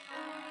helped.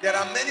 There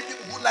are many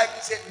people who like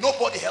to say,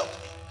 nobody helped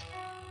me.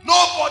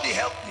 Nobody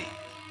helped me.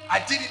 I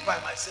did it by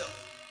myself.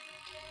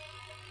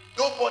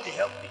 Nobody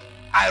helped me.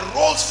 I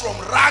rose from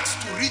rags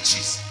to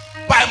riches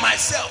by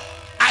myself.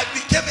 I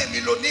became a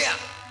millionaire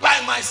by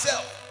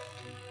myself.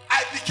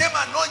 I became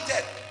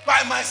anointed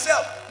by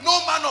myself. No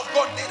man of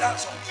God did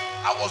that on me.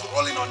 I was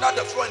rolling under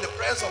the floor in the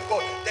presence of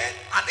God. Then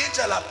an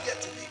angel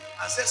appeared to me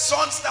and said,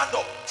 son, stand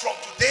up. From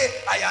today,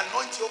 I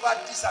anoint you over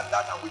this and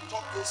that. And we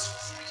talk those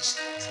foolish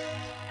things.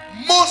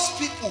 Most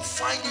people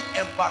find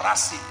it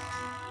embarrassing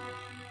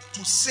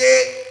to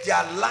say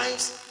their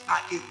lives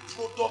are a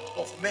product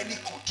of many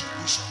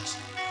contributions.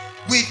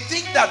 We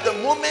think that the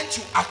moment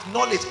you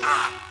acknowledge,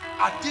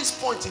 at this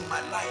point in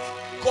my life,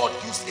 God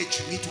used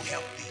Ejimi to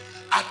help me.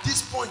 At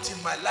this point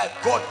in my life,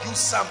 God used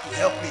Sam to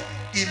help me.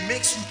 It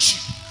makes you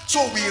cheap.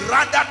 So we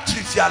rather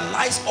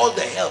trivialize all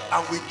the help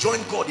and we join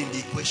God in the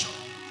equation.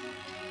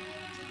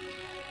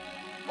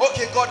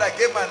 Okay, God, I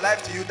gave my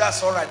life to you.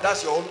 That's all right.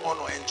 That's your own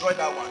honor. Enjoy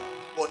that one.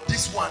 But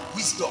this one,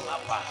 wisdom, I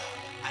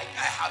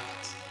have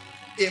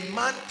it. A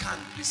man can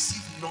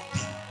receive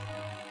nothing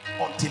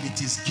until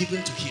it is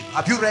given to him.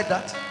 Have you read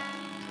that?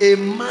 A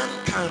man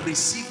can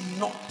receive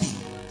nothing.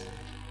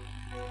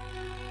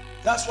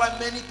 That's why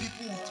many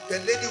people, the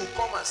lady will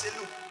come and say,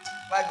 look,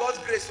 by God's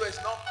grace, so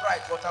it's not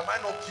pride, but am I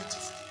not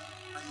beautiful?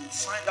 And you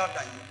find out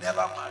that you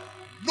never marry.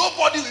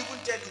 Nobody will even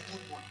tell you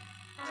good money.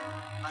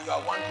 And you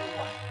are wondering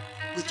why.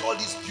 With all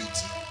this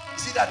beauty, you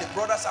see that the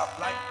brothers are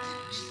blind.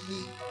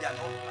 Believe me, They are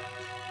not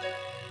married.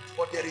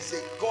 But there is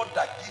a God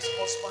that gives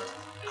husband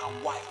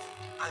and wife.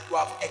 And you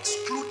have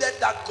excluded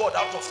that God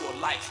out of your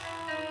life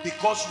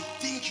because you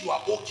think you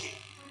are okay.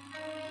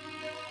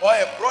 Or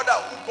a brother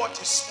who got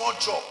a small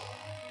job,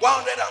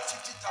 150,000.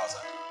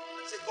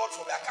 And say, God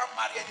forbid, I can't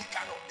marry any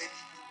kind of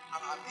lady.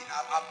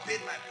 I've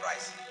paid my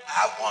price. I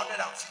have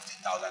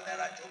 150,000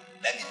 naira job.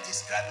 Let me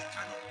describe the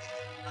kind of lady.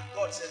 And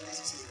God says, this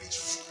is a rich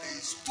fool,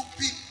 a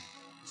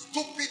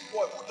stupid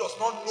boy who does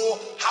not know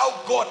how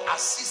God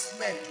assists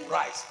men to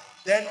rise.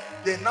 Then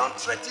they now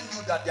threaten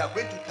you that they are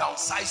going to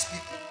downsize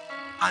people.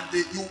 And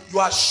you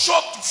are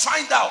shocked to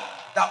find out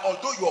that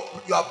although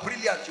you are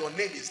brilliant, your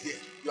name is there.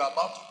 You are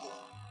about to go.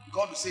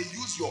 God will say,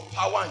 use your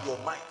power and your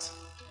might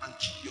and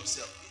keep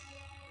yourself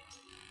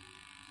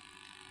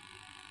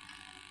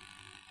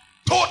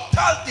there.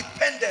 Total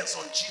dependence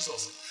on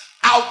Jesus.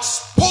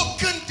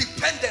 Outspoken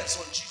dependence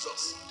on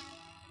Jesus.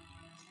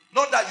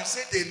 Not that you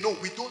say they know,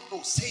 we don't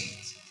know. Say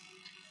it.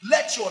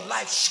 Let your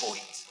life show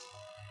it.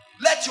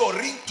 Let your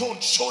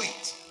ringtone show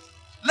it.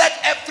 Let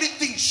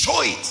everything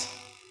show it.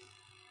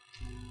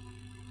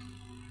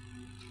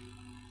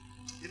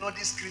 You know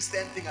this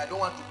Christian thing, I don't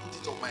want to put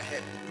it on my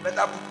head. You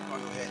better put it on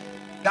your head.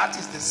 That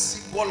is the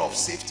symbol of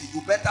safety.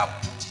 You better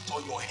put it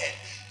on your head.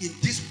 In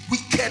this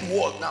wicked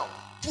world now,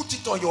 put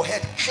it on your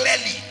head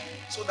clearly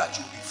so that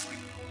you'll be free.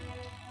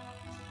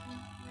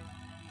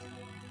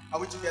 Are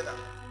we together?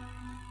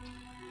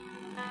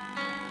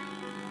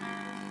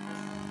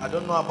 I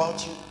don't know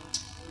about you,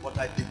 but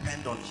I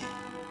depend on him.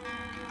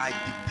 I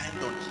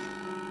depend on him.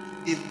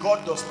 If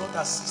God does not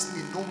assist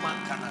me, no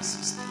man can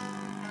assist me.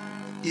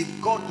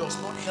 If God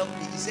does not help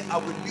me, he said, I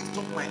will lift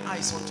up my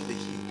eyes unto the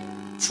hill.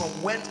 From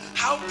whence,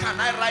 how can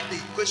I write the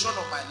equation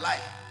of my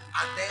life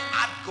and then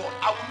add God?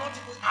 I will not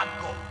even add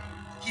God.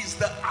 He's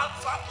the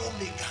Alpha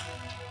Omega.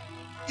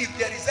 If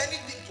there is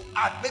anything to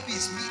add, maybe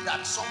it's me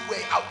that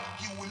somewhere out,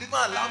 he will even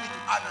allow me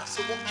to add and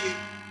say, okay,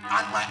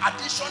 and my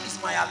addition is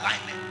my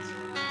alignment.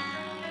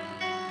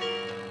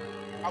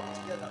 Are we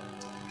together?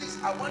 Please,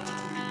 I want you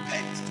to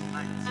repent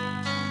tonight.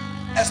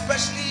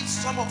 Especially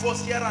some of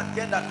us here and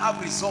there that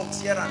have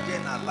results here and there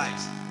in our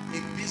lives.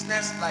 In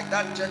business, like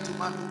that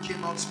gentleman who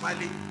came out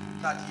smiling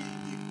that he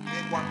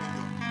made 1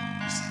 million.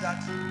 You see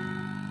that?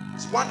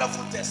 It's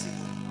wonderful testimony.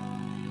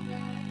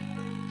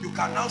 You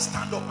can now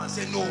stand up and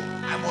say, no,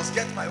 I must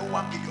get my own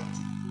 1 million.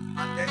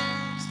 And then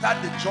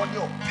start the journey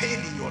of pain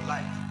in your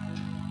life.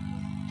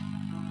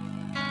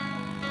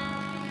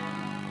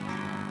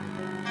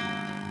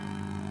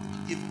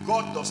 If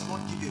God does not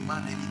give a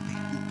man anything,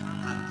 you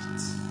can't handle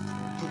it.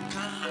 You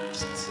can't handle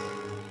it.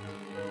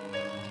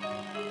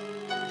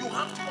 You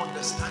have to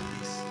understand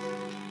this.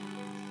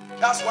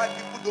 That's why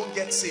people don't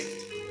get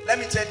saved. Let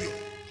me tell you,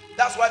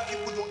 that's why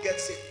people don't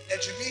get saved.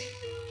 Ejimi,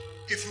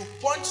 if you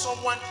point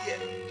someone here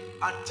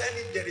and tell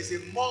him there is a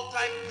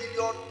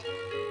multi-billion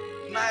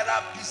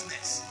naira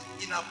business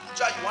in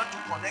Abuja you want to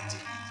connect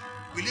him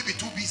with, will he be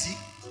too busy?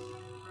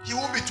 He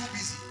won't be too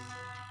busy.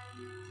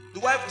 The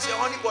wife will say,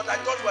 honey, but I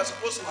thought we were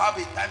supposed to have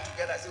a time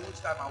together. I say,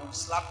 which time? I will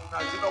slap you now.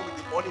 Is it not with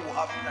the money we'll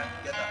have a time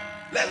together?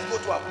 Let's go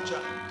to Abuja.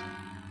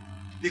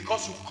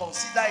 Because you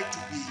consider it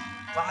to be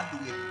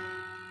valuable.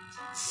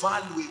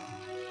 Valuable.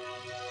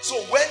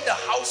 So when the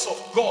house of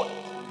God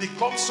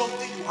becomes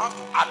something you have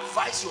to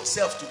advise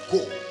yourself to go,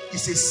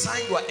 it's a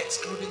sign you are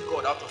excluding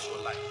God out of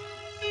your life.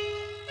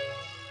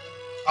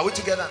 Are we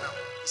together now?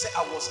 He said,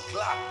 I was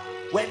glad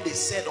when they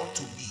said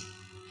unto me,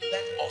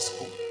 let us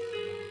go.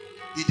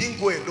 He didn't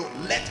go alone.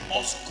 Let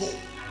us go.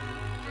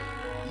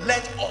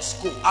 Let us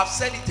go. I've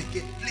said it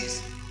again.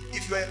 Please,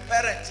 if you're a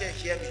parent here,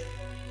 hear me.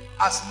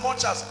 As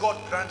much as God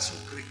grants you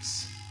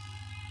grace,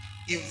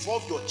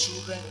 involve your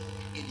children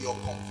in your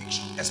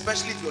conviction,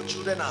 especially if your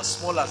children are as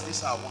small as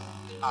this are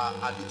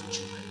little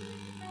children.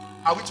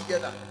 Are we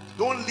together?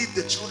 Don't leave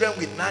the children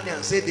with nanny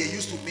and say they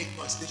used to make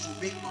noise. They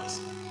should make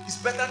noise. It's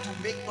better to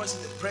make noise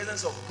in the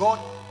presence of God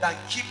than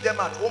keep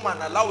them at home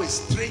and allow a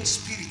strange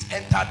spirit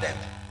enter them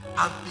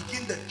and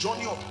begin the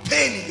journey of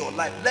pain in your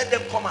life. Let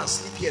them come and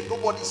sleep here.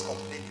 Nobody is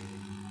complaining.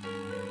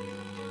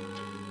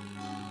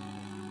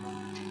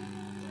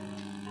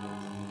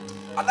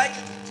 I'd like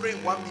you to pray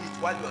 1 minute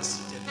while you are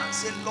seated and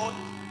say, Lord,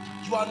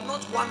 you are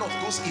not one of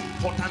those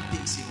important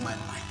things in my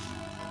life.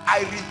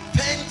 I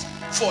repent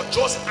for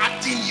just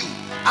adding you.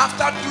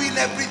 After doing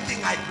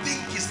everything I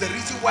think is the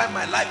reason why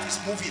my life is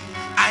moving,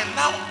 I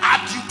now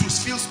add you to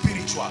feel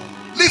spiritual.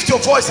 Lift your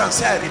voice and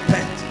say, I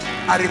repent.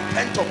 I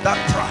repent of that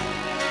pride.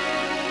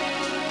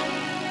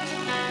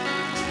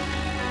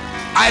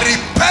 I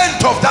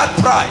repent of that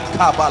pride.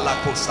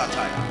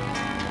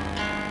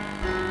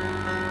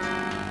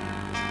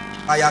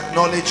 I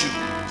acknowledge you.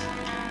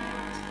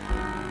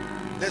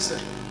 Listen,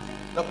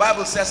 the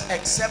Bible says,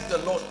 except the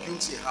Lord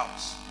builds a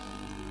house,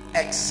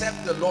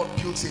 except the Lord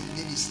builds a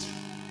ministry,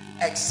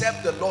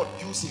 except the Lord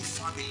builds a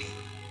family,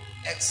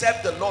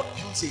 except the Lord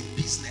builds a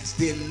business,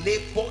 they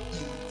labor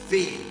in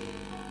vain.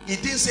 He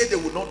didn't say they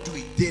would not do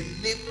it. They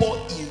labor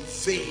in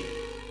vain.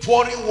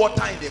 Pouring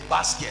water in a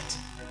basket,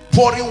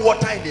 pouring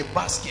water in a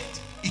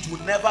basket, it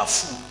will never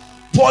full.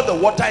 pour the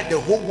water in the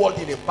whole world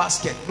in a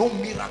basket, no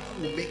miracle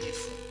will make it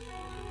full.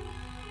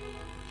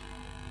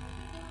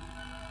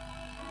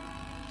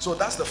 So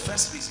that's the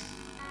first reason.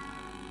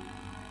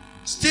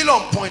 Still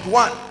on point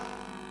 1,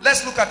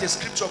 let's look at a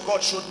scripture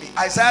God showed me.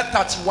 Isaiah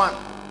 31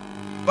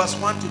 verse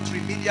 1 to 3.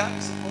 Media,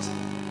 is it possible?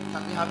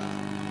 Can we have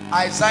it?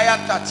 Isaiah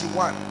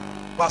 31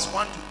 verse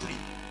 1 to 3.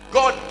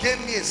 God gave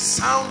me a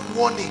sound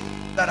warning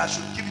that I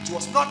should give it to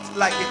us. Not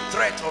like a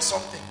threat or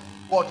something,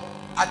 but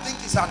I think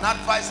it's an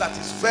advice that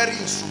is very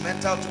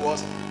instrumental to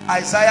us.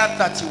 Isaiah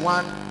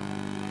 31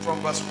 from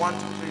verse 1 to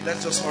 3.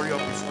 Let's just hurry up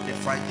before they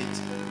find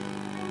it.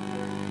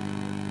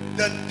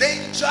 The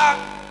danger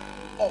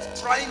of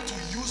trying to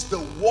use the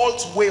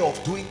world's way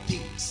of doing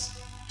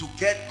things to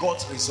get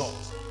God's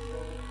result.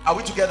 Are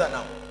we together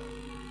now?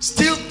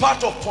 Still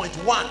part of point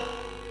 1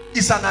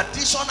 is an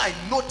addition I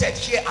noted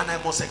here, and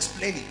I must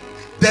explain it.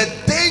 The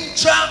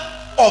danger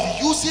of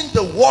using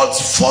the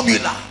world's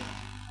formula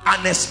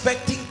and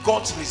expecting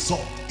God's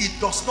result. It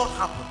does not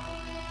happen.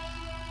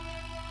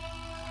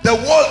 The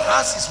world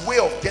has its way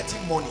of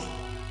getting money.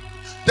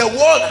 The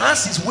world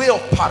has its way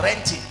of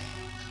parenting.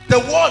 The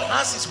world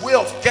has its way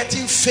of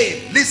getting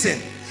fame. Listen,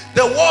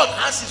 the world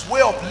has its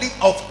way of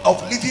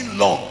living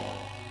long.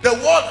 The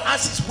world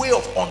has its way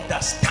of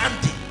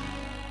understanding.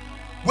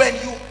 When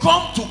you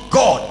come to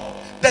God,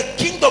 the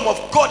kingdom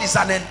of God is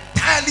an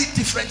entirely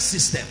different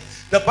system.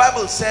 The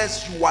Bible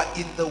says you are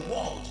in the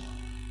world,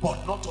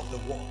 but not of the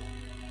world.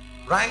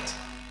 Right?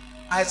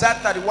 Isaiah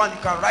 31, you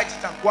can write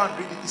it and go and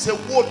read it. It says,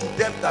 woe to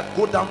them that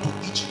go down to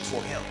Egypt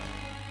for help.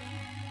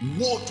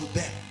 Woe to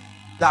them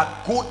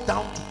that go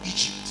down to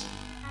Egypt.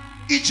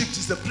 Egypt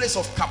is the place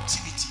of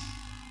captivity,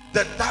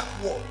 the dark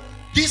world.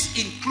 This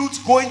includes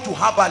going to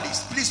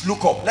herbalists. Please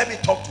look up. Let me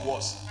talk to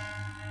us.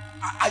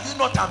 Are you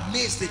not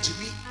amazed,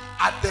 Jimmy,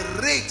 at the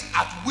rate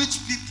at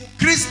which people,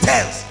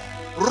 Christians,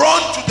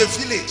 run to the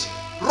village,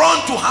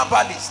 run to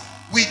herbalists?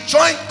 We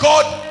join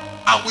God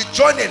and we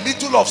join a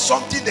little of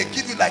something, they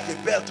give you like a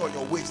belt on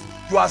your waist.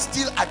 You are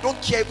still, I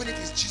don't care even if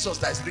it's Jesus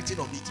that is written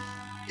on it.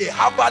 A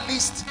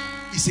herbalist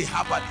is a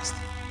herbalist.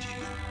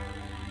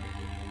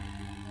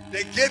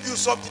 They gave you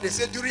something, they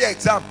said during your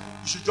exam,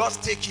 you should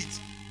just take it.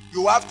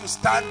 You have to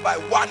stand by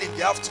 1 in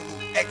the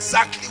afternoon,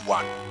 exactly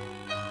 1.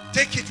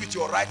 Take it with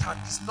your right hand.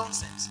 It's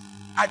nonsense.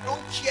 I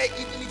don't care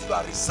even if you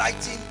are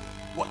reciting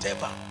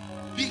whatever.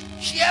 Be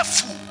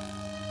careful.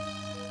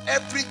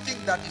 Everything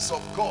that is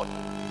of God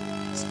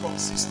is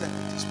consistent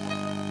with His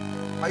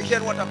word. Are you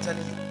hearing what I'm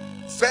telling you?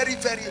 Very,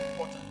 very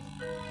important.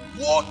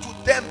 Woe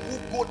to them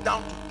who go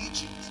down to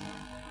Egypt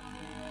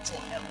for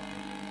help.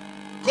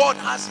 God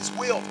has His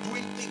way of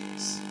doing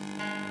things.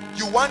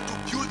 You want to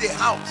build a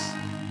house.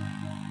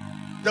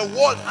 The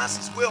world has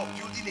its way of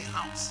building a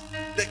house.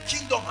 The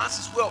kingdom has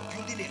its way of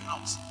building a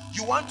house.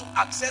 You want to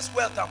access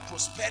wealth and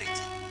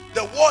prosperity.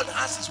 The world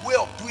has its way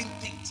of doing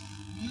things.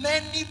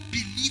 Many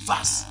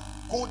believers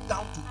go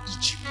down to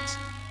Egypt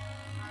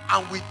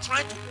and we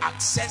try to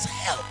access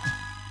help,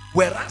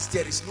 whereas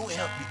there is no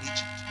help in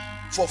Egypt.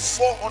 For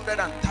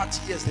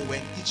 430 years they were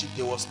in Egypt,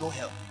 there was no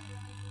help.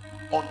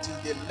 Until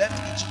they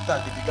left Egypt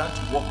and they began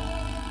to walk.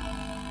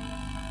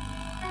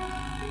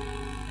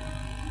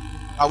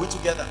 Are we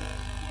together?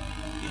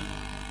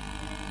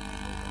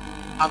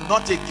 I'm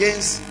not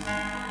against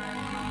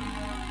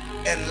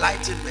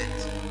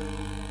enlightenment,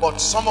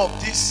 but some of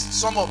these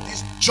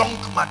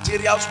junk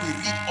materials we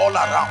read all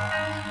around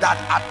that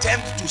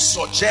attempt to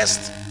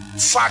suggest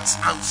facts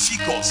and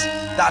figures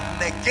that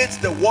negate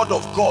the word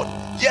of God,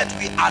 yet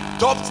we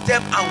adopt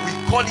them and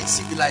we call it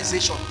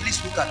civilization.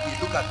 Please look at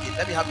me,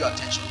 let me have your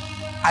attention.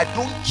 I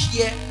don't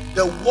care.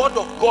 The word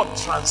of God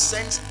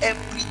transcends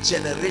every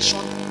generation,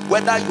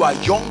 whether you are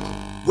young,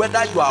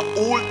 whether you are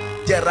old.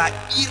 There are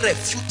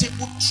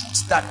irrefutable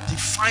truths that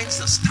defines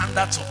the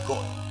standards of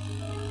God.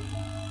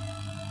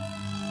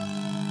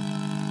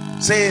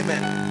 Say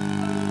amen.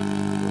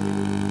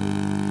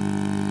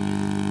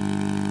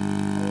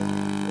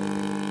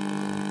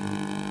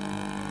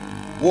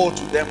 Woe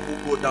to them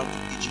who go down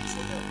to Egypt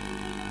for help.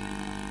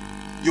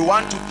 You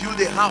want to build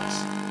a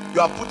house. You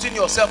are putting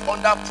yourself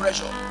under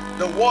pressure.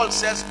 The world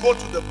says go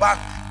to the bank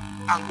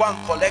and go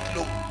and collect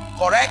loan.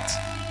 Correct?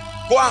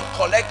 Go and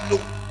collect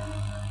loan.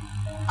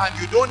 And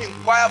you don't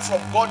inquire from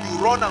God, you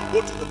run and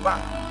go to the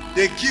bank.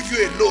 They give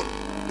you a loan.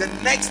 The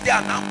next day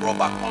an armed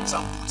robber comes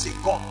and puts a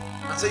gun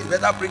and says, you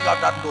better bring out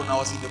that loan. I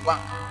was in the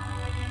bank.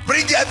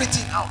 Bring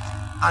everything out.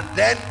 And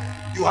then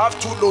you have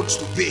 2 loans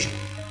to pay.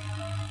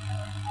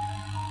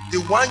 The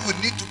one you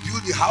need to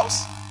build the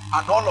house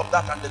and all of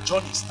that, and the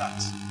journey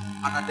starts.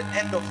 And at the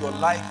end of your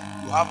life,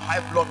 you have high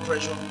blood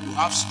pressure, you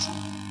have stroke.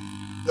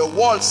 The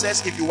world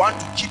says if you want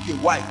to keep a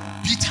wife,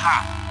 beat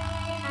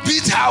her.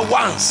 Beat her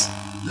once.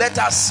 Let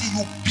her see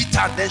you beat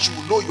her, and then she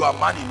will know you are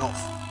man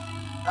enough.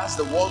 That's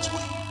the world's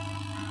way.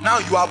 Now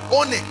you are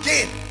born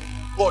again,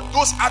 but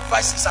those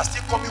advices are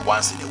still coming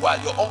once in a while.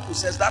 Your uncle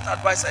says, that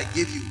advice I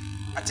gave you,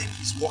 I think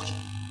he's working.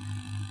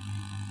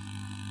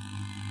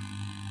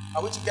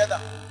 Are we together?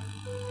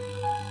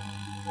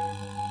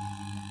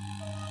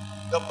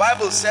 The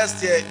Bible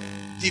says the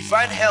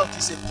divine health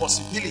is a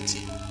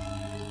possibility,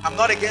 I'm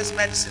not against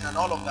medicine and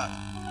all of that,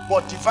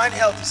 but divine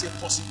health is a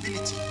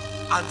possibility.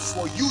 And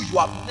for you, you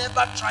have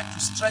never tried to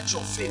stretch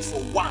your faith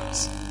for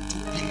once to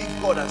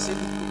believe God and say,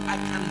 look, I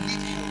can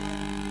need help.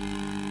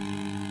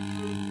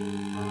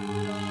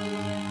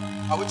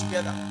 Are we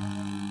together?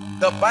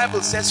 The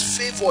Bible says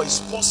favor is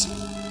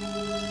possible.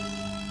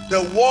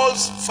 The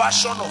world's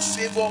version of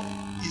favor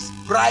is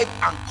bribe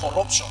and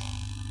corruption.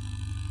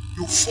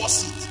 You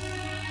force it.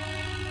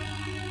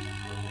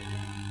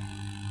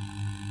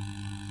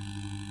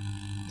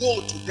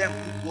 Go to them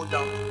who go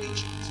down to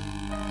Egypt.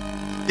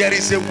 There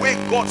is a way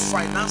God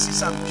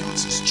finances and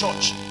builds his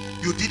church.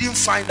 You didn't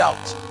find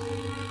out.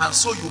 And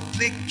so you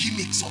play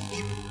gimmicks on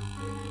people.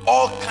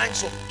 All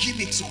kinds of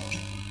gimmicks on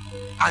people.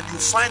 And you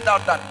find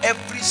out that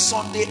every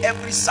Sunday,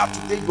 every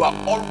Saturday, you are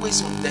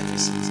always on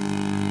deficit.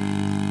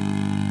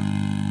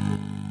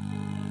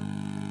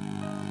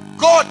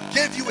 God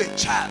gave you a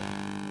child.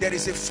 There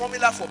is a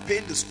formula for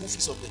paying the school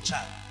fees of the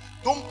child.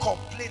 Don't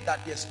complain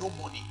that there's no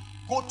money.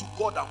 Go to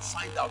God and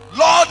find out.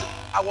 Lord,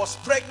 I was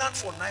pregnant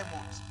for 9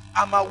 months.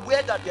 I'm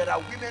aware that there are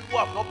women who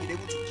have not been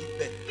able to give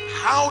birth.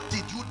 How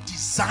did you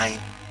design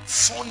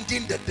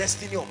funding the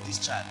destiny of this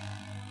child?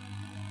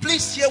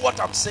 Please hear what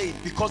I'm saying,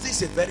 because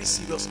this is a very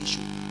serious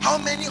issue. How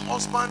many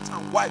husbands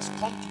and wives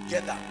come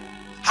together?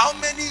 How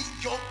many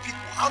young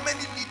people, how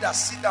many leaders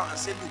sit down and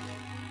say, look,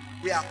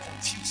 we are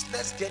confused.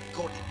 Let's get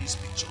God in this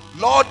picture.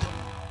 Lord,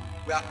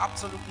 we are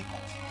absolutely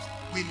confused.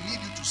 We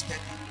need you to step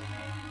in.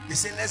 They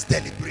say, let's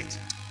deliberate.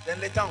 Then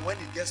later on, when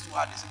it gets too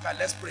hard, they say, okay,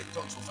 let's pray in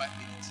tongues for 5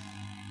 minutes.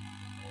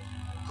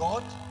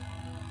 God,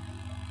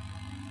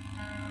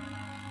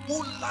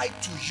 who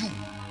lied to you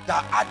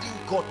that adding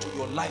God to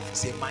your life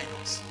is a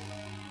minus?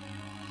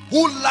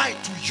 Who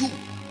lied to you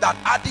that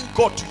adding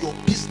God to your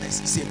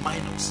business is a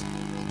minus?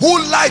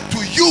 Who lied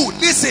to you,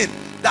 listen,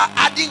 that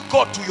adding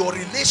God to your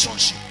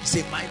relationship is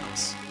a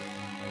minus?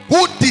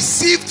 Who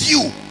deceived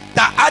you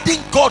that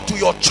adding God to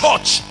your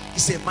church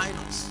is a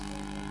minus?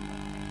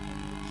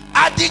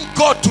 Adding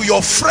God to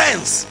your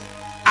friends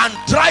and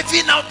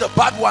driving out the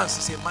bad ones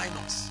is a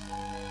minus.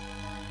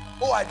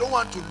 Oh, I don't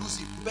want to lose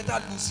him. You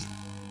better lose him.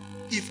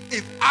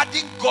 If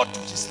adding God to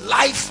his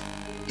life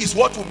is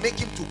what will make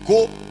him to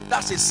go,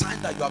 that's a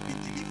sign that you have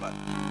been delivered.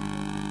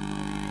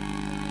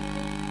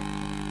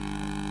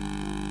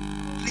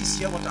 Please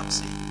hear what I'm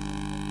saying.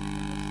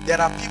 There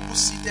are people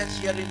seated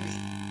hearing me.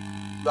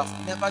 You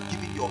have never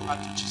given your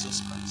heart to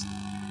Jesus Christ.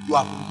 You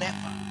have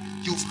never.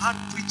 You've heard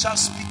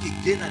preachers speak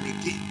again and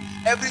again.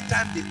 Every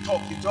time they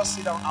talk, you just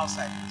sit down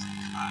outside and say,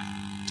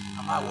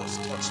 I was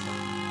touched.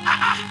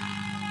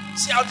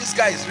 See how this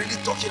guy is really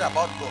talking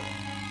about God.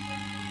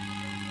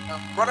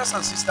 Brothers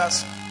and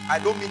sisters, I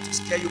don't mean to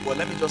scare you, but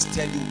let me just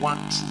tell you one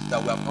truth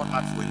that we have not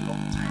had for a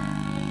long time.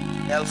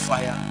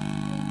 Hellfire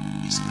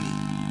is clean.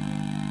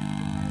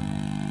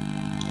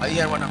 Are you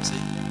hearing what I'm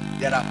saying?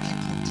 There are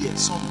people there.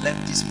 Some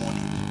left this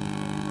morning.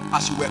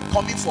 As you were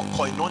coming for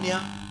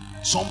koinonia,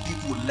 some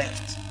people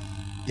left.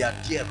 They are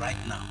there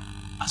right now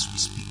as we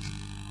speak.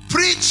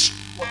 Preach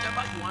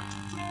whatever you want to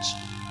preach,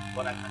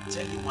 but I can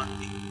tell you one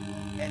thing: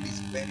 hell is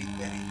very,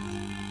 very clean.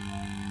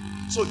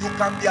 So you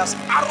can be as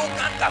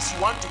arrogant as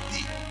you want to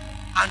be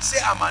and say,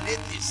 I'm an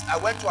atheist. I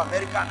went to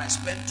America and I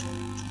spent two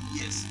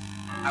years.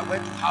 I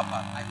went to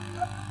Harvard.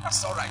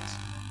 That's all right.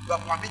 You are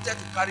permitted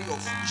to carry your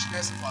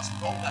foolishness for as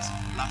long as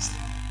it lasts.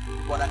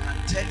 But I can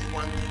tell you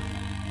one thing: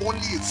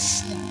 only a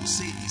fool will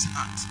say in his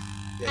heart,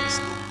 there is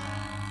no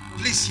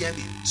God. Please hear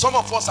me. Some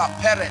of us are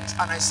parents,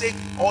 and I say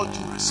all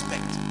due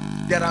respect.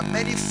 There are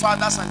many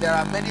fathers and there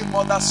are many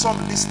mothers, some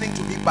listening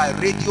to me by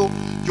radio.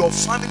 Your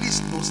family is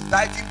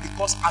nosediving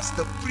because as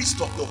the priest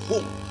of the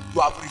home,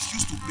 you have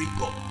refused to bring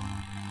God.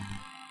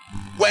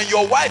 When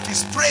your wife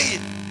is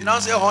praying, you now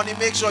say, honey,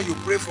 make sure you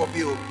pray for me.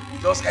 You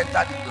just enter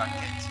the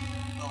blanket.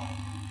 No.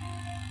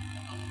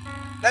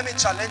 Let me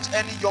challenge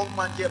any young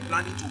man here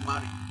planning to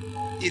marry.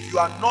 If you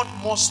are not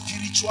more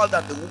spiritual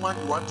than the woman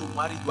you want to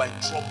marry, you are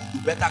in trouble. You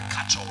better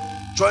catch up.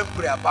 Join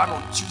prayer band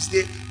on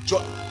Tuesday.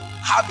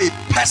 Have a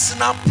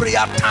personal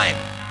prayer time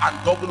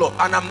and double up.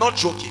 And I'm not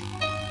joking.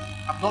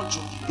 I'm not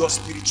joking. Your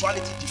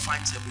spirituality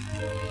defines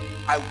everything.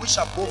 I wish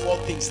above all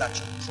things that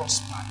you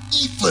prosper,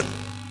 even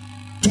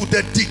to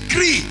the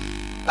degree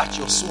that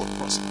your soul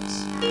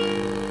prospers.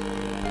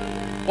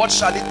 What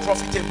shall it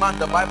profit a man,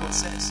 the Bible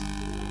says,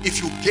 if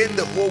you gain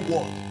the whole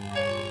world,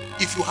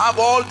 if you have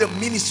all the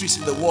ministries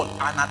in the world,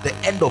 and at the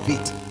end of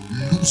it,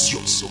 lose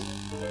your soul?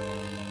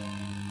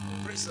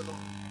 Praise the Lord.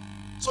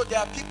 So there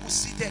are people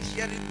seated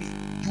hearing me.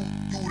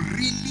 You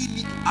really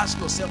need to ask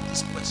yourself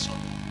this question: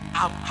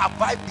 have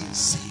I been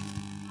saved?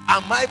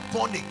 Am I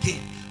born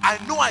again? I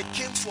know I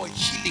came for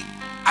healing.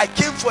 I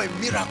came for a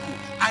miracle.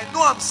 I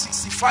know I'm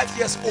 65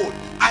 years old.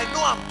 I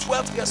know I'm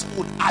 12 years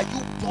old. Are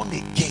you born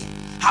again?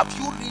 Have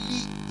you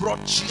really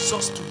brought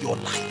Jesus to your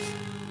life?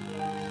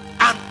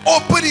 An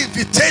open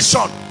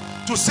invitation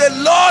to say,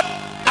 Lord,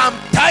 I'm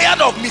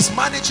tired of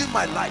mismanaging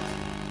my life.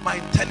 My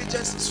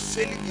intelligence is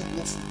failing me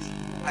woefully.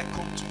 I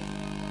come to you.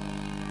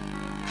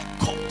 I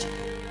come to you.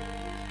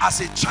 As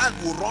a child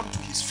will run to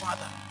his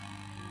father,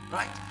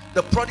 Right?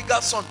 The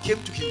prodigal son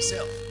came to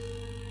himself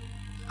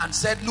and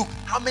said, look,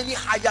 how many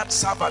hired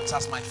servants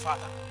has my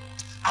father?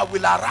 I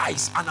will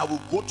arise and I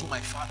will go to my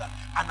father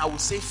and I will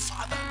say,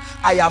 Father,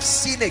 I have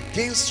sinned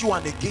against you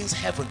and against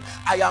heaven.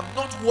 I am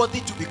not worthy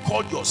to be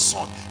called your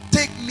son.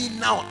 Take me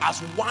now as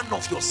one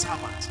of your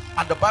servants.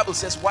 And the Bible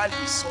says, while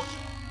he saw him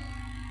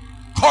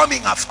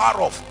coming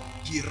afar off,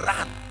 he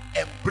ran,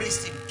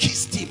 embraced him,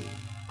 kissed him,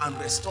 and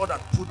restored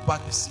and put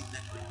back the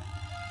signet ring.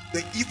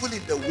 The evil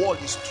in the world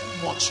is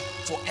too much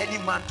for any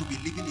man to be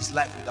living his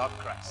life without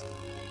Christ.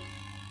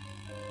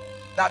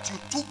 That you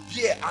took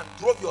beer and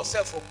drove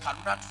yourself from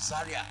Kaduna to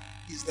Zaria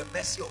is the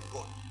mercy of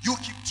God. You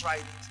keep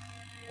trying it.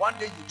 One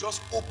day you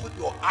just open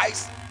your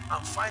eyes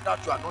and find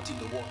out you are not in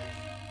the world.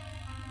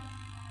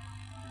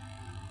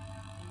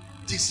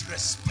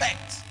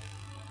 Disrespect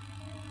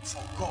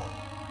for God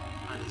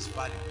and his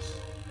values.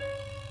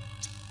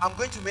 I'm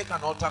going to make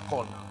an altar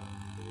call now.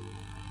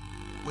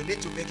 We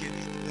need to make it.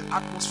 The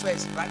atmosphere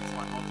is right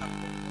for an altar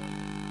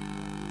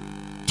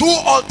call.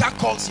 2 altar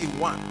calls in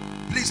one.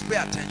 Please pay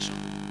attention.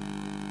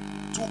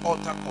 2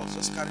 altar calls.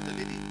 Just carry the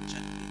lady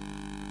gently.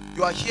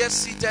 You are here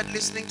seated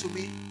listening to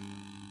me.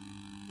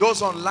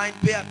 Those online,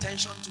 pay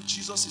attention to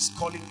Jesus is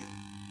calling you.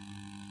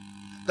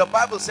 The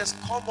Bible says,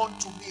 come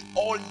unto me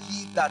all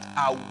ye that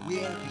are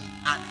weary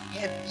and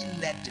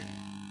heavy laden,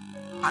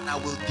 and I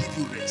will give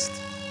you rest.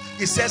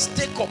 It says,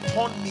 take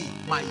upon me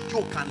my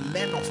yoke and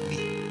learn of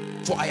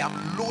me, for I am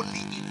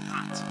lowly in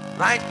heart.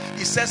 Right?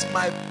 It says,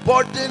 my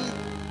burden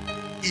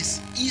is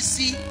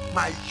easy,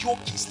 my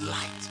yoke is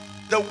light.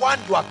 The one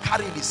you are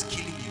carrying is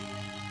killing you.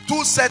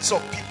 2 sets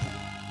of people.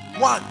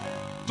 1,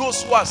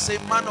 those who are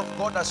saying, man of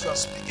God, as you are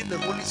speaking, the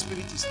Holy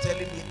Spirit is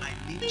telling me I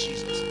need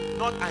Jesus.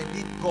 Not I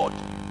need God.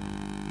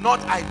 Not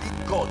I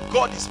need God.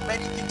 God is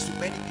many things to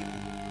many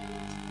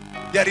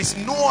people. There is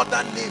no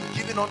other name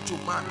given unto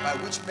man by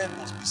which men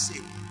must be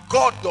saved.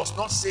 God does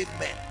not save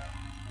men.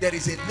 There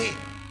is a name,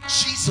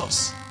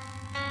 Jesus.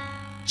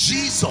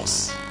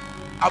 Jesus.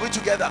 Are we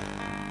together?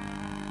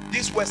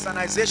 This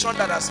westernization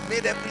that has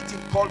made everything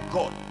called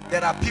God.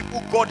 There are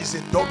people, God is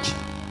a donkey.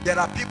 There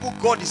are people,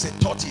 God is a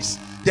tortoise.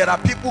 There are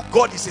people,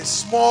 God is a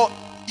small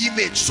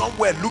image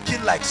somewhere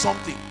looking like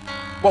something.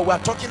 But we are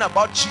talking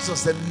about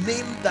Jesus, the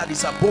name that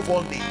is above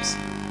all names.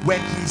 When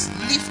he is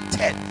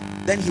lifted,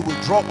 then he will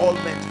draw all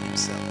men to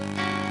himself.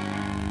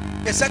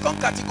 A second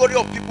category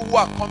of people who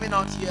are coming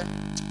out here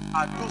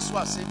are those who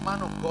are saying,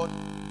 man of God,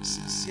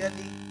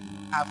 sincerely,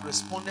 I've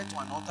responded to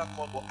an altar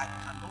call, but I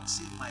cannot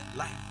say my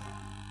life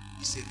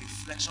is a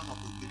reflection of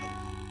the will of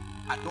God.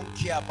 I don't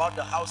care about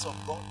the house of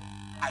God.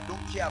 I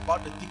don't care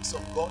about the things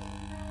of God.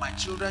 My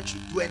children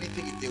should do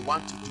anything if they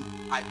want to do.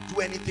 I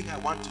do anything I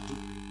want to do.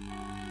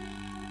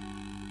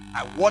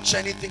 I watch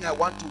anything I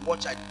want to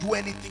watch. I do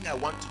anything I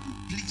want to do.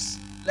 Please,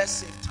 let's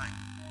save time.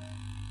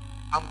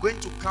 I'm going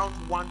to count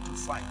 1 to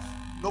 5.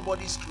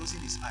 Nobody is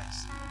closing his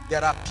eyes.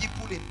 There are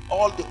people in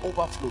all the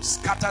overflow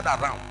scattered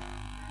around.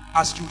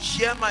 As you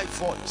hear my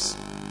voice,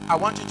 I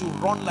want you to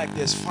run like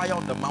there's fire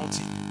on the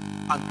mountain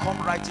and come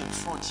right in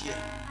front here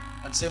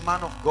and say,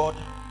 man of God,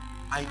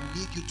 I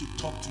need you to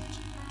talk to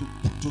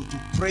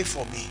pray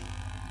for me.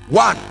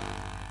 1.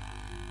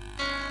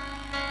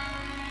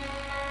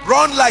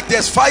 Run like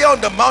there's fire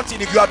on the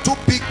mountain. If you are too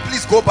big,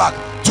 please go back.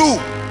 2.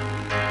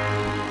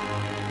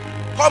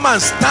 Come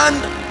and stand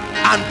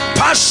and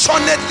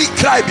passionately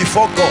cry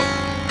before God.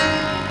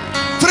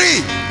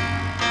 3.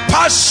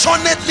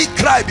 Passionately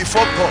cry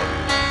before God.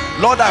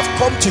 Lord, I've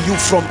come to you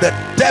from the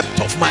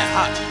depth of my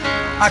heart.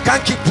 I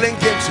can't keep playing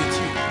games with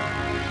you.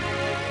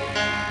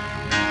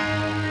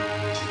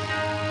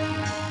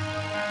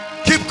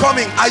 Keep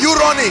coming. Are you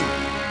running?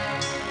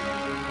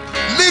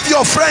 Leave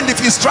your friend if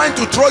he's trying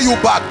to throw you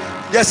back.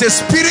 There's a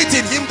spirit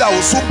in him that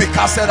will soon be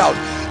casted out.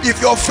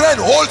 If your friend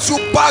holds you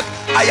back,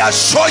 I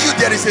assure you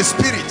there is a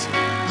spirit.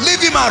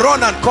 Leave him and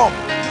run and come.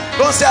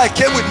 Don't say I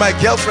came with my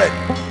girlfriend,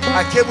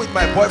 I came with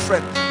my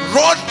boyfriend.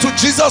 Run to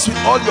Jesus with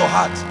all your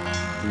heart.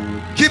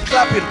 Keep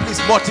clapping, please.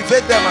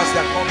 Motivate them as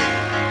they're coming.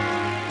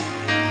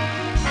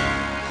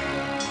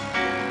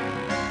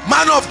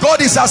 Man of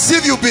God, is as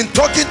if you've been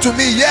talking to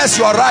me. Yes,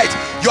 you are right.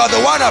 You are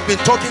the one I've been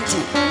talking to.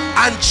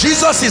 And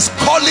Jesus is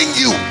calling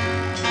you.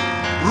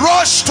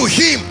 Rush to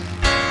him.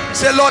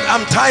 Say, Lord,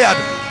 I'm tired.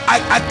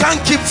 I can't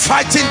keep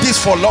fighting this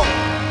for long.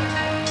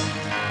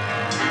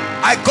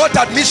 I got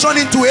admission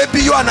into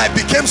ABU and I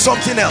became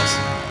something else.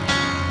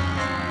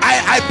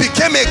 I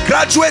became a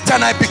graduate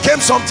and I became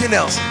something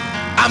else.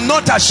 I'm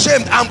not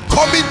ashamed. I'm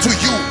coming to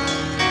you.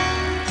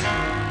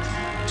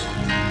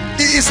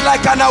 It is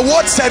like an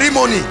award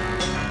ceremony.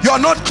 You're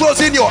not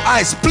closing your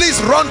eyes.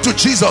 Please run to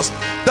Jesus.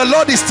 The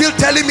Lord is still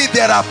telling me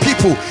there are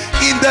people.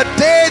 In the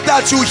day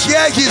that you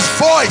hear his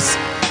voice,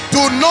 do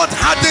not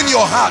harden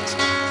your heart.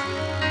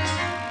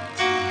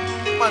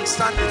 Come and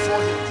stand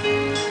before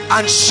him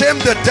and shame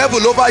the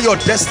devil over your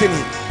destiny.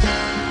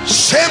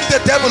 Shame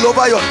the devil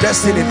over your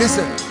destiny.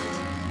 Listen,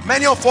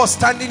 many of us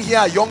standing here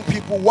are young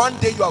people. One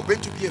day you are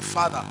going to be a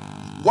father.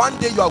 One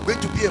day you are going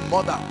to be a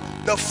mother.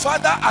 The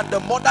father and the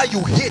mother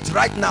you hate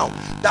right now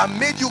that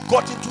made you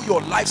got into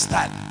your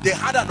lifestyle, they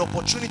had an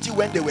opportunity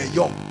when they were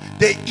young.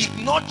 They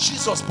ignored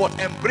Jesus but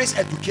embraced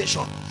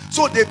education.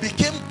 So they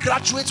became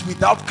graduates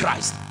without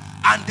Christ,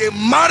 and they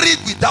married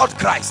without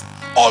Christ,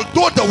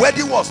 although the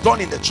wedding was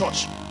done in the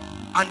church.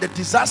 And the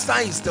disaster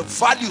is the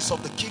values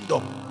of the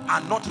kingdom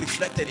are not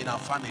reflected in our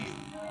family.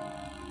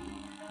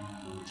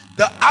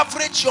 The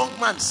average young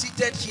man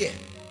seated here,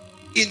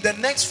 in the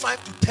next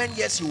 5 to 10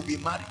 years he will be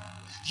married.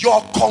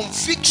 Your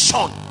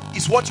conviction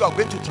is what you are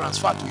going to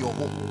transfer to your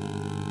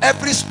home.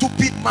 Every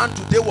stupid man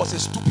today was a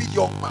stupid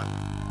young man,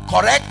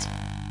 correct?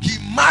 He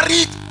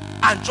married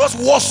and just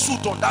wore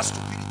suit on that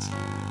stupidity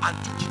and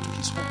took it to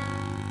his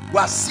home. We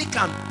are sick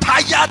and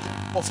tired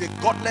of a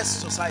godless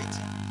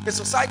society, a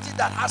society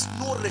that has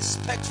no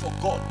respect for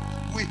God.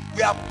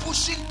 We are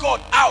pushing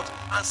God out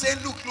and saying,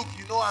 look,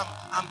 you know,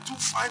 I'm too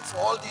fine for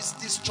all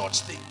this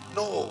church thing.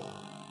 No,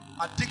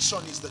 addiction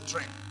is the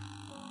trend.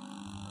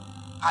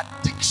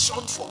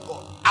 Addiction for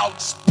God,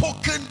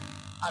 outspoken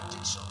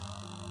addiction.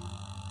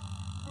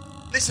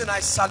 Listen, I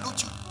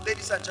salute you,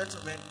 ladies and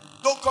gentlemen.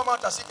 Don't come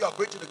out as if you are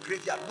going to the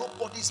graveyard.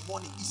 Nobody's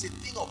mourning. It's a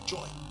thing of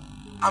joy.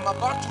 I'm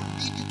about to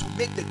lead you to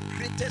make the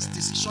greatest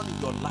decision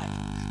in your life.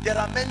 There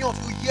are many of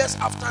you, years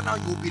after now,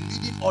 you will be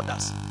leading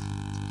others.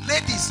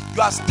 Ladies,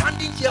 you are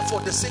standing here for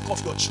the sake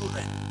of your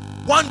children.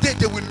 One day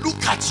they will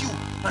look at you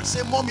and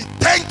say, Mommy,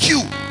 thank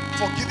you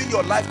for giving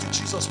your life to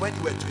Jesus when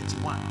you were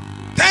 21.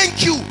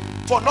 Thank you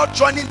for not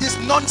joining this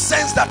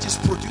nonsense that is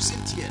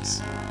producing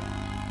tears.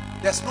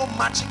 There's no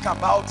magic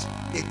about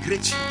a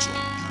great future.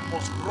 You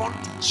must run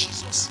to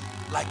Jesus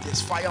like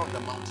there's fire on the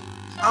mountain.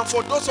 And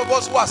for those of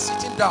us who are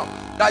sitting down,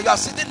 that you are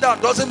sitting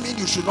down doesn't mean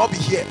you should not be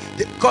here,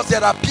 because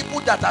there are people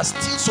that are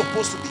still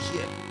supposed to be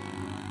here.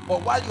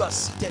 But while you are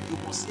seated, you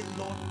must say,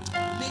 Lord,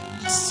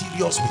 make me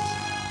serious with you.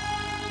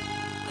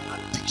 An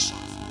addiction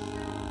for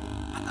you.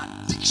 An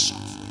addiction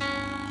for you.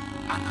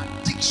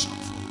 An addiction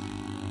for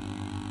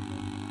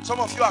you. Some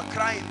of you are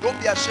crying. Don't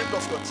be ashamed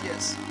of your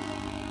tears.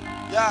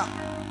 Yeah,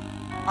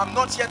 I'm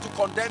not here to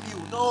condemn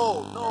you.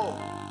 No.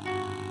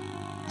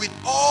 With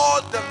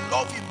all the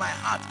love in my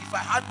heart, if I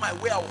had my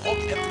way, I would hug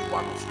every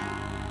one of you,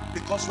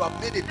 because you have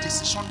made a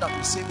decision that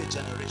will save a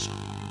generation.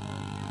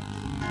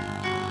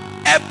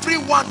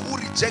 Everyone who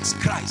rejects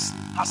Christ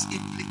has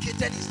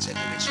implicated his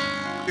generation,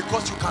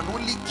 because you can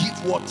only give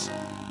what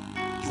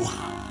you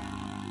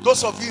have.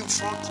 Those of you in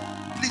front,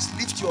 please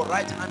lift your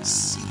right hand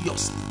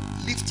seriously.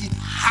 Lift it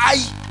high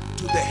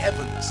to the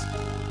heavens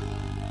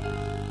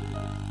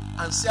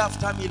and say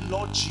after me,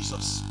 Lord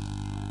Jesus.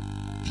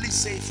 Please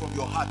say it from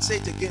your heart. Say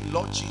it again,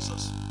 Lord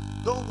Jesus.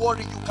 Don't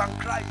worry, you can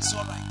cry, it's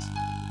all right.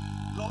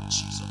 Lord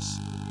Jesus.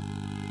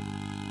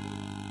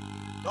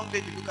 Young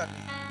lady, look at me.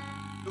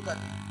 Look at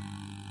me.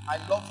 I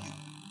love you.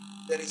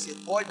 There is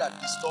a boy that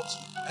disturbs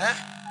you.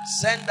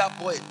 Send that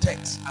boy a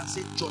text and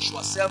say,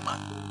 Joshua Selman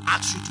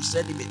asked you to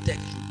send him a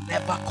text. He'll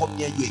never come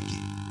near you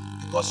again,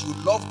 because you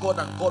love God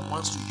and God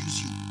wants to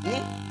use you.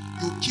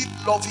 You keep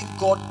loving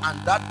God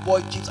and that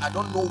boy keeps, I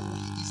don't know who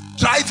he is,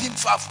 drive him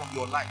far from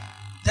your life.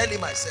 Tell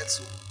him I said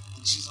so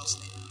in Jesus'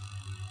 name.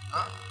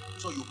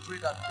 So you pray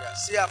that prayer.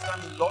 Say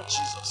after me, Lord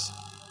Jesus,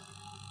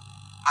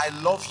 I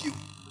love you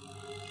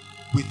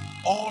with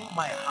all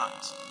my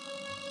heart.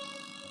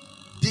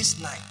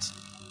 This night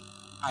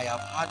I have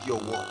heard your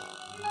word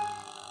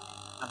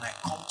and I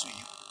come to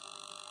you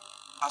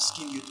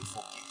asking you to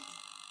forgive me,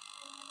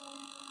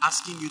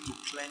 asking you to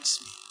cleanse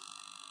me.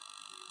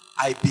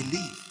 I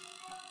believe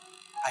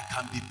I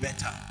can be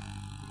better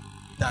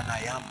than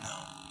I am now.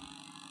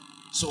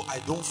 So I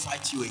don't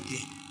fight you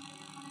again.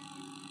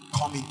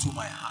 Come into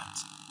my heart.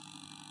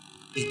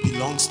 It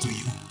belongs to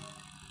you.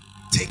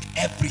 Take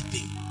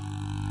everything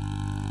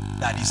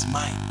that is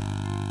mine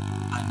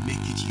and make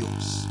it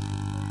yours.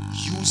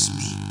 Use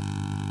me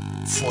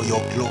for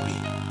your glory.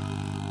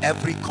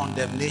 Every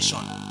condemnation,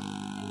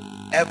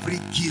 every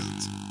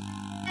guilt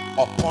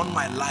upon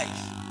my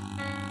life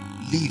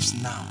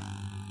leaves now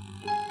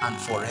and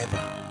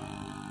forever.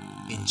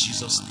 In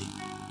Jesus' name.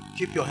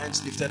 Keep your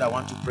hands lifted. I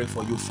want to pray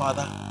for you.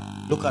 Father,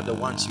 look at the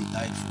ones you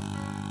died for.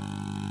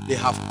 They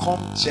have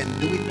come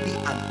genuinely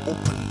and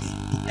openly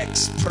to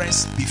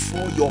express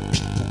before your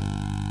people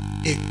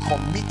a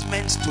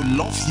commitment to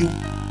love you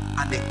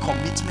and a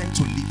commitment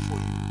to live for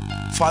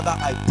you. Father,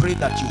 I pray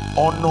that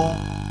you honor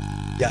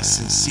their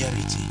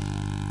sincerity.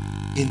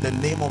 In the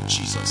name of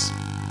Jesus,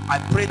 I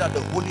pray that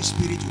the Holy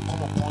Spirit will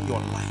come upon your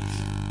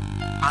life.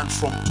 And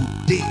from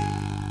today,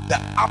 the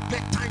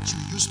appetite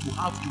you used to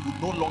have, you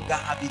will no longer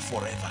have it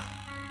forever.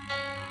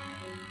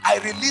 I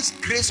release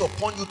grace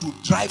upon you to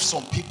drive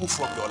some people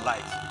from your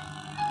life.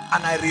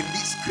 And I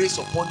release grace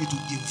upon you to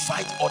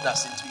invite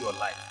others into your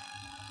life.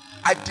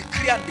 I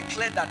decree and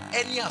declare that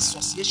any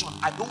association,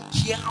 I don't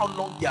care how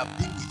long they have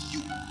been with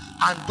you,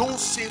 and don't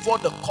favor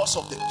the cause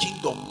of the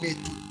kingdom, may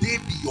today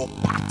be your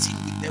parting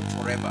with them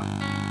forever.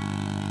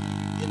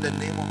 In the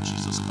name of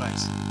Jesus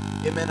Christ.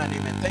 Amen and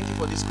amen. Thank you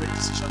for this great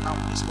decision. Now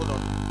please hold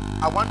on.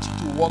 I want you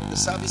to walk. The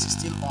service is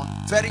still on.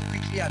 Very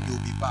quickly and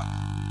you'll be back.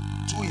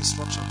 2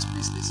 instructions,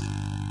 please listen.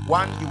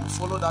 One, you will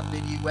follow that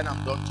lady when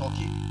I'm done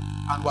talking,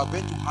 and we're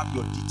going to have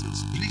your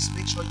details. Please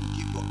make sure you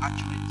give your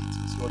accurate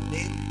details, your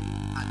name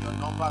and your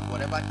number and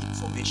whatever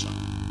information.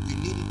 We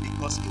need it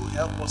because it will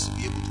help us to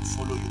be able to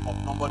follow you up.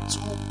 Number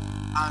two,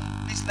 and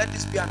please let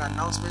this be an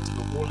announcement to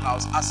the whole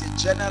house, as a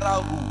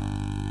general rule,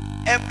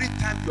 every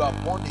time you are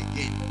born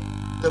again,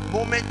 the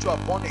moment you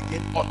are born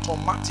again,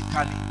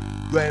 automatically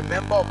you are a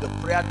member of the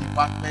prayer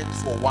department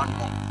for 1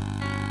 month.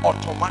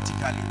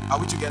 Automatically. Are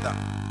we together?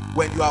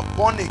 When you are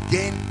born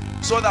again,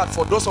 so that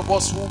for those of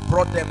us who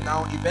brought them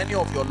now, if any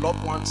of your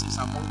loved ones is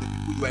among the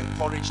people, you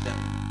encourage them.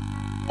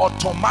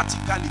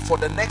 Automatically for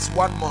the next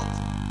 1 month,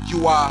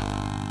 you are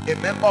a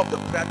member of the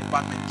prayer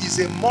department. Is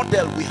a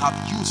model we have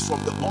used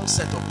from the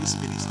onset of this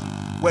ministry.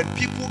 When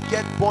people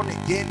get born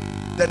again,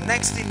 the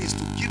next thing is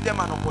to give them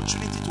an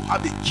opportunity to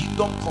have a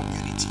kingdom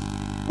community.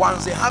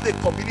 Once they have a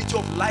community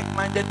of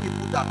like-minded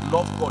people that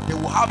love God, they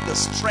will have the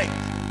strength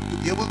to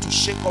be able to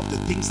shake off the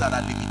things that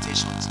are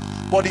limitations.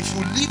 But if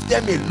you leave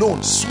them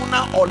alone,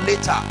 sooner or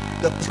later,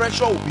 the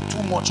pressure will be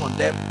too much on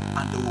them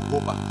and they will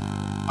go back.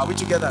 Are we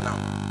together now?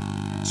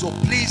 So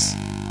please,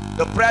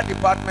 the prayer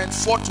department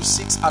 4 to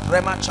 6 at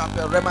Rema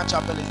Chapel. Rema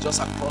Chapel is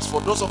just across. For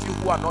those of you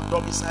who are not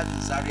domiciled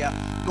in Zaria,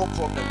 no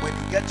problem. When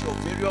you get your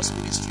various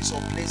ministries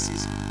or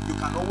places, you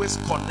can always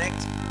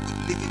connect with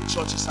living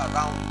churches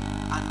around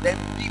and then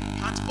be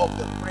part of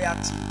the prayer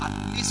team at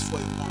least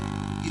for a month.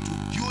 It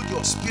will build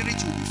your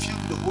spirit. You will be filled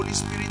with the Holy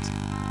Spirit,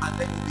 and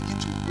then you begin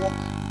to walk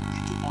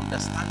into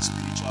understand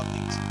spiritual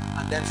things,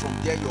 and then from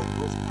there your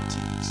growth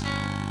continues.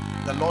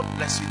 The Lord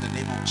bless you in the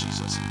name of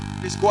Jesus.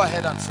 Please go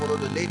ahead and follow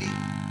the lady.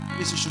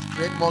 Please, you should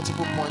create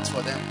multiple points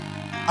for them.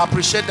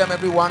 Appreciate them,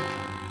 everyone.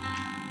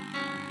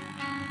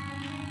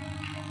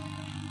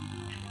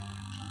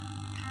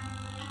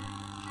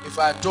 If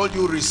I told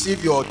you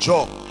receive your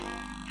job,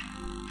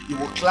 you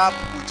will clap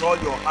with all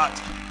your heart.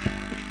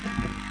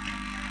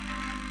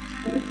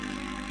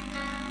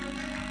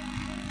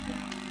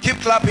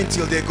 Keep clapping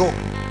till they go.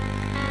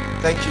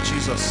 Thank you,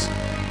 Jesus.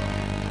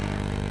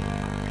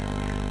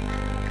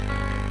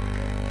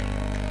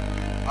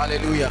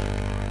 Hallelujah.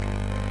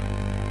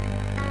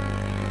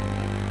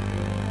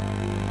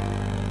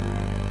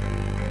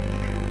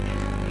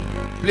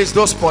 Please,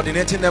 those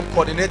coordinating them,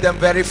 coordinate them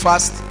very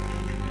fast.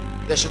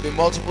 There should be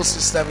multiple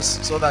systems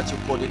so that you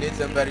coordinate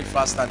them very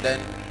fast, and then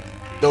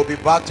they'll be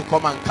back to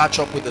come and catch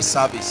up with the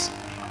service.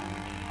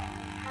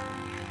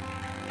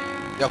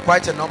 There are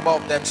quite a number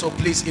of them, so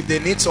please, if they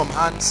need some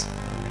hands,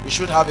 we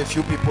should have a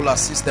few people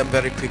assist them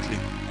very quickly.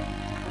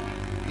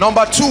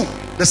 Number two,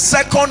 the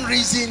second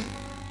reason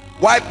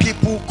why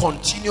people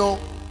continue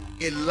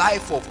a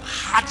life of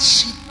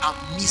hardship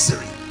and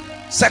misery.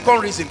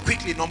 Second reason,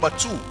 quickly, number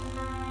two.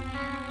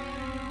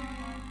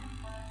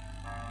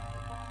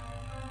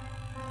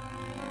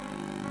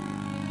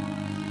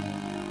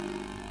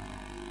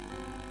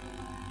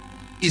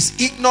 Is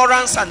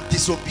ignorance and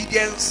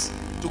disobedience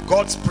to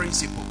God's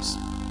principles.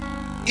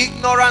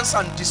 Ignorance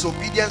and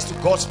disobedience to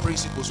God's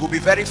principles. We'll be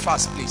very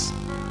fast, please.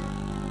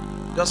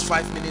 Just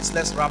 5 minutes.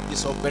 Let's wrap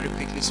this up very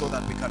quickly so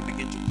that we can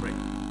begin to pray.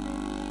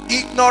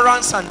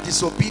 Ignorance and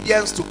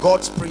disobedience to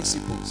God's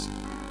principles.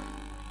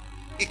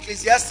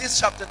 Ecclesiastes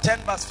chapter 10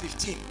 verse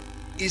 15.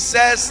 It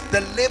says, the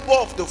labor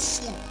of the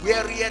fool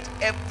wearieth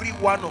every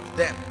one of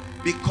them,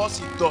 because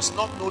he does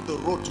not know the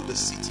road to the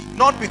city.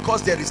 Not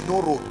because there is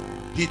no road.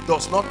 He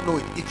does not know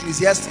it.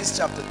 Ecclesiastes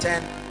chapter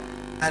 10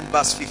 and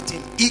verse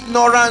 15.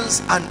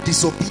 Ignorance and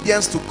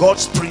disobedience to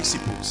God's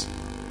principles.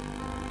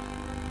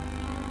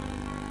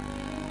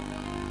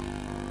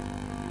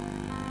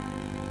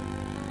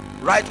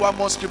 Write one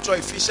more scripture.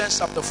 Ephesians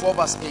chapter 4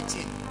 verse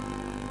 18.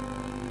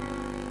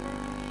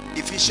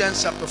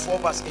 Ephesians chapter 4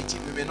 verse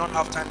 18. We may not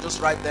have time. Just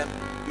write them.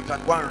 You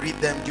can go and read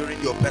them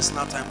during your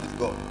personal time with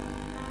God.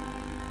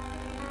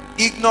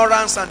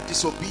 Ignorance and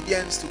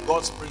disobedience to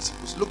God's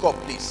principles. Look up,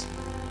 please.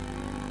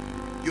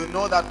 You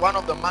know that one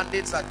of the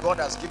mandates that God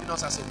has given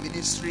us as a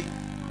ministry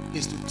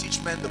is to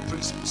teach men the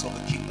principles of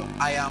the kingdom.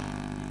 I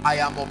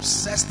am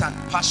obsessed and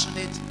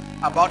passionate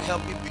about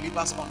helping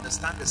believers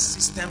understand the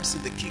systems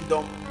in the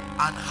kingdom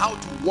and how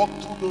to walk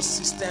through those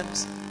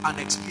systems and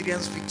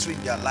experience victory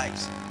in their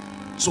lives.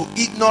 So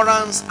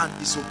ignorance and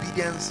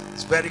disobedience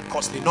is very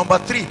costly. Number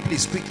three,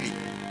 please, quickly.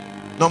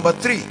 Number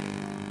three.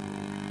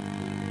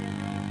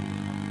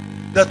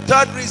 The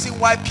third reason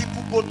why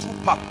people go through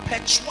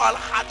perpetual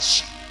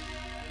hardship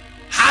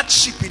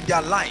in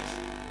their life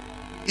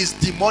is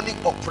demonic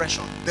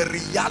oppression. The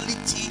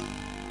reality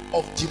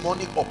of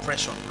demonic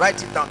oppression.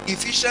 Write it down.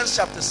 Ephesians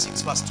chapter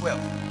 6 verse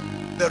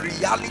 12. The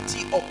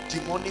reality of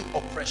demonic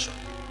oppression.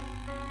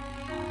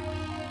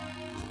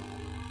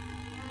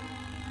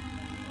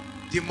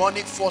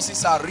 Demonic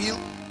forces are real.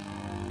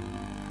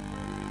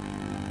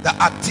 The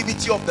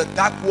activity of the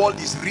dark world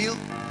is real.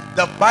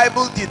 The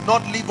Bible did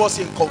not leave us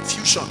in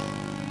confusion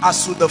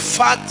as to the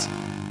fact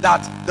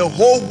that the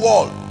whole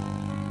world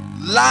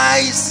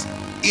lies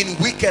in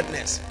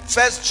wickedness.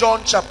 1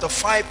 John chapter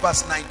 5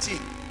 verse 19.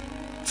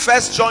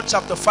 1 John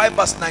chapter 5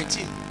 verse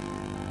 19.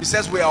 It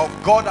says we are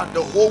of God and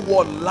the whole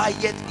world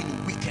lieth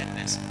in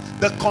wickedness.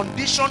 The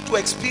condition to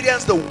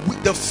experience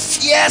the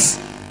fierce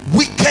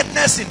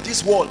wickedness in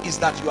this world is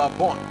that you are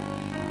born.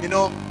 You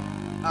know,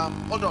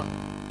 hold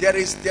on. There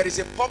is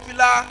a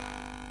popular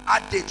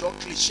adage or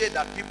cliche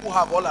that people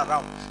have all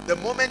around. The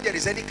moment there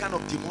is any kind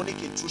of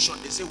demonic intrusion,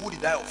 they say, who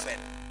did I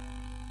offend?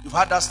 You've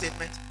heard that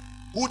statement?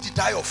 Who did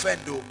I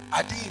offend though?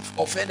 I didn't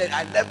offend.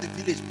 I left the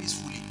village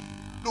peacefully.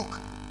 Look,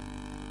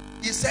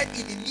 he said,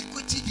 in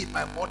iniquity did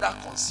my mother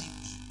conceive.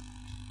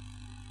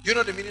 You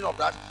know the meaning of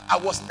that? I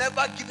was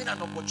never given an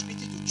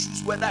opportunity to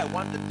choose whether I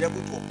want the devil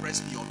to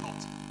oppress me or not.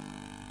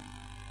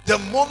 The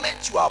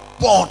moment you are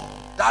born,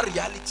 that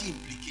reality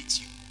implicates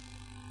you.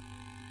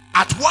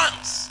 At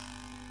once.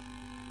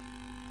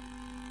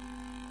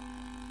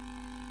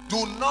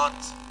 Do not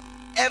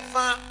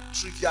ever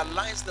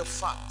trivialize the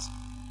fact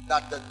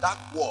that the dark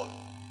world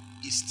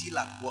is still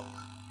at work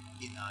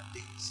in our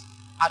days.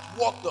 At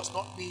work does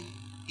not mean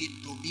in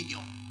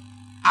dominion.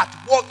 At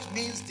work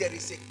means there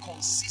is a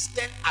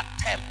consistent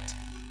attempt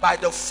by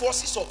the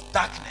forces of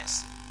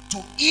darkness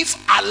to, if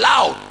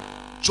allowed,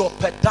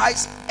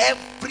 jeopardize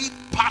every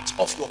part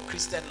of your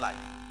Christian life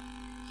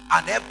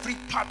and every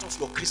part of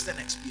your Christian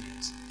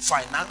experience.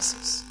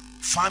 Finances,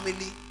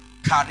 family,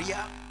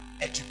 career,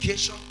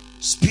 education,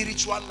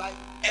 spiritual life,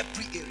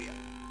 every area.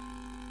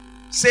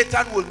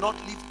 Satan will not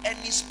leave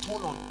any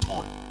stone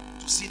unturned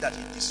to see that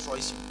he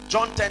destroys you.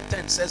 John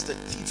 10:10 says, the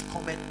thief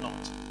cometh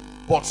not,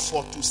 but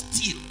for to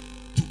steal,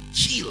 to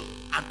kill,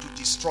 and to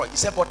destroy. He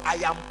said, but I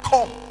am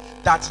come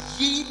that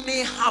ye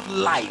may have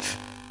life,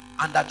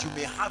 and that you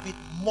may have it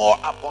more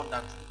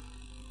abundantly.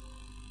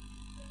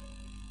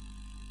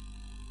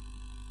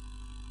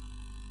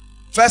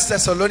 First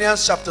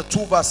Thessalonians chapter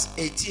 2 verse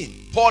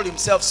 18. Paul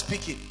himself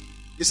speaking.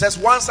 He says,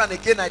 once and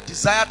again I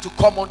desire to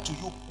come unto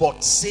you,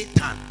 but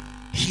Satan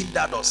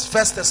hindered us.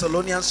 First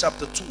Thessalonians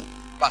chapter 2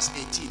 verse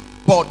 18.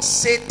 But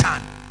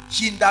Satan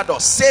hindered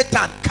us.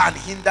 Satan can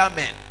hinder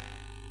men.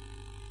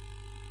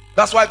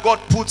 That's why God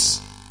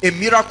puts a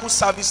miracle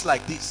service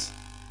like this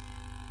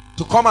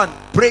to come and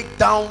break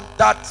down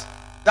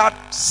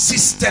that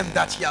system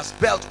that he has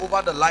built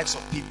over the lives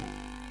of people.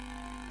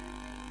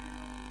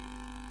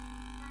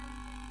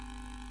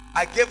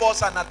 I gave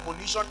us an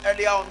admonition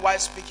earlier on while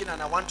speaking, and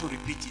I want to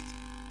repeat it.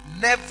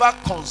 Never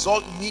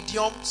consult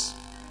mediums,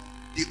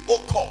 the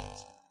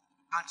occult,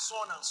 and so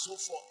on and so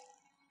forth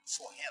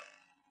for help.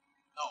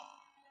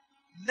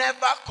 No.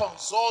 Never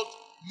consult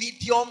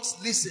mediums,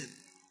 listen,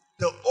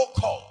 the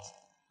occult,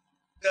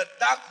 the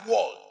dark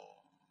world,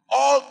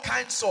 all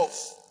kinds of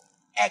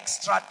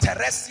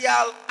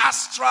extraterrestrial,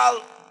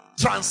 astral,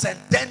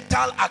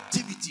 transcendental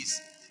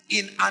activities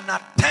in an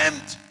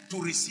attempt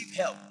to receive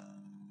help.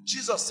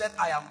 Jesus said,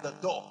 I am the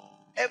door.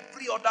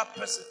 Every other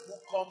person who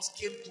comes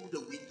came through the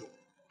window.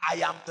 I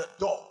am the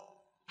door.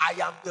 I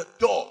am the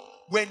door.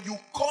 When you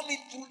come in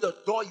through the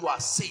door, you are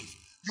safe.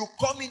 You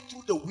come in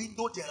through the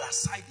window, there are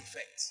side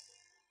effects.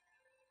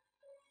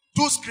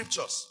 Two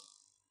scriptures.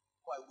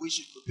 Oh, I wish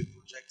it could be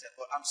projected,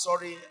 but I'm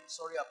sorry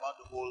about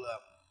the whole.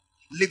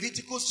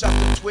 Leviticus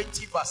chapter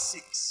 20 verse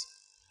 6.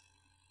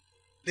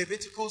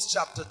 Leviticus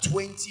chapter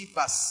 20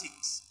 verse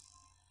 6.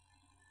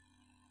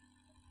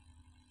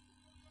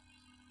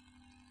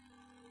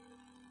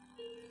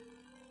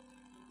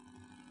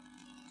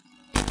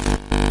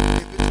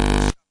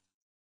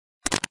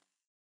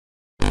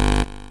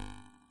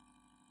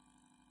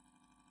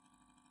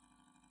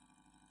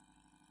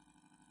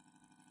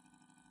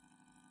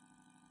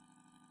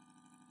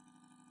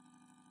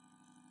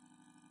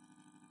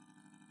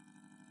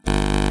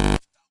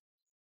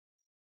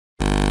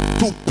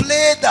 To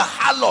play the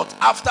harlot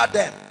after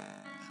them,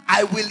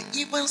 I will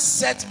even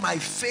set my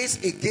face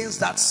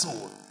against that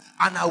soul,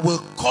 and I will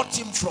cut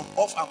him from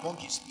off among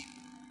his people.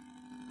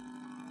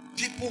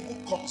 People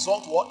who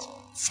consult what?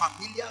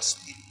 Familiar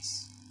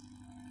spirits.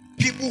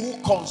 People who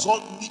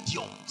consult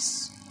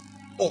mediums,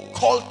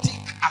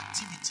 occultic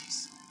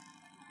activities.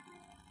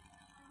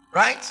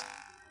 Right?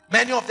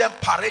 Many of them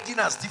parading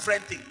as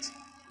different things.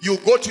 You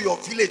go to your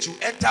village, you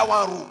enter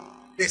one room,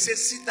 they say,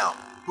 sit down.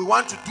 We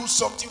want to do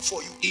something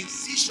for you.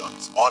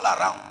 Incisions all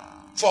around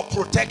for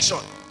protection.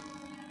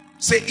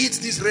 Say, eat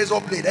this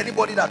razor blade.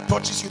 Anybody that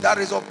touches you, that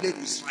razor blade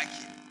will strike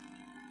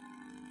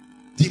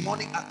you.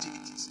 Demonic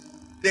activities.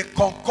 They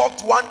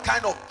concoct one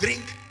kind of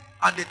drink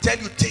and they tell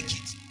you, take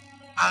it.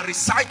 And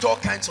recite all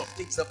kinds of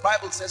things. The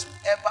Bible says,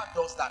 whoever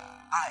does that,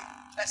 I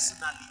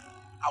personally,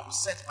 I will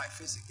set my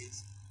face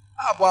against.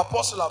 But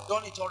Apostle, I've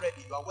done it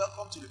already. You are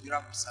welcome to the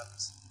miracle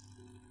service.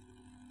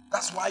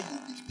 That's why you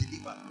will be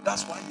delivered.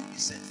 That's why you will be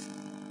set free.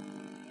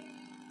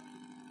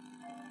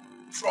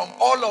 From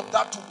all of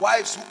that to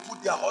wives who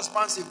put their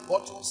husbands in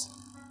bottles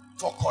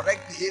for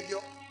correct behavior,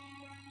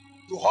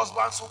 to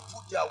husbands who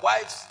put their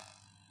wives,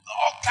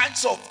 all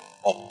kinds of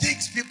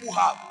things people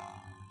have.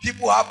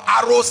 People have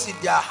arrows in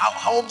their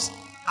homes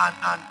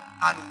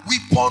and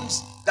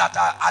weapons that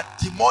are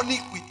demonic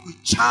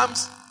with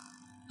charms.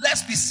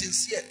 Let's be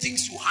sincere.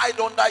 Things you hide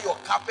under your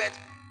carpet.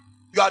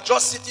 You are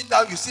just sitting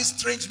down, you see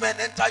strange men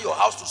enter your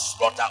house to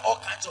slaughter all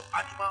kinds of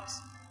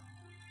animals.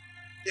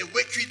 They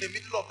wake you in the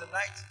middle of the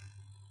night.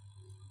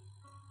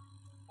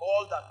 All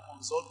that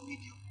consult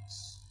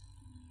mediums.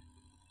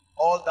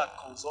 All that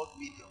consult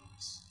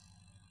mediums.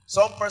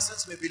 Some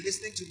persons may be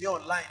listening to me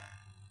online.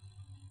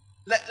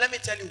 Let me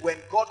tell you, when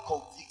God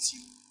convicts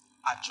you,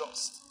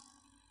 adjust.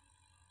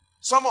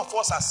 Some of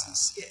us are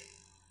sincere,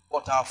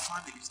 but our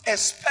families,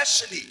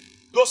 especially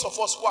those of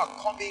us who are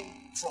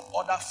coming from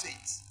other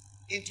faiths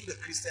into the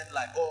Christian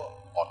life, or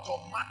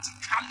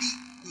automatically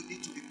you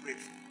need to be prayed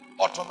for.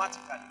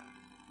 Automatically.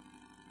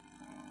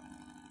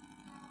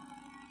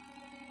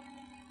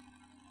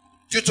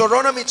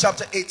 Deuteronomy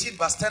chapter 18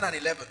 verse 10 and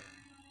 11.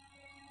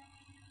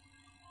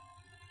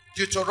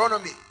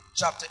 Deuteronomy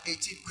chapter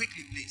 18,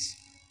 quickly please.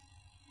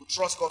 We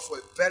trust God for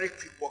a very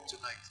quick walk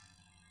tonight.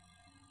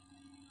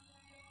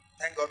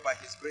 Thank God by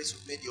his grace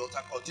we made the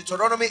altar call.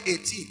 Deuteronomy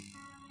 18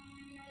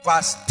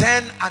 verse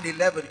 10 and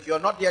 11. If you are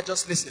not there,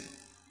 just listen.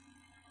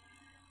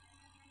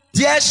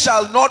 There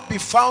shall not be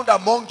found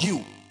among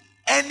you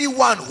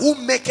anyone who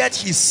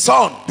maketh his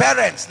son,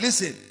 parents,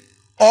 listen,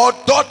 or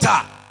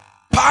daughter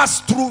pass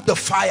through the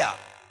fire,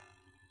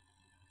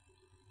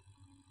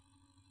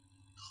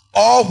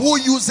 or who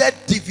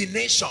useth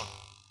divination,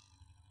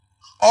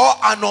 or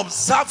an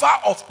observer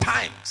of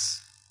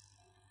times,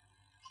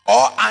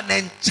 or an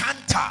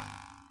enchanter,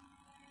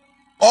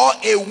 or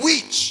a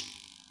witch,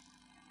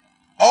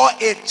 or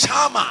a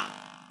charmer.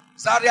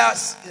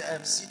 Zariah's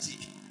city.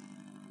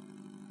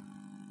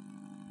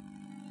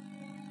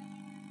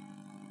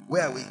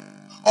 Where are we?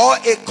 Or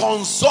a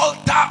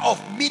consulter of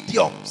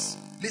mediums.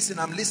 Listen,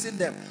 I'm listening to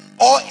them.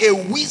 Or a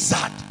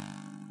wizard,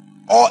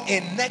 or a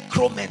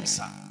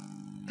necromancer.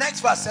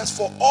 Next verse says,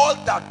 for all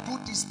that do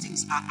these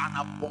things are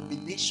an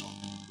abomination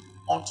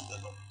unto the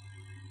Lord.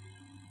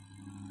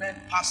 Men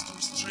pass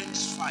through strange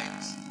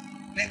fires,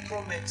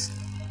 necromancy,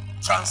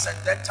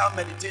 transcendental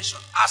meditation,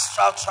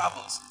 astral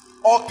travels,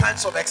 all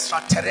kinds of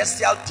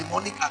extraterrestrial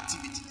demonic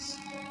activities.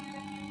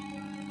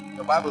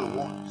 The Bible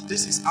warns.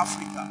 This is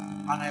Africa,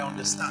 and I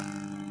understand.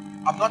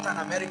 I'm not an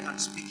American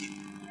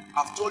speaking.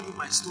 I've told you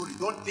my story.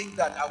 Don't think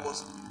that I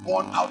was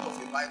born out of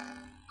a Bible.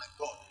 My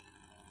God.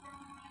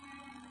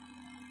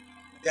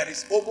 There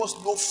is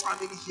almost no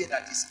family here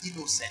that is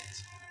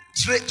innocent.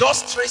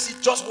 Just trace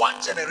it, just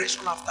one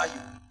generation after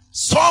you.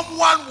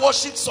 Someone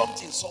worshipped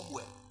something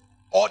somewhere,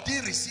 or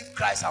didn't receive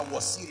Christ and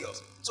was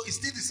serious. So it's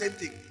still the same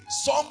thing.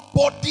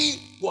 Somebody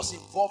was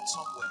involved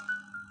somewhere.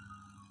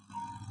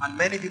 And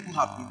many people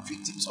have been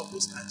victims of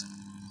those kinds of things.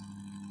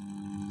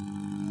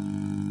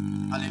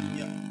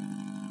 Hallelujah.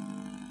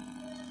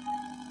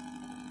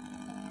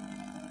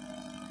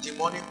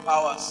 Demonic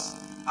powers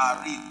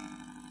are real.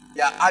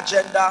 Their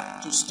agenda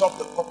to stop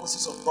the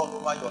purposes of God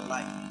over your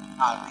life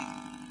are real.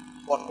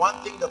 But one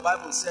thing the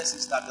Bible says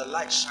is that the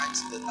light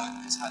shines in the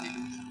darkness.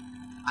 Hallelujah.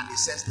 And it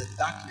says the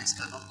darkness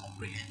cannot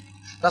comprehend it.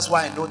 That's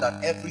why I know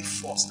that every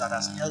force that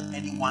has held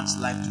anyone's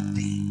life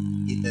today,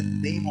 in the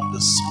name of the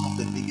Son of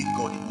the living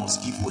God, it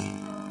must give way.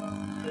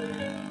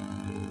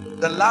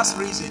 The last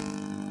reason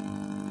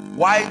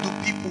why do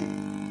people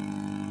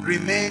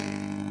remain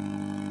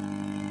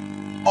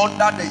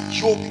under the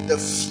yoke, the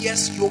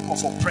fierce yoke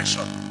of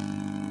oppression?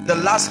 The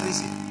last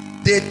reason,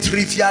 they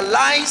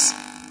trivialize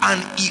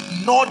and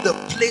ignore the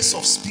place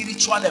of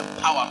spiritual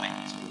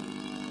empowerment.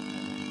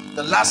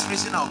 The last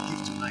reason I'll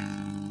give tonight,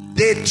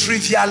 they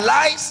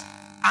trivialize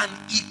and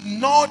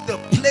ignore the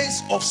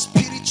place of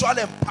spiritual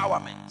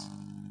empowerment.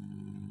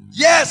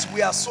 Yes,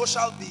 we are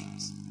social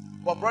beings,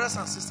 but brothers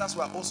and sisters,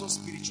 we are also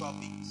spiritual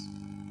beings.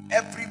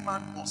 Every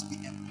man must be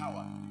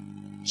empowered.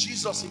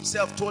 Jesus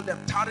himself told them,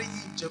 tarry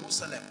ye in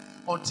Jerusalem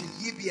until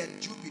ye be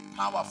endued with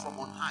power from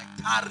on high.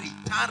 Tarry,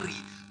 tarry.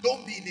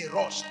 Don't be in a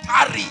rush.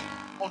 Tarry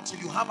until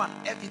you have an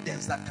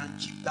evidence that can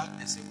keep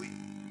darkness away.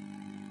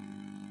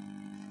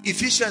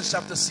 Ephesians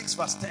chapter 6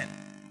 verse 10.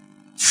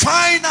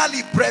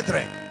 Finally,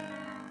 brethren,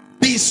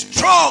 be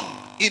strong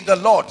in the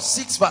Lord.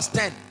 6 verse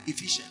 10,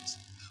 Ephesians.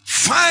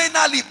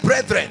 Finally,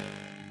 brethren,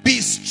 be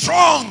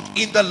strong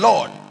in the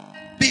Lord.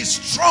 Be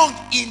strong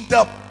in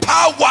the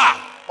power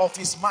of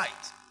his might.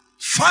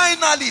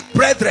 Finally,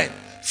 brethren,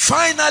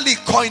 finally,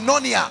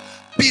 koinonia,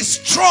 be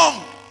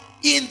strong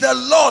in the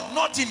Lord,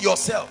 not in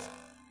yourself.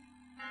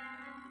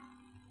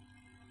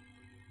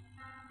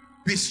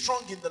 Be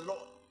strong in the Lord.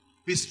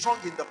 Be strong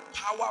in the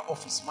power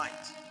of his might.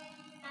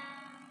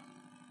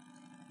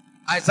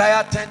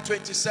 Isaiah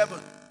 10:27.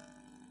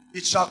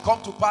 It shall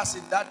come to pass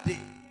in that day,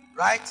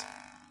 right,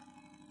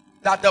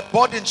 that the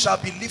burden shall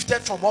be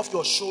lifted from off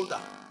your shoulder,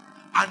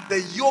 and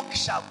the yoke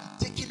shall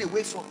be taken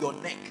away from your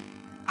neck,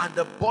 and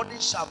the burden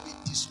shall be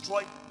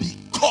destroyed,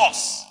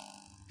 because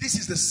this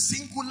is the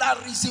singular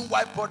reason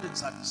why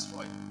burdens are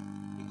destroyed.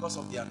 Because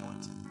of the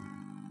anointing.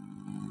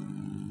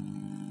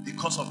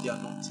 Because of the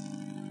anointing.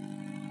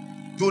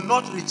 Do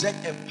not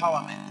reject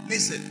empowerment.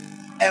 Listen,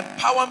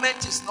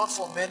 empowerment is not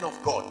for men of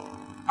God.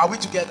 Are we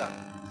together?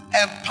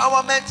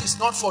 Empowerment is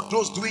not for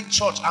those doing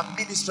church and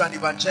ministry and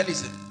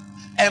evangelism.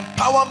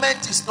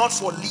 Empowerment is not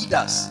for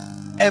leaders.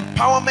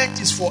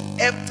 Empowerment is for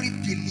every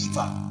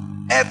believer.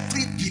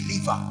 Every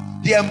believer.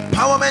 The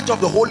empowerment of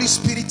the Holy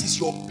Spirit is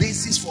your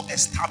basis for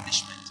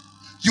establishment.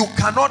 You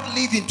cannot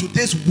live in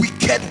today's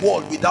wicked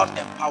world without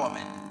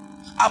empowerment.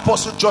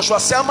 Apostle Joshua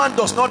Selman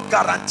does not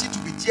guarantee to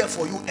be there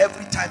for you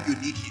every time you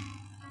need him.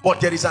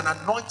 But there is an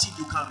anointing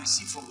you can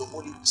receive from the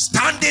Holy Ghost.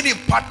 Standing in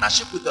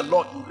partnership with the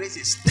Lord, you raise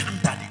a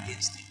standard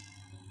against him.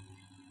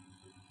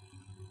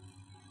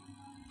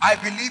 I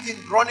believe in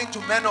running to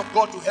men of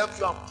God to help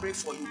you and pray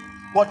for you.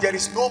 But there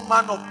is no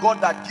man of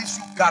God that gives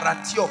you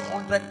guarantee of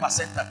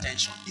 100%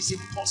 attention. It's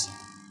impossible.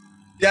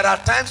 There are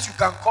times you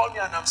can call me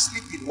and I'm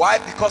sleeping. Why?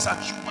 Because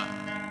I'm human.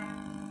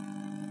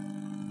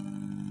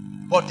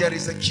 But there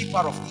is a keeper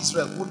of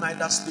Israel who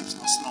neither sleeps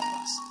nor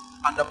slumbers.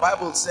 And the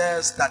Bible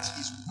says that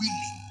he is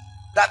willing.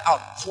 That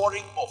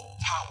outpouring of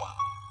power.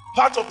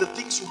 Part of the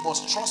things you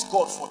must trust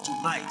God for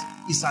tonight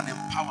is an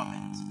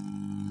empowerment.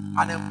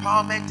 An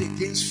empowerment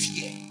against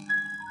fear.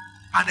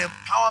 An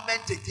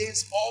empowerment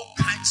against all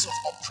kinds of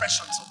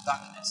oppressions of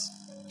darkness.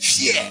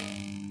 Fear.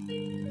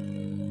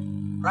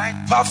 Right?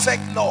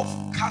 Perfect love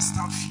cast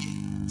out fear.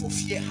 For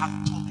fear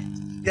hath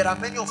torment. There are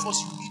many of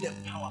us who need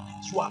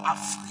empowerment. You are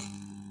afraid.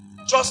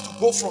 Just to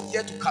go from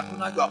here to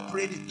Kaduna, you are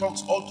praying in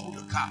tongues all through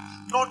the car.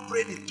 Not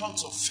praying in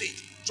tongues of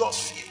faith.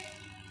 Just fear.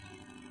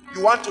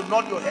 You want to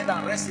nod your head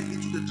and rest a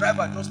little. The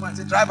driver just wants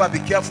to say, driver, be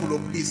careful, oh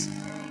please.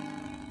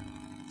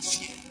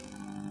 Fear.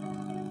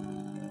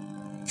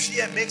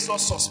 Fear makes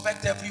us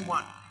suspect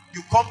everyone.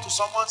 You come to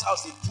someone's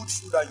house, they put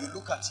food and you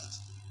look at it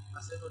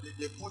and say, no,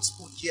 they put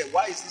spoon here.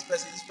 Why is this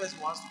person? This person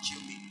wants to kill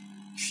me.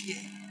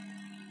 Fear.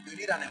 You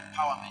need an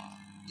empowerment.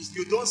 If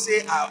you don't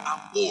say,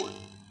 I'm old,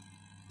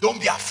 don't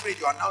be afraid,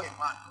 you are now a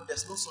man. No,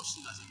 there's no such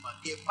thing as a man.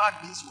 A man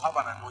means you have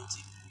an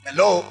anointing.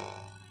 Hello?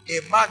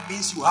 A man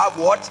means you have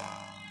what?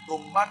 No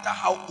matter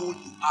how old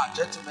you are,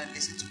 gentlemen,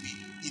 listen to me.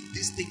 If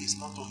this thing is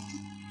not on you,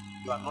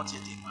 you are not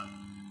yet a man.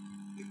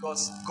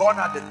 Because gone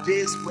are the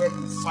days where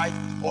you fight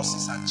with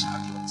horses and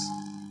chariots.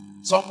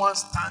 Someone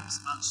stands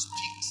and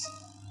speaks,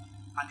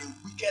 and a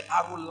wicked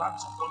arrow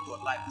lands upon your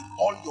life with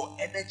all your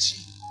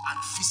energy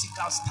and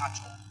physical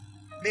stature.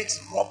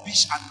 Makes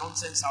rubbish and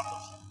nonsense out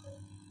of you.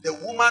 The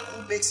woman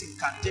who makes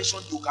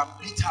incantation, you can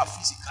beat her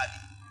physically,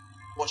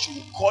 but she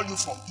will call you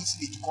from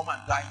Italy to come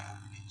and die in your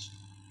village.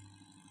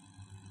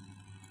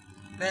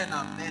 Men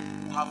are men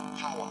who have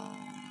power.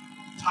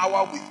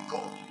 Power with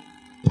God.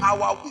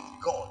 Power with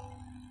God.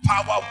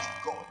 Power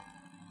with God.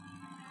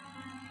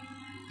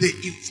 They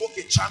invoke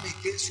a charm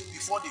against you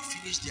before they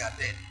finish their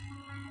dead.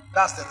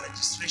 That's the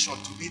registration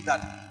to mean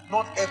that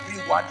not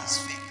everyone is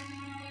fake.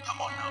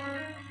 Come on now.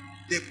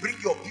 They bring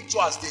your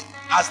picture as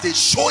they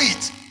show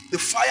it. The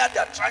fire they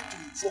are trying to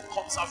invoke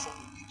comes out from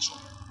the picture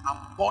and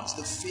burns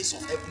the face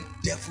of every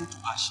devil to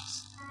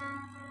ashes.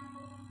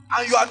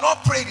 And you are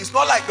not praying. It's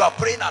not like you are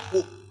praying at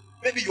home.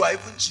 Maybe you are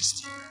even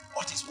gisting.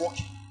 What is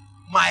working?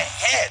 My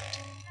head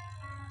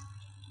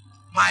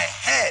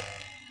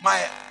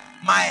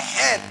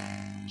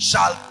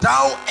shall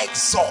thou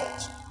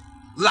exalt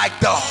like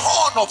the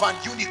horn of an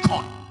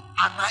unicorn,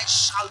 and I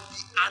shall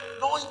be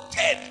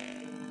anointed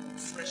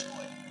with fresh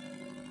oil.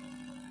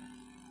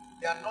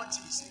 The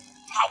anointing is a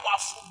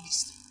powerful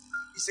mystery.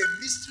 It's a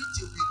mystery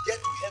till we get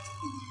to heaven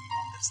we will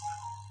understand.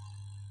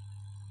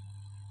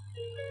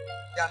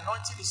 The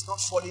anointing is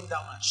not falling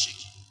down and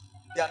shaking.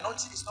 The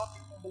anointing is not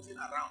people moving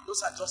around.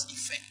 Those are just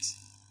effects.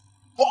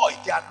 Boy,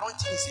 the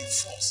anointing is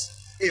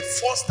a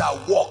force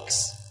that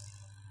works.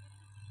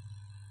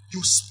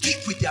 You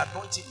speak with the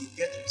anointing, you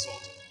get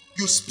results.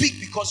 You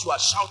speak because you are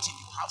shouting,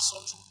 you have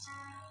something.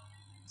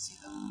 See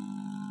that?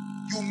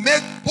 You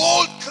make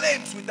bold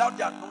claims without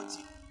the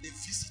anointing, they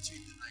visit you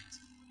in the night.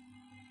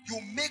 You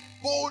make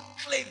bold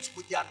claims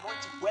with the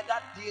anointing, whether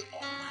day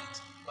or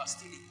night, you are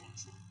still in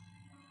control.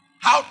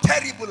 How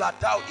terrible art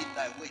thou in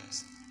thy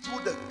ways?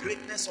 Through the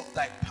greatness of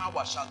thy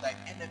power shall thy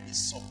enemies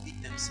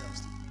submit themselves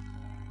to thee.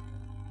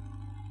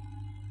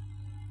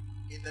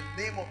 In the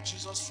name of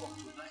Jesus, from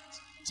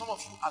tonight, some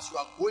of you, as you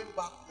are going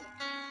back home,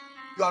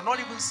 you are not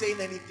even saying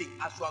anything.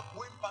 As you are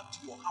going back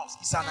to your house,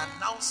 it's an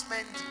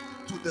announcement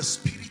to the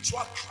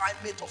spiritual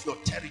climate of your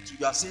territory.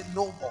 You are saying,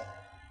 no more,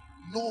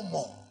 no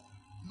more,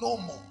 no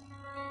more.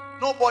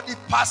 Nobody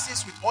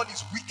passes with all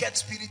his wicked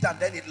spirit and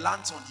then it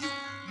lands on you.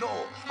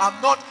 No,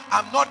 I'm not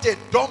a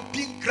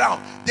dumping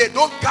ground. They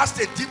don't cast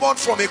a demon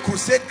from a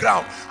crusade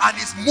ground and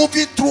is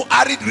moving through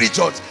arid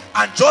regions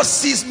and just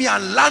sees me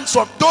and lands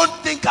on.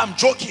 Don't think I'm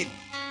joking.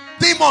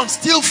 Demons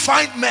still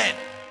find men.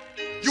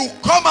 You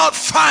come out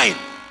fine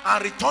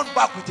and return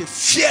back with a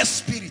fierce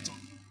spirit on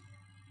you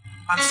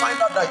and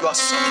find out that you are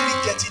suddenly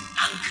getting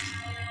angry.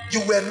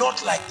 You were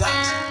not like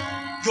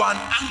that. You are an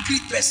angry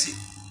person.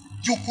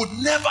 You could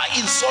never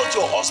insult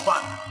your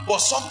husband, but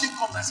something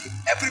comes and says,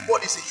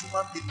 everybody is a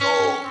human being. No,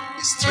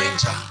 a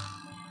stranger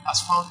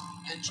has found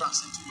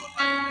entrance into your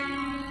life.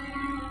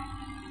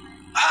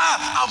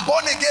 I'm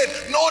born again.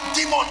 No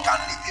demon can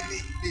live in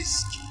me. Please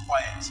keep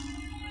quiet.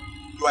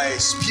 You are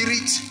a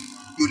spirit.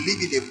 You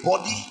live in a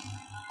body.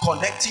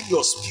 Connecting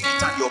your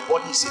spirit and your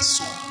body is a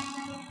soul.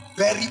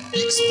 Very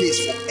big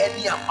space for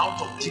any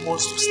amount of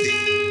demons to stay.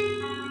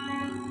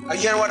 Are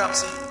you hearing what I'm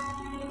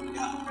saying?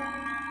 Yeah.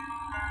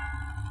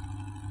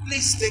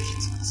 Please take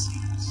it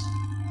serious.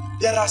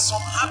 There are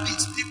some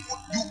habits, people,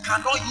 you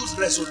cannot use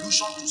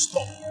resolution to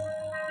stop.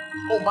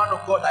 Oh man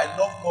of God, I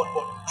love God,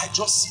 but I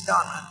just sit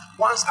down and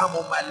once I'm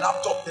on my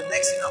laptop, the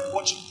next thing I'm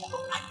watching porn,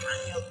 I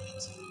can't help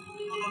it.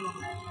 No.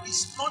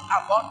 It's not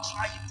about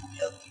trying to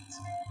help it.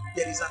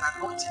 There is an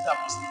anointing that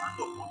must land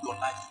upon your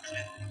life to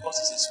clear it because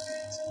it's a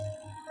spirit.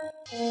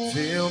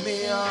 Fill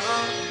me up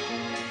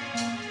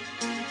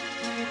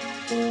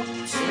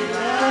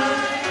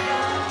tonight.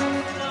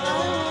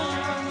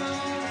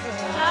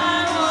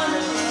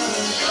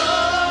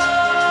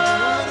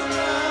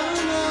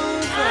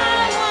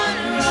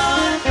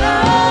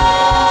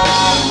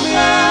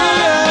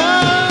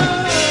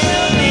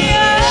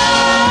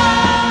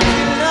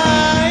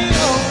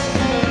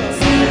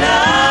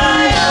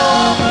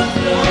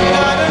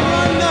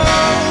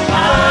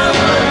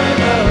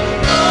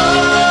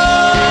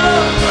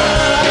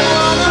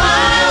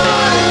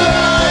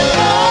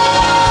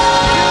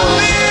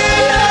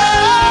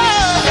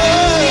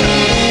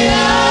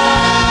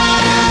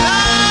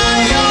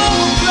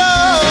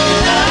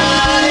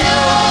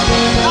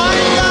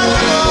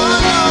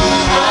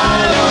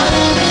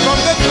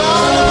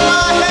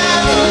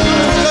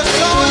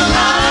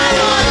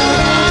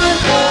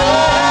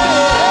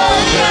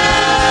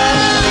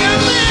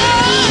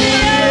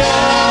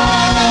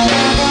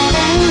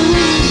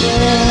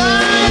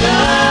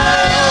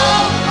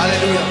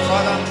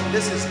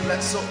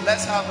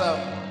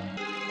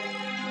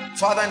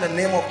 Father, in the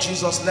name of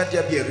Jesus, let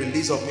there be a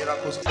release of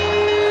miracles.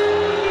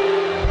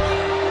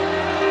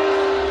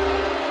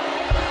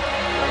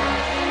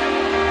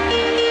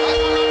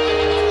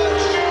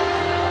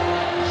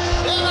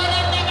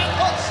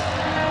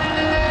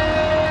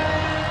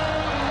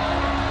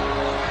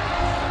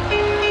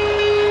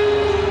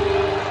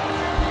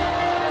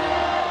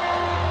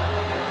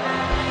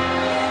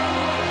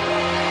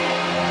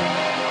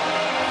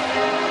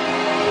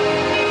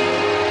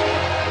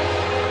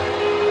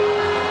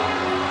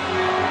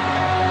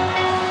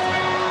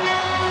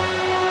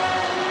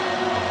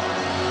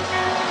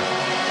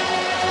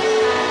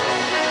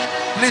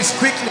 Please,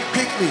 quickly.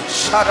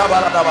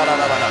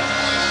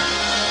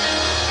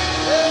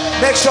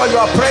 Make sure you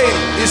are praying.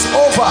 It's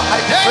over.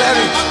 I declare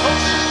it.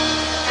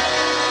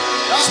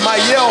 It's my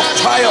year of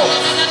triumph.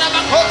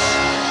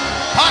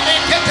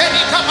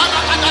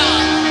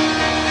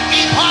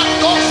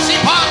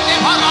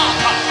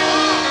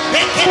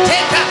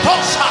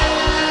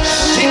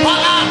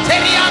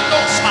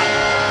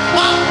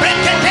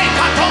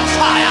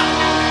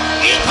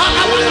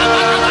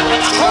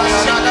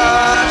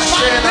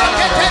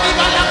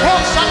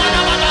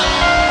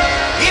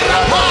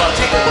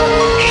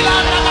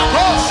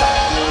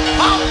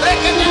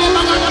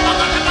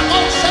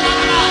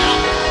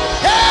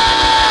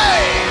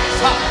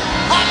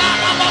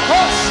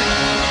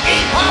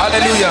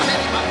 Hallelujah.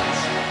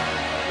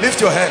 Lift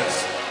your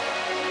hands.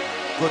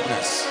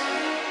 Goodness.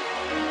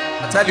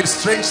 I tell you,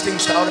 strange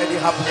things are already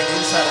happening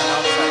inside and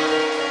outside.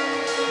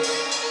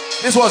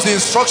 This was the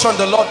instruction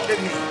the Lord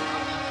gave me,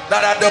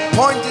 that at the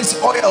point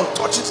this oil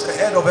touches the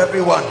head of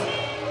everyone,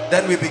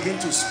 then we begin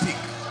to speak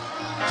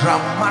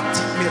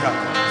dramatic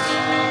miracles,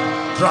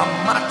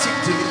 dramatic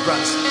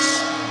deliverances.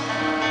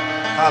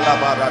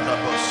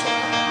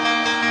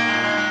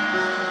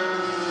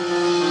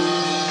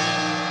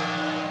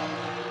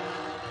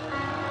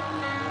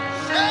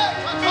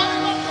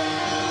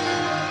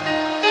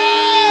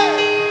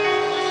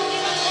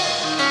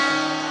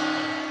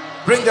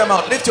 Bring them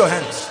out. Lift your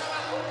hands.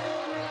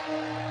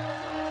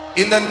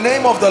 In the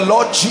name of the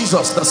Lord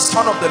Jesus, the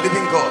Son of the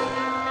living God,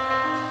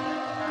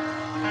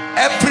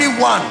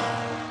 everyone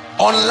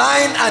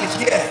online and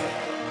here,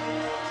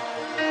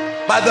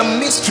 by the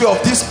mystery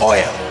of this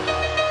oil,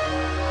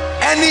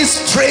 any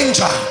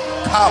stranger,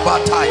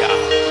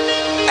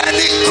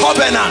 any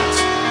covenant,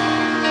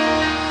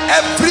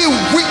 every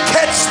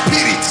wicked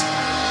spirit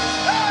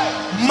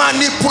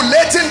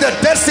manipulating the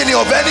destiny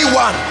of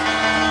anyone,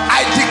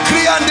 I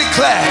decree and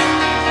declare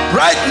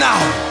right now,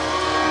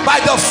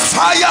 by the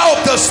fire of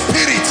the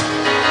Spirit,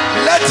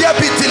 let there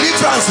be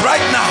deliverance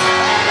right now,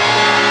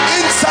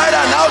 inside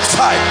and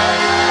outside.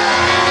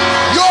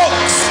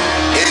 Yokes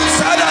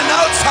inside and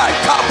outside.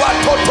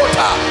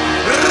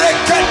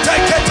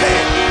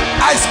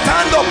 I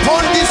stand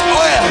upon this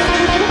oil,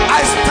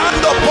 I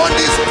stand upon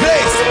this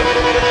grace,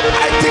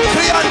 I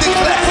decree and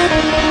declare,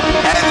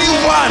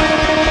 anyone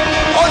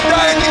under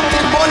any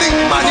demonic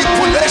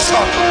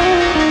manipulation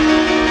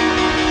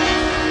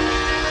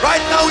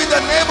right now, in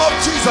the name of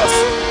Jesus,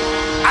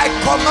 I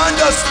command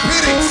the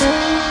spirits,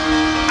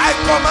 I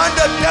command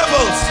the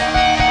devils,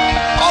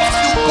 off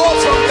you go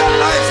from their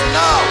lives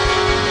now.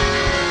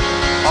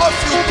 Off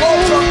you go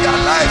from their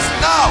lives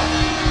now.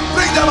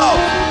 Bring them out.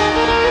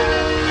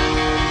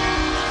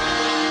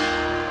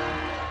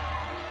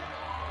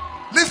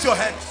 Lift your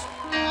hands.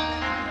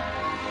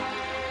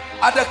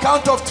 At the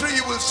count of 3,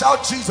 you will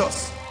shout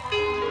Jesus.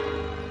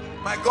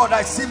 My God,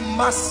 I see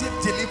massive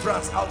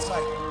deliverance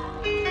outside.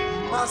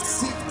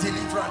 Massive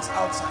deliverance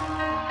outside.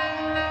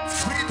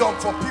 Freedom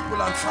for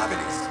people and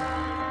families.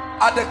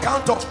 At the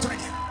count of 3,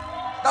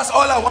 that's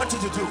all I want you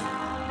to do.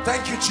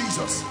 Thank you,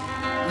 Jesus.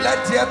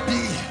 Let there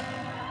be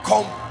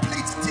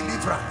complete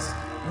deliverance.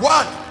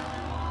 1,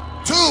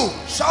 2,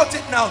 shout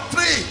it now.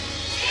 3.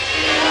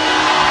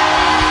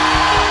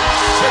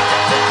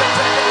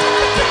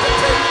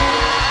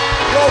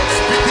 Yokes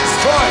be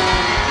destroyed.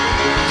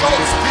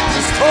 Yokes be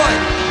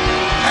destroyed.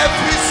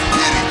 Every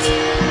spirit,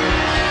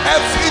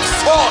 every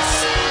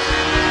force,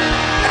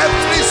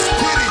 every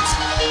spirit,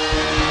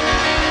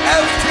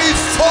 every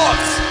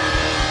force,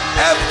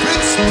 every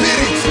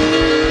spirit,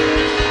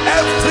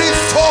 every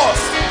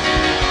force,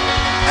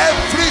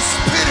 every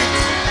spirit.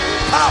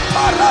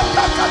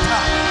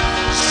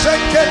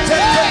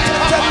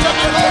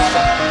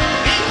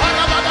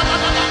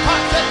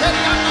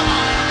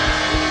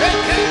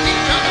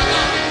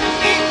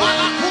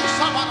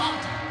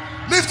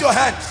 Lift your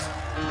hands.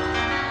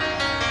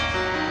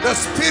 The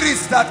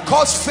spirits that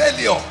cause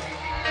failure,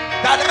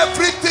 that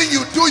everything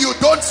you do you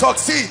don't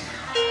succeed,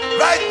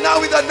 right now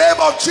in the name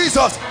of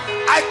Jesus,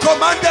 I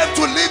command them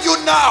to leave you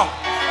now.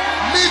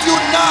 Leave you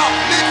now.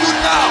 Leave you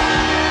now.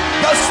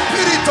 The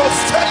spirit of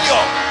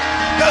failure,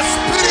 the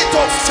spirit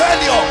of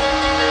failure,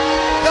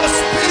 the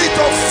spirit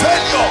of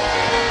failure.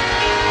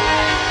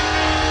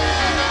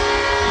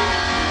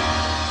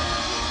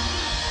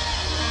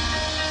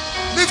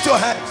 Lift your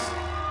hands.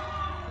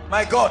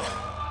 My God,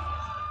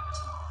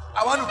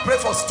 I want to pray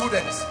for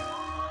students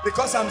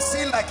because I'm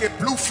seeing like a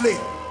blue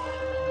flame.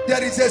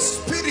 There is a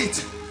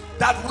spirit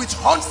that which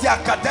haunts the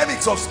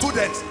academics of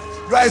students.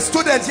 You are a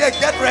student here,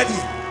 get ready.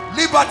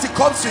 Liberty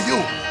comes to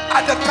you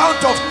at the count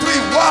of 3.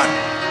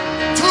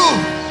 1, 2,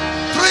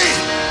 3.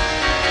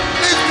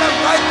 Leave them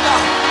right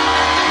now.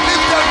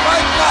 Leave them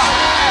right now.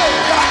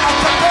 They are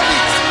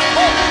academics.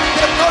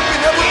 They've not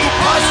been able to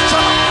pass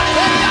term.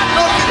 They've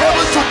not been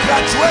able to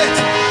graduate.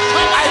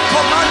 I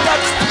command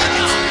that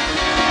spirit.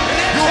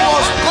 You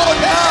must go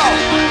now.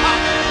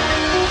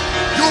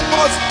 You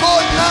must go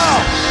now.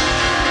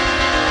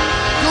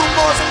 You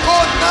must go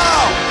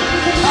now.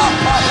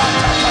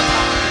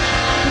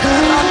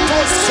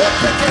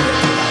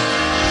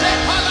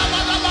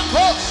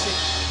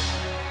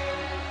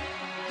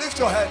 Lift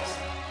your hands.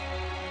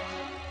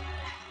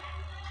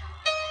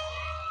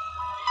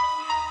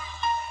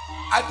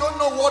 I don't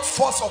know what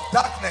force of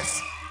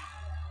darkness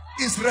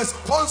is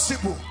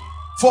responsible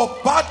for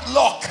bad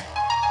luck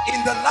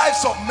in the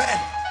lives of men.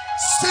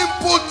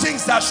 Simple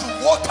things that should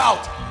work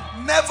out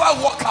never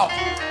work out.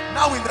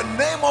 Now in the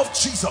name of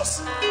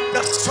Jesus,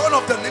 the Son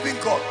of the living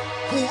God,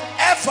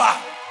 whoever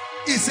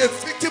is a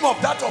victim of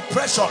that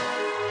oppression,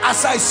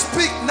 as I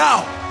speak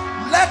now,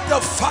 let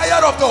the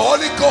fire of the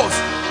Holy Ghost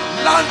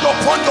land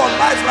upon your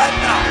life right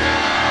now.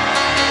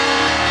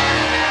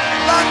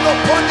 Land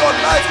upon your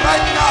life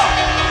right now.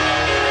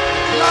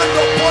 Land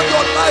upon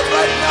your life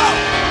right now.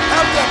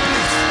 Help them,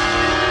 please.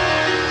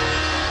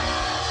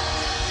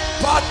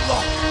 Bad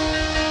luck.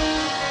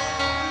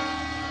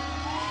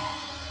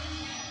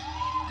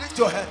 Lift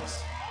your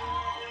hands.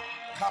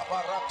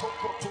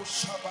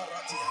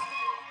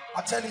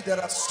 I tell you, there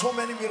are so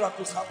many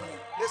miracles happening.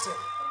 Listen.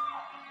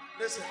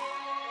 Listen.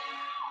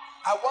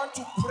 I want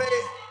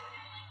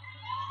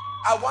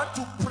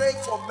to pray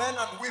for men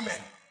and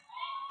women,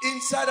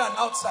 inside and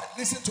outside.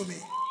 Listen to me.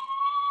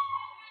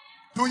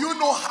 Do you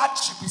know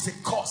hardship is a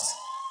curse?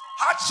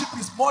 Hardship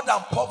is more than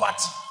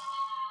poverty.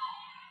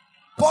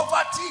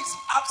 Poverty is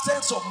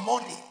absence of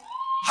money.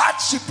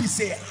 Hardship is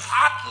a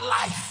hard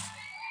life.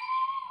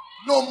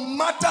 No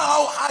matter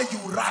how high you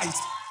rise,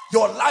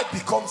 your life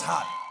becomes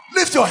hard.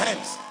 Lift your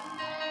hands.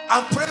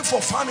 I'm praying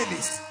for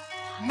families,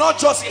 not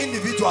just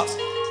individuals.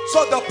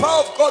 So the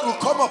power of God will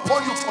come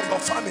upon you for your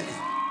family.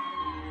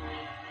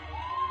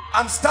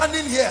 I'm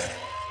standing here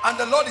and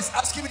the Lord is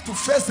asking me to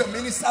face the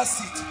minister's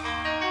seat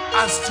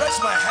and stretch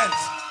my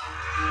hands.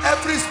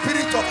 Every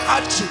spirit of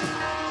hardship,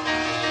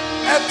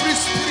 every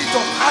spirit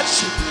of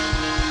hardship,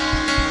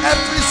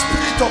 every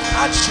spirit of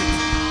hardship,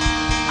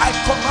 I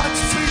command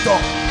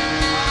freedom.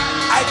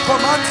 I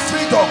command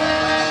freedom.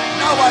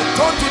 Now I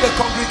turn to the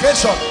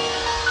congregation.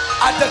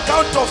 At the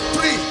count of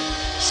 3,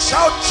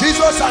 shout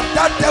Jesus, and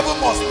that devil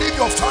must leave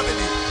your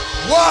family.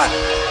 1,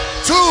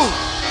 2,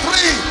 3.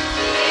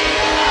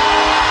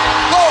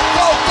 Go,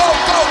 go, go,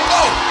 go,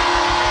 go.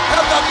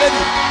 Help that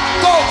lady.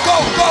 Go, go,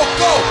 go,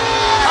 go.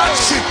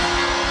 Hardship,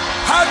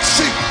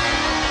 hardship,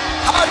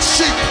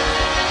 hardship,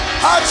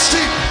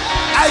 hardship.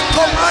 I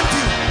command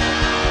you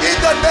in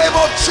the name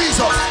of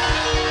Jesus.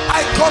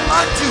 I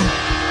command you.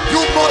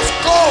 You must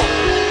go.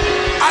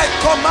 I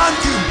command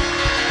you.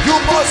 You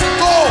must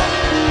go.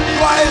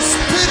 You are a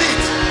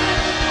spirit.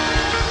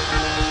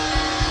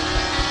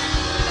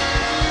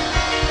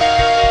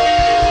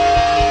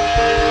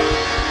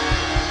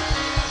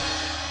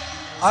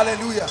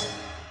 Hallelujah.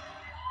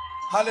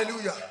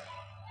 Hallelujah.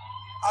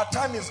 Our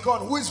time is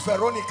gone. Who is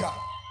Veronica?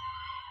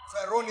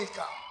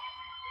 Veronica.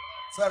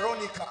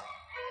 Veronica.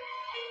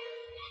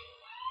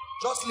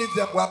 Just leave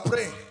them. We are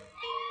praying.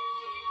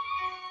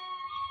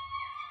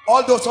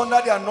 All those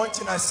under the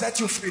anointing, I set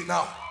you free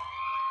now.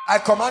 I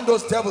command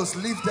those devils,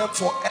 leave them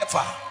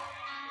forever.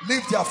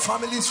 Leave their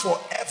families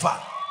forever.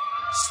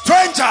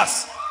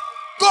 Strangers,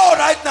 go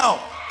right now.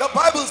 The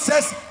Bible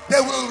says they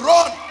will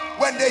run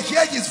when they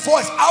hear his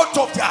voice out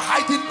of their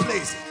hiding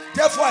place.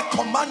 Therefore, I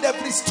command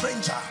every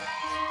stranger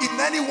in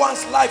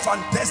anyone's life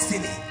and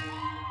destiny,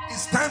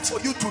 it's time for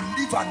you to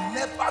leave and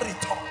never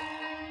return.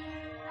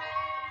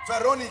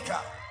 Veronica,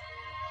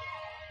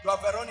 you are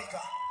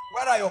Veronica.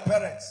 Where are your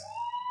parents?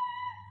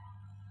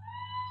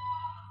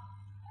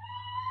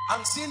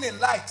 I'm seeing a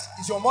light.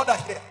 Is your mother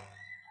here?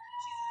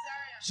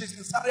 She's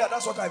in Zaria.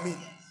 That's what I mean.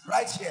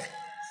 Right here.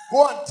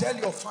 Go and tell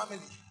your family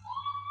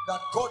that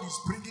God is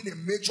bringing a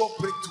major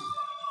breakthrough.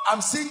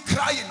 I'm seeing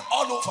crying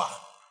all over,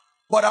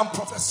 but I'm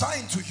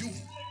prophesying to you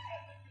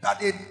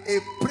that a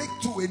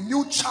breakthrough, a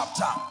new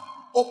chapter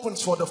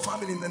opens for the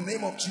family in the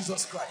name of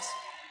Jesus Christ.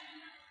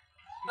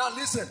 Now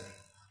listen,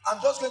 I'm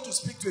just going to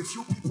speak to a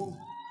few people,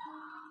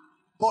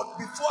 but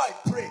before I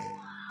pray,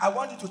 I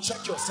want you to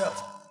check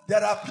yourself.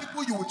 There are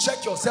people you will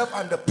check yourself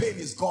and the pain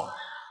is gone.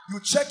 You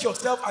check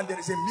yourself and there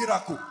is a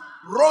miracle.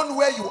 Run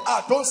where you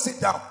are. Don't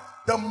sit down.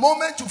 The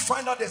moment you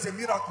find out there's a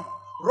miracle,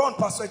 run.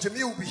 Pastor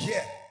Jimmy will be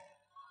here.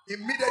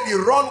 Immediately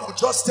run. We'll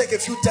just take a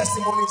few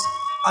testimonies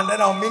and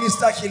then I'll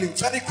minister healing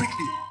very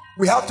quickly.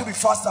 We have to be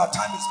fast. Our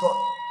time is gone.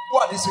 Who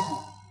are these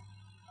people?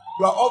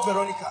 You are all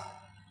Veronica.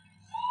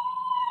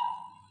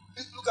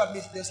 Look at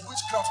me. There's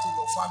witchcraft in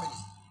your family.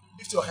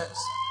 Lift your hands.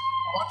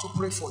 I want to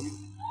pray for you.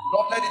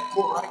 Lord, let it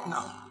go right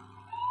now.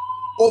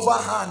 Over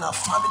her and her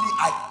family,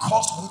 I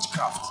curse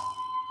witchcraft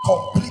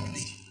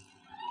completely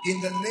in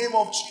the name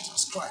of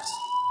Jesus Christ.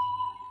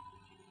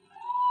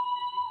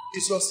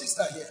 Is your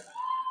sister here?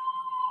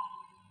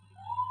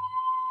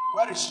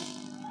 Where is she?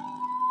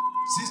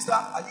 Sister,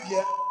 are you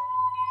here?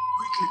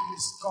 Quickly,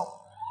 please come.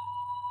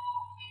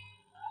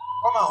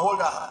 Come and hold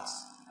her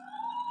hands.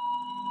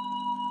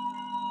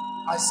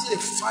 I see a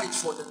fight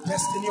for the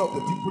destiny of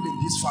the people in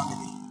this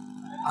family,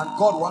 and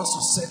God wants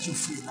to set you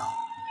free now.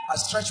 I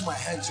stretch my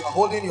hands. You are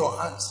holding your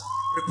hands,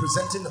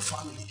 representing the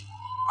family.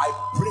 I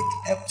break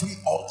every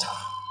altar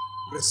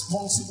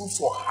responsible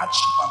for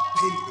hardship and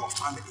pain in your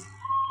family.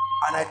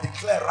 And I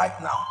declare right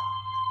now,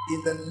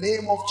 in the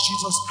name of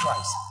Jesus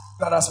Christ,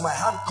 that as my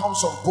hand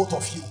comes on both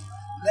of you,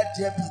 let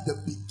there be the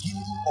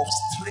beginning of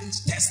strange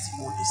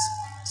testimonies.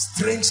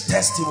 Strange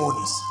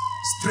testimonies.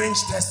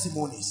 Strange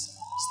testimonies.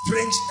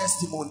 Strange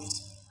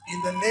testimonies.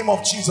 In the name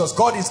of Jesus.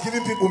 God is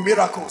giving people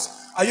miracles.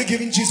 Are you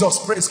giving Jesus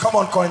praise? Come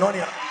on,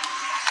 Koinonia.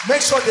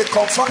 Make sure they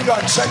confirm you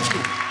and check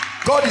you.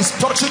 God is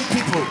touching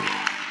people.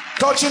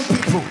 Touching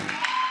people.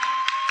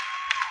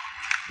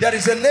 There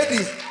is a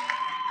lady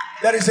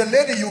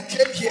you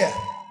came here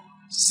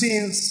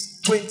since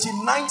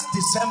 29th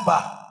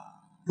December.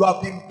 You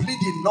have been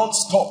bleeding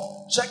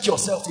non-stop. Check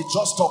yourself. It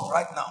just stopped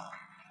right now.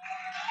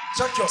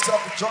 Check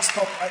yourself. It just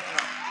stopped right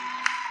now.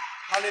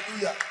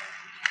 Hallelujah.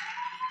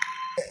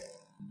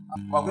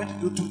 We're going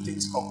to do two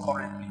things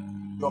concurrently.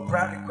 Your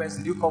prayer requests,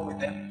 did you come with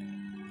them?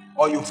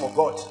 Or you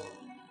forgot?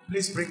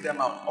 Please bring them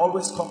out.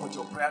 Always come with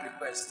your prayer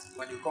request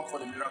when you come for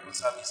the miracle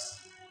service.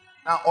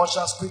 Now,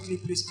 ushers, quickly,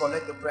 please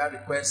collect the prayer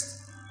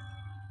request.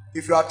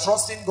 If you are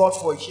trusting God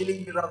for a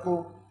healing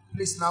miracle,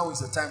 please, now is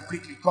the time.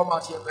 Quickly, come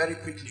out here very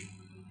quickly.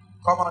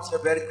 Come out here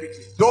very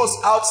quickly. Those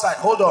outside,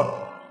 hold on.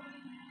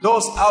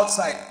 Those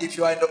outside, if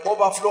you are in the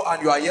overflow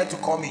and you are yet to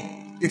come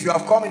in, if you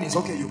have come in, it's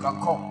okay, you can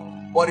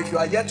come. But if you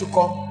are yet to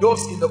come,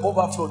 those in the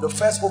overflow, the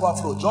first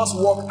overflow, just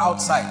walk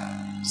outside.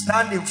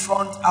 Stand in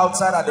front,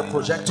 outside at the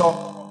projector.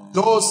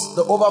 Those,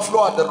 the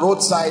overflow at the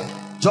roadside,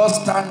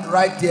 just stand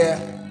right there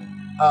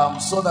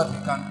so that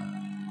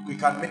we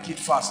can make it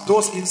fast.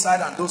 Those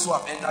inside and those who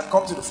have entered,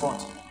 come to the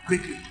front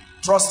quickly.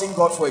 Trusting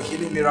God for a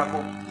healing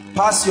miracle.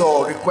 Pass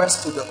your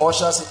request to the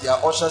ushers. If there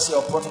are ushers here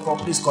or protocol,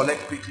 please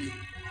collect quickly.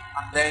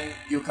 And then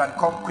you can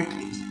come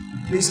quickly.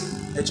 Please,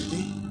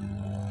 HB.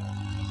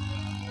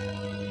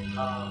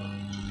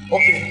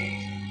 Okay.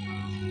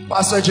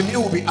 Pastor Jimmy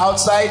will be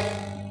outside.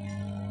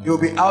 You'll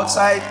be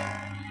outside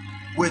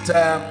with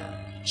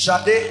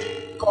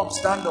Shade. Come,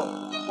 stand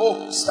up.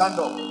 Oh, stand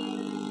up.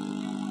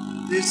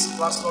 This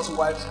pastor's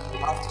wives will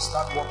have to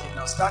start walking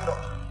now. Stand up.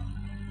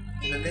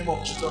 In the name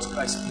of Jesus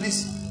Christ,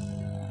 please.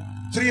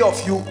 3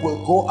 of you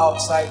will go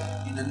outside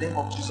in the name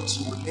of Jesus.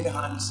 You will lay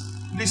hands.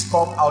 Please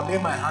come. I'll lay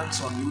my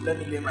hands on you. Let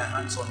me lay my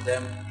hands on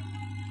them.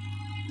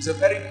 It's a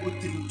very good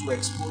thing to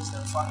expose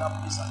them. Father,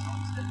 please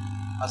anoint them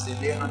as they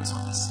lay hands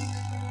on the sick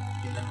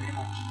in the name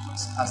of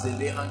Jesus. As they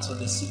lay hands on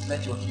the sick,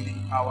 let your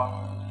healing power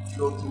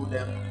flow through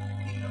them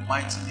in the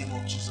mighty name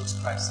of Jesus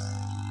Christ.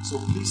 So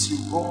please, you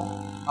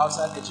go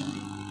outside the gym.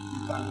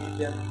 You can meet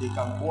them. They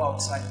can go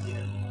outside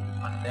here,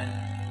 and then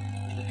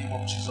in the name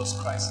of Jesus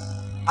Christ.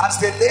 As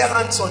they lay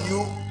hands on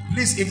you,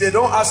 please, if they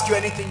don't ask you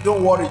anything,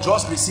 don't worry.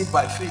 Just receive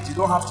by faith. You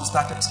don't have to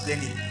start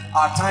explaining.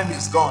 Our time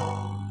is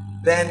gone.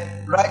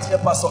 Then right here,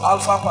 Pastor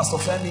Alpha, Pastor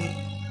Femi,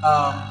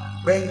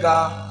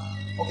 Benga.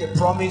 Okay,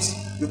 promise.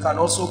 You can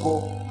also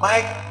go.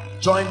 Mike,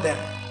 join them.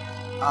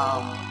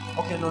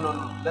 Okay, no.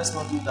 Let's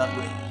not do it that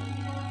way.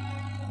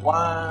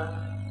 1,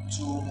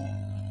 2,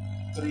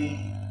 3.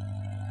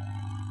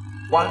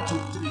 1, 2,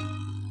 3.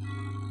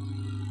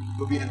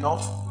 Will be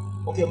enough.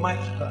 Okay, Mike,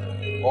 you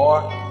can.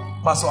 Or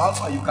Pastor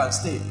Alpha, you can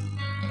stay.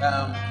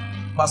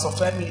 Pastor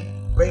Femi,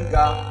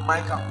 Benga,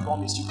 Mike and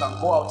Promise, you can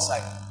go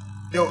outside.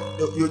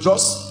 You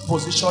just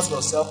position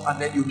yourself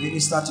and then you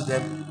minister to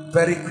them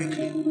very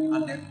quickly.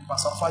 And then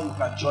Pastor Fa, you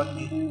can join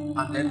me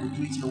and then we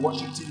do it in the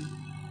worship team.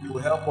 You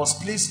will help us.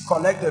 Please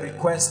collect the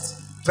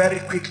request very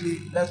quickly.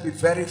 Let's be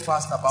very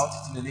fast about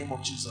it in the name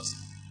of Jesus.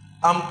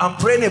 I'm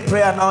praying a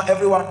prayer now.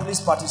 Everyone please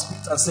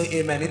participate and say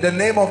amen. In the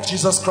name of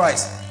Jesus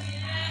Christ,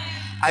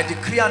 I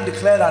decree and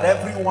declare that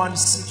everyone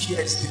sick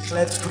here is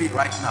declared free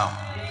right now.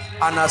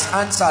 And as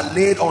hands are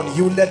laid on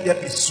you, let there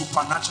be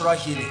supernatural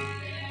healing.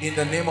 In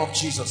the name of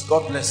Jesus.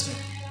 God bless you.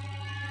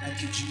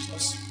 Thank you,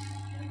 Jesus.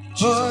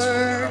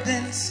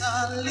 Burdens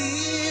are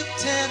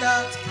lifted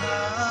at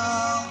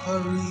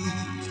Calvary.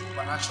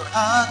 At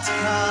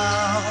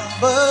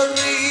Calvary.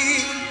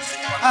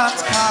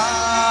 At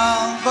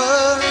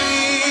Calvary.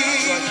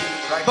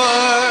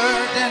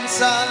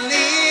 Burdens are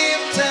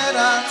lifted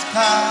at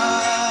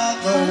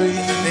Calvary.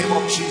 In the name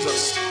of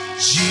Jesus.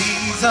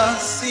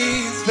 Jesus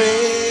is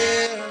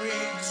very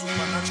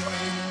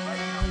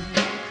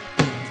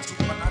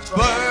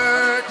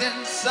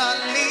burdens are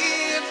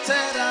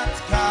lifted at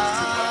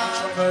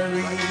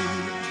Calvary,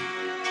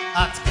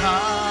 at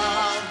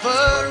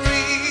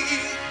Calvary,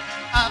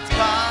 at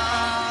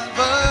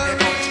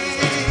Calvary.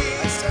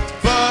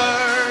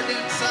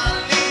 Burdens are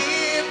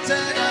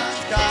lifted at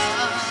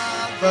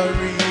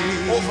Calvary.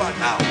 Over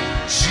now.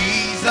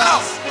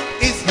 Jesus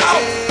is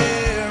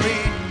very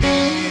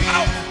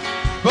near.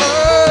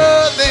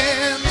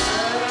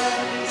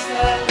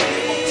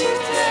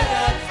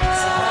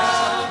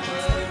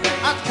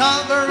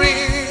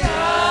 Calvary,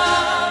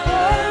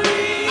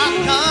 at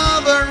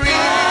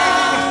Calvary,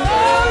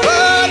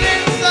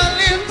 burdens are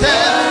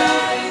lifted.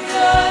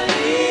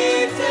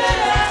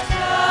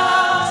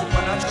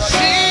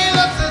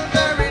 Jesus is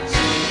very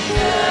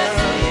near.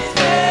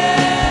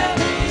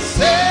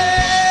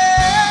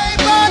 Say,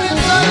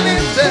 burdens are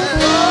lifted.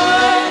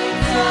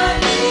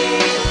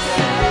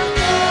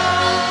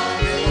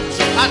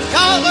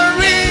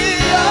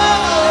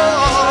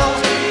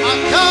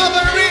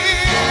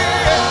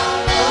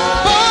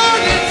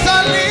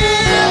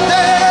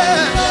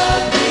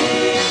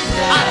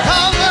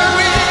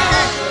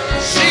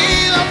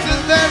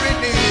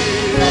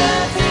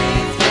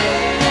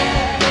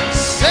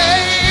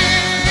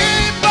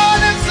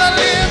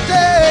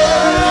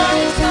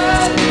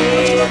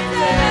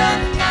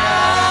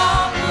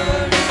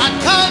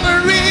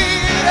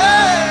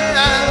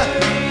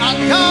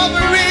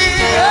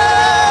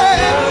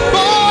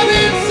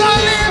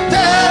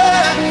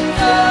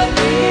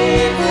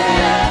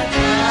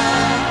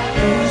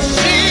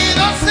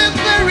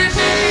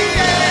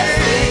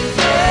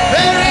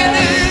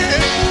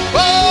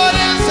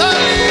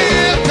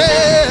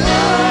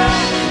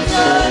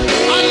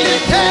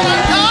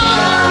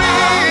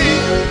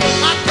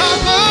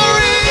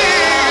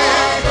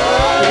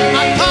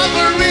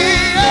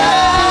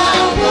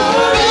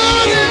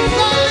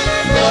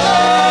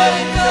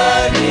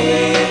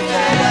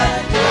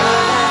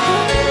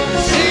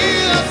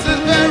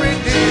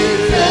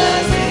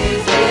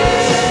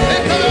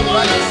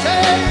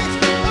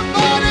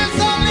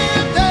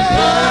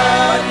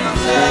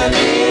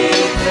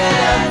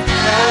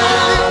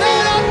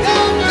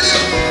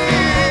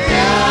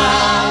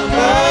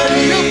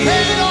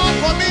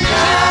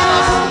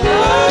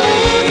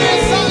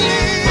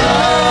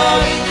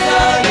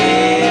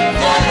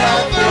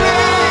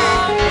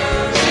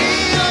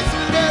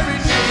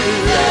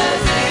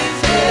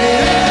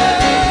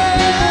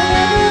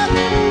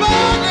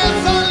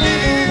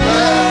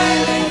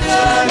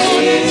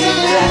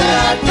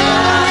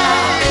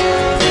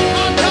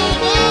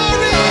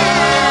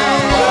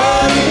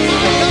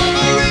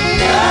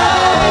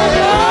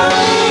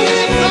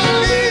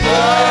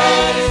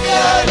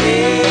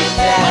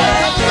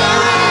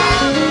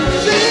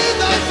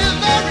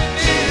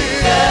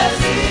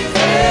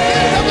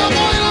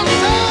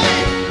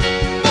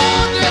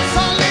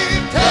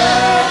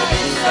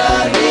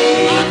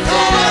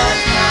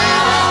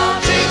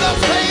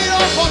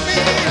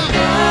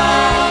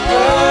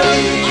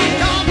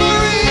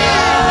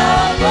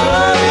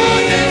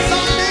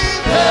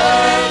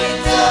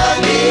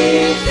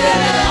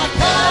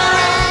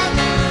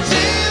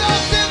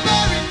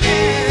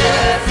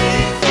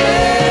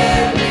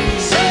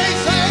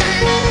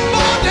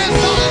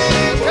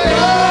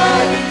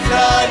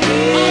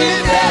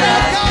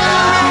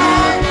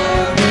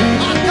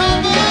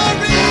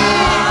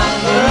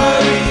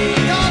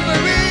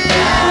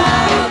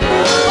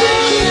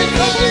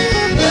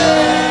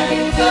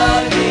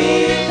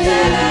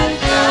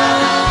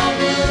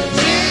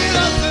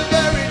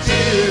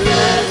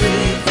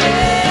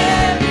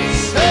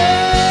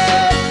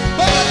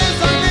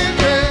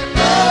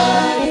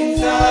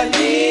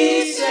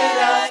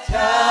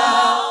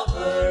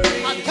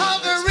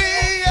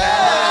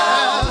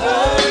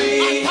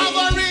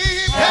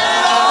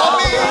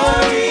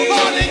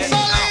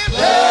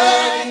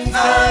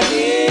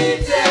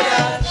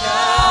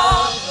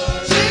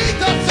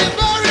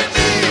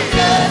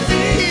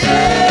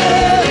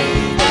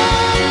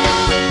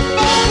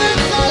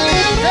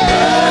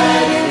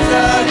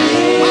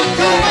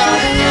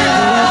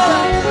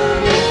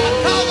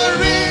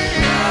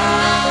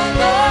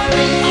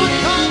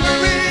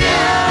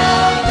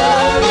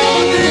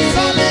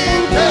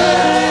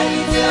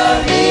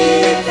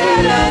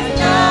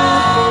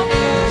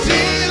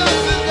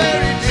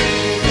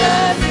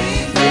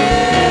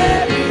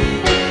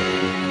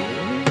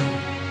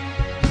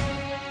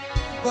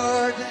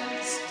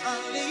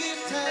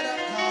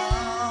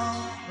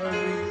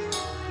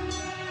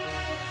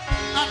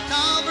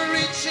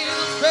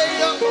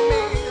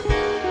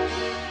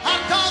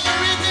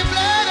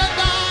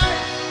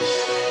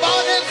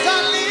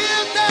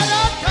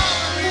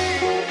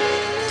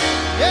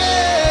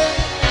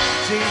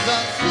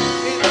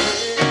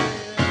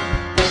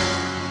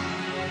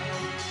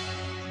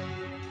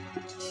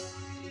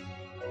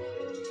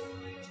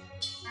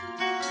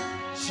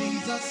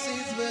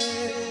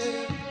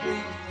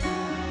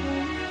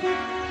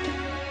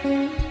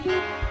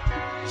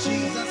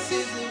 Jesus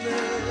is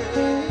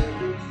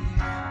everything.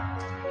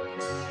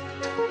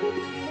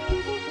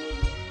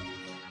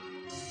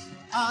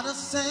 At the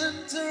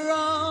center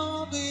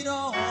of it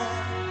all,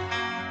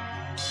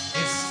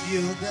 it's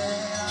you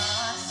that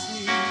I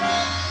see.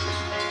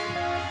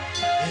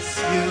 It's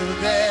you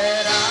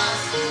that I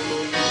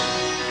see.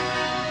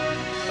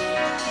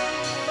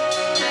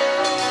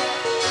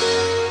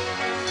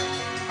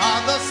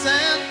 At the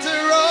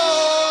center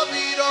of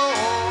it all.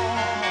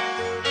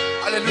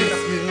 Hallelujah.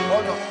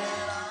 Hold on.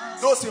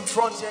 Those in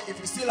front here, if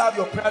you still have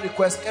your prayer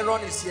request,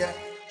 Aaron is here.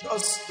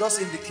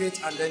 Just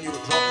indicate and then you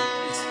drop it,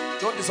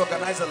 please. Don't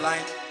disorganize the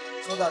line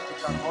so that we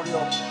can hurry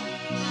up.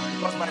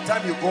 Because by the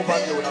time you go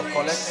back, they will have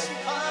collected.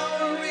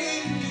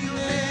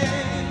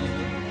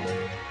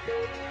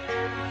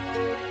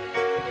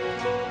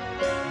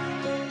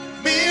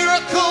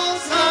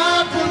 Miracles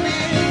happen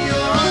in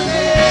your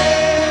name.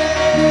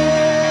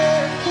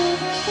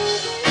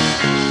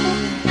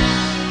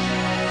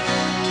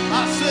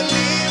 As we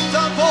lift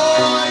our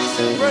voice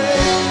and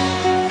pray,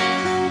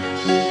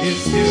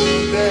 it's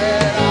you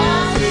that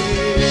I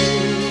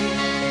see.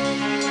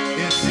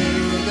 It's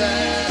you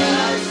that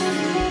I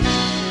see.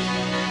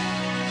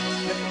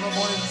 Let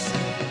everybody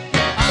sing.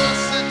 At the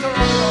center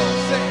of it all,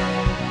 sing.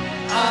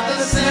 At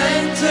the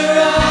center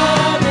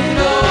of it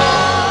all.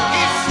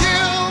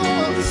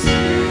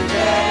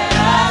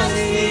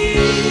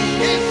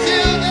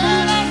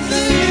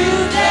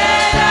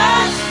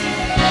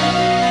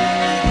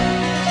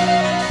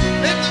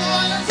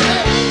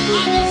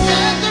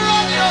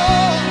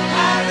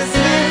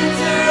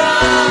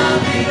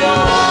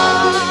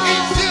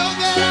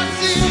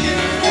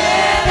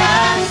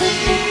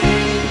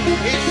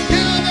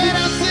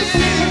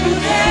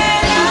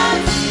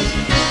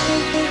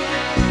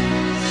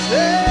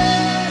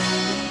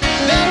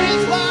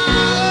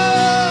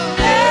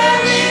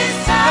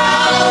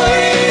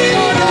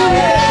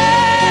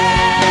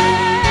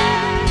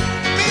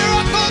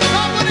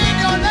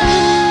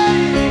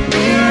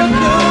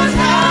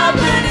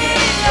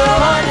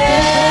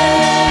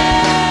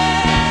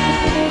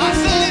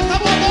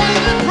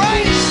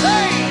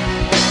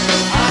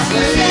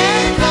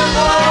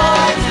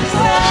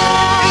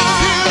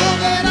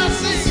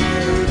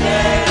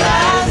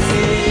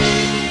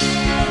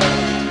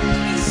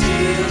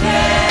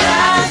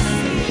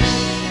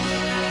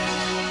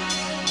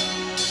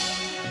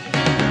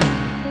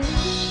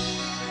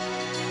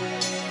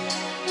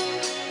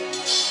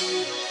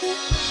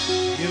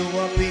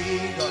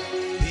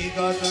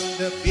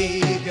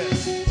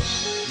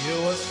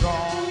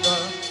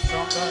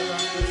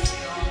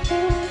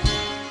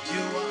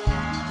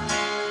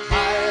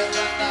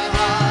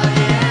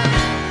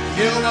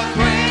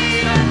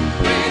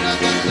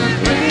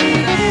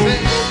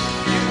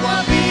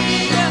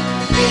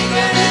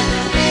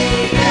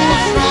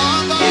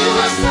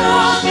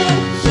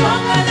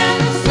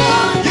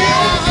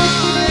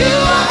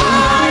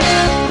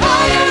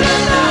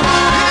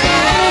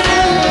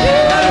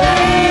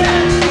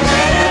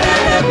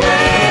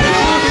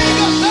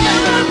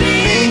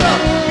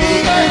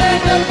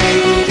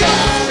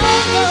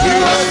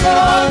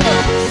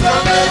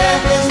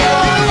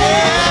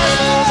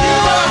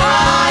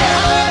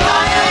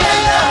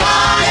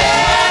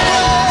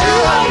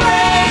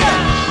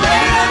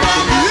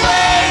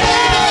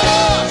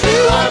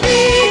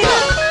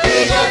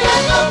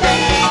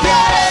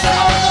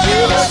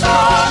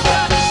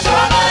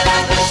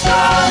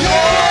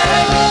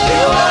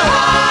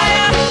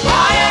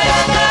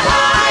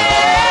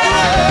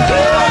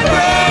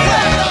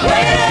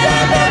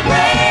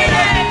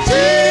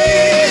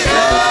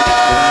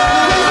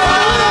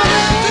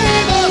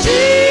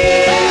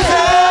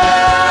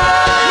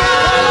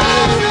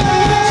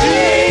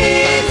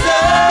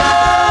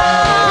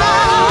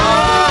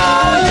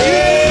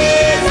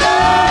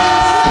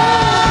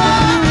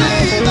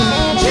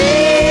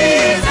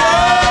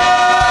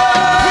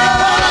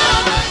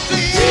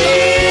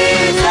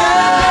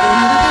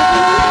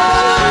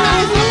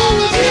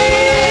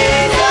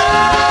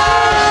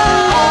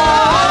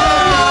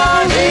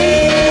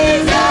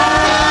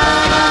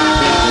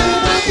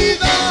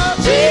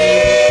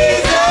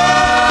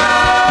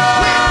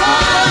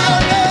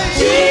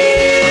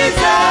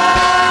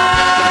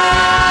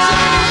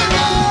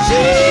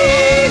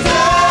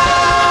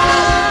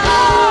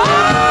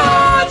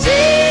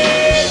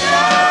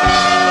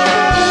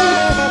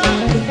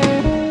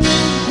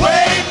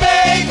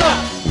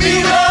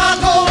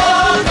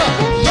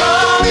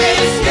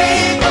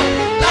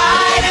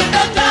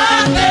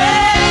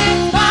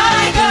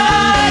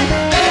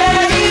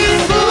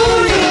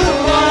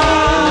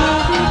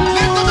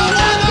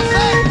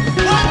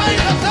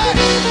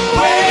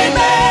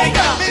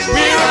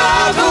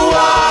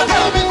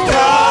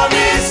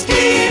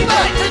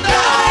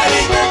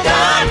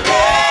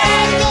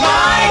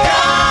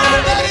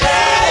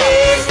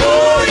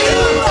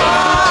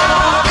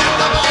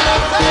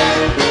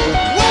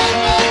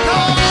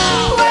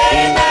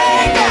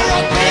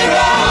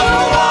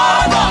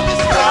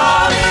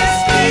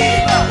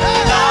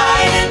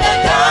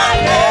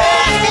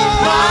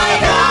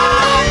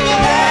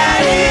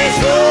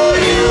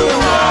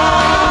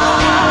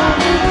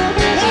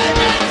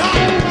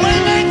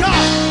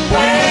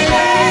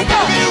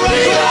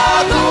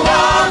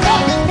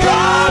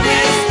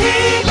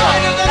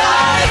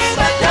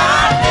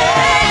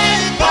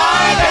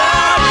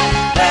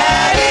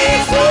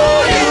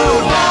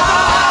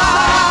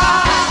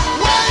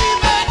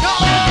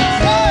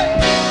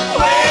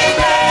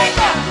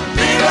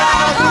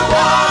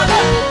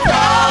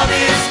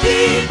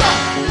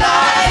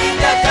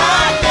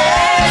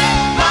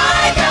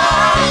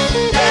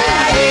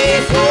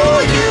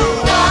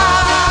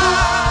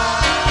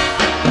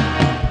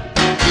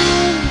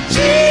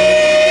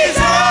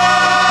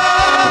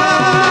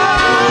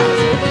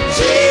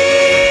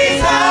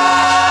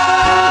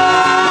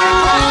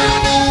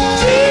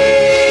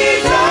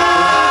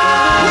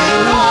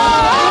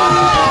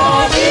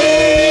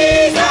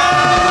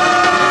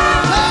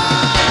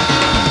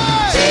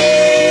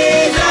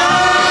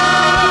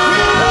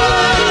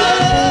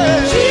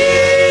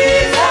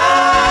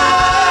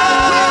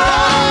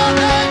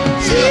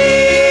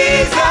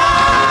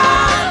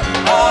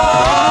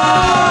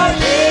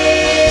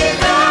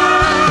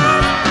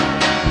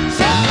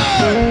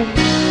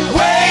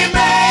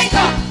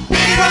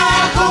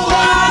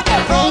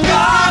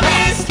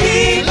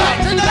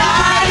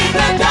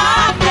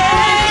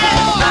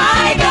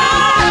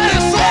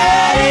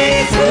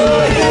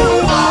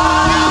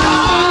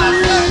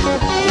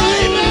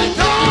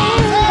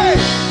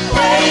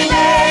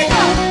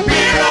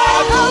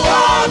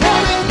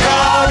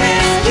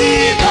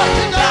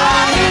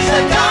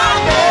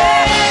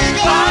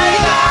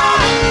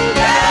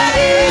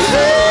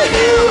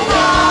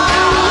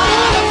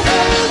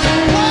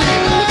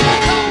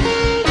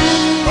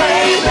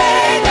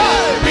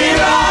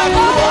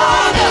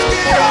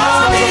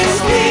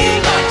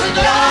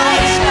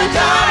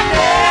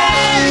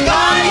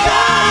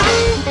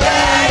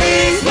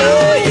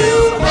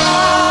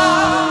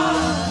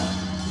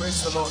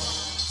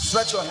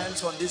 your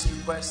hands on this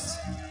request.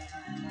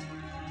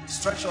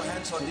 Stretch your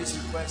hands on this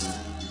request.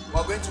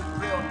 We're going to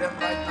pray on them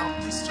right now.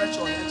 Please stretch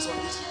your hands on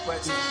this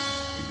request.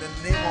 In the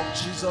name of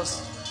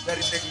Jesus, there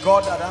is a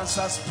God that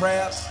answers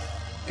prayers.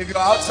 If you're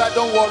outside,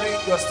 don't worry.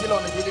 You're still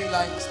on the healing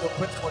lines. They'll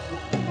pray for you.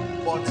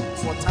 But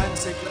for time's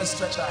sake, let's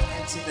stretch our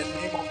hands in the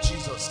name of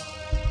Jesus.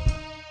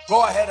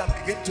 Go ahead and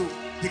begin to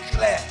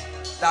declare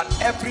that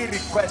every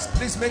request,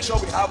 please make sure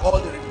we have all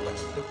the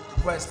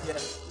requests here.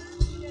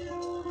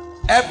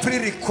 Every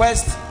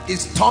request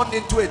is turned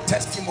into a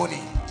testimony.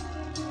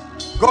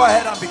 Go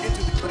ahead and begin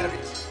to declare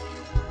it.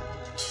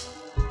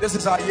 This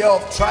is our year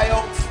of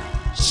triumph.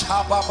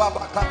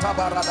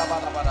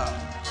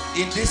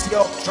 In this year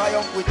of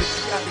triumph, we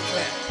decree and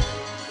declare.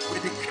 We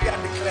decree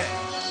and declare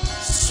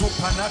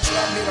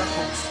supernatural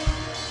miracles.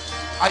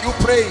 Are you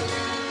praying?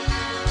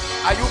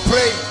 Are you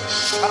praying?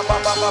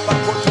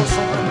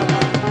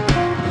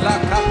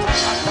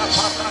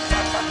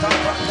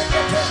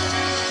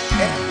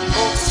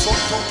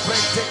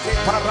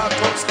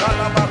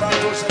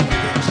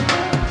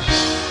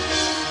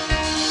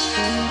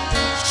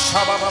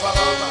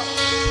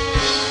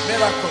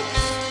 Miracles,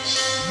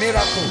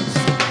 miracles,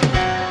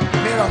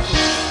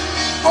 miracles,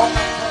 all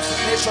across the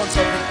nations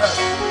of the earth.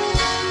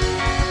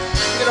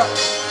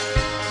 Miracles.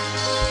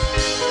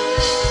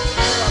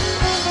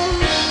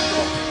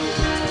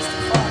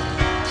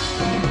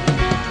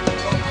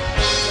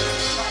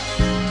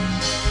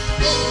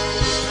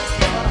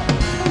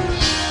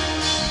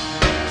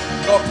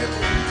 Your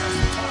people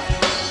testify.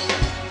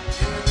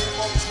 In the name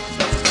of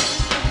Jesus.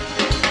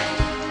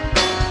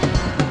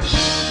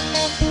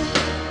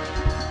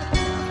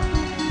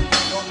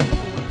 Your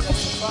people will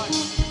testify.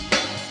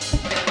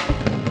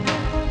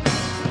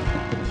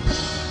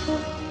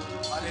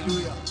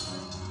 Hallelujah.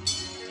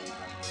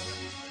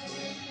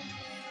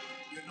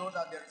 You know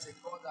that there is a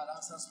God that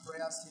answers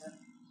prayers here.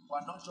 We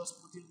are not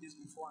just putting this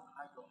before an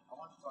idol. I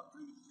want you to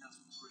agree with me as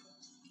we pray.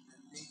 In the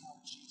name of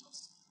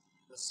Jesus,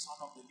 the Son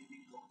of the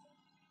living God,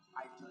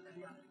 I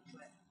declare and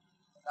declare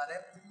that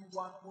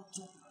everyone who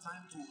took the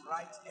time to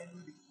write any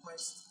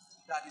request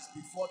that is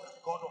before the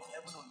God of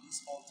heaven on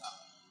this altar,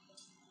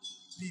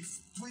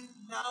 between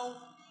now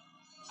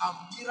and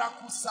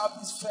miracle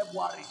service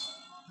February,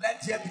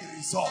 let there be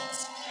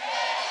results.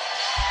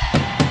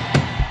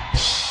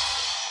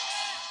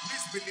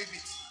 Please believe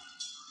it.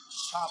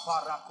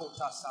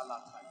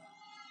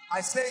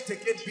 I say it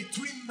again,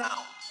 between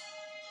now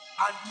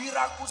and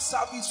miracle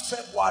service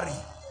February,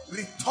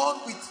 return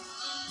with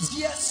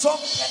some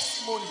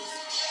testimonies.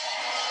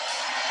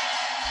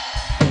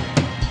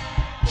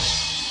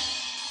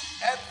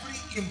 Every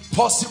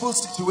impossible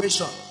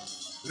situation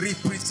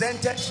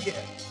represented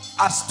here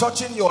as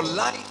touching your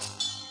life,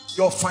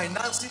 your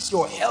finances,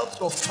 your health,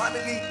 your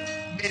family,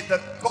 may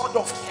the God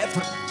of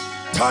heaven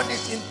turn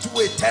it into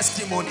a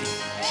testimony.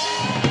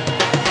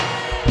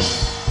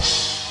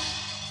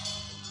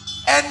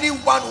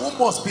 Anyone who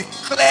must be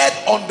cleared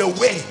on the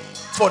way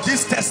for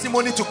this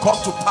testimony to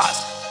come to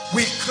pass,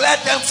 we clear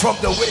them from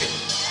the way.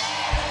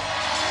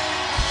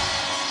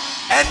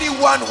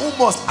 Anyone who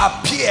must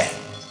appear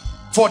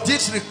for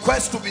this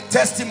request to be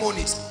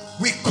testimonies,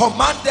 we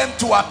command them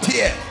to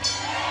appear.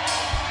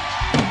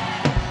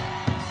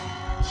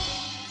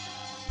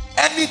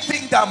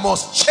 Anything that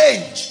must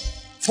change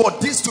for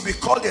this to be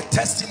called a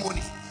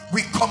testimony,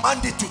 we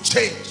command it to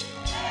change.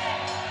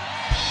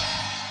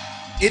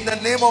 In the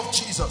name of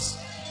Jesus.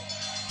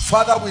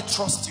 Father, we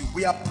trust you.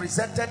 We have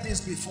presented this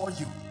before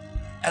you.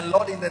 And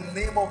Lord, in the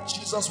name of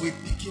Jesus, we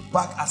pick it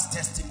back as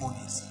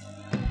testimonies.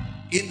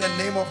 In the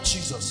name of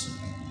Jesus,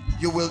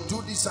 you will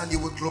do this and you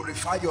will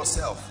glorify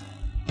yourself.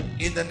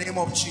 In the name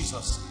of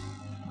Jesus.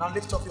 Now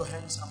lift up your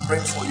hands. I'm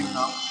praying for you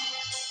now.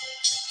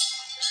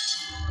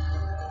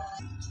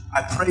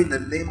 I pray in the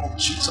name of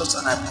Jesus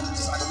and I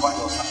prophesy over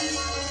your life.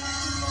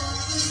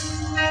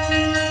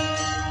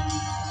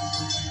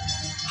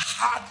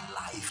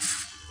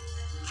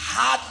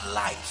 Hard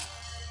life,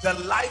 the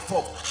life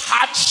of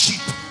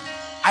hardship,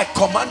 I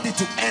command it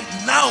to end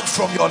now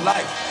from your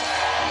life.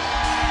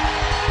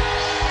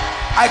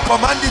 I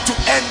command it to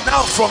end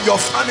now from your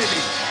family.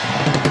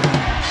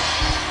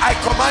 I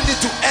command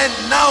it to end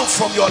now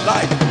from your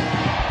life,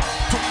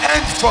 to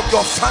end from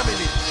your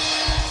family.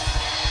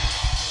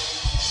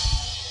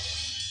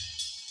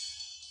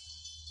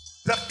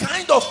 The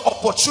kind of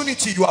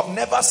opportunity you have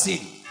never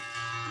seen,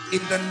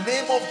 in the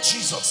name of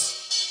Jesus.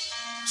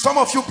 Some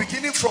of you,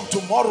 beginning from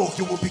tomorrow,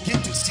 you will begin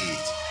to see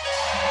it.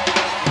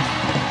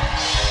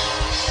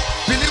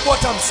 Believe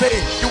what I'm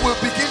saying. You will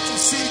begin to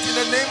see it in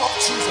the name of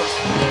Jesus.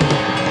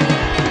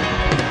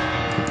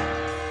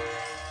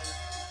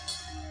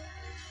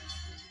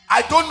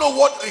 I don't know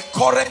what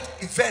recurrent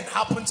event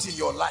happens in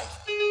your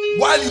life.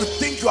 While you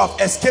think you have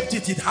escaped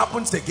it, it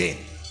happens again.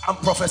 I'm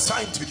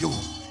prophesying to you.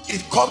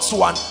 It comes to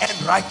an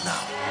end right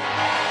now.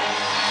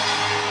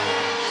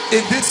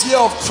 In this year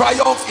of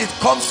triumph, it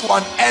comes to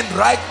an end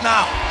right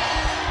now.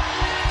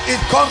 It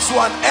comes to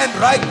an end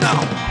right now.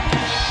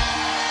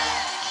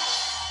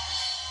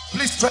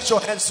 Please stretch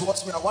your hands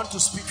towards me. I want to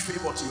speak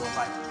favor to your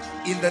life.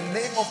 In the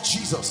name of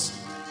Jesus,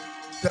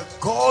 The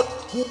God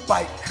who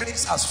by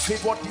grace has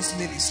favored this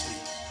ministry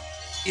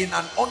in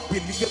an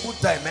unbelievable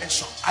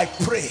dimension, I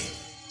pray,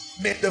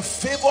 may the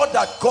favor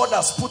that God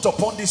has put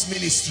upon this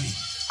ministry,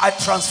 I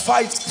transfer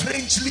it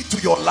strangely to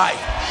your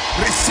life.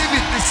 Receive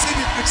it, receive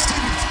it,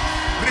 receive it.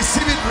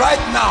 Receive it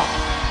right now.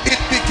 It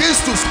begins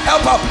to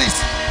help her, please.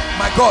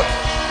 My God,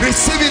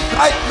 receive it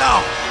right now.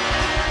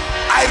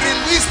 I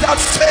release that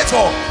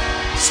favor.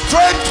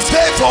 Strange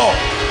favor.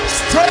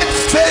 Strange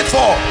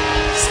favor.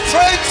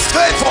 Strange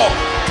favor.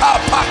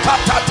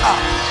 Kapakatata.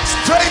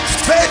 Strange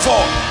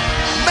favor.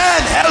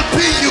 Men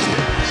helping you.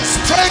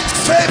 Strange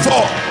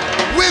favor.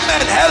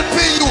 Women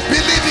helping you.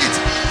 Believe it.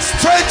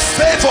 Strange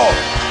favor.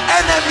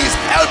 Enemies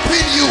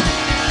helping you.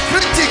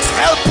 Critics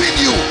helping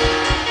you.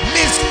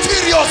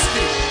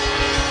 Mysteriously.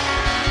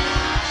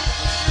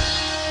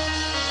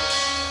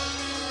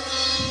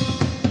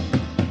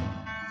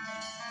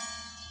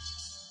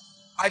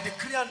 I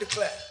decree and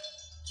declare,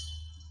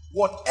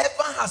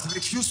 whatever has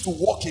refused to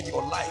work in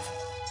your life,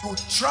 you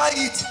try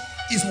it,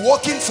 is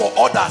working for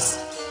others.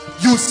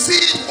 You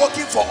see it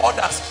working for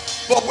others,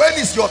 but when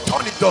it's your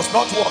turn, it does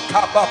not work.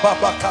 I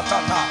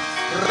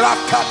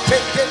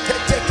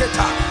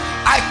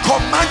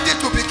command it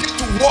to begin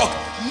to work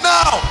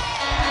now.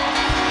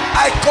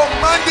 I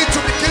command it to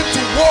begin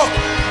to work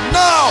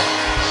now.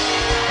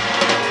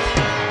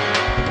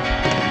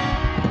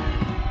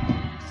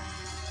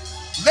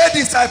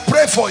 Ladies, I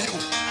pray for you.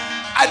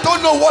 I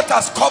don't know what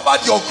has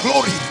covered your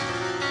glory.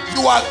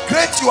 You are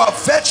great, you are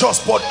virtuous,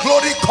 but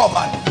glory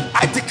covered.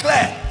 I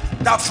declare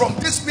that from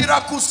this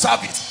miracle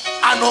service,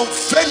 an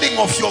unveiling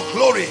of your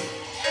glory,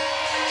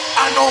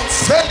 an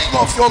unveiling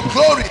of your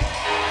glory.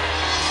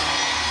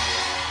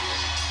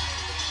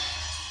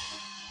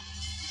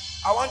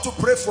 I want to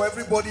pray for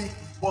everybody,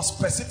 but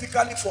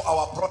specifically for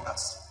our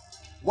brothers.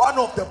 One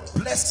of the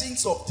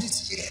blessings of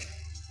this year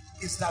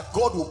is that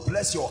God will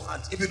bless your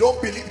hands. If you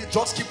don't believe it,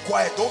 just keep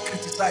quiet. Don't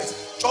criticize.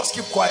 Just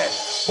keep quiet.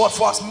 But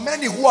for as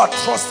many who are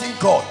trusting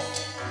God,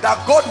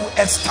 that God will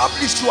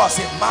establish you as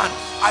a man,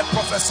 I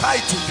prophesy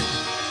to you.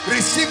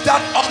 Receive that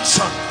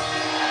unction.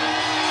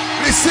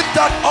 Receive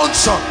that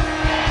unction.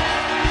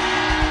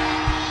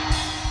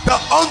 The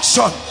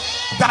unction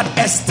that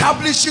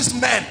establishes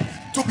men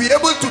to be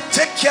able to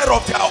take care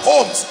of their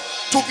homes,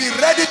 to be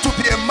ready to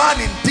be a man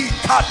indeed.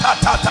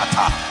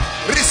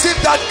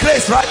 Receive that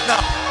grace right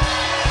now.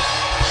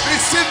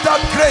 Receive that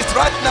grace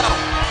right now.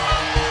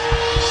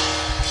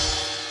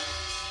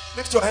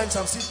 Lift your hands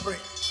and still pray.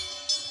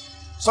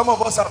 Some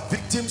of us are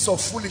victims of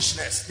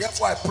foolishness.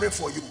 Therefore, I pray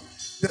for you.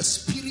 The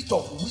spirit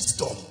of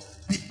wisdom,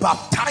 be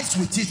baptized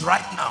with it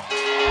right now.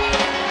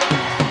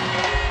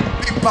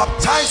 Be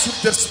baptized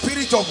with the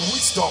spirit of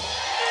wisdom.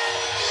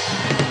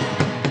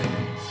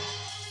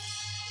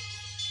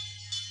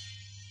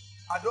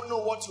 I don't know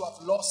what you have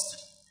lost,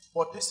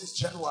 but this is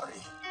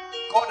January.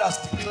 God has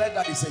declared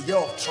that it's a year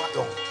of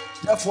triumph.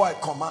 Therefore, I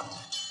command,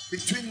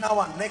 between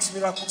now and next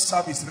miracle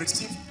service,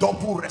 receive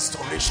double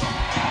restoration.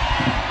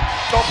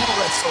 Double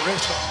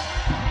restoration.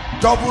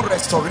 Double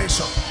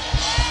restoration.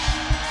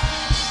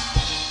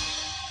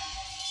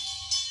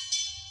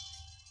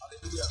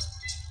 Hallelujah.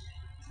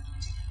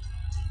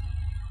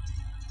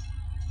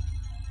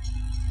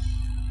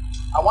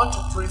 I want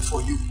to pray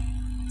for you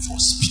for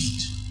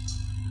speed.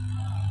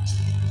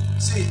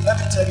 See, let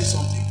me tell you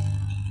something.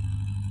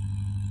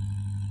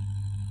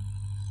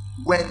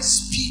 When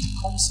speed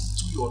comes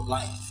into your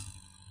life,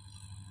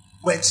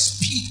 when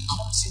speed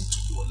comes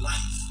into your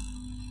life,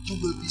 you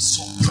will be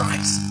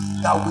surprised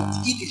that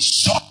within a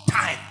short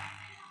time,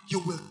 you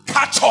will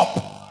catch up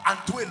and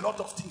do a lot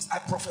of things. I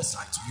prophesy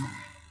to you.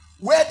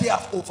 Where they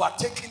have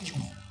overtaken you,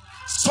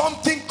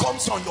 something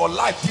comes on your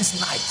life this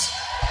night.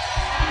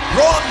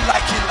 Run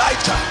like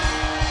Elijah.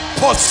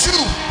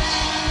 Pursue.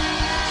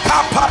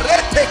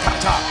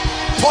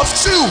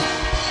 Pursue.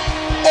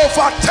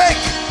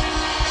 Overtake.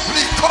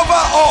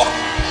 Recover all.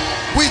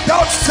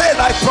 Without fail,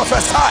 I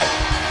prophesy.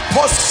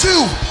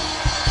 Pursue.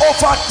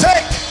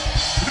 Overtake.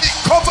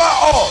 Recover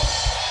all.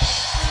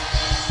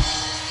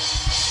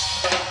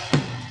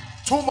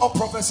 2 more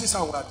prophecies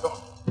and we are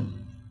done.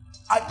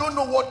 I don't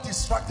know what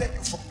distracted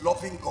you from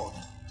loving God.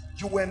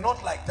 You were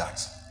not like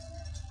that.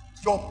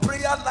 Your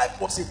prayer life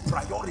was a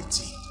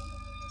priority.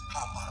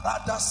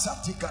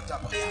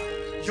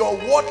 Your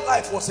word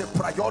life was a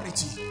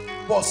priority,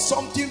 but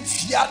something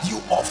veered you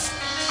off.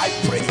 I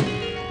pray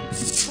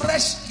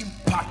fresh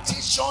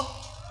impartation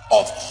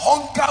of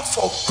hunger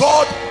for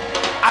God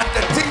and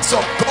the things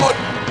of God.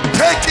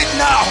 Take it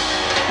now.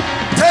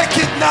 Take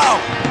it now.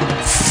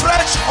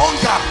 Fresh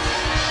hunger,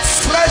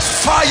 fresh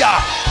fire,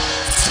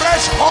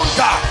 fresh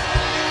hunger,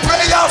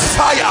 prayer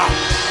fire,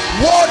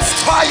 word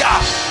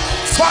fire,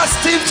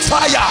 fasting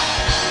fire,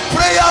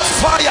 prayer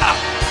fire,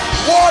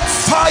 word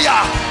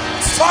fire,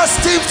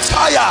 fasting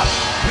fire.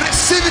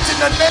 Receive it in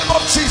the name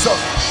of Jesus.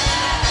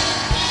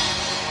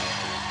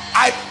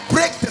 I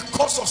break the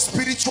curse of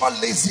spiritual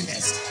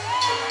laziness.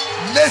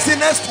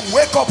 Laziness to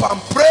wake up and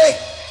pray,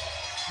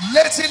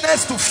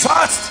 laziness to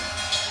fast,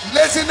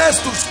 laziness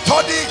to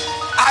study.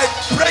 I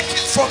break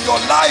it from your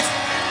life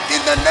in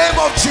the name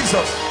of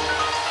Jesus.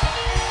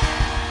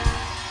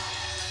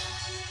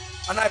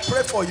 And I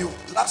pray for you.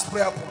 Last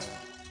prayer point.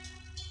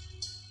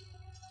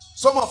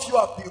 Some of you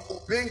have been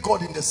obeying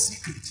God in the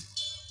secret,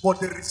 but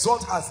the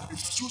result has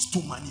refused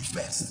to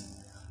manifest.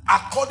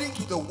 According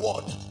to the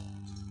word,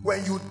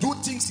 when you do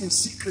things in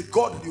secret,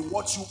 God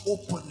rewards you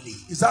openly.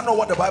 Is that not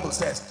what the Bible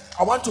says?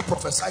 I want to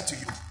prophesy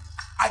to you.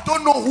 I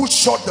don't know who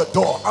shut the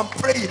door. I'm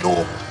praying,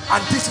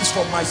 and this is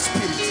from my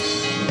spirit.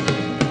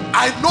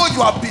 I know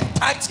you have been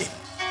tithing,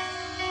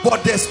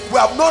 but we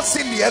have not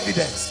seen the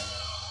evidence.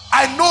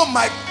 I know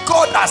my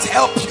God has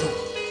helped you.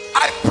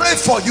 I pray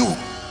for you.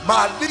 An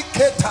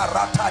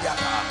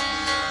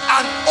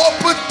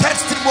open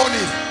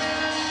testimony,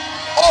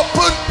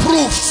 open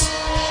proofs,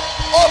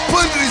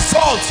 open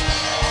results.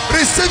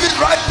 Receive it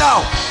right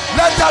now.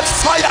 Let that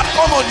fire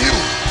come on you.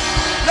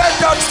 Let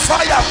that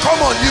fire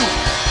come on you.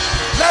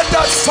 Let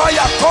that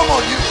fire come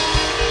on you.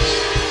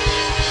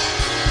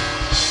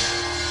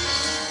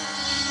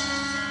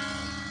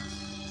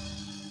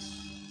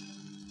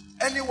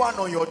 Anyone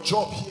on your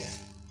job here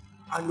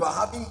and you are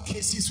having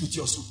cases with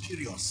your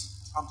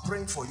superiors, I'm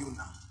praying for you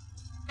now.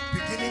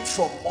 Beginning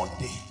from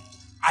Monday,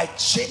 I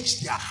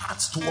change their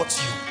hearts towards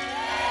you.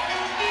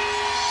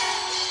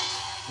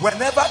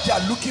 Whenever they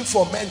are looking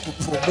for men to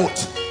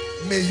promote,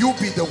 may you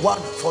be the one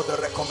for the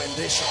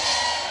recommendation.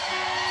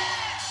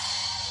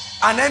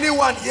 And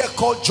anyone here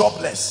called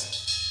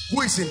jobless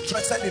who is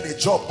interested in a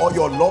job, or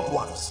your loved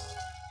ones,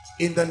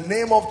 in the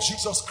name of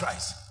Jesus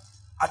Christ,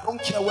 I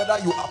don't care whether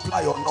you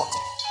apply or not,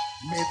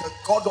 may the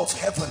God of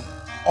heaven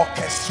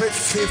orchestrate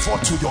favor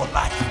to your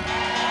life.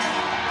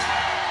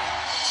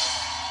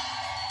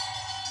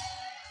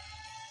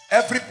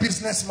 Every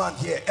businessman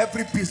here,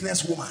 every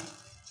businesswoman,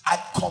 I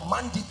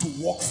command it to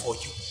work for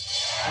you.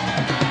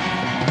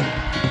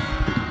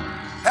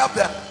 Help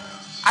them.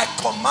 I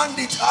command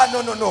it.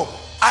 No.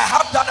 I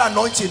have that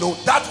anointing.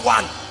 That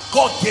one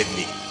God gave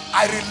me.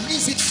 I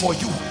release it for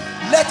you.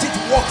 Let it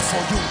work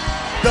for you.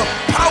 The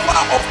power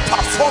of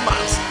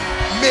performance.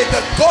 May the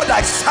God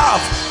I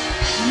serve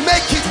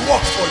make it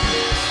work for you.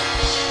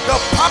 The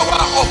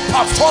power of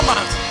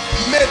performance.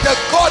 May the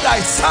God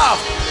I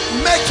serve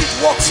make it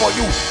work for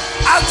you.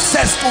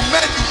 Access to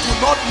men you do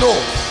not know.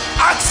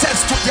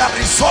 Access to their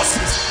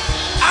resources.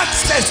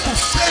 Access to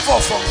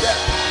favor from them.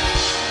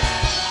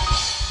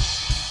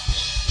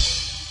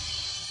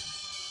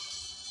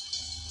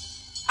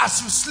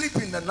 As you sleep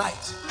in the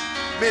night,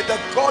 may the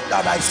God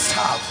that I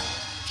serve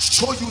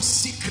show you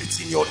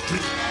secrets in your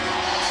dream,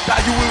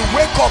 that you will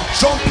wake up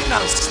jumping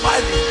and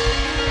smiling.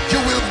 You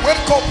will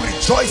wake up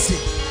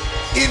rejoicing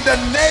in the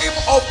name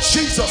of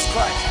Jesus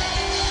Christ.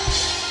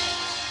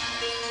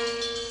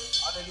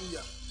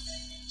 Hallelujah.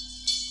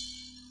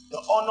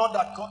 The honor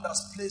that God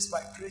has placed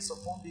by grace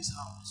upon this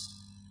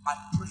house, I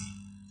pray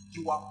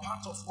you are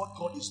part of what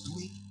God is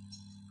doing,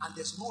 and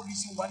there's no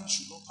reason why you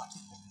should not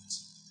partake of it.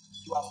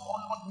 You have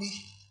honored me.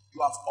 You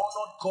have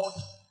honored God.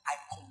 I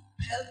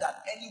compel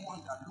that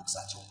anyone that looks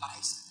at your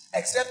eyes,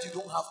 except you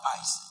don't have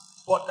eyes,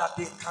 but that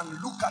they can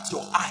look at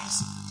your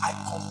eyes, I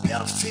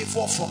compel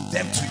favor from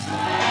them to you.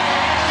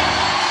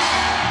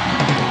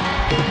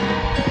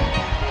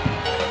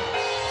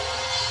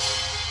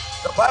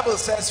 The Bible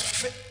says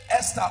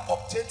Esther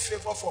obtained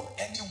favor from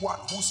anyone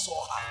who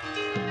saw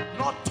her,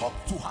 not talk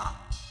to her.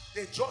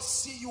 They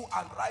just see you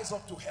and rise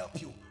up to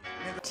help you.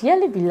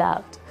 Dearly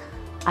beloved,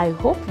 I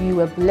hope you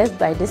were blessed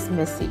by this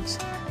message.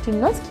 Do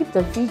not keep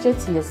the video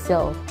to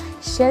yourself.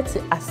 Share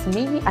to as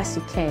many as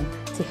you can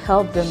to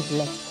help them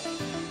bless.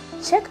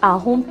 Check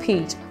our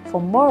homepage for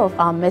more of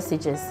our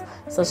messages.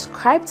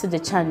 Subscribe to the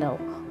channel,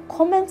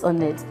 comment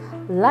on it,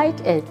 like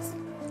it.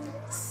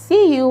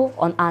 See you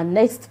on our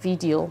next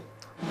video.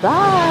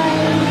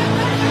 Bye.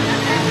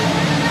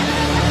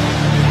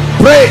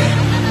 Pray,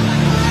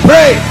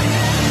 pray,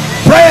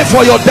 pray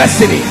for your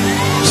destiny.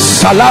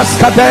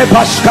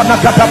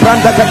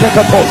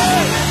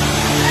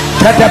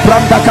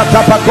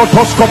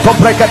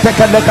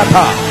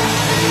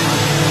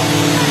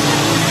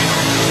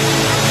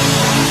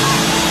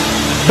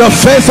 The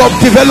phase of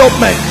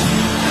development.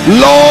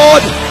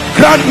 Lord,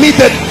 grant me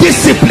the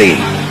discipline